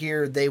what I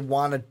hear, they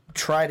want to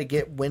try to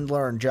get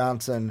Windler and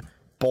Johnson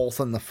both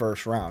in the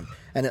first round.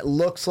 And it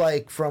looks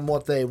like from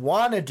what they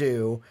want to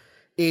do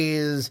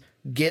is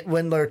get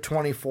Windler at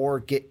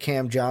 24, get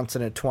Cam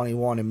Johnson at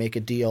 21, and make a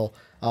deal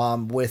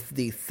with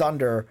the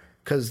Thunder,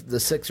 because the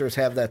Sixers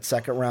have that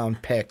second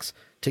round picks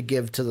to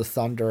give to the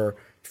Thunder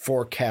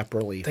for cap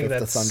relief if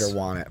the Thunder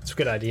want it. It's a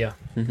good idea.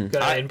 Good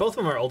idea. And both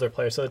of them are older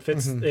players, so it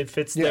fits. It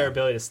fits their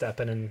ability to step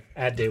in and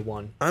add day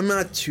 1. I'm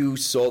not too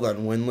sold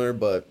on Windler,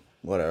 but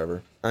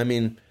whatever. I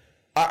mean,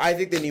 I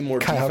think they need more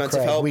Kyle defensive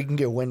Craig, help, we can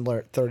get Windler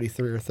at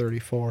 33 or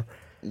 34.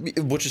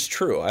 which is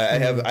true. I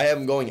have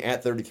him going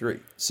at 33.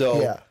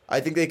 So Yeah. I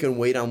think they can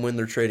wait on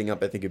Windler trading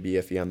up. I think it'd be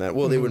iffy on that.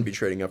 Well, they wouldn't be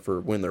trading up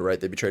for Windler, right?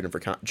 They'd be trading for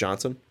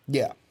Johnson.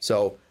 Yeah.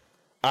 So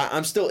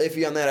I'm still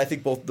iffy on that. I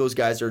think both those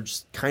guys are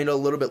just kind of a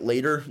little bit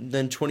later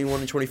than 21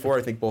 and 24.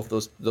 I think both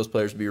those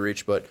players would be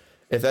reached, but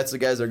if that's the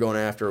guys they're going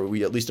after,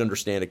 we at least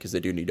understand it because they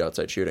do need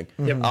outside shooting.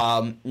 Yep.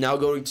 Now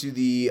going to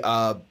the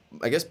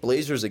I guess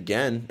Blazers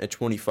again at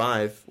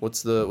 25.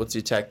 What's the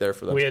attack there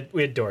for them? We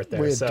had Dort there.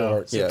 We had so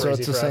Dort. yeah. So crazy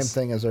it's the for same us.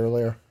 thing as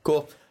earlier.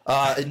 Cool.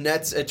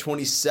 Nets at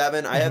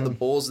 27. I had the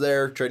Bulls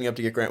there trading up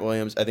to get Grant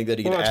Williams. I think that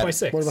he What could about add.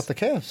 26? What about the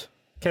Cavs?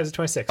 Cavs at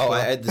 26? Oh, Well,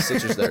 I had the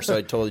Sixers there, so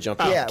I totally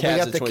jumped. Yeah, Cavs we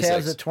got at the 26.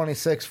 Cavs at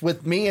 26.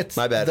 With me, it's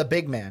My bad. the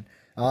big man.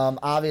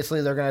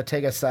 Obviously, they're going to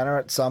take a center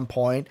at some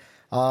point.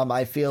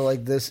 I feel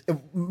like this.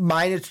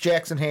 Mine, it's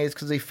Jackson Hayes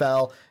because he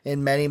fell.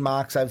 In many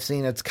mocks I've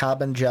seen, it's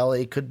Cobb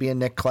Jelly. Could be a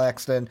Nick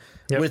Claxton.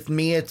 Yep. With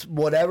me, it's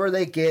whatever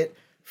they get,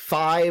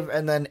 5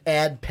 and then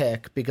add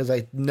pick because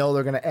I know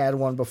they're going to add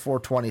one before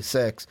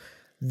 26.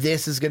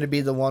 This is going to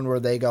be the one where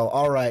they go,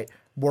 all right,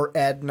 we're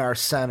adding our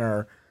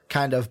center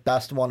kind of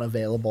best one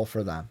available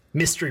for them.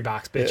 Mystery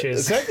box, The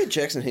bitches. fact that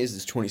Jackson Hayes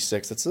is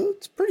 26,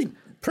 it's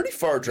pretty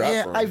far drop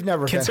Yeah, for him. I've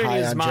never been Considering high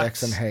his on mock's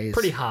Jackson Hayes.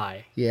 pretty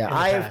high. Yeah, in the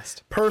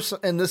I've past.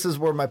 and this is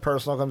where my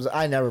personal comes.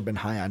 I never been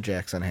high on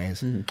Jackson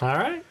Hayes. All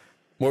right.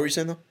 What were you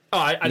saying, though? Oh,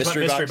 I just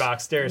Mystery went mystery box?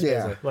 box stairs.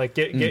 Yeah. Basically. Like,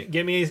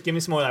 give me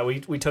some more of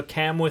that. We took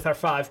Cam with our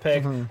 5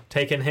 pick,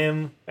 taking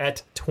him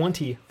at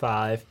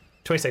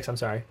 26. I'm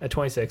sorry, at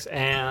 26.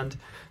 And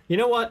you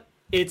know what?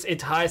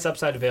 It's highest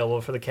upside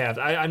available for the Cavs.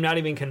 I'm not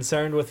even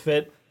concerned with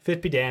fit.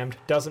 Fit be damned.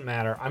 Doesn't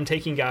matter. I'm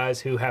taking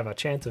guys who have a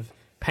chance of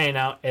paying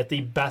out at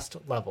the best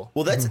level.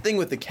 Well, that's the thing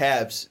with the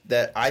Cavs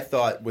that I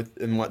thought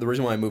the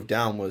reason why I moved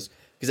down was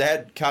because I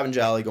had Calvin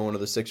Jolly going to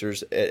the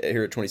Sixers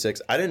here at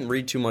 26. I didn't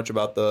read too much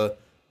about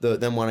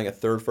them wanting a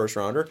third first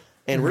rounder.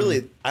 And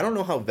really, I don't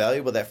know how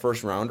valuable that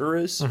first rounder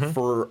is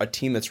for a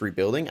team that's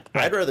rebuilding.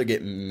 Right. I'd rather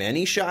get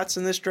many shots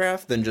in this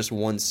draft than just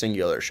one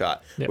singular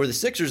shot. Yep. Where the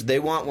Sixers, they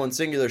want one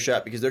singular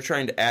shot because they're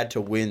trying to add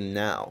to win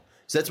now.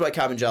 So that's why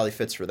Calvin Jolly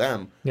fits for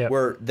them. Yep.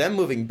 Where them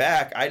moving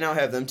back, I now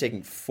have them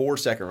taking 4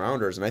 second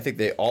rounders, and I think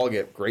they all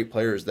get great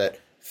players that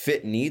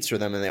fit needs for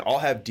them, and they all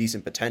have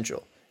decent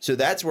potential. So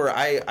that's where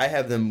I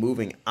have them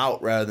moving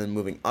out rather than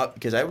moving up,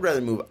 because I would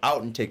rather move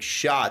out and take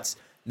shots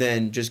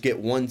than just get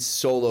one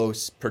solo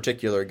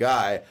particular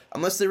guy,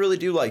 unless they really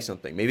do like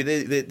something. Maybe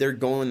they're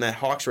going that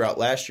Hawks route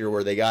last year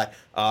where they got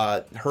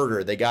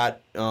Herter, they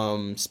got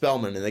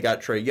Spellman, and they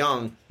got Trae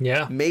Young.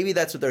 Yeah. Maybe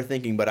that's what they're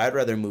thinking, but I'd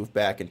rather move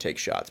back and take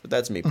shots. But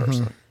that's me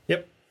personally.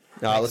 Yep.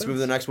 Let's move to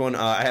the next one.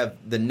 I have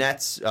the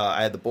Nets.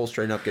 I had the Bulls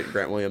trading up, getting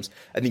Grant Williams.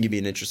 I think he'd be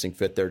an interesting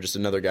fit there. Just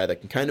another guy that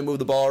can kind of move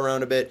the ball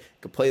around a bit,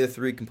 can play the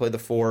 3, can play the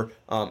 4.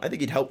 I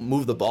think he'd help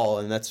move the ball,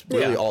 and that's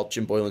really all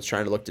Jim Boylan's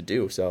trying to look to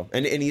do. So,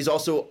 and he's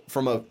also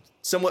from a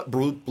somewhat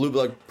blue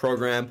blood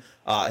program,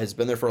 has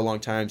been there for a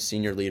long time,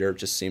 senior leader,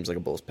 just seems like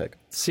a Bulls pick.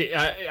 See,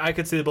 I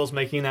could see the Bulls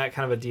making that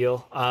kind of a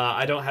deal.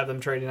 I don't have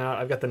them trading out.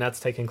 I've got the Nets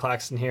taking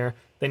Claxton here.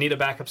 They need a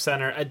backup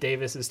center. Ed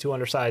Davis is too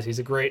undersized. He's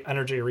a great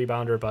energy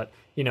rebounder, but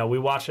we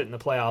watched it in the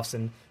playoffs,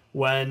 and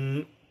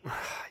when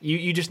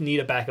you just need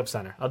a backup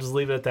center. I'll just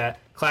leave it at that.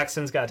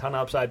 Claxton's got a ton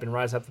of upside, been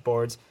rising up the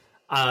boards.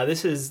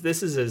 This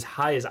is as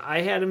high as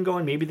I had him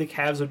going. Maybe the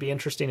Cavs would be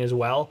interesting as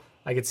well.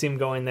 I could see him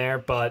going there,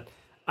 but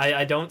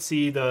I don't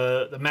see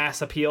the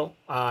mass appeal.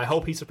 I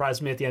hope he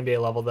surprises me at the NBA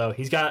level, though.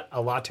 He's got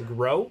a lot to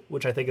grow,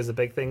 which I think is a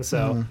big thing,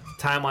 so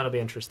timeline will be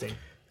interesting.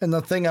 And the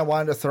thing I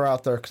wanted to throw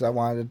out there, because I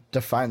wanted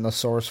to find the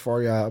source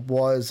for you,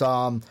 was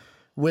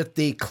with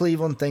the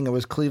Cleveland thing. It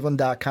was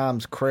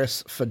Cleveland.com's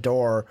Chris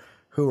Fedor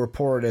who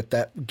reported it,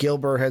 that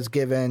Gilbert has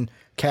given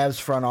Cavs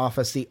front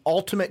office the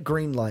ultimate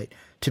green light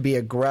to be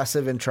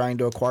aggressive in trying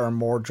to acquire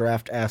more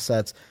draft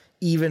assets,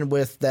 even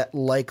with that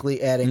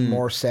likely adding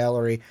more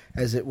salary,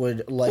 as it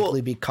would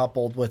likely be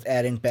coupled with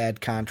adding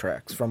bad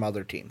contracts from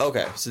other teams.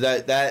 Okay, so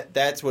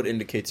that's what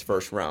indicates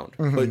first round.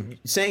 But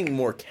saying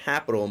more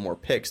capital and more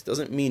picks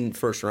doesn't mean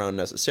first round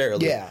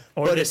necessarily. Yeah.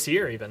 Or but this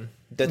year, even.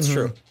 That's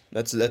true.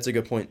 That's a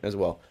good point as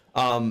well.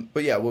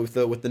 But yeah, with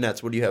the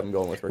Nets, what do you have them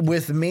going with? Ricky?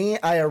 With me,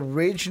 I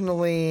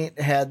originally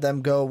had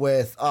them go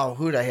with,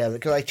 who did I have?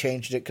 Because I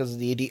changed it because of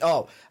the ED.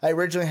 I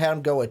originally had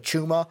them go with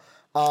Chuma.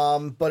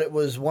 But it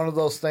was one of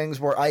those things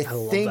where I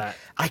think that.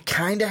 I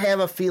kind of have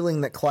a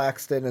feeling that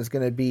Claxton is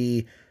going to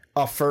be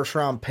a first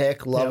round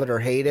pick, love it or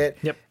hate it.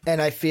 Yep.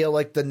 And I feel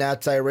like the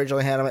Nets, I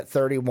originally had him at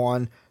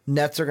 31.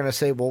 Nets are going to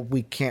say, well,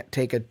 we can't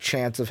take a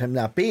chance of him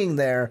not being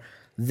there.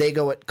 They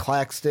go at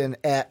Claxton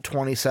at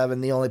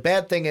 27. The only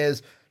bad thing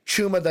is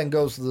Chuma then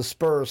goes to the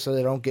Spurs, so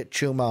they don't get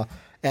Chuma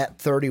at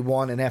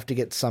 31 and have to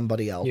get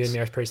somebody else. You and me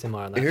are pretty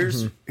similar on that.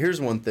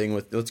 Here's one thing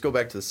with. Let's go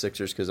back to the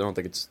Sixers because I don't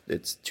think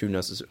it's too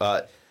necessary.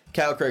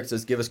 Kyle Craig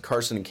says, give us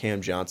Carson and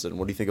Cam Johnson.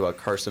 What do you think about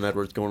Carson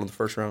Edwards going in the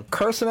first round?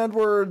 Carson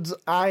Edwards,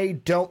 I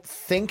don't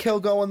think he'll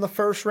go in the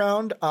first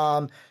round.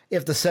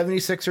 If the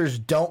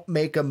 76ers don't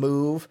make a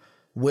move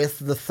with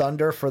the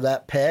Thunder for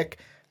that pick,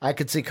 I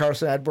could see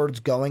Carson Edwards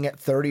going at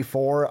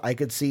 34. I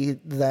could see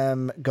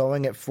them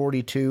going at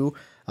 42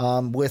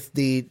 with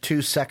the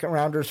 2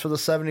 second-rounders for the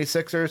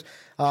 76ers.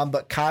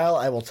 But Kyle,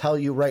 I will tell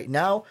you right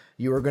now,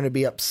 you are going to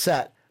be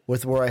upset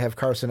with where I have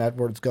Carson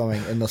Edwards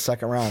going in the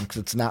second round because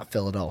it's not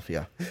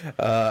Philadelphia.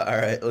 All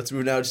right, let's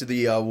move now to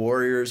the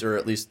Warriors, or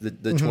at least the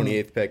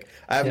 28th pick.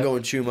 I have them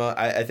going Chuma.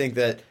 I think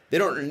that they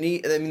don't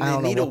need. I mean, they I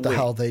don't need know a what the win.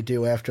 hell they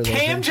do after those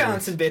Cam injuries.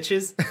 Johnson,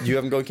 bitches. Do you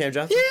have them going Cam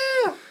Johnson?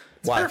 Yeah.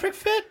 It's a perfect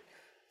fit.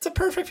 It's a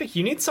perfect fit.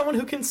 You need someone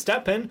who can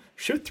step in,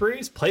 shoot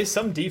threes, play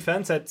some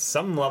defense at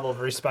some level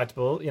of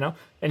respectable,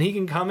 and he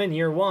can come in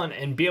year one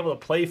and be able to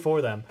play for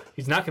them.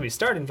 He's not going to be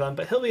starting for them,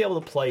 but he'll be able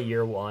to play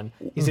year one.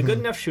 He's a good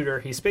enough shooter.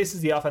 He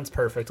spaces the offense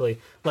perfectly.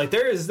 Like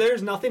there's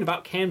there's nothing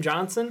about Cam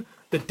Johnson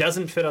that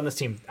doesn't fit on this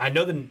team. I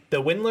know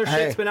the Windler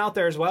shit's been out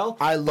there as well.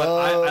 I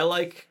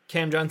like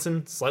Cam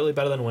Johnson slightly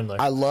better than Windler.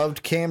 I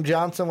loved Cam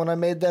Johnson when I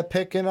made that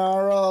pick in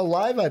our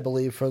live, I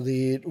believe, for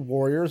the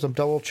Warriors. I'm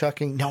double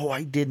checking. No,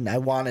 I didn't. I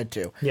wanted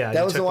to. Yeah, that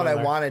you was the took one I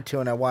Windler. wanted to,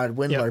 and I wanted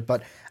Windler. Yep.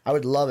 But I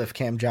would love if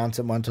Cam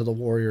Johnson went to the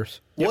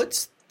Warriors.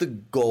 What's the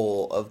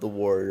goal of the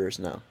Warriors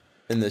now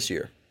in this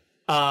year?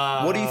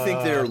 What do you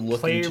think they're looking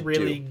play to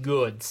really do?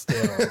 good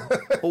still.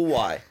 Well,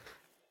 why?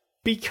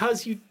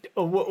 Because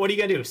what are you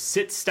gonna do?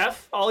 Sit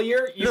Steph all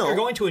year? You're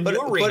going to a new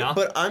arena.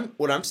 But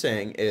what I'm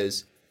saying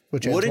is,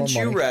 Which adds wouldn't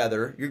more you money.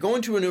 rather? You're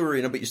going to a new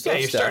arena, but you still yeah,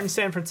 have you're Steph. starting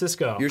San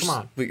Francisco. Come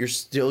on. But you're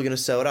still going to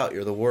sell it out.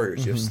 You're the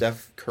Warriors. You have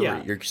Steph Curry.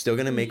 Yeah. You're still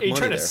going to make Are you money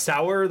trying there. to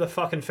sour the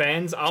fucking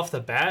fans off the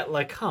bat?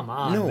 Like, come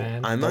on, No,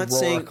 man. I'm not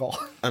saying. Oracle.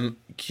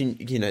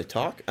 Can I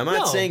talk? I'm not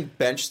No. saying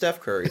bench Steph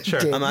Curry. Sure.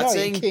 I'm not No, you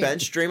saying can't.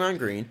 bench Draymond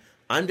Green.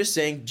 I'm just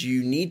saying, do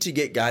you need to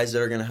get guys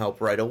that are going to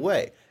help right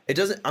away? It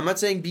doesn't. I'm not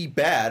saying be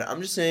bad.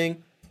 I'm just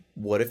saying,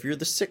 what if you're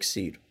the 6th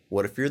seed?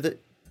 What if you're the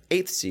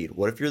 8th seed?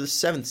 What if you're the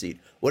 7th seed?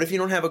 What if you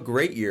don't have a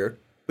great year,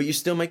 but you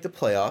still make the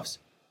playoffs?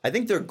 I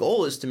think their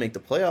goal is to make the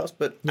playoffs,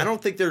 but I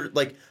don't think they're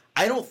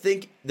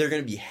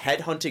going to be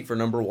headhunting for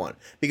number 1.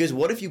 Because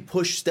what if you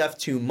push Steph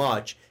too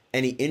much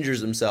and he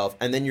injures himself,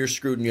 and then you're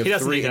screwed and you he have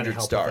doesn't 3 need any injured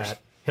help stars? with that.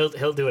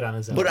 He'll do it on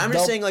his own. But I'm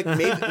just Nope. saying, like,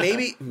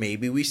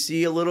 maybe we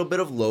see a little bit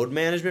of load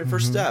management for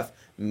Steph.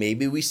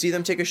 Maybe we see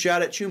them take a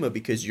shot at Chuma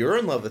because you're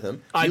in love with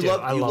him. I you do.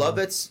 love I you love love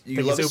him. it. You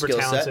Think love he's his uber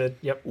skill set. talented.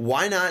 Yep.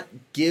 Why not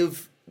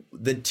give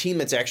the team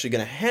that's actually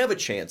going to have a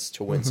chance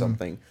to win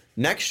something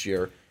next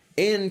year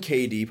in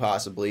KD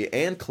possibly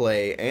and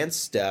Clay and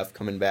Steph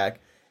coming back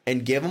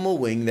and give him a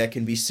wing that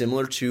can be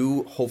similar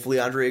to hopefully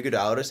Andre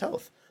Iguodala at his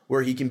health,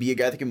 where he can be a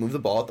guy that can move the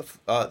ball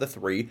at the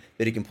 3,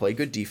 that he can play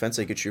good defense,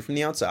 that he can shoot from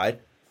the outside.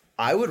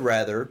 I would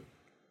rather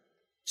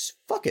just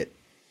fuck it,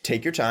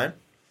 take your time,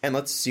 and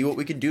let's see what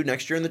we can do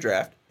next year in the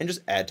draft and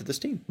just add to this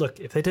team. Look,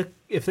 if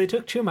they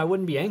took Chum, I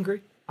wouldn't be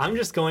angry. I'm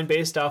just going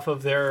based off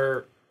of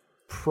their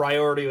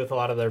priority with a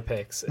lot of their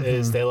picks.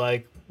 Is they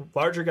like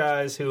larger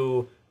guys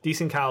who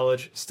decent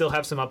college, still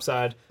have some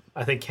upside.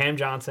 I think Cam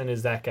Johnson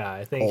is that guy.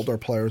 I think Older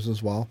players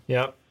as well.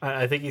 Yep,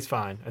 I think he's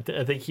fine.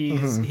 I think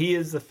he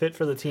is the fit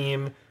for the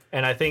team,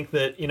 and I think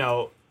that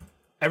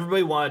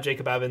everybody wanted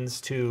Jacob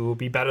Evans to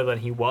be better than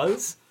he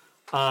was.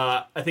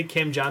 I think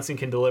Cam Johnson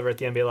can deliver at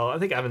the NBA level. I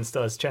think Evans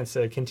still has a chance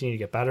to continue to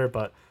get better,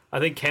 but I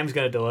think Cam's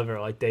going to deliver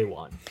like day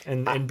one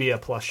and be a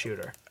plus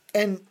shooter.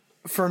 And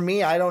for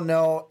me, I don't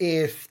know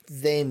if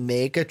they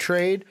make a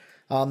trade.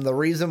 The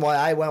reason why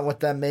I went with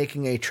them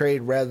making a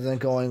trade rather than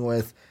going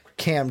with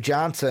Cam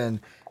Johnson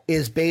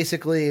is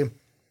basically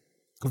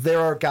there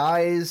are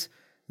guys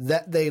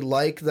that they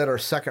like that are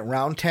second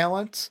round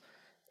talents.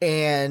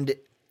 And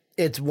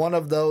it's one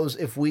of those,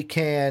 if we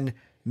can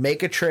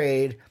make a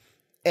trade,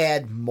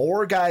 add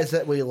more guys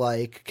that we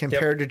like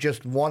compared to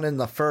just one in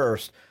the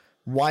first,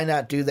 why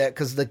not do that?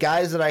 Because the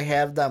guys that I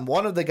have them,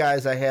 one of the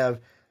guys I have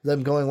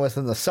them going with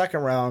in the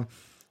second round,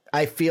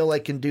 I feel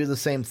like can do the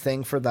same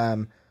thing for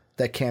them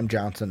that Cam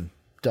Johnson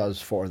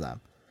does for them.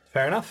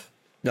 Fair enough.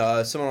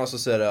 Someone also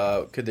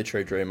said, could they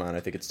trade Draymond?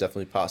 I think it's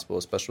definitely possible,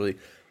 especially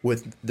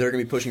with they're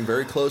going to be pushing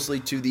very closely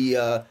to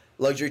the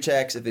luxury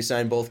tax if they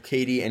sign both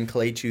KD and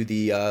Clay to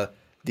the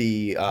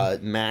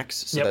max.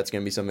 So that's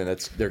going to be something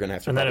they're going to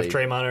have to. And then if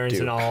Draymond earns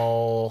do. an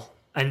all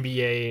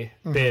NBA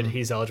bid,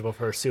 he's eligible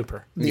for a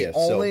super.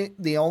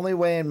 The only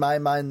way in my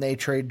mind they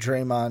trade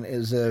Draymond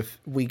is if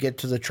we get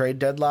to the trade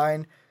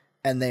deadline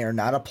and they are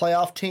not a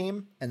playoff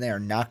team and they are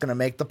not going to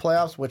make the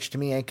playoffs, which to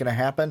me ain't going to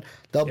happen.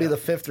 They'll be the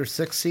 5th or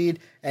 6th seed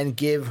and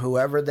give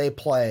whoever they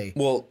play.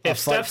 Well, If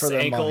fight for Steph's their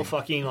ankle money.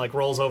 fucking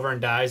rolls over and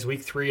dies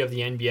week 3 of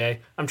the NBA,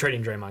 I'm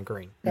trading Draymond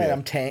Green. Right,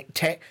 I'm tank.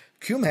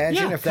 Can you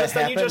imagine Yeah, if that 'cause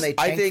then you happened? just-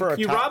 They I tank think for a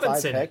you top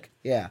Robinson. 5 pick.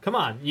 Yeah, Come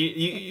on,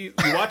 you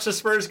watch the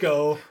Spurs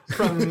go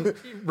from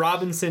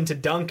Robinson to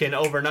Duncan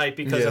overnight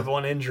because of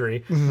one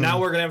injury. Now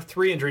we're gonna have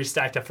 3 injuries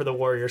stacked up for the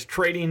Warriors,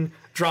 trading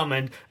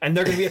Drummond, and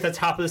they're gonna be at the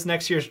top of this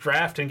next year's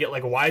draft and get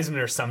like Wiseman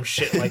or some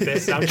shit like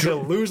this. I'm just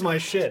gonna lose my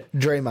shit.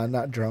 Draymond,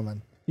 not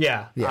Drummond.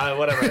 Yeah.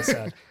 Whatever I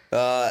said.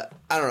 I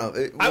don't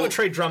know. I would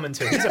trade Drummond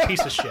too. He's a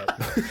piece of shit.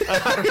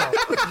 I don't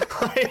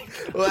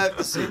know. We'll have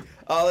to see.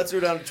 Let's go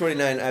down to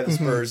 29. I have the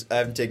Spurs. I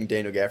haven't taken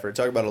Daniel Gafford.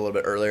 Talked about it a little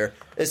bit earlier.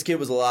 This kid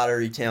was a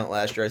lottery talent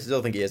last year. I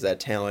still think he has that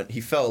talent. He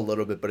fell a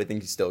little bit, but I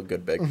think he's still a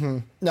good big.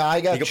 No,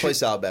 I got. He can play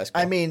solid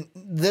basketball. I mean,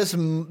 this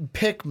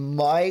pick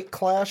might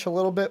clash a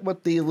little bit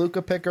with the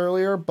Luka pick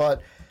earlier,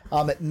 but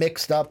it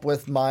mixed up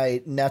with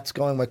my Nets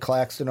going with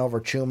Claxton over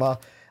Chuma.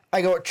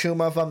 I go with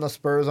Chuma if I'm the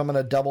Spurs. I'm going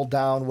to double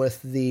down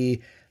with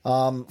the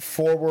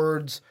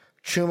forwards.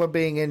 Chuma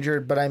being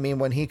injured, but I mean,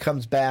 when he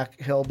comes back,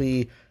 he'll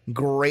be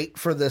great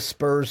for this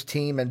Spurs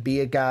team and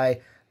be a guy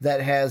that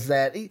has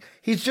that.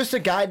 He's just a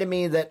guy to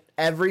me that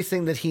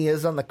everything that he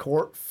is on the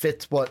court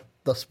fits what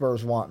the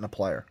Spurs want in a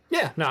player.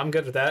 Yeah, no, I'm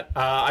good with that.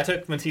 I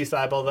took Matisse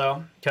Thybulle,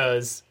 though,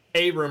 because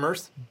A,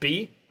 rumors,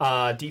 B,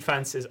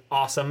 defense is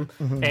awesome,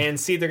 and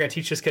C, they're going to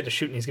teach this kid to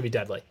shoot, and he's going to be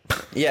deadly.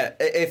 Yeah,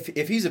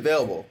 if he's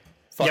available,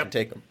 fucking Yep.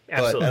 take him.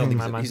 Absolutely. But I don't In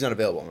my think mind. he's not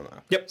available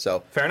now. Yep.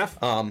 So Fair enough.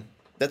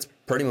 that's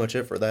pretty much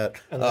it for that.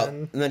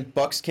 And then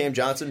Bucks Cam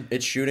Johnson.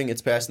 It's shooting.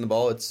 It's passing the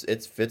ball. It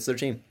fits their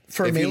team.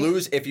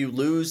 If you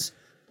lose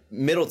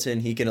Middleton,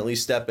 he can at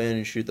least step in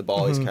and shoot the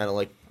ball. He's kind of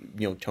like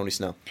Tony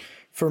Snell.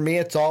 For me,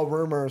 it's all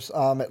rumors.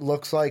 It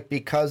looks like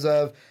because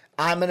of,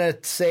 I'm going to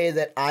say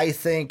that I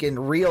think in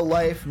real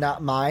life,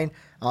 not mine,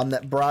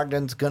 that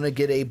Brogdon's going to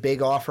get a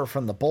big offer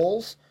from the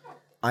Bulls.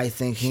 I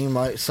think he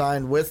might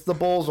sign with the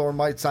Bulls or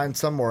might sign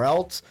somewhere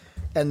else.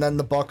 And then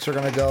the Bucks are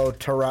going to go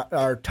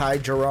to Ty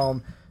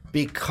Jerome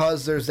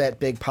because there's that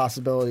big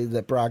possibility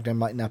that Brogdon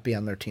might not be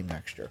on their team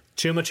next year.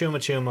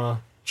 Chuma.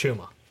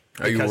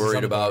 Are you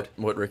worried about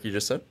what Ricky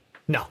just said?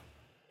 No.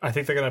 I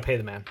think they're going to pay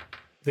the man.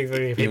 I think they're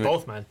going to pay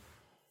both men.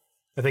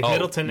 I think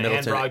Middleton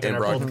and Brogdon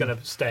are both going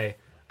to stay.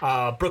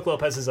 Brook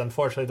Lopez is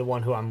unfortunately the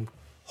one who I'm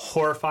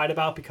horrified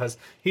about because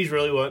he's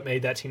really what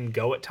made that team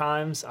go at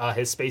times.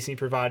 His spacing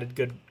provided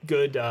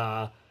good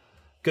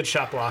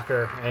shot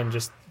blocker and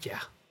just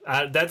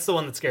that's the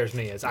one that scares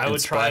me. Is I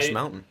would Splash try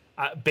Mountain.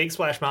 Big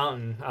Splash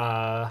Mountain.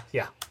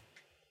 Yeah.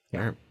 All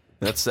right.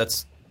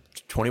 That's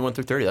 21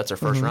 through 30. That's our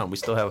first round. We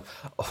still have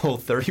a whole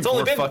 30 It's more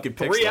only been fucking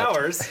picks 3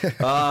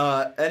 left.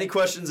 hours. Any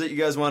questions that you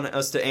guys want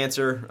us to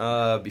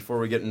answer before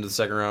we get into the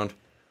second round?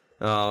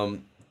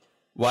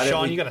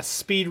 Sean, you gonna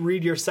speed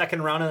read your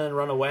second round and then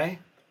run away?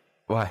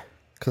 Why?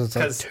 Because it's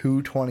like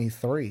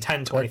 2:23.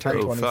 10:23.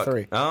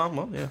 10:23.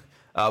 Well,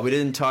 yeah. We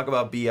didn't talk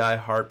about B.I.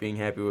 Hart being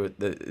happy with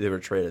that they were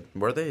traded.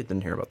 Were they?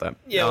 Didn't hear about that.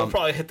 Yeah, we'll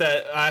probably hit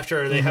that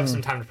after they have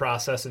some time to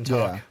process and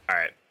talk. Yeah. All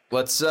right.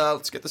 Let's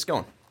get this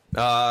going.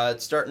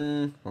 It's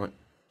starting. What?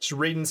 Just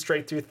reading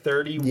straight through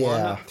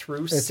 31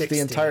 through 60. It's the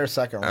entire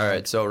second round. All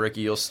right. So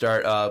Ricky, you'll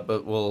start.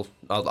 But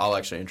I'll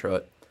actually intro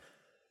it.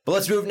 But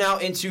let's move now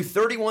into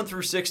 31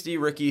 through 60.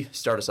 Ricky,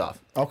 start us off.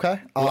 Okay.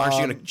 Well, aren't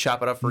you going to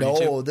chop it up for you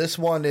too? No, this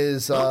one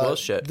is... well,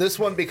 shit. This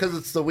one, because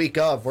it's the week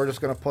of, we're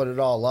just going to put it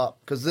all up.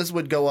 Because this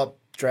would go up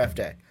draft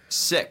day.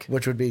 Sick.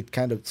 Which would be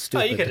kind of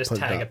stupid. You could to just put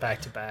tag up. it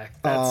back to back.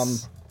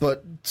 That's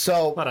But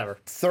so... whatever.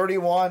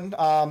 31.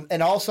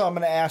 And also, I'm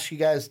going to ask you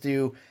guys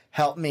to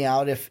help me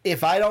out.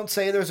 If I don't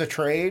say there's a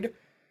trade...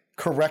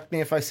 Correct me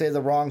if I say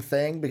the wrong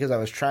thing because I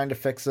was trying to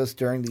fix this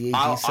during the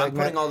AG segment. I'm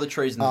putting all the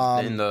trades in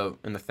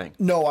the thing.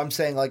 No, I'm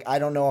saying I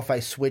don't know if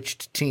I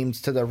switched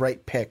teams to the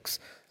right picks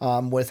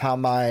with how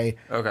my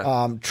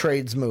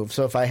trades move.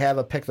 So if I have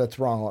a pick that's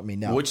wrong, let me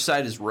know. Which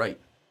side is right?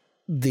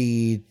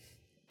 The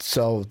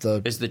trades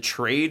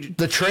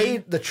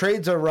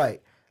are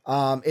right.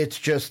 It's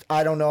just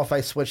I don't know if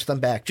I switch them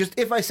back. Just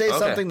if I say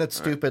something that's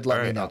stupid,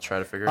 let me know. I'll try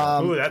to figure it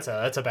out. Ooh, that's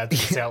a bad thing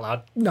to say out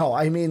loud. No,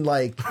 I mean you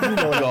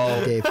know what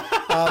I mean, Dave.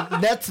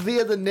 Nets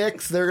via the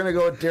Knicks. They're going to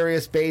go with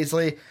Darius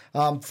Baisley,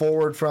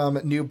 forward from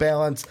New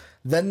Balance.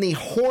 Then the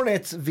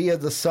Hornets via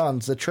the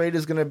Suns. The trade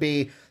is going to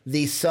be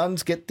the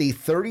Suns get the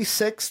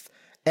 36th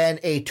and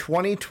a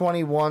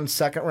 2021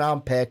 second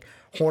round pick.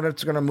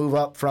 Hornets are going to move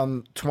up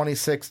from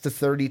 26 to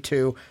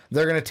 32.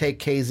 They're going to take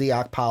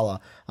KZ Okpala.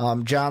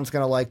 John's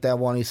going to like that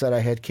one. He said I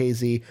had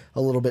KZ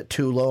a little bit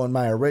too low in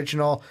my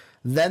original.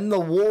 Then the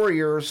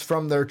Warriors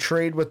from their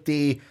trade with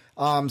the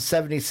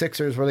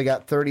 76ers where they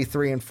got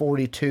 33 and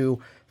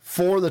 42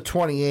 for the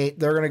 28.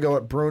 They're going to go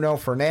at Bruno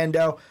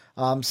Fernando,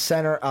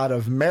 center out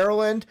of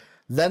Maryland.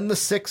 Then the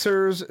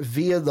Sixers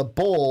via the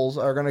Bulls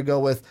are going to go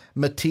with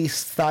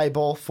Matisse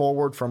Thybulle,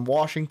 forward from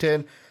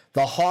Washington.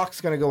 The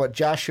Hawks going to go with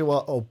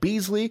Joshua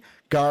Obeasley,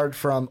 guard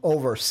from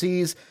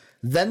overseas.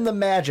 Then the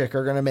Magic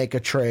are going to make a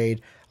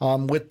trade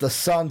with the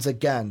Suns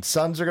again.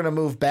 Suns are going to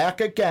move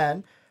back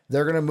again.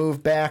 They're going to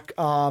move back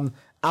out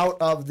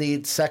of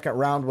the second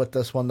round with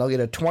this one. They'll get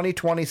a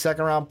 2020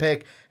 second round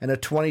pick and a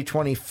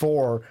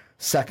 2024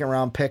 second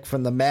round pick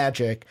from the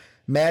Magic.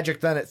 Magic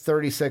then at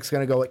 36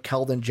 going to go with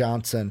Keldon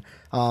Johnson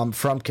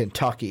from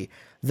Kentucky.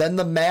 Then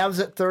the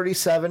Mavs at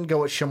 37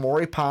 go with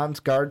Shamori Pons,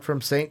 guard from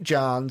St.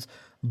 John's.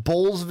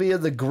 Bulls via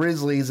the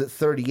Grizzlies at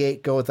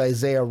 38 go with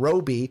Isaiah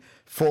Roby,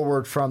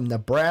 forward from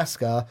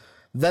Nebraska.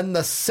 Then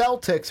the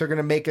Celtics are going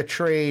to make a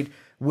trade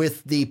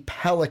with the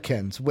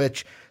Pelicans,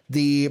 which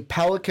the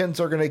Pelicans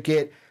are going to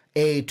get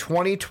a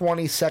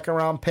 2020 second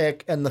round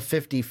pick and the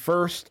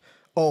 51st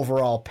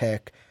overall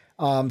pick.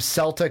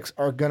 Celtics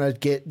are going to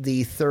get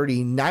the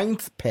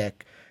 39th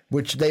pick,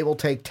 which they will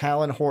take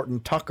Taylor Horton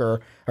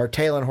Tucker out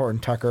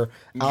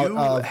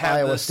of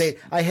Iowa State.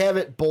 I have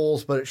it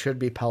Bulls, but it should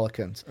be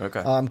Pelicans.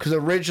 Okay. Because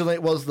originally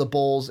it was the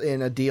Bulls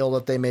in a deal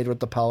that they made with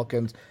the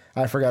Pelicans.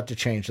 I forgot to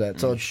change that.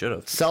 So should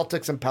have.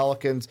 Celtics and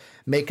Pelicans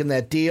making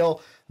that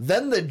deal.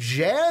 Then the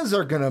Jazz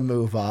are going to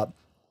move up.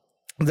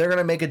 They're going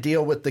to make a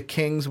deal with the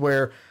Kings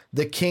where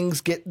the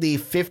Kings get the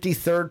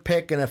 53rd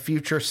pick and a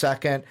future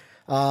second.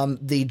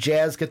 The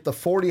Jazz get the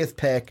 40th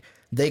pick.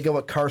 They go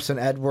at Carson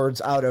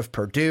Edwards out of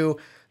Purdue.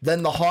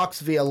 Then the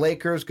Hawks via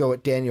Lakers go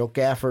at Daniel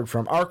Gafford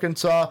from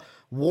Arkansas.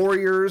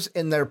 Warriors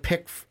in their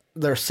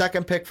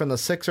second pick from the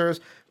Sixers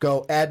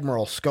go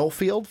Admiral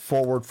Schofield,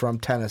 forward from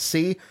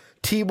Tennessee.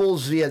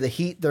 T-Bulls via the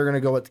Heat, they're going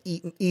to go with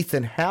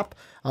Ethan Happ,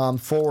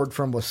 forward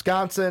from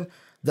Wisconsin.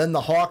 Then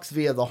the Hawks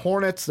via the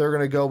Hornets, they're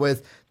going to go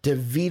with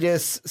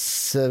Davidas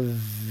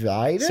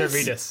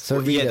Servidis.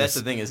 Well, yeah, that's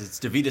the thing is it's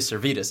Davidas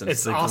Servidis, and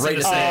it's the awesome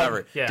greatest name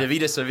ever. Yeah.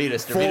 Davidas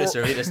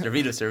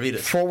Servidis.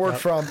 Forward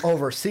from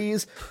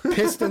overseas.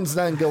 Pistons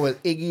then go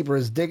with Iggy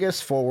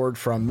Brazdeikis, forward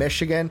from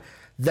Michigan.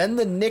 Then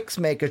the Knicks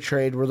make a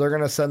trade where they're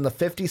going to send the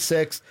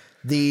 56th,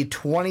 the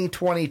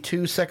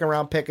 2022 second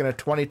round pick, and a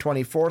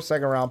 2024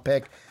 second round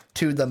pick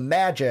to the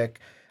Magic.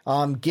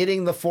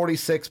 Getting the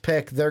 46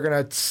 pick, they're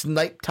going to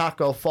snipe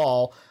Taco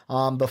Fall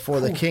before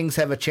the Kings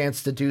have a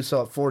chance to do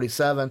so at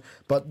 47.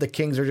 But the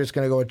Kings are just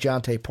going to go with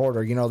Jonte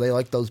Porter. You know, they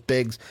like those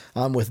bigs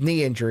with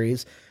knee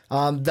injuries.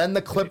 Then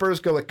the Clippers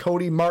go with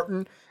Cody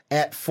Martin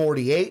at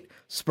 48.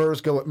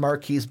 Spurs go with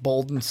Marquise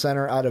Bolden,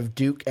 center out of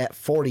Duke, at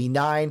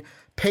 49.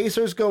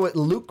 Pacers go with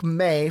Luke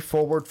May,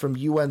 forward from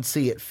UNC,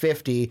 at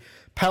 50.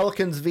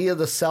 Pelicans via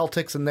the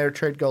Celtics and their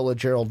trade go with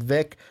Gerald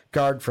Vick,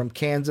 guard from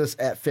Kansas,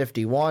 at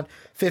 51.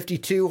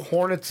 52,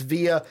 Hornets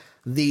via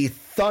the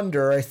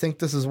Thunder. I think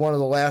this is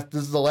this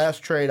is the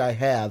last trade I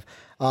have.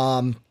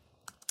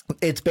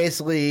 It's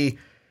basically...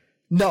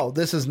 No,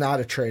 this is not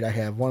a trade I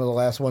have. One of the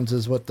last ones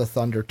is with the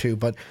Thunder, too.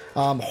 But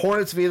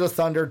Hornets via the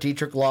Thunder,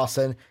 Dietrich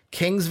Lawson.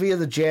 Kings via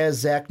the Jazz,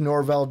 Zach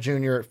Norvell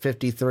Jr. at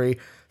 53.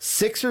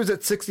 Sixers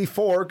at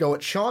 64 go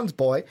at Sean's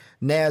boy,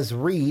 Naz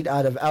Reid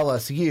out of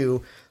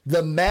LSU.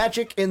 The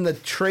Magic in the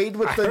trade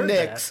with the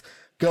Knicks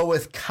go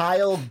with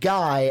Kyle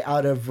Guy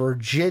out of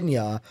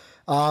Virginia.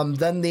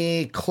 Then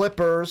the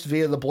Clippers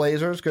via the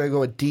Blazers going to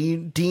go with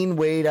Dean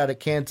Wade out of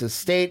Kansas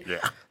State.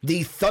 Yeah.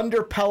 The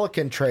Thunder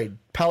Pelican trade.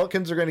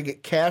 Pelicans are going to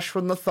get cash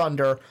from the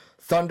Thunder.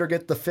 Thunder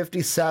get the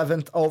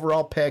 57th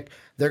overall pick.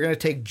 They're going to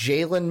take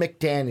Jalen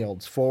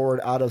McDaniels, forward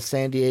out of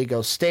San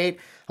Diego State.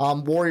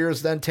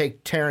 Warriors then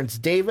take Terrence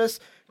Davis,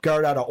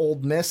 guard out of Ole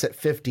Miss, at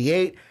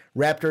 58.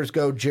 Raptors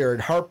go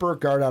Jared Harper,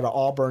 guard out of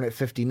Auburn, at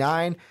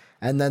 59.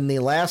 And then the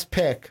last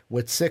pick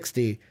with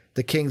 60,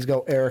 the Kings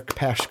go Eric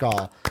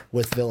Paschall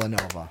with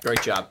Villanova.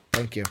 Great job.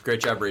 Thank you.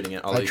 Great job reading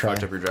it. I'll let you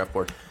fucked up your draft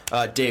board.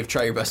 Dave,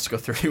 try your best to go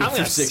through with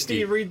your 60. I'm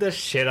going to read the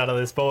shit out of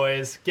this,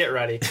 boys. Get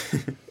ready.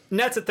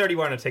 Nets at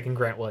 31 are taking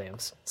Grant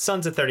Williams.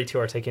 Suns at 32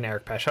 are taking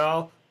Eric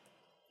Paschall.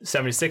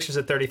 76ers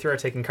at 33 are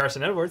taking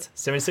Carson Edwards.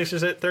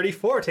 76ers at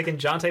 34 are taking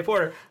Jonte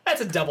Porter.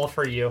 That's a double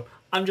for you.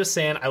 I'm just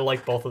saying I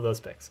like both of those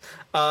picks.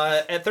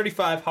 At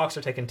 35, Hawks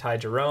are taking Ty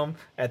Jerome.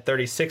 At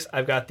 36,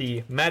 I've got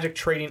the Magic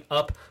trading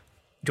up,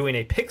 doing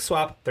a pick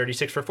swap,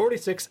 36 for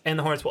 46, and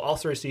the Hornets will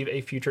also receive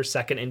a future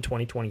second in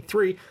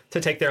 2023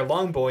 to take their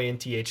long boy in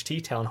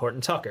THT, Talon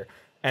Horton-Tucker.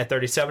 At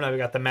 37, I've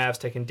got the Mavs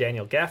taking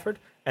Daniel Gafford.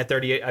 At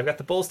 38, I've got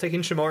the Bulls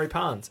taking Shamori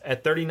Pons.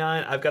 At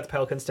 39, I've got the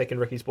Pelicans taking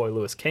Ricky's boy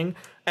Lewis King.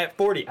 At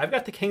 40, I've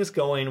got the Kings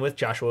going with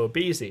Joshua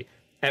Obizi.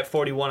 At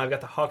 41, I've got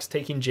the Hawks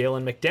taking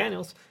Jalen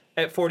McDaniels.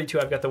 At 42,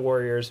 I've got the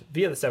Warriors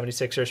via the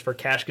 76ers for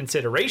cash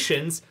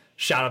considerations.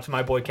 Shout out to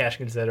my boy Cash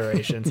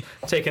Considerations.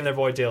 Taking their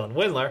boy Dylan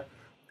Windler.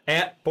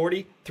 At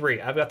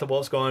 43, I've got the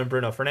Wolves going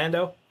Bruno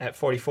Fernando. At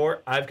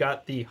 44, I've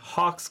got the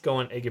Hawks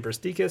going Iggy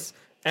Brasdeikis.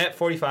 At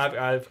 45,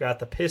 I've got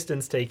the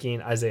Pistons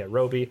taking Isaiah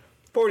Roby.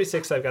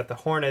 46, I've got the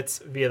Hornets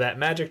via that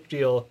Magic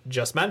deal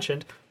just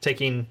mentioned,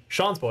 taking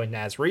Sean's boy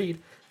Naz Reid.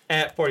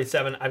 At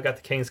 47, I've got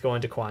the Kings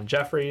going to Daquan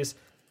Jeffries.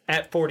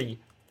 At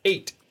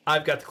 48,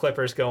 I've got the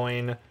Clippers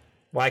going...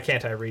 Why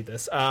can't I read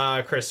this?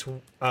 Chris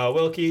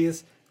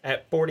Wilkies.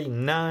 At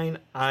 49,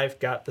 I've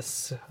got the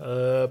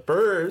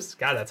Spurs.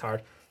 God, that's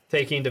hard.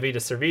 Taking Davidas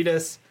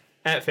Servitas.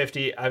 At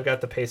 50, I've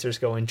got the Pacers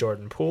going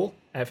Jordan Poole.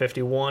 At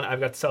 51, I've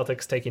got the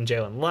Celtics taking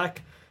Jalen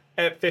Leck.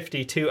 At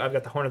 52, I've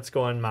got the Hornets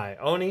going Mai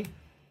Oni.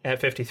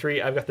 At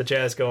 53, I've got the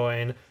Jazz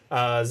going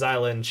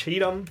Zylan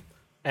Cheatham.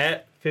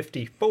 At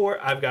 54,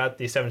 I've got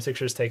the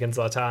 76ers taking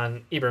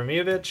Zlatan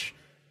Ibrahimovic.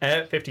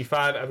 At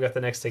 55, I've got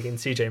the Knicks taking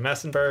CJ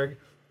Messenberg.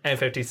 At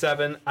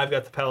 57, I've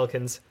got the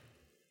Pelicans.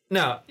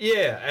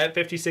 At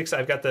 56,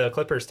 I've got the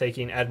Clippers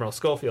taking Admiral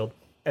Schofield.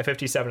 At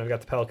 57, I've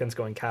got the Pelicans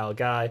going Kyle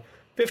Guy.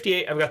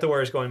 58, I've got the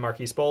Warriors going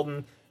Marquise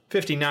Bolden.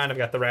 59, I've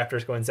got the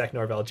Raptors going Zach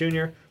Norvell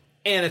Jr.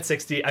 And at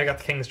 60, I've got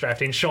the Kings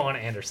drafting Sean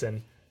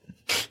Anderson.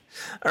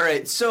 All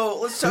right, so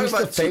let's talk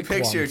about two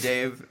picks here,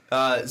 Dave.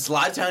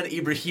 Zlatan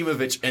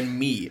Ibrahimovic and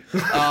me.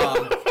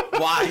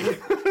 Why?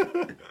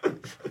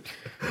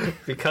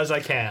 Because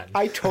I can.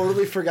 I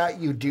totally forgot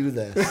you do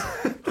this.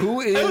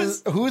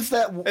 Who's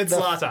that? It's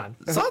Zlatan.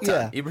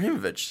 Zlatan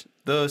Ibrahimovic,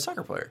 the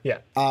soccer player. Yeah.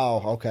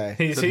 Oh, okay.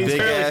 He's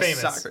fairly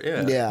famous. Soccer.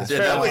 Yeah. He's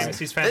fairly famous.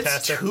 He's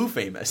fantastic. That's too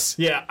famous.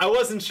 Yeah, I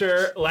wasn't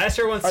sure. Last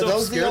year I went so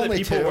obscure that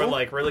people were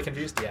like really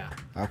confused. Yeah.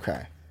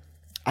 Okay.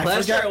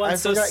 I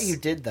forgot you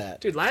did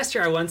that. Dude, last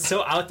year I went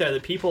so out there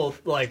that people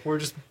like were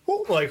just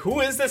like, who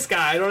is this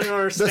guy? I don't even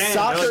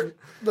understand.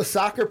 The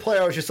soccer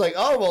player was just like,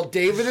 oh well,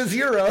 David is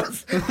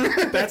Euros.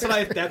 That's what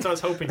I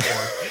was hoping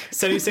for.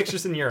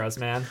 76ers and Euros,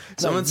 man.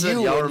 Someone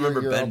said y'all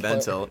remember Ben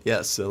Bentil.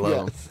 Yes,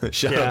 hello. Yeah.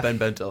 Shout out Ben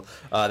Bentil.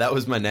 That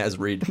was my Naz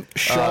Reid.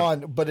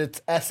 Sean, but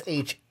it's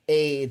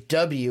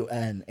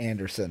SHAWN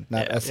Anderson,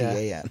 not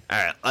SEAN.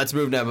 All right, let's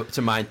move now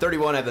to mine.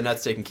 31, I have the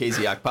Nets taking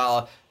KZ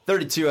Okpala.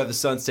 32, I have the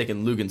Suns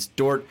taking Luguentz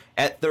Dort.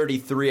 At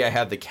 33, I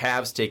have the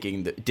Cavs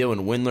taking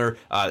Dylan Windler.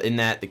 In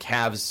that, the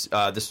Cavs,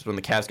 this is when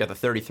the Cavs got the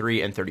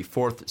 33 and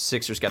 34th.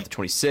 Sixers got the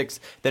 26th.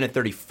 Then at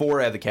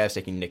 34, I have the Cavs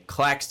taking Nick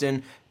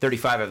Claxton.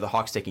 35, I have the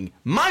Hawks taking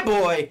my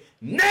boy,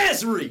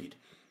 Naz Reid.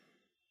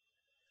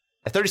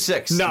 At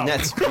 36, No.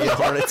 Nets via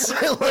Hornets.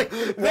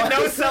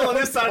 No sell on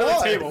this side of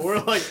the table. We're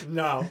like,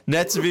 no.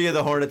 Nets via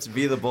the Hornets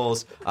via the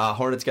Bulls.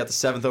 Hornets got the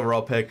 7th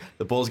overall pick.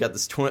 The Bulls got the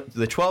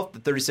 12th, the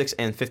 36th,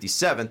 and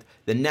 57th.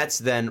 The Nets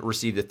then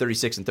received the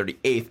 36th and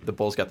 38th. The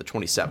Bulls got the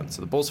 27th.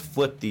 So the Bulls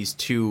flipped these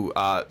two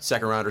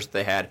second rounders that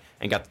they had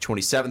and got the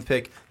 27th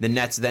pick. The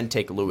Nets then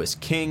take Louis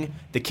King.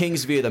 The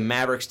Kings via the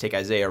Mavericks take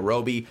Isaiah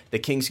Roby. The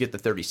Kings get the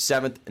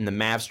 37th, and the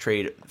Mavs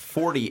trade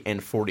 40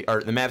 and 40.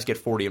 Or the Mavs get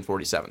 40 and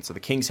 47. So the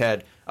Kings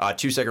had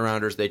 2 second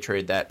rounders. They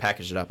trade that,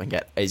 package it up, and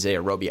get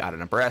Isaiah Roby out of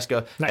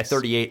Nebraska. Nice. At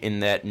 38 in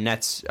that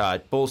Nets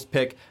Bulls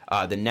pick,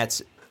 the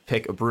Nets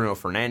pick Bruno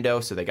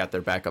Fernando, so they got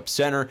their backup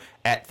center.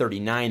 At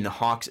 39, the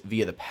Hawks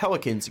via the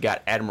Pelicans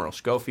got Admiral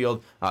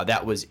Schofield.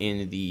 That was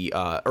in the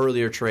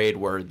earlier trade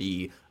where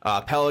the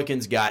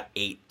Pelicans got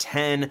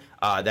 8-10.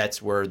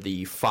 That's where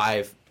the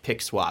 5 pick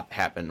swap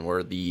happened,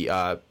 where the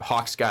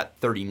Hawks got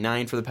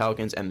 39 for the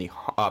Pelicans and the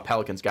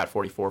Pelicans got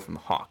 44 from the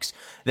Hawks.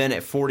 Then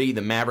at 40,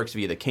 the Mavericks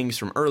via the Kings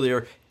from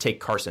earlier take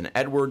Carson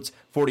Edwards.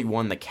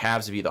 41, the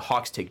Cavs via the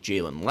Hawks take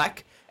Jalen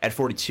Leck. At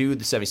 42,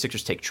 the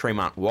 76ers take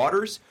Tremont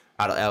Waters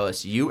out of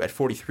LSU. At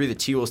 43, the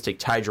T-Wolves take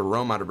Ty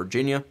Jerome out of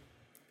Virginia.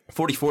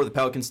 44, the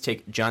Pelicans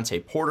take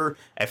Jonte Porter.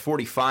 At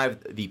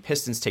 45, the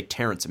Pistons take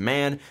Terrence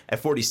Mann. At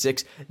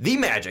 46, the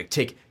Magic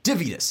take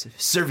Davidas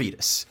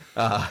Servitas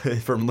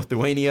from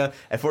Lithuania.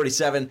 At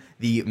 47,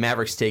 the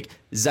Mavericks take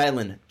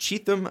Zylan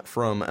Cheatham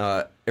from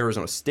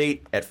Arizona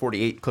State. At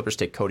 48, Clippers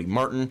take Cody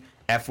Martin.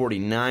 At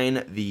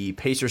 49, the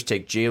Pacers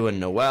take Jalen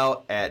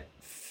Noel. At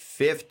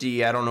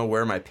 50, I don't know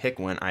where my pick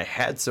went. I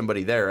had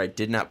somebody there. I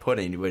did not put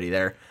anybody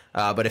there.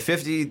 But at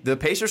 50, the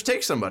Pacers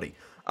take somebody.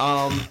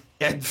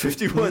 At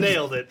 51,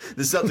 Nailed it.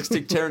 The Celtics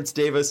take Terrence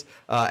Davis.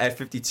 At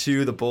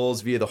 52, the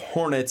Bulls via the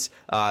Hornets,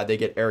 they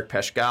get Eric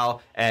Paschall.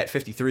 At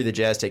 53, the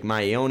Jazz take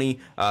Maione.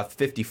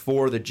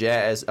 54, the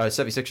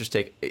 76ers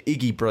take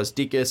Iggy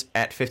Brasdikis.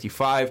 At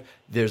 55,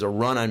 there's a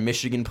run on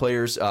Michigan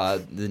players.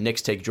 The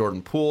Knicks take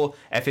Jordan Poole.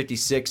 At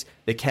 56,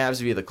 the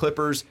Cavs via the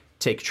Clippers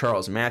take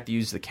Charles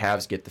Matthews. The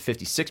Cavs get the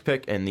 56th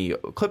pick, and the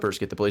Clippers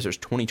get the Blazers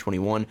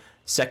 2021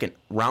 second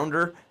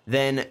rounder.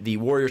 Then the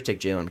Warriors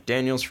take Jalen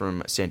McDaniels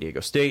from San Diego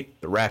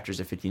State. The Raptors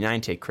at 59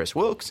 take Chris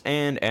Wilkes,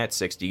 and at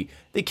 60,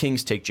 the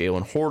Kings take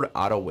Jalen Horde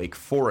out of Wake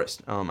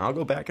Forest. I'll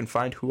go back and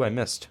find who I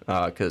missed,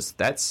 because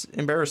that's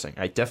embarrassing.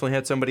 I definitely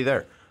had somebody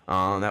there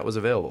that was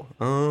available.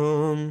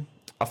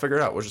 I'll figure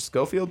it out. Was it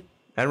Schofield?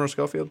 Admiral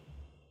Schofield?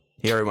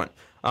 He already went.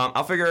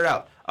 I'll figure it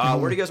out.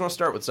 Where do you guys want to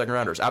start with second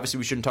rounders? Obviously,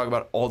 we shouldn't talk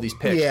about all these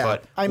picks,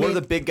 but what are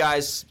the big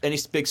guys? Any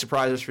big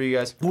surprises for you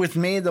guys? With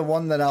me, the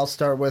one that I'll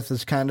start with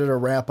is kind of to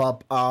wrap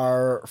up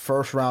our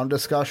first round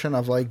discussion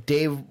of like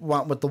Dave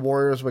went with the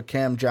Warriors with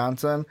Cam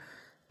Johnson.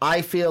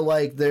 I feel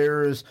like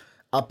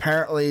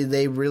apparently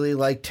they really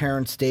like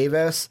Terrence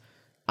Davis.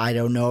 I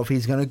don't know if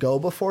he's going to go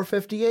before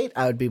 58.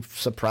 I would be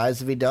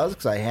surprised if he does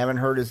because I haven't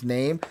heard his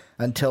name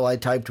until I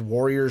typed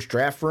Warriors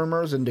draft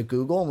rumors into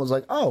Google and was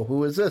like, oh,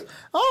 who is this?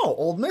 Oh,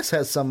 Ole Miss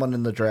has someone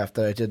in the draft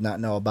that I did not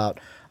know about.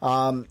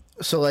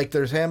 So, like,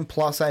 there's him.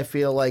 Plus, I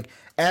feel like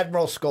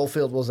Admiral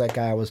Schofield was that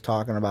guy I was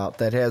talking about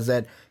that has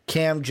that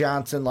Cam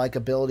Johnson-like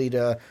ability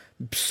to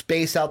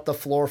space out the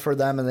floor for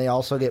them, and they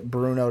also get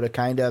Bruno to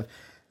kind of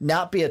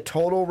not be a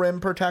total rim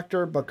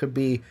protector, but could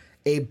be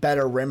a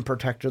better rim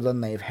protector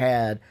than they've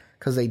had.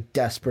 Because they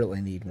desperately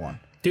need one.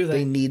 Do they?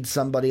 They need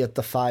somebody at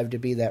the 5 to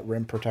be that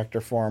rim protector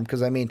for them.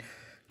 Because, I mean,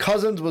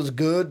 Cousins was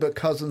good, but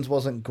Cousins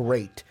wasn't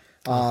great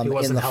He in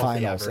wasn't the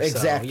healthy finals. ever, so,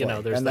 exactly.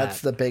 there's and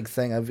that's the big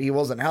thing. Of he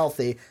wasn't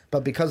healthy,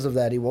 but because of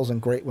that, he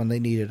wasn't great when they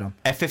needed him.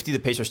 At 50, the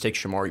Pacers take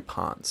Shamari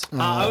Pons.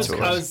 I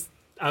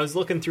was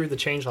looking through the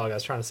changelog. I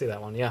was trying to see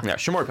that one. Yeah. Yeah,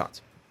 Shamari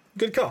Pons.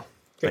 Good call.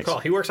 Good Thanks. call.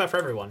 He works out for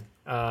everyone.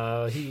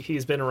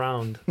 He's been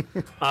around.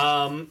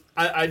 I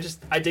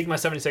dig my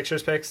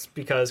 76ers picks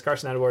because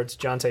Carson Edwards,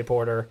 Jonte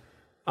Porter.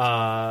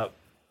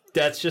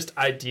 That's just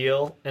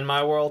ideal in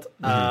my world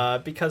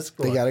because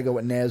They got to go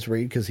with Naz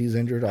Reid because he's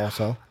injured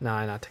also. No,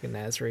 I'm not taking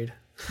Naz Reid.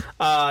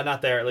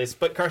 Not there at least.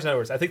 But Carson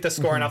Edwards, I think the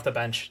scoring off the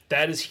bench,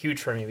 that is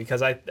huge for me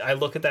because I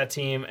look at that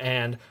team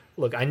and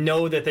look, I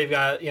know that they've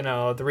got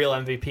the real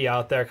MVP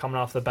out there coming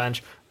off the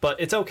bench, but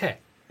it's okay.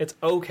 It's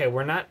okay.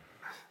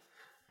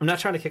 I'm not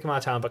trying to kick him out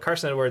of town, but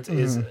Carson Edwards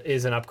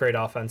is an upgrade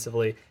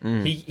offensively.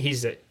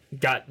 He's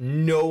got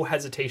no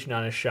hesitation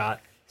on his shot.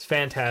 It's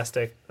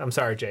fantastic. I'm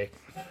sorry, Jake.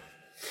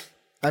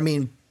 I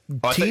mean,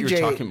 I thought you were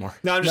talking more.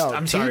 No,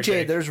 I'm sorry, TJ,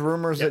 Jake. there's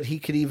rumors that he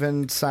could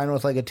even sign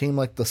with like a team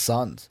like the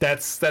Suns.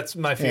 That's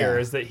my fear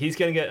is that he's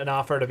going to get an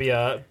offer to be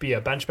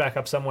a bench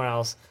backup somewhere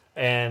else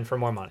and for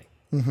more money.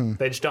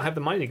 They just don't have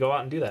the money to go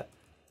out and do that.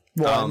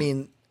 Well, I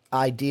mean,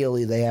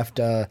 ideally they have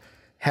to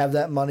have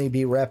that money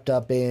be wrapped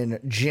up in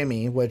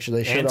Jimmy, which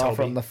they should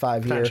offer Toby, him the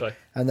 5-year,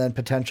 and then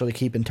potentially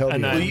keeping Toby.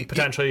 And then around.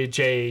 potentially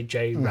J.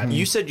 Redick.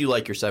 You said you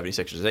like your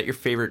 76ers. Is that your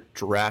favorite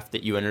draft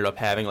that you ended up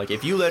having? Like,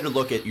 if you had to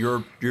look at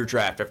your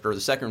draft after the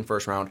second and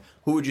first round,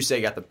 who would you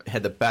say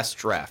had the best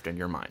draft in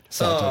your mind?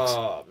 Celtics.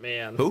 Oh,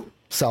 man. Who?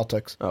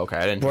 Celtics. Oh, okay,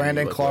 I didn't.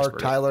 Brandon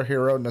Clark, Tyler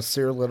Hero,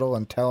 Nasir Little,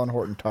 and Talon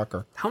Horton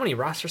Tucker. How many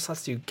roster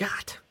slots do you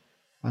got?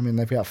 I mean,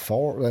 they've got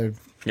 4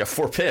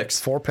 picks.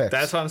 4 picks.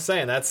 That's what I'm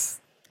saying.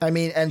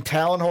 And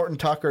Talon Horton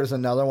Tucker is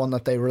another one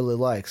that they really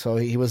like. So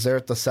he was there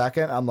at the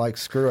second. I'm like,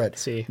 screw it.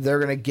 See. They're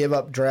going to give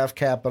up draft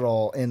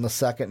capital in the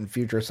second and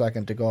future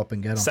second to go up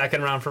and get him.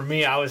 Second round for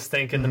me, I was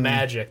thinking the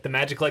Magic. The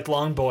Magic like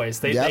long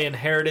boys. They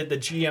inherited the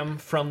GM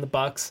from the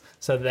Bucks,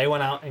 so they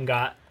went out and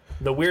got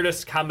the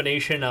weirdest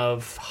combination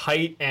of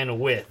height and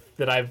width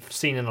that I've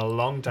seen in a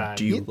long time.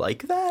 Do you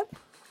like that?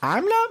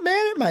 I'm not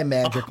mad at my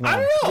Magic one. I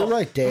don't know. You're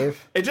right,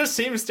 Dave. It just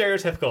seems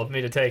stereotypical for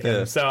me to take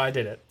him, so I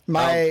did it.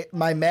 My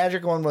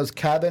Magic one was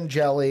Kevin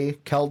Jelly,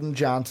 Keldon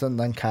Johnson,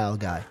 then Kyle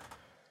Guy.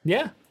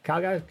 Yeah,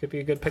 Kyle Guy could be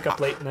a good pickup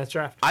late in this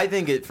draft. I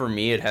think for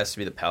me, it has to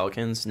be the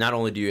Pelicans. Not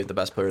only do you get the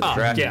best player of the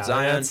draft yeah, in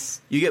Zion,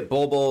 that's- you get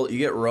Bol Bol, you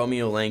get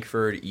Romeo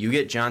Langford, you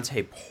get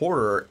Jonte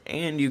Porter,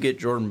 and you get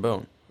Jordan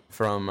Bone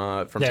from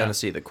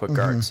Tennessee, the quick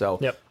guard. So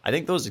I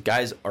think those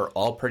guys are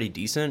all pretty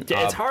decent.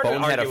 Yeah, it's hard to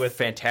Bone had argue a with.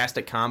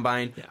 fantastic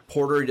combine. Yeah.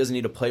 Porter, he doesn't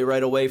need to play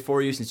right away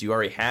for you since you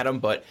already had him,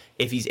 but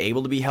if he's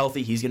able to be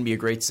healthy, he's going to be a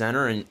great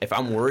center. And if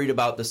I'm worried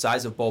about the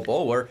size of Bol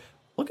Bol,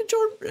 look at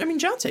Jordan. I mean,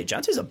 Jonte.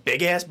 Jonte's a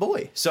big ass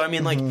boy. So I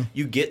mean, like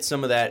you get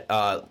some of that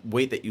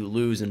weight that you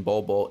lose in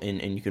Bol Bol,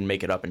 and you can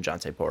make it up in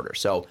Jonte Porter.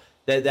 So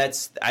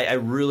I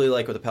really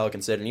like what the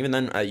Pelicans did, and even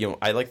then,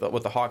 I like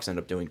what the Hawks end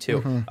up doing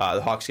too.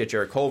 The Hawks get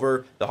Jarrett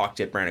Culver, the Hawks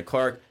get Brandon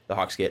Clark, the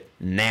Hawks get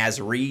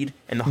Naz Reid,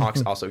 and the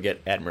Hawks also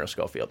get Admiral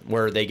Schofield,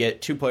 where they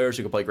get 2 players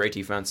who can play great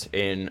defense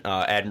in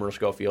Admiral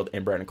Schofield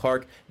and Brandon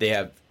Clark. They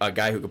have a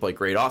guy who can play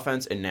great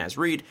offense in Naz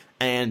Reid,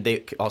 and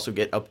they also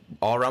get an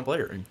all-around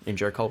player in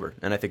Jarrett Culver,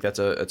 and I think that's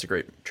a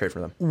great trade for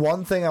them.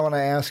 One thing I want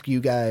to ask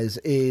you guys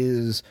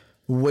is,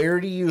 where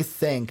do you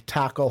think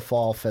Taco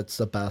Fall fits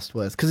the best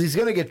with? Because he's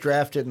going to get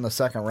drafted in the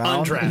second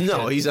round. Undrafted.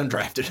 No, he's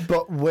undrafted.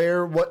 But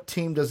what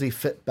team does he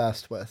fit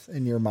best with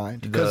in your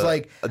mind? Because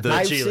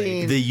I've G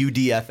seen the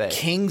UDFA.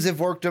 Kings have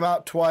worked him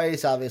out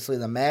twice. Obviously,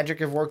 the Magic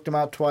have worked him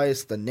out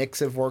twice. The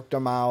Knicks have worked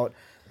him out.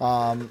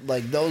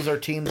 Those are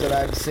teams that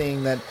I'm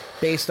seeing that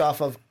based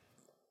off of,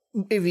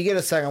 if you get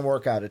a second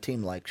workout, a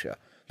team likes you.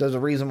 There's a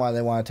reason why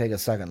they want to take a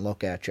second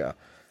look at you.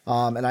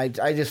 And I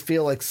just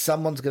feel like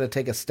someone's going to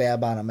take a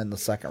stab on him in the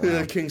second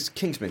round.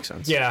 Kings make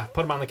sense. Yeah,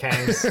 put him on the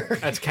Kangs.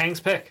 That's Kang's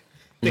pick.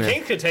 The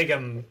Kings could take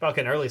him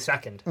fucking early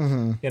second.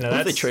 What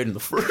if they trade in the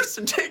first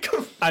and take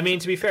him? I mean,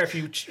 to be fair, if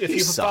you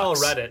follow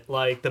sucks. Reddit,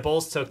 like the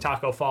Bulls took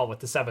Taco Fall with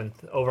the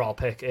 7th overall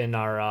pick in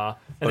our.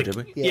 Did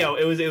we? Yeah.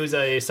 It was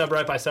a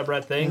subreddit by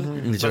subreddit thing.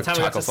 By the took time we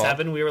got Taco to Fall?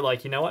 7, we were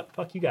like, you know what?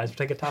 Fuck you guys. We're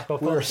taking Taco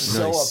Fall. We were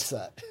so Nice.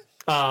 upset.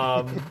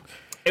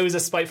 It was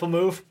a spiteful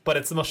move, but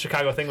it's the most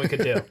Chicago thing we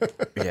could do.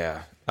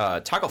 Yeah.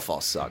 Taco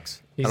Fall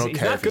sucks. He's I don't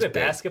care not if good he's at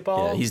big.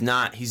 basketball.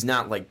 Yeah, he's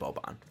not like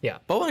Boban. Yeah.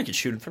 Boban could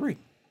shoot a 3.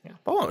 Yeah.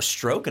 Boban was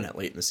stroking it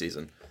late in the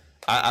season.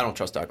 I don't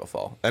trust Taco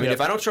Fall. I mean, Yep.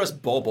 if I don't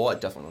trust Bol Bol, I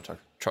definitely don't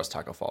trust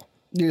Taco Fall.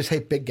 You just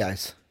hate big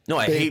guys. No,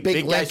 I hate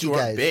big guys lanky who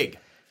aren't big.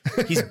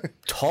 He's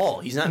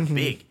tall. He's not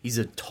big. He's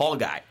a tall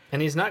guy.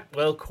 And he's not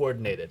well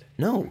coordinated.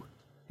 No.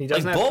 He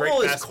doesn't Like have Bol great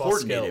Bol is basketball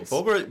coordinated.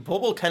 skills. Bol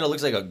Bol kind of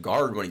looks like a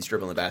guard when he's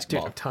dribbling the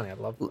basketball. Dude, I'm telling you, I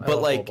love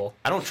But like, Bol Bol.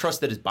 I don't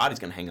trust that his body's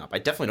gonna hang up. I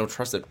definitely don't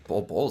trust that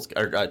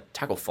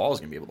Taco Fall is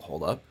gonna be able to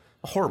hold up.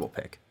 A horrible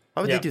pick.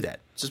 Why would Yeah. they do that?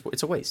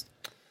 It's a waste.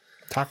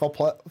 Taco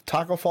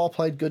Fall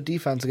played good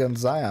defense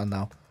against Zion,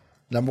 though.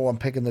 Number 1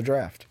 pick in the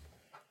draft.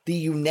 The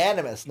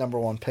unanimous number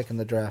 1 pick in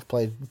the draft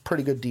played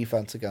pretty good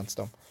defense against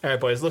him. All right,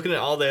 boys. Looking at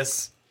all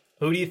this,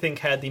 who do you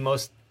think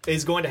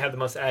is going to have the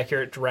most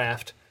accurate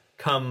draft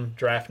come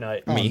draft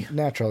night? Me.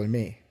 Naturally,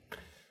 me.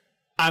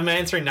 I'm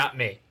answering not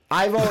me.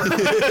 I've already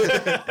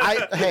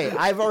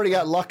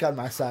got luck on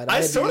my side. I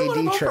had sort the of want to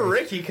AD vote for trade.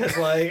 Ricky because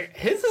like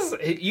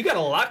you got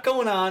a lot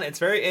going on. It's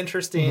very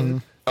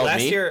interesting. Oh, last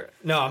me? year,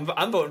 no,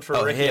 I'm voting for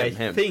Oh, Ricky.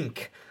 him. I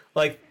think.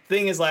 Like,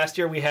 thing is, last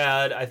year we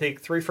had I think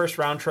 3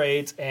 first-round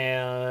trades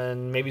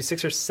and maybe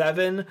 6 or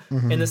 7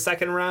 in the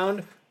second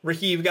round.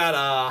 Ricky, you've got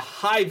a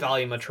high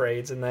volume of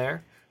trades in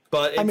there.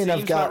 But I mean,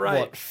 I've got about right.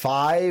 what,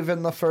 5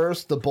 in the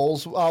first. The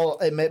Bulls, I'll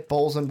admit,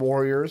 Bulls and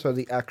Warriors are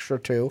the extra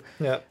 2.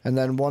 Yeah. And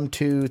then 1,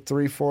 2,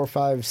 3, 4,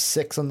 5,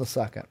 6 in the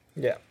second.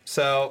 Yeah.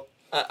 So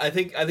I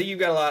think you've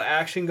got a lot of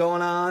action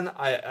going on.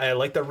 I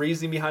like the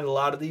reasoning behind a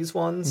lot of these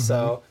ones.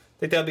 So I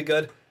think that'll be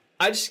good.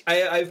 I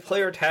have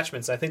player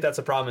attachments. I think that's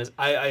the problem. Is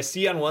I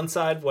see on one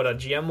side what a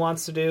GM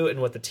wants to do and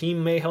what the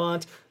team may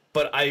want,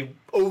 but I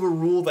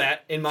overrule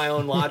that in my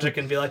own logic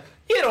and be like,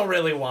 you don't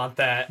really want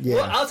that. Yeah.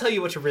 Well, I'll tell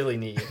you what you really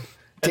need.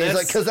 And Dave's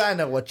like, that's- because I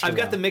know what you I've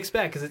got want. the mixed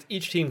bag because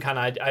each team kind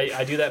of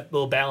I do that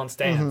little balanced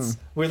dance.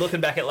 We're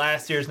looking back at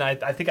last year's, and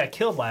I think I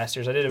killed last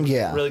year's. I did a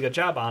Yeah. really good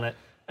job on it,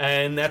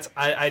 and that's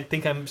I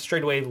think I'm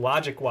straight away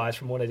logic wise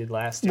from what I did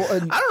last year.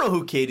 Well, and I don't know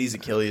who Katie's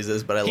Achilles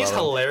is, but I He's love him.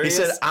 hilarious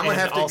He said, I'm going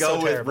to and have to also go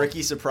with terrible.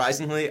 Ricky,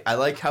 surprisingly. I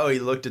like how he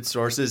looked at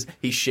sources.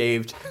 He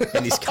shaved,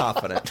 and he's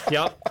confident.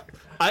 Yep,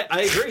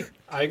 I agree.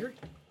 I agree.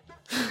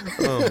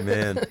 Oh,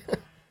 man.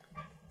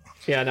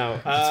 Yeah, no.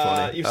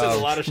 funny. You've said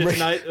a lot of shit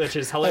tonight, which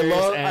is hilarious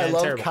I and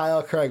love terrible.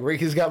 Kyle Craig.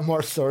 Ricky's got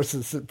more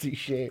sources since he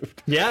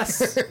shaved.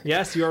 Yes,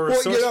 you are Well,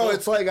 resourceful.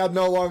 it's like I'm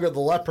no longer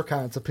the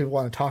leprechaun, so people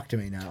want to talk to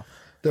me now.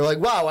 They're like,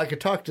 wow, I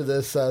could talk to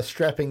this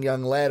strapping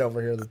young lad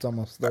over here that's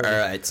almost 30. All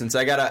right, since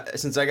I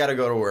gotta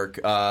go to work,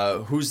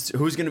 who's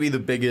going to be the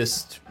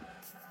biggest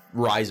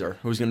riser?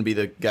 Who's going to be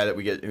the guy that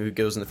who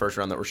goes in the first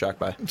round that we're shocked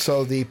by?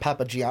 So the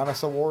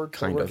Papagiannis Award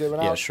that we're giving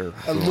out? Yeah, sure.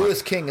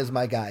 Lewis King is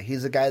my guy.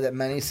 He's a guy that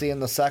many see in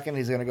the second.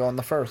 He's going to go in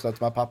the first.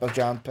 That's my Papa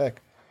John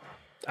pick.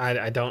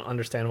 I don't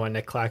understand why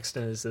Nick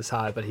Claxton is this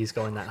high, but he's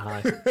going that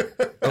high.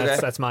 Okay.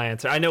 That's my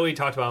answer. I know we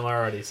talked about him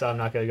already, so I'm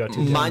not going to go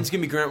too deep. Mine's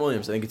going to be Grant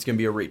Williams. I think it's going to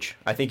be a reach.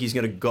 I think he's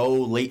going to go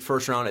late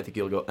first round. I think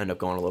he'll end up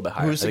going a little bit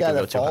higher. Who's the guy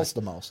that falls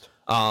the most?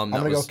 I'm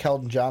going to go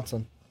Keldon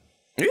Johnson.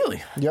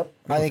 Really? Yep.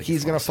 I think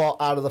he's going to fall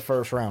out of the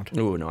first round.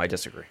 Ooh, no, I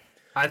disagree.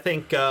 I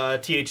think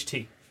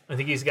THT. I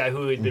think he's a guy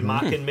who had been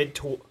mocking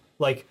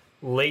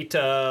late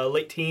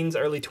teens,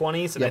 early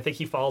 20s, and I think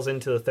he falls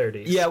into the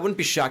 30s. Yeah, I wouldn't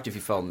be shocked if he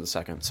fell in the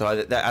second. So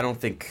I don't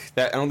think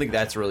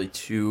that's really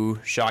too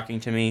shocking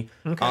to me.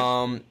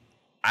 Okay.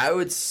 I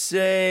would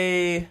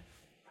say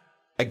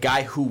a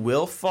guy who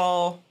will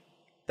fall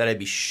that I'd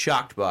be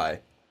shocked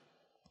by.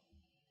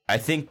 I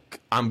think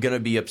I'm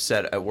gonna be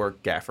upset at where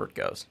Gafford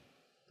goes.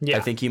 Yeah. I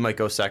think he might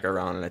go second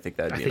round, and I think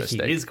that'd be a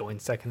mistake. He is going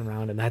second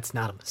round, and that's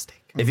not a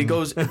mistake. If he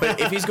goes, but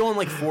if he's going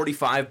like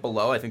 45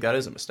 below, I think that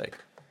is a mistake.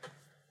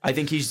 I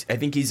think he's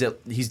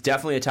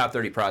definitely a top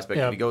 30 prospect.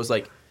 Yep. If he goes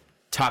like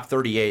top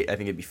 38, I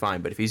think it'd be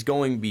fine. But if he's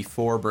going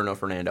before Bruno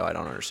Fernando, I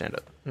don't understand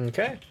it.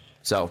 Okay.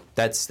 So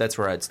that's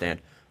where I'd stand.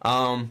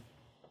 I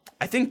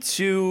think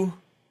too.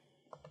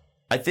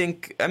 No,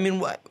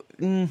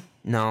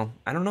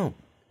 I don't know.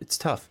 It's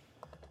tough.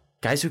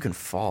 Guys who can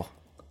fall.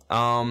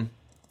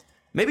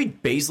 Maybe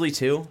Baisley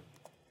too.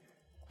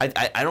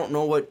 I don't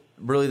know what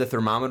really the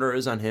thermometer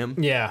is on him.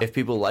 Yeah. If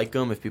people like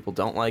him, if people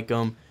don't like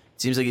him.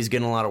 It seems like he's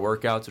getting a lot of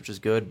workouts, which is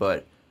good,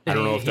 but I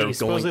don't know if they're he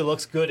supposedly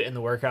looks good in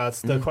the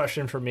workouts. The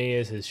question for me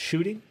is his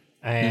shooting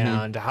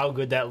and how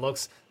good that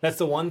looks. That's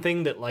the one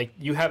thing that, like,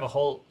 you have a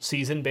whole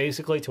season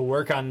basically to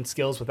work on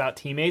skills without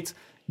teammates.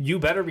 You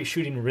better be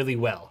shooting really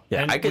well.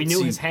 Yeah, and we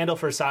knew his handle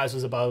for size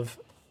was above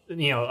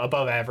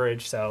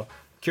average. So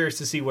curious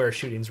to see where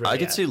shooting's really. I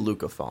could see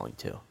Luka falling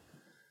too.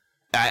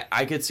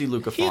 I could see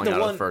Luka falling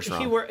out of the first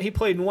round. He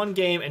played in one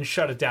game and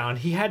shut it down.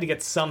 He had to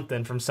get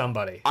something from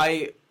somebody.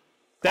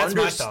 That's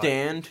my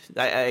understand.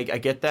 I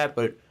get that,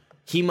 but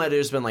he might have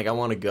just been like, "I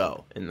want to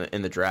go"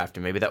 in the draft,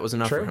 and maybe that was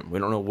enough for him. We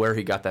don't know where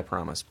he got that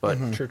promise, but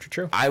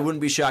True. I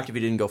wouldn't be shocked if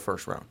he didn't go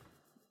first round.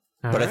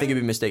 But I think it'd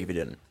be a mistake if he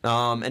didn't.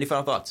 Any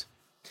final thoughts?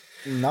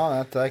 No,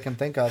 not that I can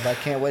think of. I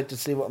can't wait to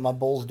see what my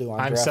Bulls do on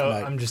draft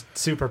night. I'm just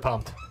super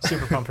pumped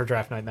for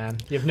draft night, man.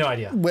 You have no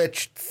idea.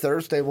 Which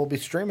Thursday we'll be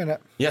streaming it.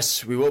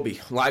 Yes, we will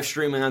be live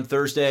streaming on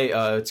Thursday.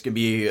 It's gonna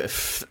be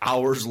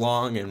hours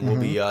long, and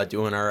we'll be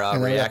doing our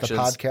and reactions. Then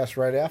the podcast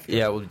right after.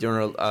 Yeah, we'll be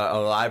doing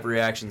our live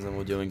reactions,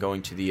 and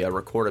going to the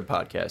recorded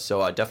podcast. So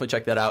definitely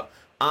check that out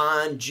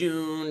on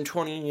June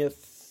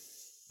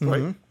 20th.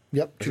 Right?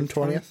 Yep, June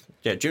 20th.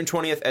 Yeah, June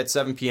 20th at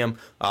 7 p.m.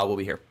 We'll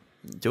be here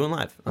doing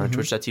live on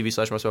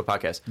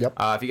twitch.tv/MostWellPodcast. Yep.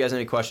 If you guys have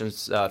any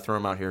questions, throw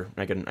them out here.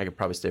 I could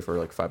probably stay for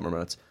like 5 more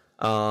minutes.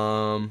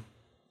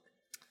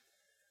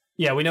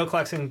 Yeah, we know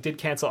Claxton did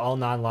cancel all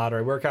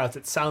non-lottery workouts.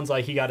 It sounds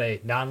like he got a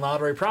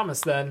non-lottery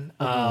promise then.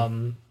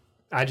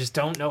 I just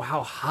don't know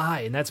how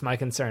high, and that's my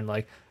concern.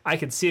 Like, I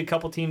could see a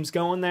couple teams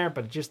going there,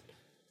 but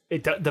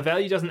the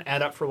value doesn't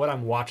add up for what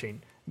I'm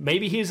watching.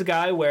 Maybe he's a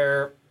guy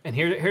where, and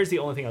here's the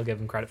only thing I'll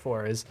give him credit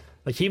for, is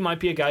like he might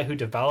be a guy who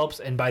develops,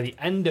 and by the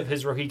end of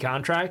his rookie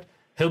contract,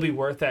 he'll be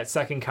worth that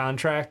second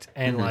contract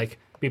and like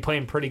be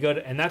playing pretty good.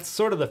 And that's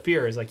sort of the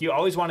fear, is like you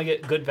always want to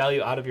get good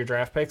value out of your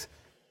draft picks.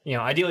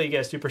 Ideally you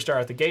get a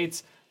superstar at the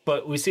gates,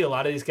 but we see a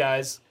lot of these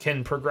guys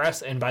can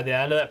progress, and by the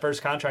end of that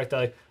first contract, they're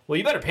like, well,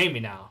 you better pay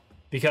me now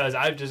because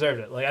I've deserved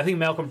it. Like, I think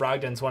Malcolm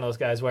Brogdon's one of those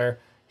guys where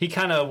he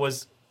kind of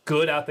was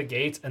good out the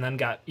gates and then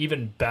got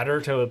even better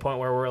to a point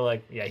where we're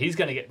like, yeah, he's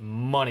going to get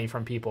money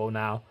from people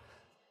now.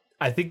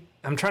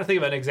 I'm trying to think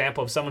of an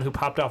example of someone who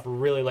popped off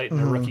really late in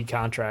their rookie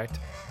contract.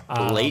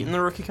 Late in the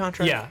rookie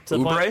contract? Yeah.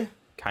 Oubre?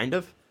 Kind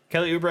of?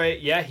 Kelly Oubre,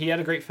 yeah, he had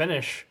a great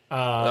finish.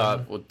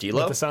 D'Lo? With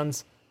the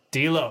Suns.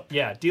 D'Lo,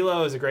 yeah.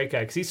 D'Lo is a great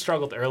guy because he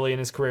struggled early in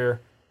his career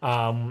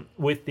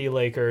with the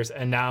Lakers,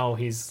 and now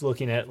he's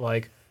looking at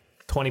like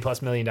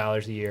 $20+ million a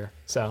year.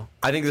 So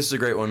I think this is a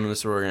great one, and this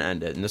is where we're going to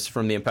end it. And this is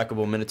from the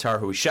Impeccable Minotaur,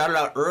 who we shouted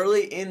out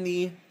early in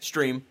the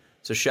stream.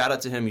 So shout out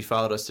to him. He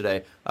followed us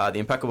today. The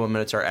Impeccable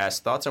Minotaur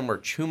asked, thoughts on where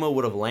Chuma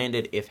would have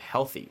landed if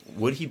healthy?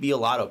 Would he be a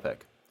lotto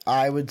pick?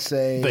 I would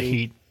say the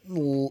Heat.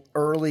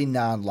 Early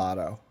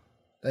non-lotto.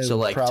 So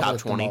like top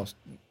 20?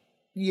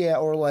 Yeah,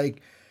 or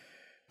like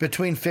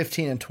between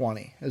 15 and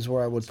 20 is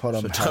where I would put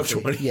him. So top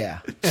 20?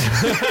 Yeah.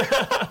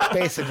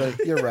 Basically,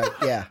 you're right.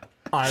 Yeah.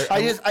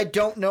 I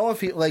don't know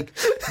if he, like,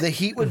 the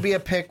Heat would be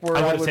a pick where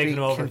I would be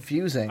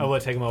confusing. I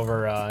would take him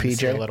over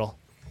PJ Little.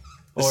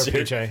 Or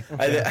PJ.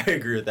 Okay. I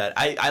agree with that.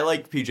 I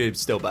like PJ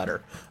still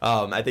better.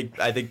 I think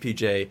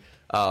PJ,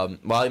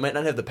 while he might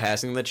not have the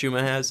passing that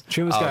Chuma has.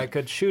 Chuma's got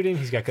good shooting.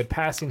 He's got good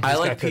passing. I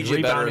like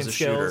PJ better as a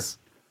skills.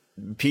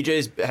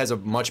 PJ has a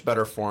much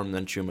better form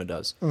than Chuma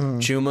does.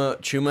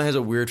 Chuma has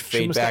a weird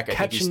fade Chuma's back. got I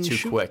think catch he's and too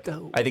shoot, quick.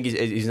 though. I think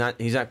he's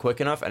not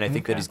quick enough, and I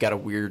think that he's got a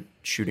weird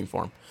shooting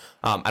form.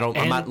 I'm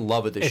not in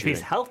love with the if shooting.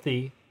 he's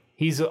healthy,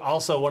 he's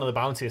also one of the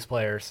bounciest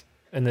players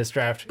in this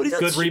draft. But he's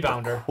good not super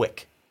rebounder.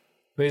 quick.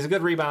 But he's a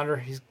good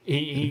rebounder.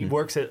 He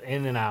works it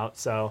in and out.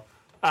 So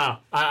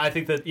I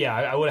think that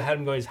I would have had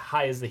him go as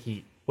high as the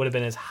Heat. Would have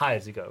been as high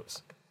as he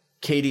goes.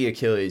 KD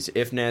Achilles.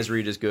 If Naz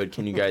Reid is good,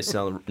 can you guys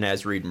sell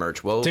Naz Reid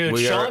merch? Well, Dude,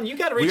 Sean, you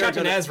gotta reach out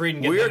to Naz Reid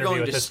and get an We are interview going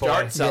with to this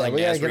start boy. selling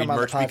we gotta Naz get Reid him on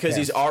the merch because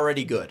he's podcast.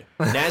 already good.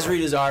 Naz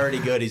Reid is already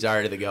good. He's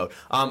already the GOAT.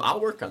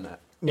 I'll work on that.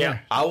 Yeah.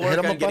 I'll Hit work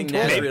him on up getting on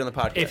Naz Twitter. Reid on the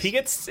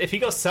podcast. If he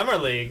goes summer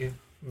league,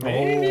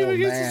 maybe we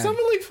get man. some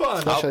summer league fun.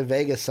 Especially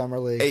Vegas Summer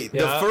League. Hey,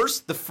 Yeah.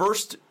 the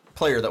first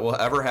player that we'll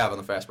ever have on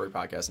the Fast Break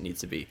podcast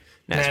needs to be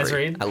Naz Naz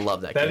Reid. Reid. I love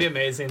that. That'd be kid.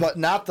 amazing. But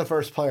not the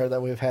first player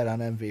that we've had on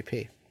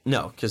MVP.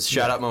 No, because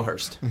shout out Mo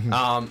Hurst.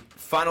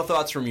 Final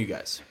thoughts from you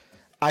guys.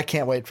 I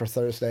can't wait for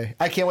Thursday.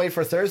 I can't wait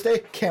for Thursday.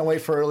 Can't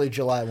wait for early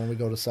July when we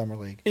go to Summer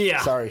League.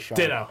 yeah. Sorry, Sean.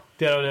 Ditto.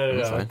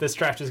 fine. This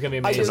draft is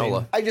gonna be I just, amazing.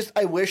 Nola.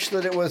 I wish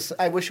that it was.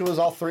 I wish it was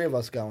all three of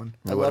us going.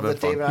 I would've love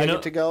that been Dave fun. and I You know-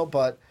 get to go,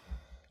 but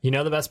You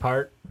know the best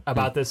part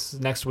about this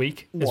next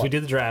week is What? we do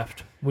the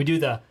draft. We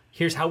do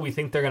here's how we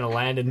think they're gonna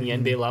land in the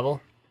NBA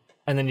level,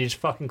 and then you just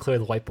fucking clear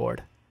the whiteboard.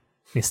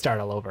 You start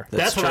all over.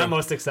 That's what true. I'm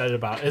most excited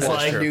about. It's a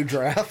like, new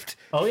draft.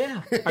 oh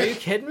yeah, are you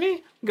kidding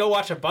me? Go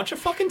watch a bunch of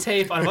fucking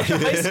tape on a bunch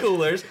of high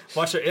schoolers,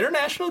 watch their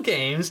international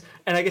games,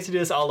 and I get to do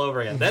this all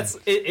over again. That's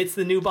it, it's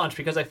the new bunch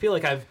because I feel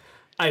like I've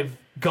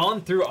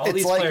gone through all It's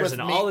these like players with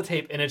and me- all the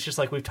tape, and it's just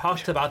like we've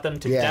talked about them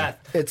to Yeah,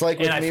 death. it's like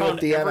with and I me found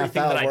with the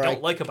everything NFL, that I where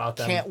don't like about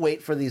them. Can't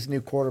wait for these new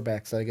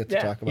quarterbacks that I get to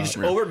talk you about. just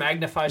over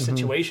magnify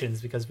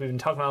situations because we've been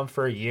talking about them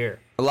for a year.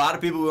 A lot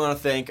of people we want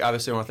to thank.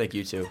 Obviously, I want to thank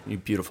you two, you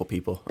beautiful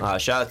people.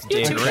 Shout out to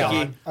Dave too, and Ricky.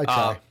 Sean. I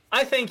try.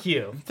 I thank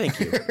you. Thank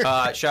you.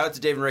 Shout out to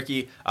Dave and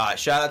Ricky.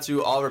 Shout out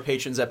to all of our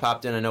patrons that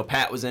popped in. I know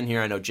Pat was in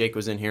here. I know Jake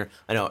was in here.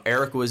 I know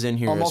Eric was in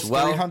here Almost as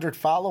well. 300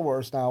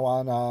 followers now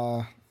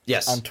on.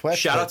 Yes. on Twitch,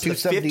 Shout out to the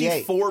 278.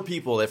 54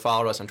 people that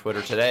followed us on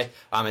Twitter today.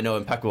 I know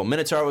Impeccable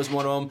Minotaur was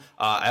one of them.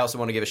 I also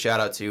want to give a shout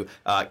out to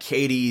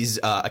Katie's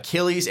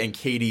Achilles and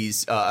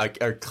Katie's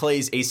or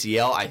Clay's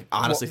ACL. I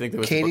honestly think they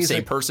was the Katie's same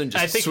a- person.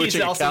 Just I think he's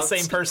switching also accounts. the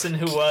same person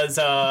who was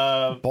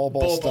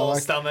Bobo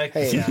stomach.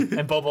 Hey. Yeah.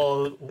 And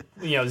Bobo,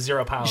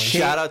 0 pounds.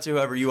 Shout out to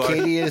whoever you are.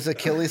 Katie is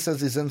Achilles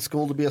says he's in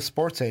school to be a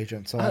sports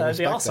agent. So I that'd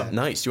be respect awesome. that.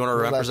 Nice. You want to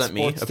Well, that's represent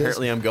me? sports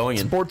Apparently, I'm going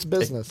in sports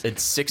business.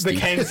 It's 60.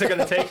 The Kangs are going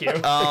to take you.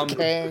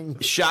 Dang.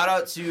 Shout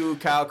out to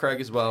Kyle Craig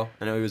as well.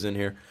 I know he was in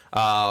here.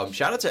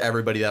 Shout out to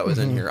everybody that was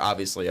in here.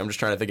 Obviously, I'm just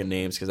trying to think of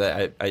names because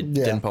I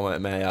didn't put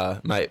my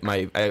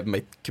I have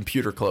my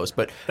computer closed.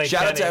 But Thank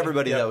shout out to Kenny.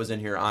 everybody Yep. that was in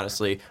here.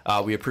 Honestly,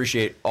 we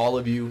appreciate all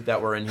of you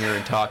that were in here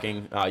and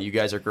talking. You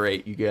guys are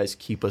great. You guys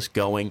keep us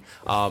going.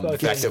 The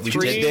fact that we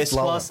 3 did this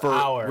plus for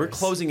hours. we're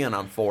closing in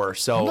on 4.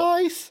 So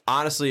Nice.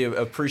 honestly,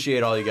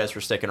 appreciate all you guys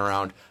for sticking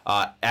around.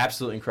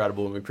 Absolutely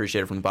incredible, and we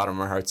appreciate it from the bottom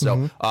of our hearts.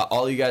 So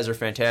all you guys are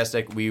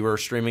fantastic. We were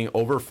streaming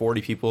over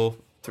 40 people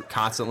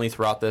constantly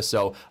throughout this.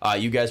 So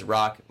you guys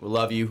rock. We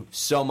love you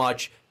so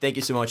much. Thank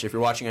you so much. If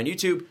you're watching on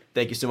YouTube,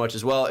 thank you so much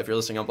as well. If you're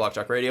listening on Block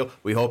Talk Radio,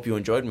 we hope you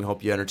enjoyed and we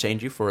hope you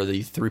entertained you for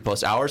the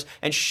 3+ hours.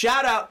 And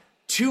shout out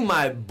to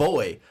my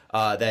boy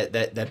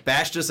that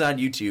bashed us on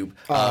YouTube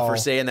for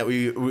saying that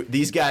we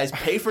these guys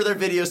pay for their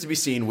videos to be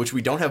seen, which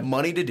we don't have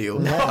money to do,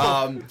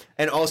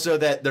 and also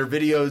that their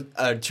videos,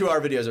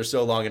 2-hour videos, are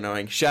so long and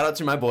annoying. Shout out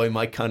to my boy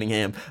Mike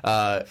Cunningham.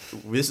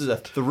 This is a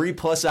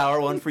 3+ hour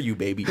one for you,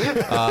 baby.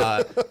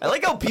 I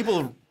like how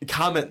people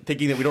comment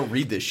thinking that we don't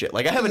read this shit.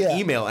 Like I have an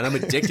email and I'm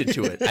addicted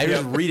to it. I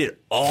just read it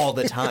all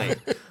the time.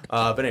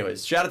 But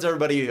anyways, shout out to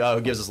everybody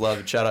who gives us love,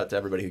 and shout out to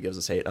everybody who gives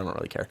us hate. I don't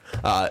really care.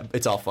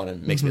 It's all fun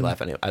and makes me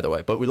laugh either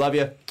way. But we love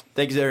you.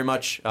 Thank you very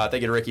much. Thank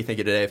you to Ricky. Thank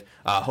you to Dave.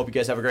 Hope you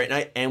guys have a great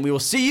night, and we will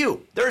see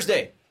you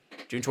Thursday,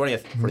 June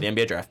 20th, for the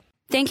NBA Draft.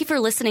 Thank you for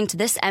listening to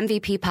this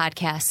MVP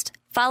podcast.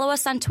 Follow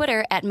us on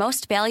Twitter at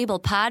Most Valuable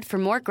Pod for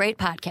more great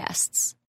podcasts.